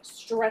nice, thick,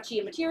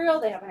 stretchy material.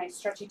 They have a nice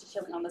stretchy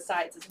detailing on the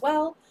sides as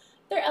well.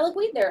 They're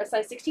Eloquy. They're a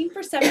size 16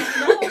 for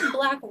 $17.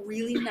 Black,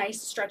 really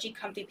nice, stretchy,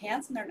 comfy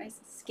pants, and they're nice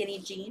skinny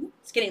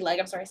leg.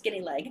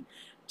 $290.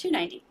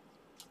 $290.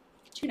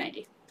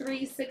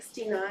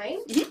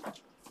 369. Mm-hmm.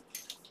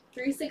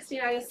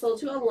 369 is sold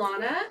to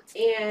Alana,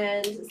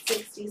 and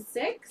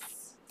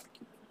 66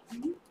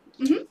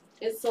 Mm-hmm.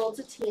 is sold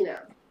to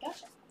Tina.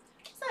 Gotcha.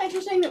 Isn't that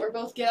interesting that we're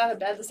both get out of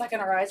bed the second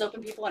our eyes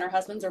open people and our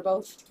husbands are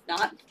both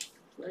not?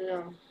 I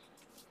know.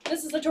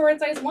 This is a Torrid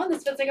size 1.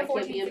 This fits like a I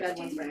can't be in bed 14-16.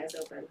 once my eyes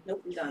open.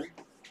 Nope. I'm done.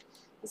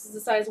 This is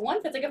a size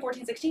 1. Fits like a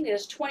 14-16. It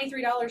is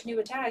 $23 new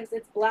with tags.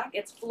 It's black.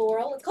 It's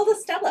floral. It's called a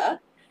Stella.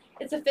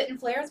 It's a fit and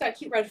flare. It's got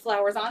cute red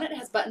flowers on it. It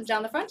has buttons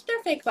down the front.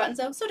 They're fake buttons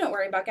though, so don't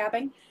worry about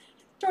gapping.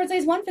 Torrid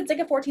size 1. Fits like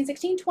a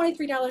 14-16.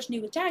 $23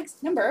 new with tags.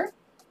 Number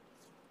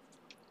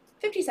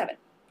 57.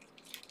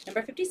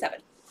 Number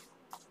 57.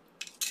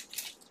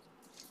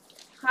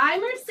 Hi,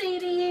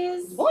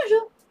 Mercedes.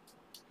 Bonjour.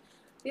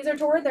 These are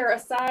Torrid. They're a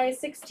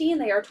size 16.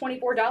 They are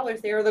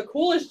 $24. They are the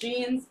coolest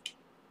jeans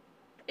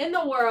In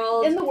the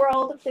world. in the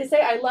world. They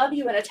say I love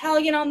you in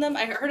Italian on them.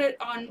 I heard it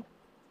on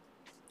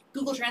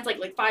Google Translate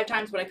like 5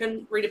 times, but I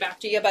couldn't read it back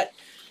to you. But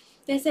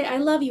they say I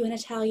love you in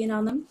Italian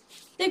on them.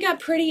 They've got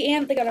pretty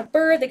ant. They got a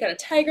bird. They got a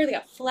tiger. They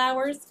got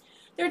flowers.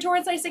 They're a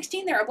Torrid size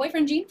 16. They're a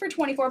boyfriend jean for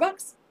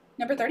 $24.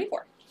 Number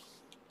 34.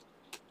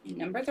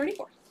 Number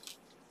 34.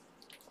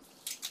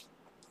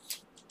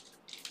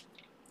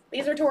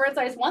 These are Torrid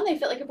size 1. They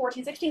fit like a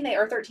 14-16. They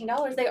are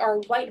 $13. They are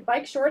white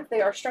bike shorts.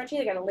 They are stretchy.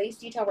 They got a lace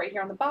detail right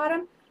here on the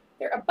bottom.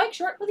 They're a bike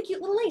short with a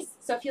cute little lace.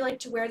 So if you like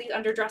to wear these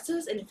under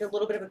dresses and if a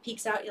little bit of a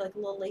peeks out, you like a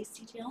little lace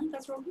detailing,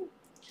 that's real cute.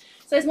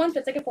 Size 1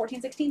 fits like a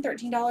 14-16,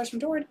 $13 from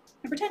Torrid.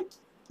 Number 10.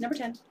 Number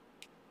 10.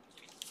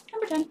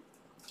 Number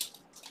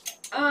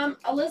 10.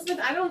 Elizabeth,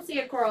 I don't see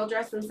a coral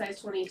dress in size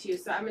 22,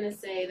 so I'm gonna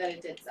say that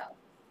it did sell.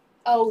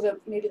 Oh,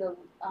 maybe the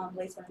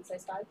lace one in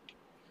size 5.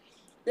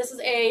 This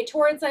is a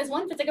Torrid size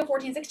 1. Fits like a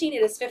 14-16.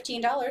 It is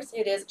 $15.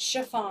 It is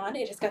chiffon.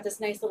 It has got this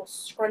nice little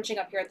scrunching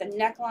up here at the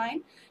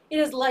neckline. It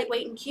is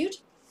lightweight and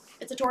cute.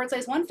 It's a Torrid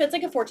size 1. Fits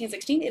like a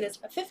 14-16. It is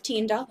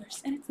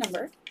 $15. And it's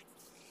number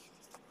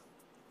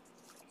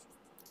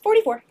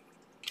 44.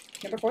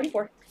 Number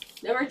 44.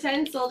 Number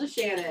 10 sold to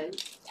Shannon.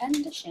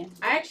 10 to Shannon.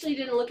 I actually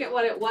didn't look at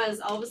what it was.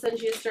 All of a sudden,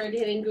 she just started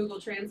hitting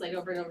Google Translate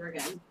over and over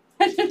again.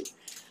 I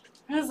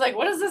was like,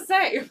 what does this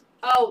say?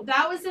 Oh,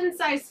 that was in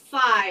size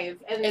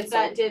 5, and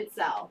that did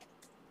sell.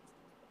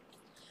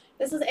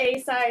 This is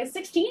a size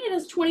 16. It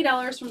is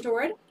 $20 from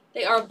Torrid.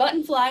 They are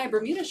button fly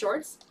Bermuda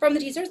shorts. From the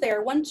teasers, they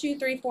are 1, 2,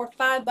 3, 4,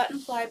 5 button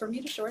fly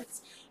Bermuda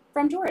shorts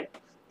from Torrid.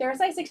 They're a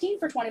size 16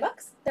 for $20.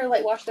 They're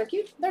light wash. They're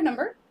cute. They're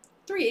number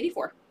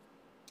 384.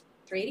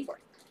 384.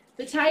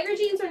 The tiger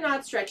jeans are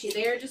not stretchy.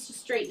 They are just a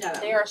straight denim.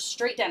 They are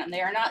straight denim.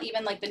 They are not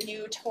even like the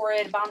new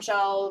Torrid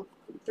bombshell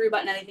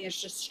 3-button anything. It's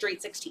just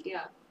straight 16.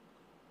 Yeah.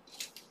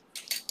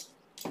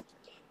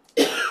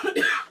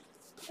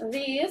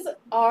 These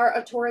are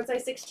a Torrid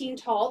size 16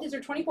 tall. These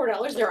are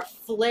 $24. They're a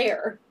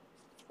flare.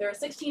 They're a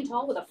 16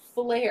 tall with a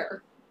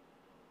flare.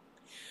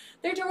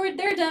 They're Torrid.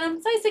 They're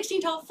denim. Size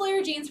 16 tall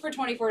flare jeans for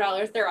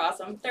 $24. They're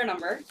awesome. They're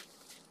number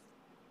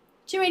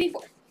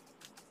 284.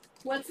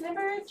 What's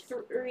number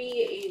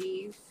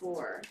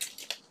 384?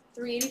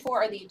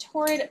 384 are the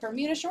Torrid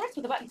Bermuda shorts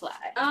with a button fly.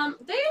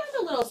 They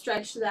have a little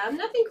stretch to them.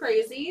 Nothing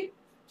crazy,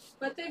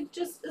 but they've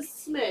just a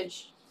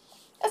smidge.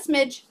 A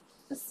smidge.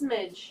 A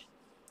smidge.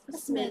 A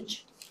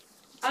smidge.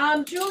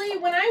 Julie,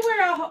 when I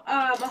wear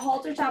a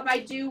halter top, I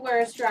do wear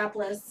a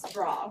strapless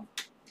bra.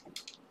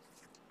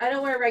 I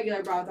don't wear a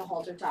regular bra with a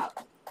halter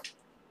top.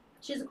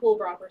 She's a cool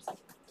bra person.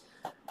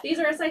 These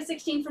are a size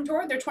 16 from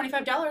Torrid. They're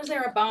 $25. They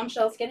are a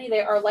bombshell skinny.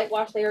 They are light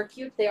wash. They are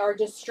cute. They are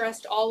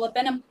distressed all up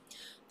in them.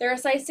 They're a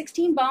size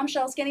 16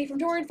 bombshell skinny from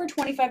Torrid for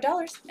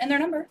 $25. And their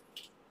number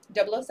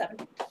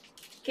 007.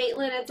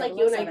 Caitlin, it's like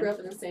you and I grew up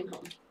in the same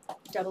home.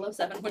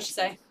 007. What'd she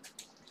say?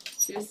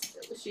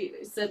 She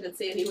said that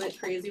Sandy went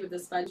crazy with the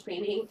sponge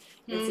painting,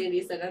 and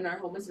Sandy said, and our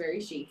home was very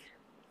chic.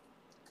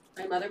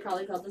 My mother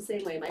probably felt the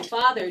same way. My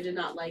father did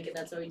not like it.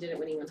 That's why he did it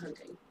when he went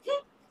hunting.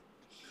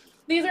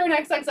 These are an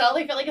XXL.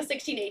 They fit like a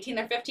 16-18.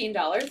 They're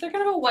 $15. They're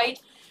kind of a white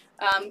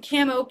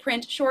camo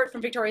print short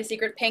from Victoria's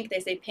Secret pink. They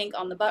say pink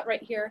on the butt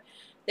right here.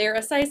 They're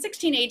a size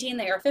 16-18.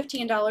 They are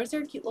 $15.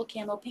 They're cute little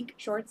camo pink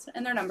shorts.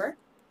 And their number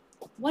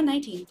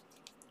 119.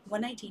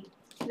 119.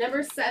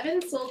 Number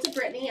 7 sold to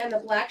Brittany, and the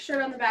black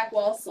shirt on the back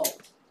wall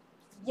sold.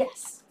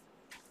 Yes.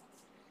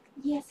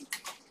 Yes.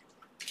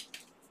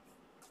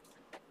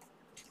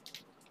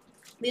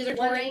 These are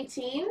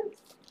 119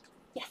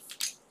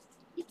 Yes.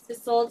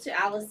 is sold to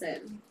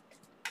Allison.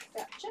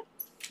 Gotcha.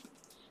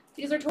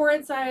 These are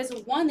Torrid size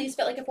 1. These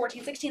fit like a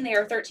 14-16. They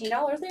are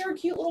 $13. They are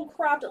cute little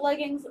cropped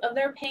leggings.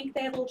 They're pink.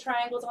 They have little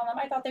triangles on them.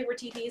 I thought they were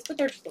TPs, but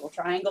they're just little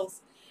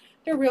triangles.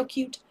 They're real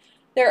cute.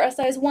 They're a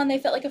size 1. They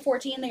fit like a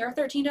 14. They are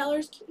 $13.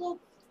 Cute little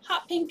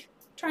hot pink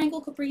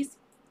triangle capris.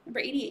 Number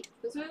 88.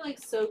 Those are like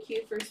so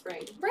cute for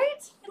spring.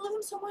 Right? I love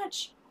them so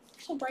much.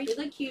 So bright. They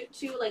look cute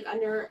too, like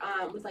under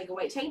with like a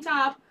white tank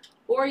top,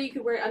 or you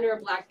could wear it under a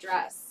black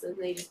dress and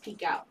they just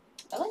peek out.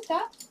 I like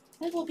that.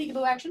 Nice little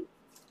peekaboo action.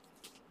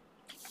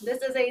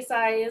 This is a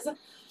size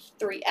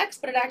 3X,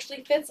 but it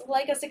actually fits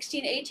like a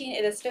 16-18.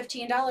 It is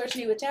 $15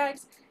 new with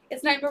tags.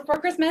 It's night before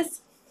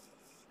Christmas.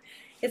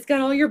 It's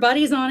got all your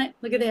buddies on it.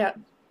 Look at that.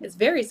 It's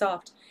very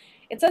soft.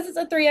 It says it's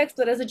a 3X,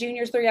 but it is a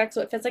junior's 3X,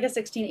 so it fits like a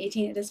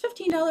 16-18. It is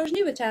 $15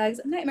 new with tags.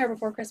 Nightmare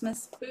Before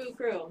Christmas. Boo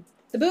Crew.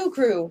 The Boo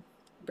Crew.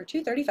 Number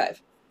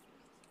 235.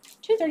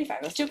 235.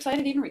 I was too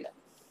excited to even read it.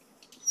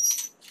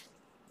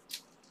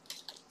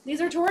 These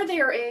are Torrid.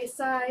 They are a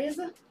size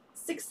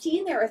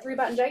 16. They are a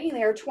 3-button jegging.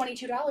 They are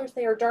 $22.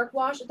 They are dark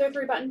wash. They're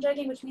 3-button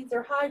jegging, which means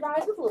they're high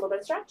rise with a little bit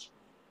of stretch.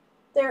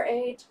 They're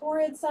a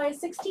Torrid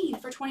size 16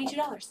 for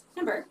 $22.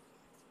 Number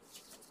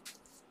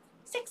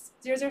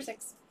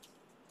 6006.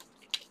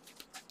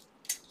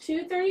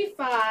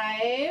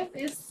 235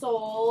 is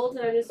sold,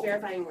 and I'm just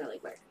verifying really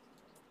quick.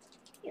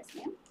 Yes,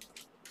 ma'am.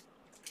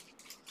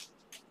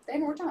 They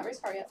haven't worked on that race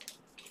car yet.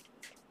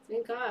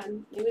 Thank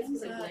God. Maybe it's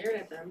because I glared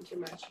at them too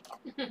much.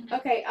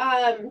 Okay,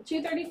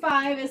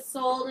 235 is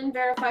sold and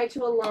verified to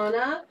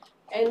Alana,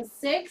 and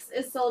 6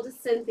 is sold to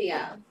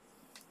Cynthia.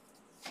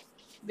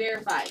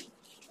 Verified.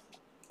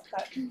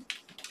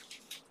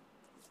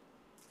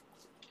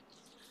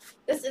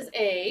 This is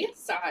a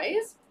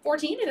size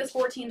 14. It is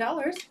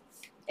 $14.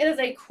 It is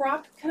a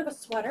crop, kind of a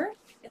sweater.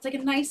 It's like a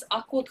nice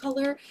aqua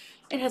color.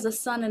 It has a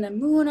sun and a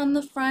moon on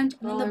the front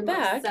and on the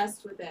back. I'm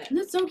obsessed with it. Isn't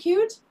it so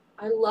cute?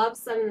 I love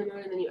Sun and the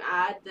Moon, and then you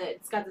add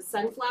it's got the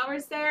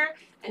sunflowers there,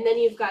 and then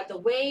you've got the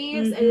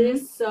waves, and it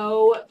is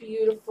so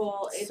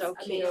beautiful. It's So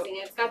cute. amazing.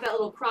 It's got that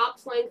little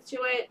cropped length to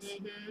it.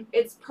 Mm-hmm.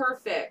 It's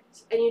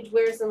perfect. And you'd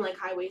wear some like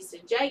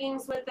high-waisted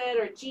jeggings with it,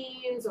 or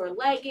jeans, or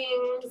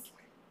leggings.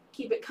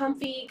 Keep it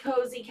comfy,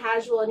 cozy,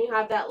 casual, and you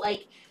have that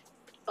like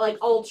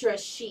ultra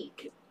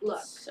chic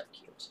look. So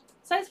cute.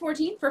 Size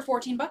 14 for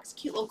 $14.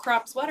 Cute little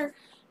crop sweater.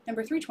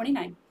 Number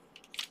 329.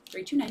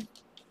 329.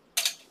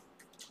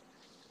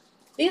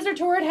 These are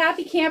Torrid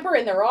Happy Camper,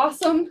 and they're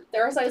awesome.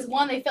 They're a size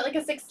 1. They fit like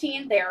a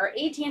 16. They are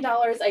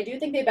 $18. I do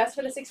think they best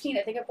fit a 16.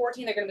 I think a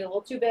 14, they're going to be a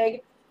little too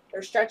big.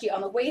 They're stretchy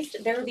on the waist.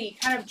 They're the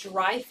kind of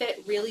dry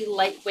fit, really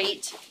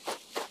lightweight.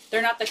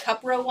 They're not the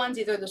cup row ones.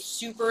 These are the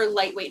super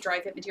lightweight dry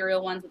fit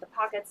material ones with the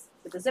pockets,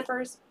 with the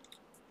zippers.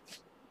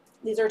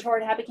 These are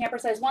Torrid Happy Camper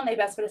size 1. They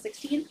best fit a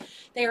 16.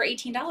 They are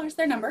 $18.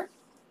 Their number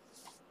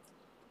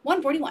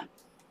 141.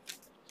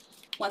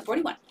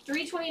 141.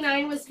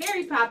 $3.29 was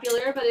very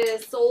popular, but it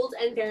is sold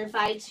and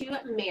verified to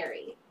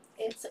Mary.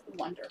 It's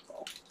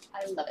wonderful.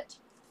 I love it.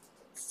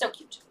 So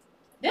cute.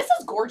 This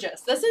is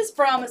gorgeous. This is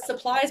from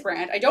Supplies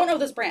brand. I don't know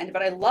this brand,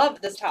 but I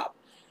love this top.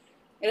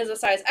 It is a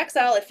size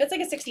XL. It fits like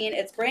a 16.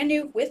 It's brand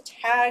new with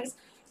tags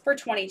for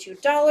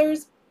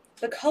 $22.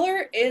 The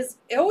color is,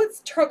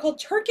 it's called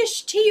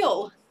Turkish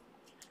Teal.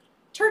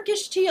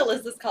 Turkish Teal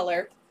is this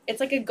color. It's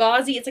like a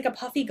gauzy, it's like a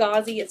puffy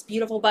gauzy. It's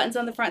beautiful. Buttons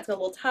on the front. It's got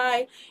a little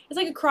tie. It's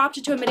like a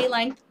cropped to a midi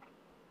length.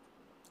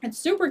 It's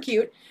super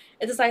cute.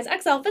 It's a size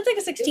XL. Fits like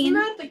a 16. Isn't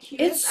that the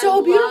cutest? It's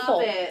so beautiful.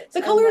 Love it.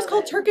 The color is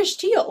called it. Turkish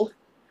Teal.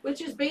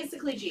 Which is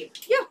basically Jeep.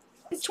 Yeah.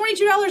 It's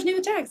 $22 new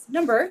with tags.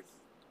 Number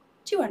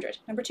 200.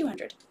 Number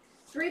 200.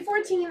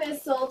 $3.14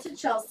 is sold to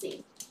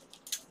Chelsea.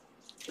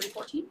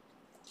 314.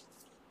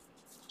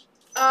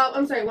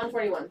 I'm sorry,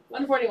 $141.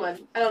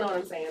 $141. I don't know what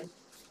I'm saying.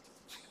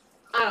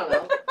 I don't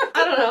know.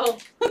 I don't know.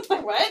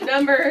 What?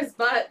 Numbers,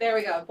 but there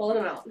we go. Pulling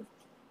them out.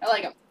 I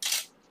like them.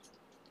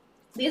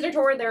 These are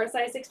Torrid. They're a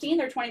size 16.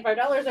 They're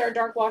 $25. They're a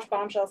dark wash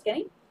bombshell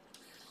skinny.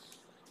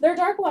 They're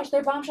dark wash.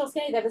 They're bombshell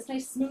skinny. They have this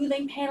nice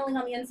smoothing paneling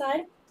on the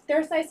inside. They're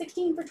a size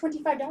 16 for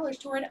 $25.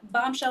 Torrid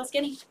bombshell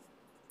skinny.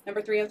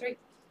 Number 303.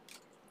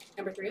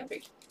 Number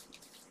 303.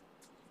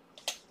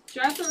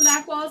 Dress on the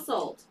back wall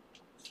sold.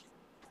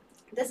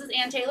 This is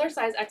Ann Taylor,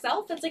 size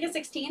XL. Fits like a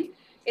 16.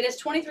 It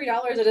is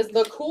 $23. It is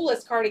the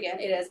coolest cardigan.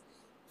 It is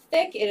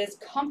thick. It is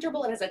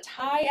comfortable. It has a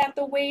tie at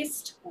the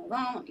waist. Hold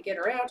on, let me get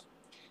her out.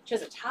 She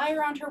has a tie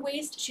around her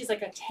waist. She's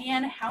like a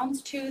tan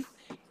houndstooth.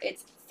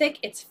 It's thick.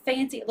 It's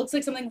fancy. It looks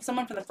like something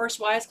someone from the First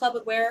Wives Club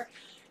would wear.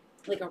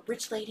 Like a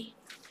rich lady.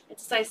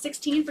 It's a size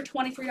 16 for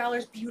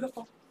 $23.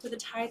 Beautiful. With a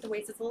tie at the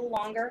waist. It's a little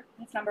longer.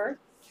 That's number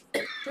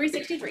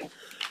 363.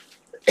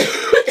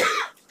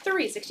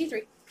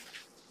 363.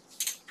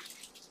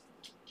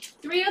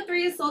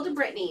 303 is sold to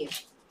Brittany.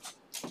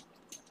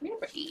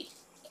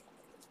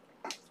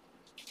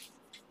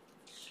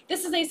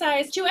 This is a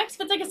size 2X,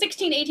 fits like a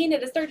 16, 18.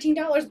 It is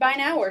 $13. Buy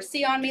now or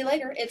see on me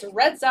later. It's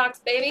Red Sox,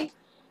 baby.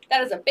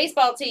 That is a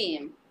baseball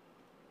team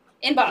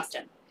in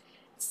Boston.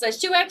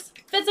 Size 2X,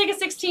 fits like a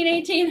 16,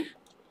 18.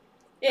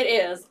 It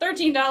is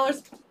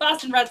 $13.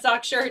 Boston Red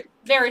Sox shirt.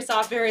 Very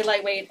soft, very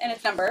lightweight. And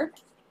it's number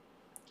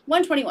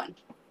 121.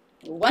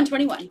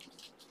 121.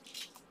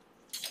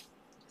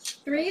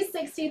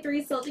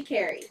 363 sold to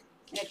Carrie.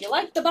 And if you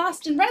like the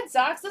Boston Red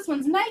Sox, this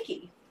one's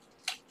Nike.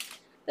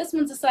 This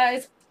one's a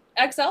size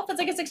XL. Fits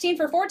like a 16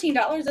 for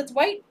 $14. It's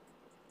white.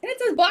 And it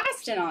says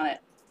Boston on it.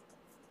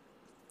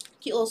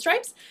 Cute little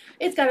stripes.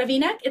 It's got a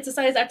V-neck. It's a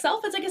size XL.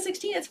 Fits like a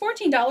 16. It's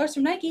 $14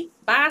 from Nike.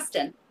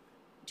 Boston.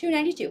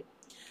 $2.92.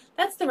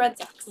 That's the Red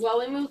Sox. Well,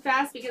 we move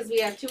fast because we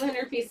have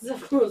 200 pieces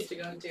of clothes to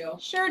go to.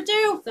 Sure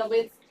do. So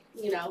it's,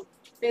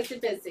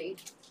 busy.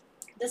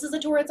 This is a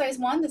Torrid size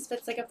 1. This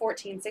fits like a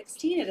 14,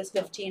 16. It is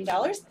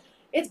 $15.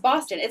 It's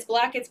Boston. It's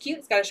black. It's cute.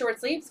 It's got a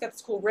short sleeve. It's got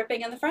this cool ripping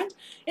in the front.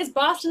 It's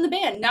Boston the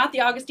band, not the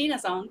Augustina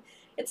song.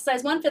 It's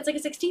size 1. Fits like a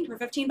 16 for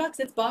 $15.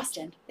 It's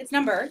Boston. It's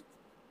number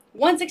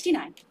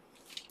 169.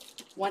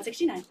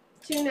 169.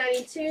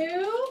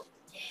 $2.92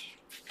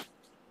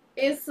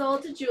 is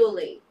sold to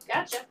Julie.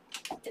 Gotcha.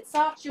 It's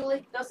soft,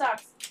 Julie. No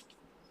socks.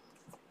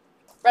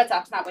 Red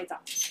Sox, not White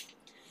Sox.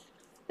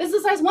 This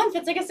is a size 1.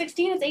 Fits like a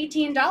 16. It's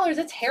 $18.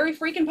 It's Harry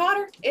freaking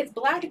Potter. It's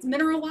black. It's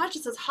mineral watch.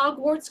 It says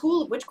Hogwarts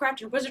School of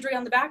Witchcraft and Wizardry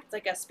on the back. It's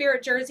like a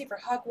spirit jersey for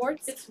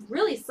Hogwarts. It's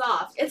really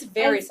soft. It's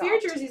very and soft.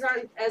 Spirit jerseys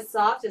aren't as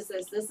soft as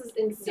this. This is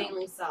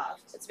insanely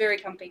soft. It's very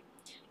comfy.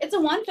 It's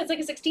a 1. Fits like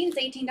a 16.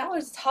 It's $18.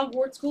 It's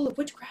Hogwarts School of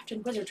Witchcraft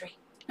and Wizardry.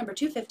 Number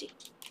 250.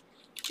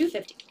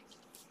 250.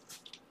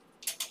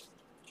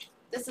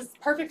 This is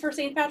perfect for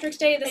St. Patrick's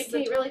Day. This Hey, is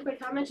Kate, really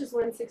quick, how much is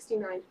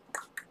 $169?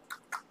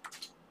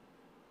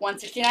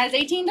 $169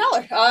 is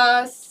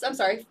 $18. I'm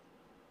sorry,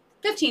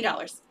 $15.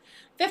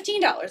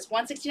 $15.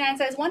 $169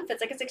 size 1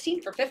 fits like a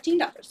 16 for $15.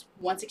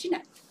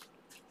 $169.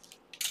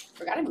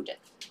 Forgot I moved it.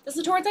 This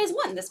is a Torrid size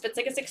 1. This fits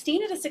like a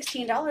 16. It is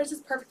 $16.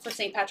 It's perfect for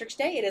St. Patrick's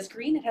Day. It is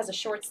green. It has a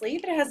short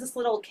sleeve. It has this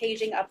little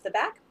caging up the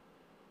back.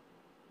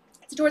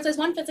 It's a Torrid size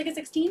 1. Fits like a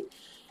 16.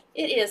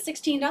 It is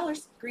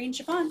 $16. Green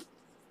chiffon.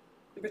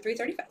 Number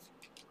 335.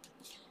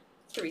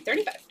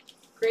 $3.35.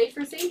 Great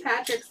for St.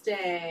 Patrick's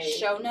Day.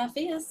 Show enough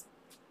is.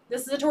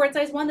 This is a torrid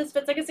size 1. This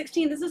fits like a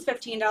 16. This is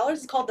 $15.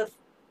 It's called the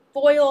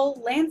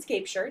foil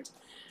landscape shirt.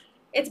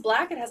 It's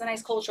black. It has a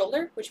nice cold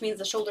shoulder, which means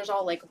the shoulder's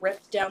all like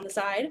ripped down the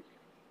side.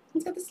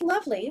 It's got this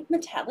lovely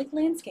metallic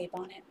landscape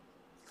on it.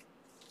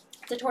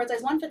 It's a torrid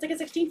size 1. Fits like a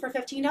 16 for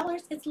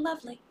 $15. It's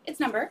lovely. It's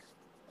number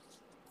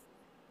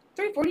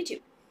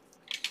 $3.42.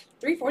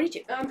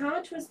 $3.42. How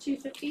much was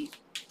 $2.50?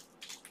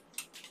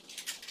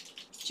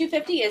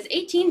 $2.50 is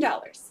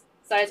 $18.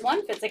 Size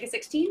 1 fits like a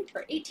 16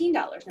 for $18.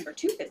 Number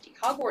 $2.50.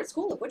 Hogwarts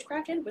School of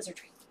Witchcraft and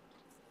Wizardry.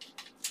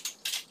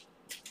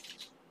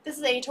 This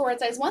is a torrid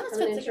size 1. I'm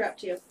going to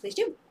interrupt you. Please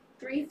do.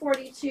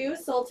 $3.42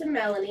 sold to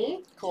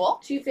Melanie. Cool.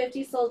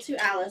 $2.50 sold to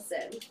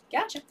Allison.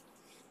 Gotcha.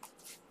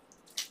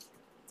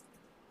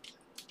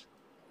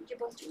 You're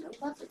both doing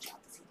a lovely job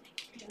this evening.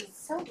 You're doing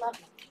so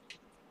lovely.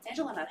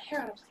 Angela, not a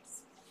hair out of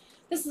place.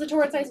 This is a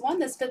torrid size 1.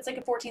 This fits like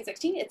a 14-16.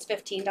 It's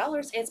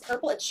 $15. It's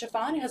purple. It's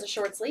chiffon. It has a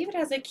short sleeve. It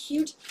has a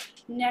cute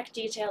neck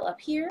detail up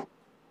here.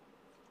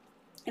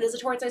 It is a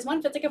torrid size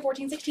 1. Fits like a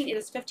 14-16. It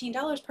is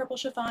 $15. Purple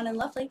chiffon and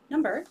lovely.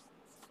 Number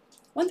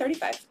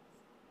 $135.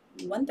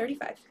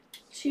 $135.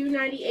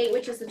 $2.98,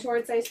 which is the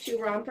torrid size 2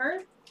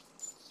 romper,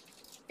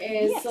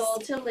 is Yes.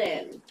 sold to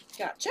Lynn.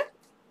 Gotcha.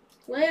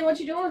 Lynn, what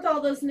you doing with all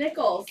those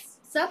nickels?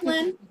 Sup,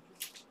 Lynn?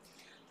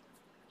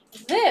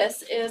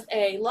 This is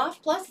a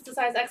Loft Plus. It's a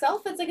size XL.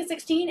 Fits like a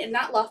 16. And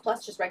not Loft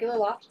Plus, just regular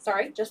Loft.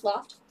 Sorry, just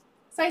Loft.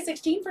 Size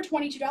 16 for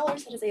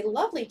 $22. It is a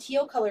lovely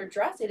teal colored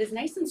dress. It is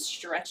nice and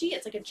stretchy.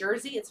 It's like a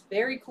jersey. It's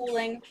very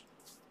cooling.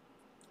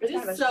 It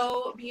kind of is a-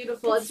 so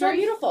beautiful. It's so very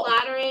beautiful.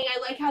 flattering. I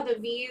like how the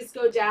V's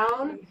go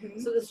down,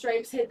 Mhm. so the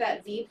stripes hit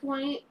that V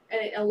point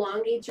and it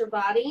elongates your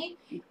body.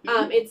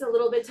 Mhm. It's a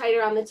little bit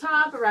tighter on the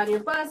top, around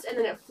your bust, and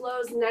then it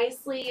flows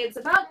nicely. It's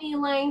about knee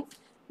length,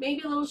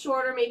 maybe a little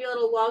shorter, maybe a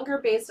little longer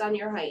based on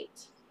your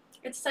height.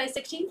 It's size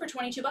 16 for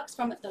 $22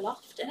 from the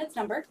Loft, and it's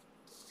number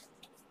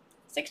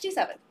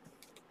 67.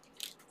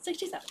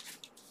 67.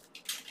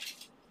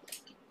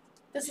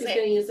 This She's is going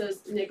it. to use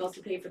those nickels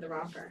to pay for the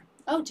romper.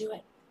 Oh, do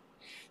it.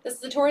 This is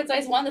the torrid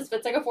size 1. This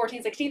fits like a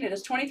 14-16. It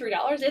is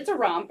 $23. It's a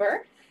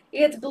romper.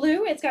 It's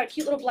blue. It's got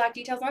cute little black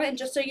details on it. And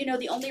just so you know,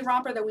 the only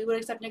romper that we would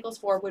accept nickels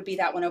for would be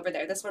that one over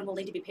there. This one will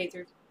need to be paid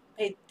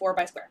for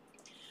by Square.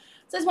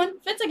 Size 1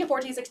 fits like a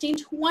 14-16.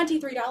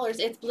 $23.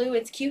 It's blue.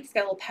 It's cute. It's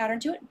got a little pattern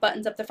to it.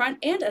 Buttons up the front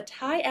and a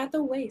tie at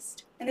the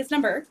waist. And it's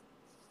number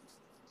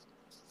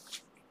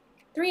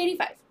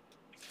 $3.85.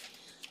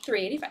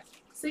 $3.85.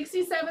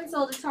 67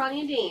 sold to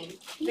Tanya Dean.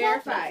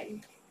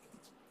 Verified.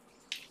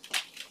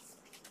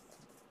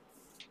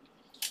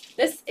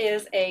 This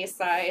is a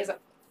size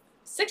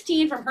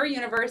 16 from Her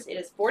Universe. It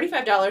is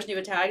 $45 new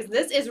with tags.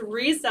 This is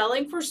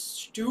reselling for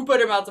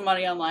stupid amounts of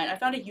money online. I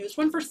found a used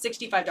one for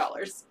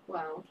 $65.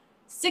 Wow.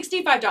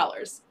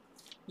 $65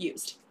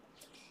 used.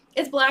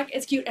 It's black,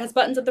 it's cute, it has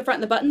buttons at the front,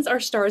 and the buttons are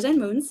stars and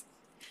moons.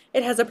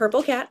 It has a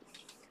purple cat,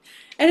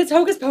 and it's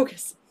Hocus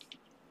Pocus.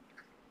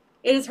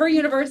 It is Her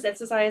Universe.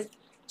 It's a size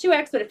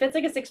 2X, but it fits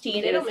like a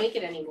 16. They don't make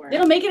it anymore. They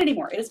don't make it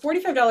anymore. It is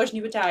 $45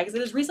 new with tags.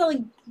 It is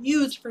reselling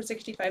used for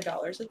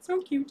 $65. It's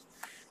so cute.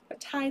 A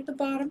tie at the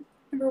bottom.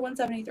 Number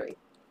 173.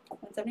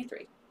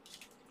 173.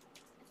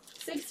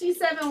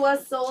 67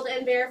 was sold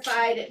and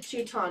verified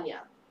to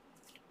Tanya.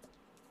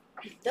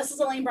 This is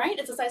Elaine Bryant.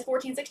 It's a size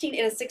 14-16. It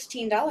is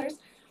 $16.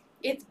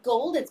 It's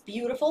gold. It's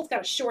beautiful. It's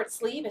got a short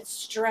sleeve. It's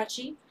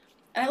stretchy.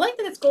 And I like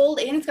that it's gold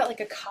and it's got like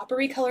a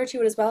coppery color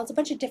to it as well. It's a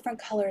bunch of different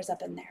colors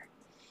up in there.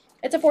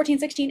 It's a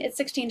 14-16. It's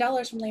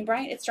 $16 from Elaine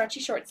Bryant. It's stretchy,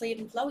 short sleeve,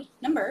 and flowy.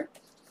 Number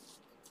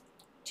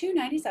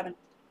 $297.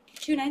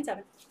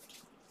 $297.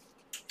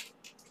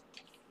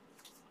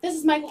 This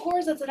is Michael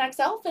Kors. It's an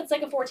XL. Fits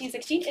like a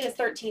 14-16. It is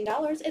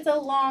 $13. It's a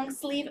long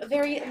sleeve,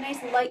 very nice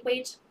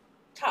lightweight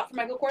top for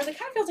Michael Kors. It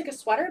kind of feels like a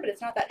sweater, but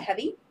it's not that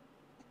heavy.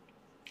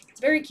 It's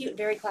very cute,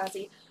 very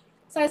classy.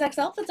 Size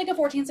XL. Fits like a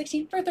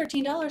 14-16 for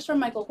 $13 from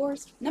Michael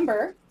Kors.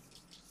 Number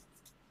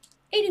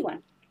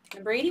 81.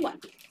 Number 81.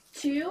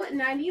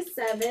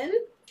 $297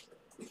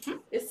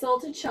 is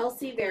sold to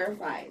Chelsea.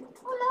 Verified.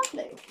 Oh,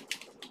 lovely.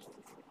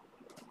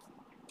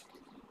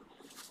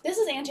 This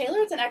is Ann Taylor.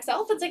 It's an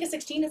XL. Fits like a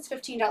 16. It's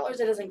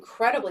 $15. It is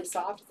incredibly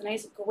soft. It's a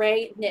nice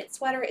gray knit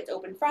sweater. It's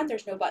open front.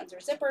 There's no buttons or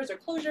zippers or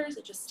closures.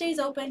 It just stays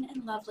open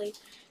and lovely.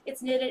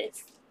 It's knitted.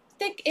 It's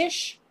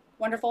thick-ish.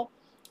 Wonderful.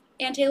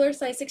 Ann Taylor,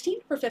 size 16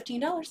 for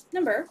 $15.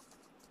 Number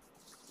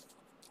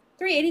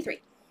 $383.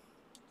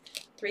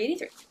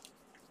 $383.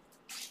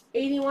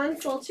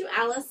 81 sold to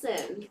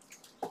Allison.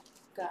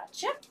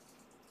 Gotcha.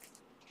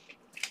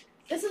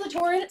 This is a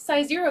Torrid,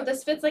 size 0.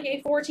 This fits like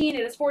a 14.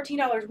 It is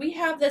 $14. We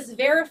have this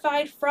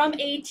verified from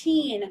a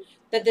teen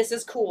that this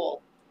is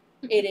cool.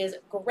 It is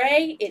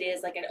gray. It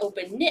is like an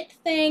open knit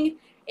thing.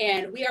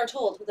 And we are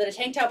told that a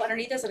tank top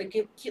underneath this and a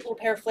cute little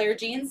pair of flare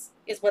jeans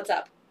is what's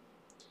up.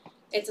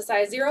 It's a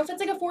size 0. Fits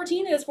like a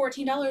 14. It is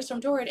 $14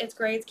 from Torrid. It's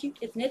gray. It's cute.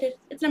 It's knitted.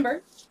 It's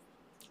number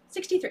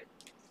 63.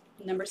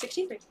 Number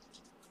 63.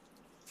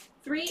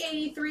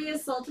 $383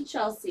 is sold to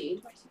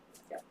Chelsea.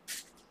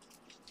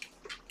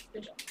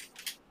 Good job.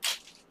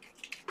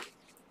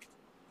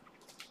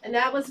 And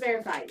that was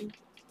verified.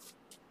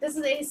 This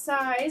is a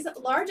size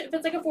large. It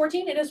fits like a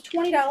 14. It is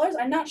 $20.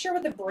 I'm not sure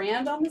what the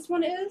brand on this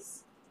one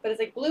is, but it's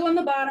like blue on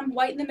the bottom,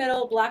 white in the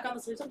middle, black on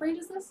the sleeves. What brand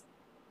is this?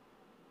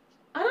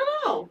 I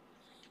don't know.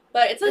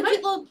 But it's a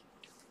cute little.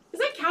 Is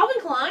that Calvin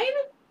Klein?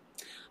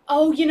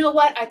 Oh, you know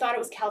what? I thought it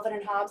was Calvin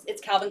and Hobbes.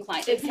 It's Calvin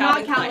Klein. It's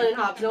not Calvin and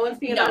Hobbes. No one's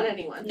being on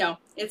anyone. No,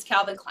 it's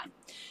Calvin Klein.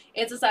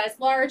 It's a size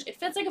large. It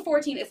fits like a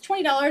 14. It's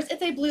 $20.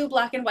 It's a blue,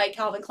 black, and white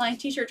Calvin Klein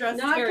t-shirt dress.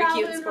 Not It's very Calvin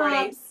cute and and sporty.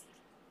 Hobbes.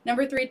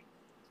 Number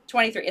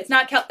 323. It's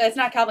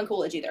not Calvin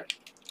Coolidge either.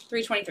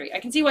 323. I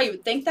can see why you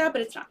would think that,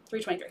 but it's not.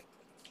 323.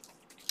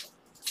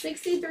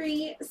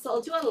 63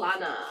 sold to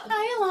Alana.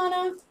 Hi,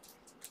 Alana.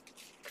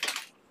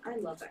 I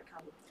love that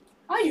Calvin.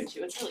 I do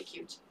too. It's really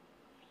cute.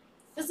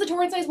 This is a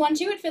torrid size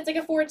 1-2. It fits like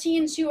a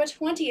 14 to a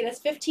 20. It is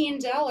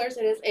 $15.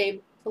 It is a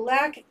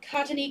black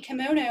cottony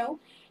kimono.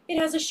 It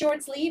has a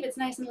short sleeve. It's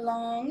nice and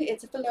long.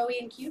 It's flowy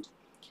and cute.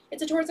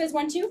 It's a torrid size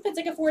 1-2. Fits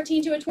like a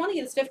 14 to a 20.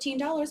 It is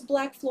 $15.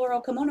 Black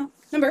floral kimono.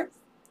 Number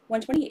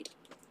 128.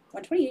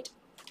 128.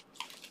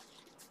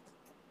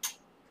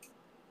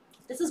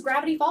 This is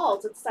Gravity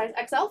Falls. It's size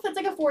XL. Fits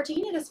like a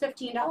 14. It is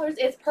 $15.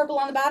 It's purple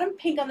on the bottom,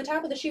 pink on the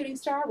top with a shooting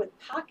star with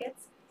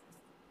pockets.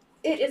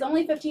 It is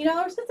only $15.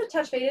 It's a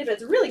touch faded, but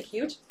it's really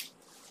cute.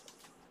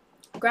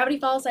 Gravity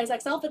Falls size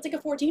XL fits like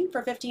a 14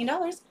 for $15.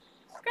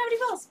 Gravity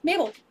Falls.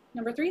 Mabel,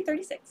 number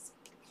 336.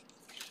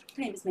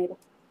 Her name is Mabel.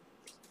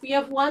 We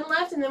have one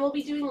left, and then we'll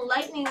be doing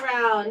lightning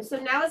round. So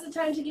now is the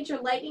time to get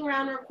your lightning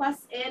round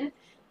requests in.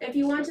 If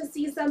you want to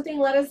see something,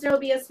 let us know.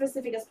 Be as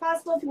specific as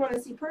possible. If you want to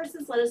see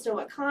purses, let us know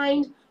what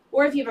kind.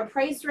 Or if you have a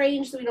price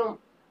range so we don't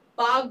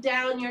bog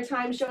down your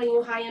time showing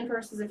you high-end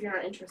purses if you're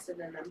not interested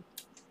in them.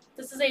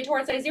 This is a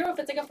torrid size 0.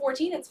 Fits like a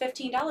 14. It's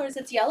 $15.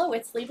 It's yellow.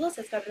 It's sleeveless.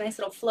 It's got a nice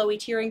little flowy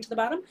tiering to the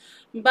bottom.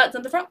 Buttons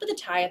on the front with a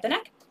tie at the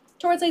neck.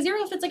 Torrid size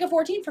 0 fits like a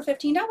 14 for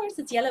 $15.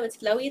 It's yellow. It's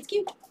flowy. It's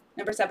cute.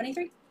 Number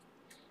 73.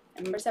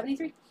 Number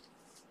 73.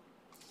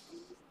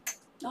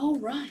 All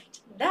right.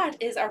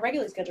 That is our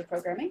regularly scheduled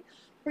programming.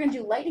 We're going to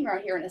do lightning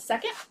round here in a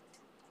second.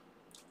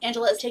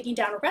 Angela is taking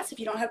down requests. If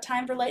you don't have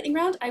time for lightning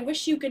round, I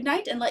wish you good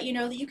night and let you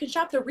know that you can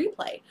shop the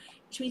replay,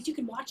 which means you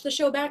can watch the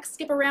show back,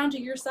 skip around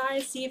to your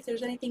size, see if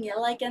there's anything you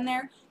like in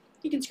there.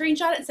 You can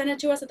screenshot it and send it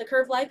to us at the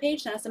Curve Live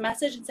page, send us a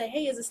message and say,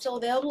 hey, is this still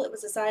available? It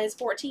was a size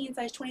 14,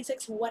 size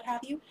 26, what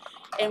have you.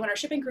 And when our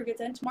shipping crew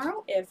gets in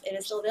tomorrow, if it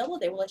is still available,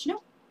 they will let you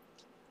know.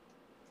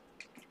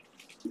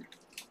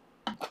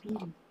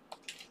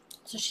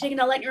 So she's taking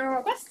down lightning round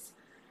requests.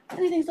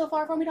 Anything so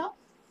far for me, doll?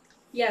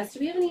 Yes. Do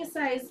we have any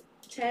size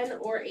 10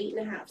 or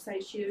 8.5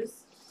 size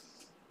shoes?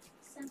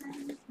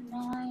 7,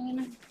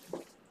 9.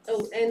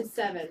 Oh, and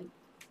 7.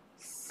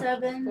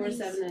 7. Or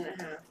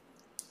 7.5.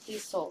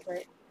 These sold,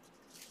 right?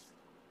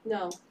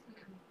 No.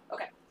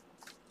 Okay.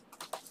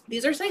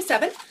 These are size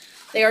 7.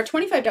 They are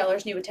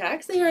 $25 new with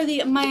tags. They are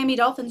the Miami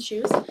Dolphins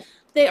shoes.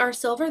 They are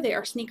silver. They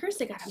are sneakers.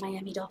 They got a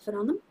Miami Dolphin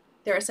on them.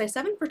 They're a size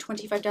 7 for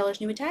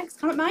 $25 new with tags.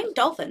 Comment mine.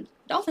 Dolphin.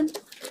 Dolphin.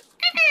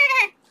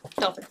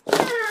 Dolphin.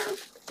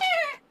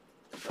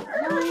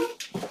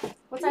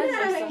 What size is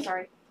this? I'm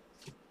sorry.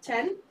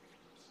 10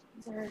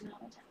 These are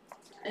not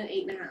a 10. and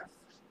 8.5.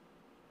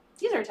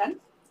 These are 10.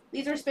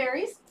 These are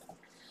Sperry's.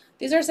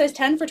 These are size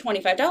 10 for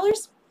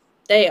 $25.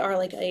 They are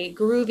like a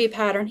groovy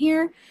pattern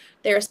here.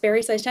 They are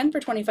Sperry size 10 for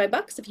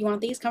 $25. If you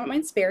want these, comment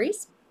mine.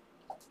 Sperry's.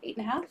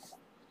 8.5.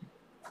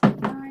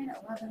 9,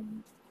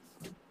 11,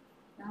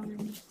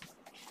 9.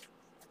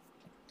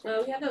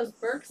 Oh, we have those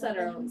Birks that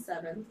are on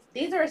 7.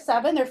 These are a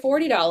 7. They're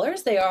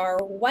 $40. They are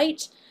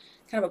white,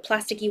 kind of a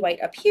plasticky white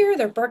up here.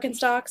 They're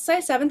Birkenstock,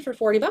 size 7 for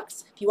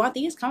 $40. If you want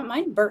these, comment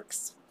mine.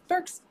 Birks.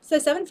 Birks,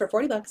 size 7 for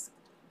 $40.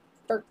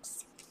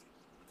 Birks.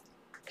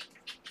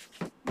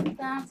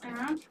 That's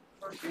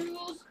for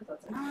shoes, because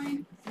that's a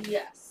 9.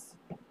 Yes.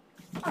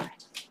 All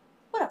right.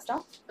 What else,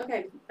 doll?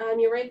 Okay,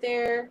 you're right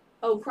there.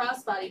 Oh,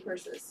 crossbody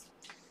purses.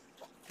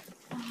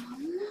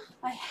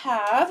 I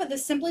have the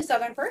Simply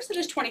Southern purse. It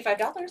is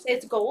 $25.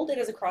 It's gold. It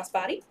is a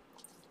crossbody.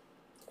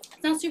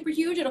 It's not super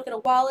huge. It'll fit a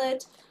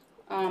wallet,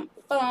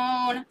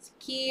 phone,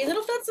 keys.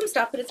 It'll fit some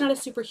stuff, but it's not a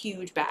super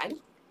huge bag.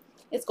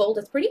 It's gold.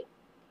 It's pretty.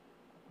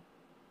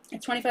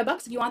 It's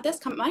 $25. If you want this,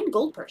 comment mine.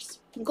 Gold purse.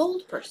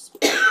 Gold purse.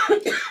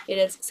 It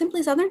is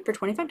Simply Southern for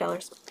 $25.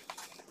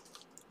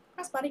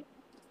 Crossbody.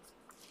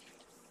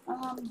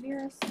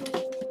 Vera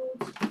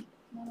sold.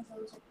 None of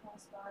those are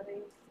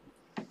crossbody.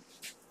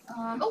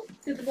 Oh,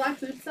 Did the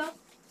black boots sell?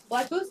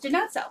 black boots did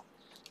not sell.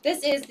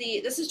 This is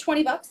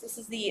 $20. This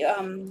is the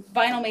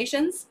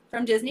Vinylmations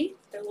from Disney.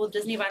 They're little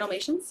Disney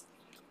Vinylmations.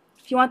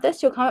 If you want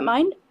this, you'll comment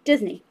mine.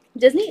 Disney.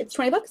 Disney, it's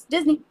 $20.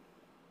 Disney.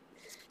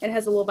 And it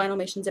has a little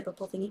Vinylmation zipper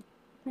pull thingy.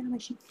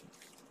 Vinylmation.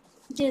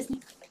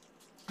 Disney.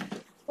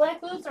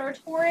 Black boots are a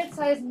torrid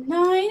size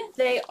 9.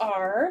 They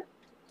are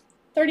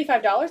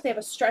 $35. They have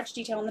a stretch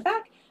detail in the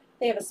back.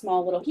 They have a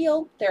small little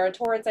heel. They're a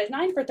torrid size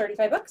 9 for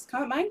 $35.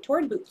 Comment mine.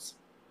 Torrid boots.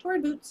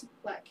 Torrid boots.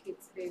 Black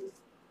Kate Spade.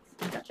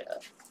 Gotcha.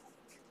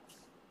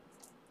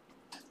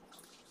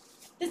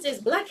 This is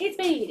Black Kate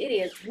Spade. It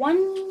is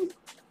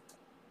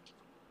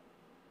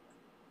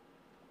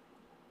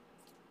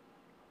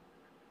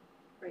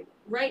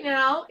Right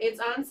now, it's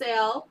on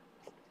sale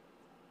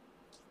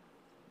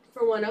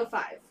for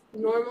 $105.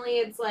 Normally,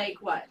 it's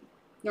like what?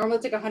 Normally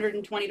it's like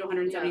 120 to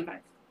 175.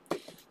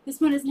 This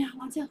one is now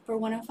on sale for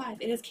 105.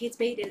 It is Kate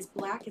Spade. It is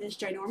black. It is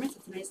ginormous.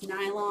 It's a nice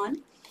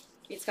nylon.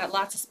 It's got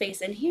lots of space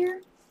in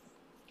here.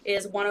 It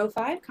is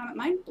 105. Comment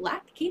mine.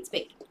 Black Kate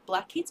Spade.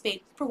 Black Kate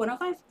Spade for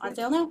 105. On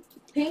sale now.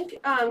 Pink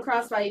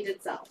crossbody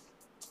did sell.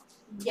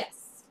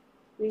 Yes.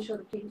 Will you show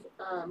the pink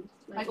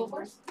Michael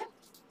Kors?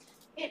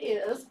 It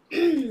is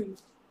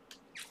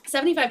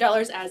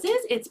 $75 as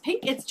is. It's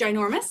pink. It's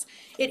ginormous.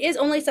 It is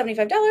only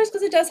 $75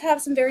 because it does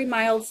have some very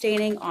mild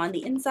staining on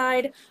the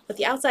inside, but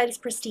the outside is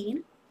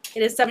pristine.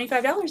 It is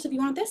 $75 if you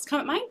want this.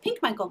 Comment mine. Pink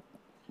Michael.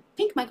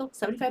 Pink Michael.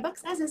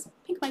 $75 as is.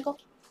 Pink Michael.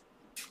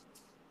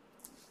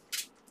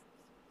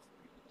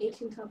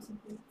 18 tops and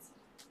pants.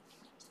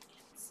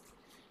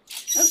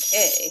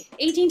 Okay.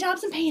 18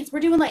 tops and pants. We're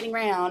doing lightning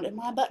round. And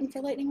my button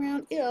for lightning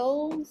round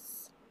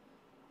is...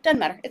 Doesn't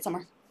matter. It's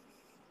summer.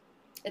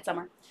 It's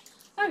summer.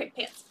 Okay,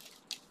 pants.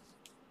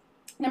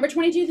 Number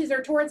 22, these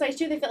are Torrid size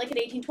 2. They fit like an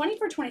 18-20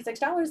 for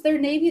 $26. They're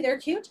navy, they're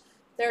cute.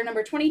 They're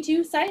number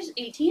 22, size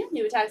 18.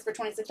 New tags for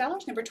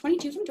 $26. Number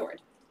 22 from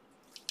Torrid.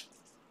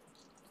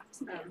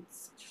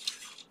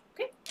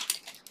 Okay.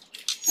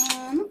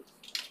 Don't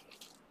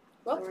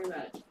worry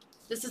about it.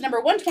 This is number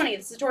 120.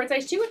 This is Torrid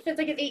size 2. It fits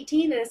like an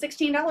 18. It is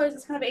 $16.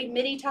 It's kind of a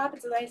midi top.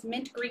 It's a nice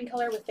mint green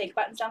color with fake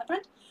buttons down the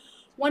front.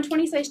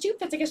 120 size 2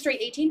 fits like a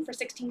straight 18 for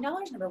 $16.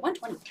 Number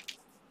 120.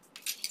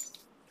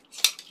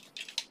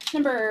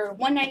 Number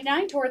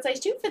 199, Torrid size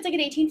 2, fits like an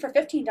 18 for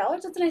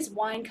 $15. It's a nice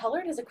wine color.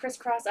 It has a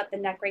crisscross up the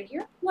neck right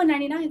here.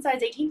 199,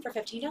 size 18 for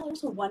 $15,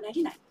 so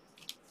 199.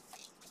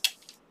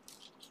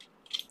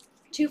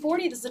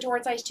 240, this is a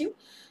Torrid size 2.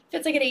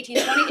 Fits like an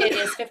 18-20. It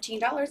is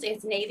 $15.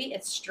 It's navy.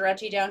 It's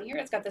stretchy down here.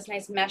 It's got this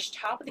nice mesh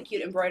top with a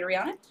cute embroidery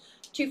on it.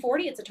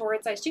 240, it's a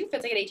Torrid size 2.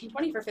 Fits like an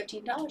 18-20 for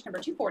 $15. Number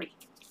 240.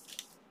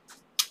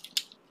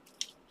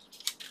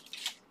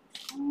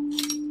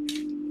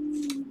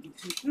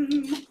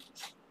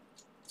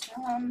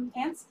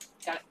 Pants.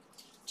 Got it.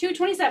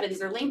 227.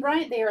 These are Lane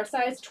Bryant. They are a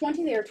size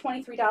 20. They are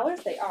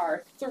 $23. They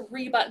are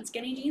 3-button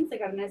skinny jeans. They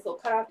got a nice little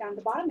cutoff down at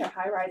the bottom. They're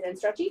high rise and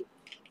stretchy.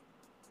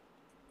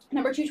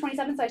 Number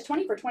 227, size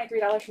 20 for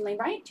 $23 from Lane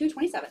Bryant.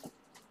 227.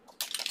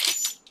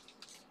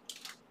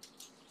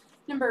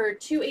 Number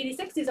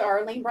 286. These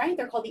are Lane Bryant.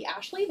 They're called the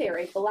Ashley. They are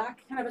a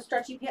black kind of a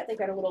stretchy pant. They've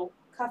got a little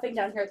cuffing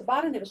down here at the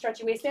bottom. They have a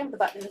stretchy waistband with a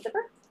button and a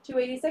zipper.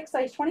 286,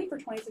 size 20 for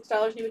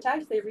 $26. New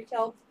tags. They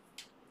retail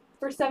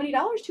for $70.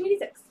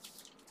 286.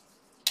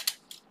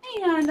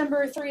 And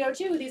number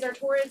 302, these are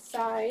Torrid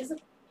size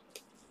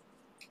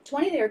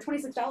 20. They are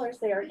 $26.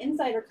 They are an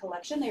insider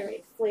collection. They are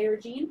a flare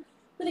jean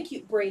with a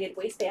cute braided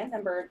waistband.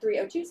 Number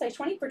 302, size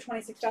 20 for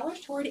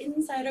 $26. Torrid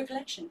insider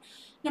collection.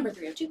 Number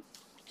 302.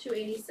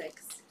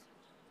 286.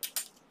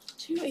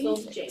 286.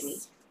 Sold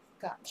Jamie.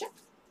 Gotcha.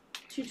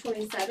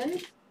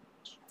 227.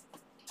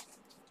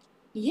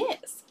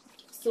 Yes.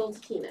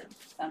 Sold Tina.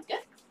 Sounds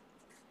good.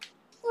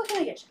 What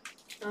can I get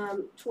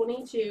you?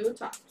 22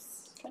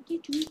 tops.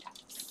 22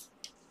 tops.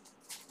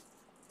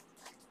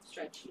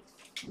 Stretchy.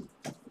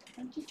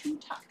 22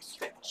 tops.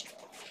 Stretchy.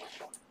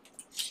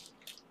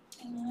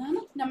 And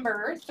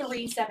number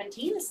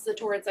 317. This is a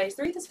Torrid size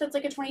 3. This fits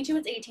like a 22.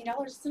 It's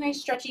 $18. It's a nice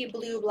stretchy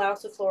blue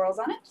blouse with florals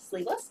on it.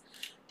 Sleeveless.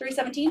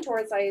 317.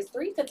 Torrid size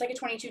 3. Fits like a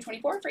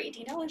 22-24 for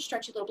 $18.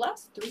 Stretchy little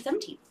blouse.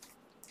 317.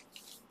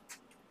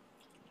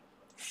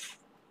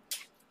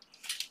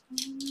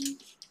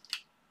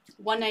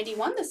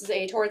 $191. This is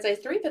a Torrid size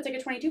 3. Fits like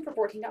a 22 for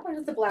 $14.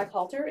 It's a black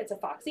halter. It's a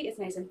foxy. It's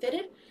nice and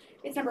fitted.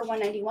 It's number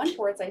 191.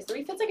 Torrid size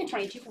 3. Fits like a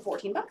 22 for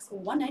 $14.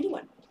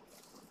 $191.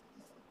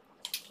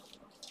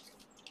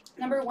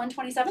 Number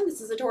 127.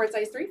 This is a Torrid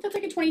size 3. Fits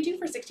like a 22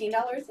 for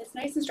 $16. It's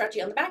nice and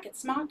stretchy on the back. It's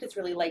smocked. It's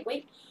really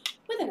lightweight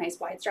with a nice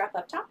wide strap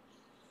up top.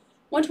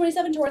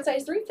 127. Torrid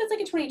size 3. Fits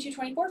like a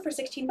 22-24 for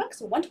 $16.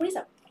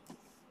 $127.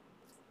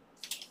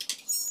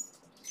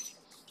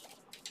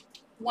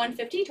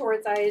 150,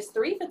 Torrid size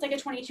 3, fits like a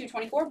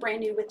 22-24, brand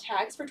new with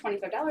tags for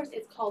 $25.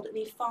 It's called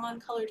the fawn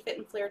colored fit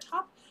and flare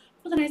top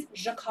with a nice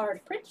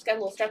jacquard print. It's got a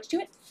little stretch to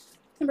it.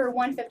 Number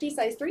 150,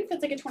 size 3,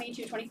 fits like a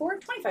 22-24,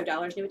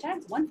 $25, new with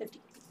tags, 150.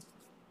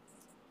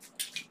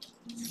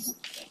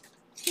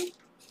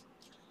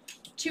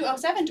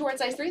 207, Torrid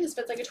size 3, this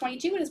fits like a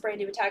 22, it is brand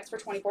new with tags for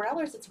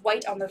 $24. It's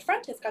white on the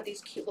front. It's got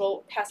these cute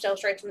little pastel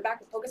stripes on the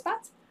back with polka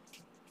spots.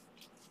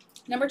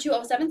 Number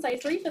 207, size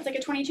 3, fits like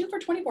a 22 for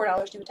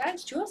 $24, new with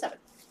tags, 207.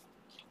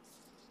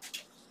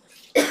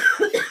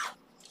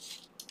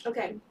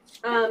 Okay.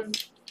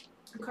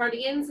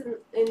 Cardigans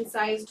in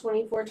size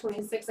 24,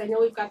 26. I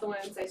know we've got the one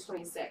in size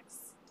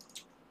 26.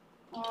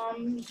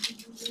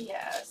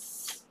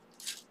 Yes.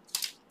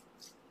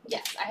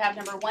 Yes, I have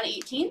number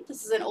 118.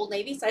 This is an Old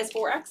Navy, size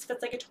 4X,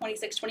 fits like a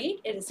 26-28.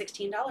 It is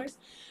 $16.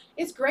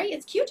 It's gray,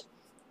 it's cute.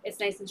 It's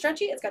nice and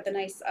stretchy. It's got the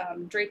nice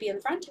drapey in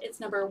the front.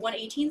 It's number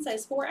 118,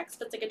 size 4X,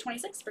 fits like a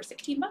 26 for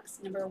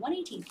 $16. Number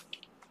 118.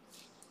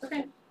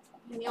 Okay.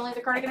 And the only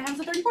other cardigan I have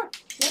is a 34.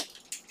 Yep.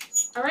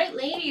 All right,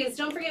 ladies,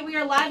 don't forget we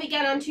are live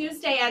again on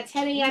Tuesday at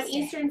 10 a.m.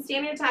 Eastern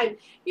Standard Time.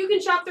 You can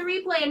shop the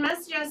replay and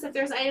message us if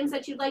there's items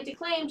that you'd like to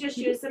claim. Just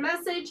shoot us a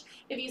message.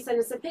 If you send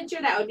us a picture,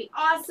 that would be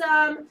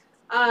awesome.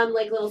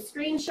 Like a little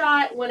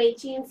screenshot.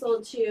 118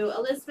 sold to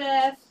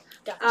Elizabeth.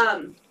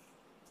 Gotcha.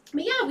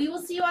 But yeah, we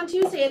will see you on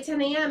Tuesday at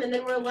 10 a.m. and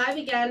then we're live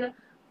again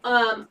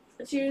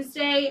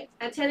Tuesday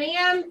at 10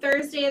 a.m.,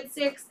 Thursday at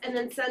 6, and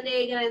then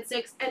Sunday again at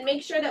 6. And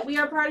make sure that we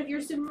are part of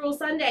your Super Bowl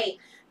Sunday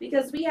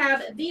because we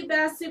have the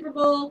best Super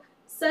Bowl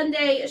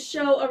Sunday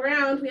show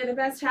around. We have the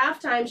best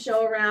halftime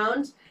show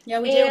around.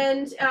 Yeah, we do.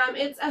 And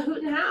it's a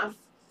hoot and a half.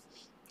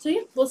 So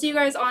yeah, we'll see you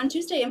guys on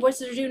Tuesday.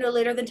 Invoices are due no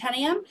later than 10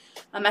 a.m.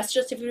 Message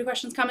us if you have any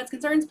questions, comments,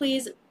 concerns.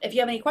 Please, if you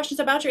have any questions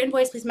about your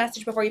invoice, please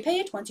message before you pay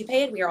it. Once you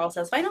pay it, we are all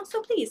sales final.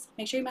 So please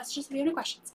make sure you message us if you have any questions.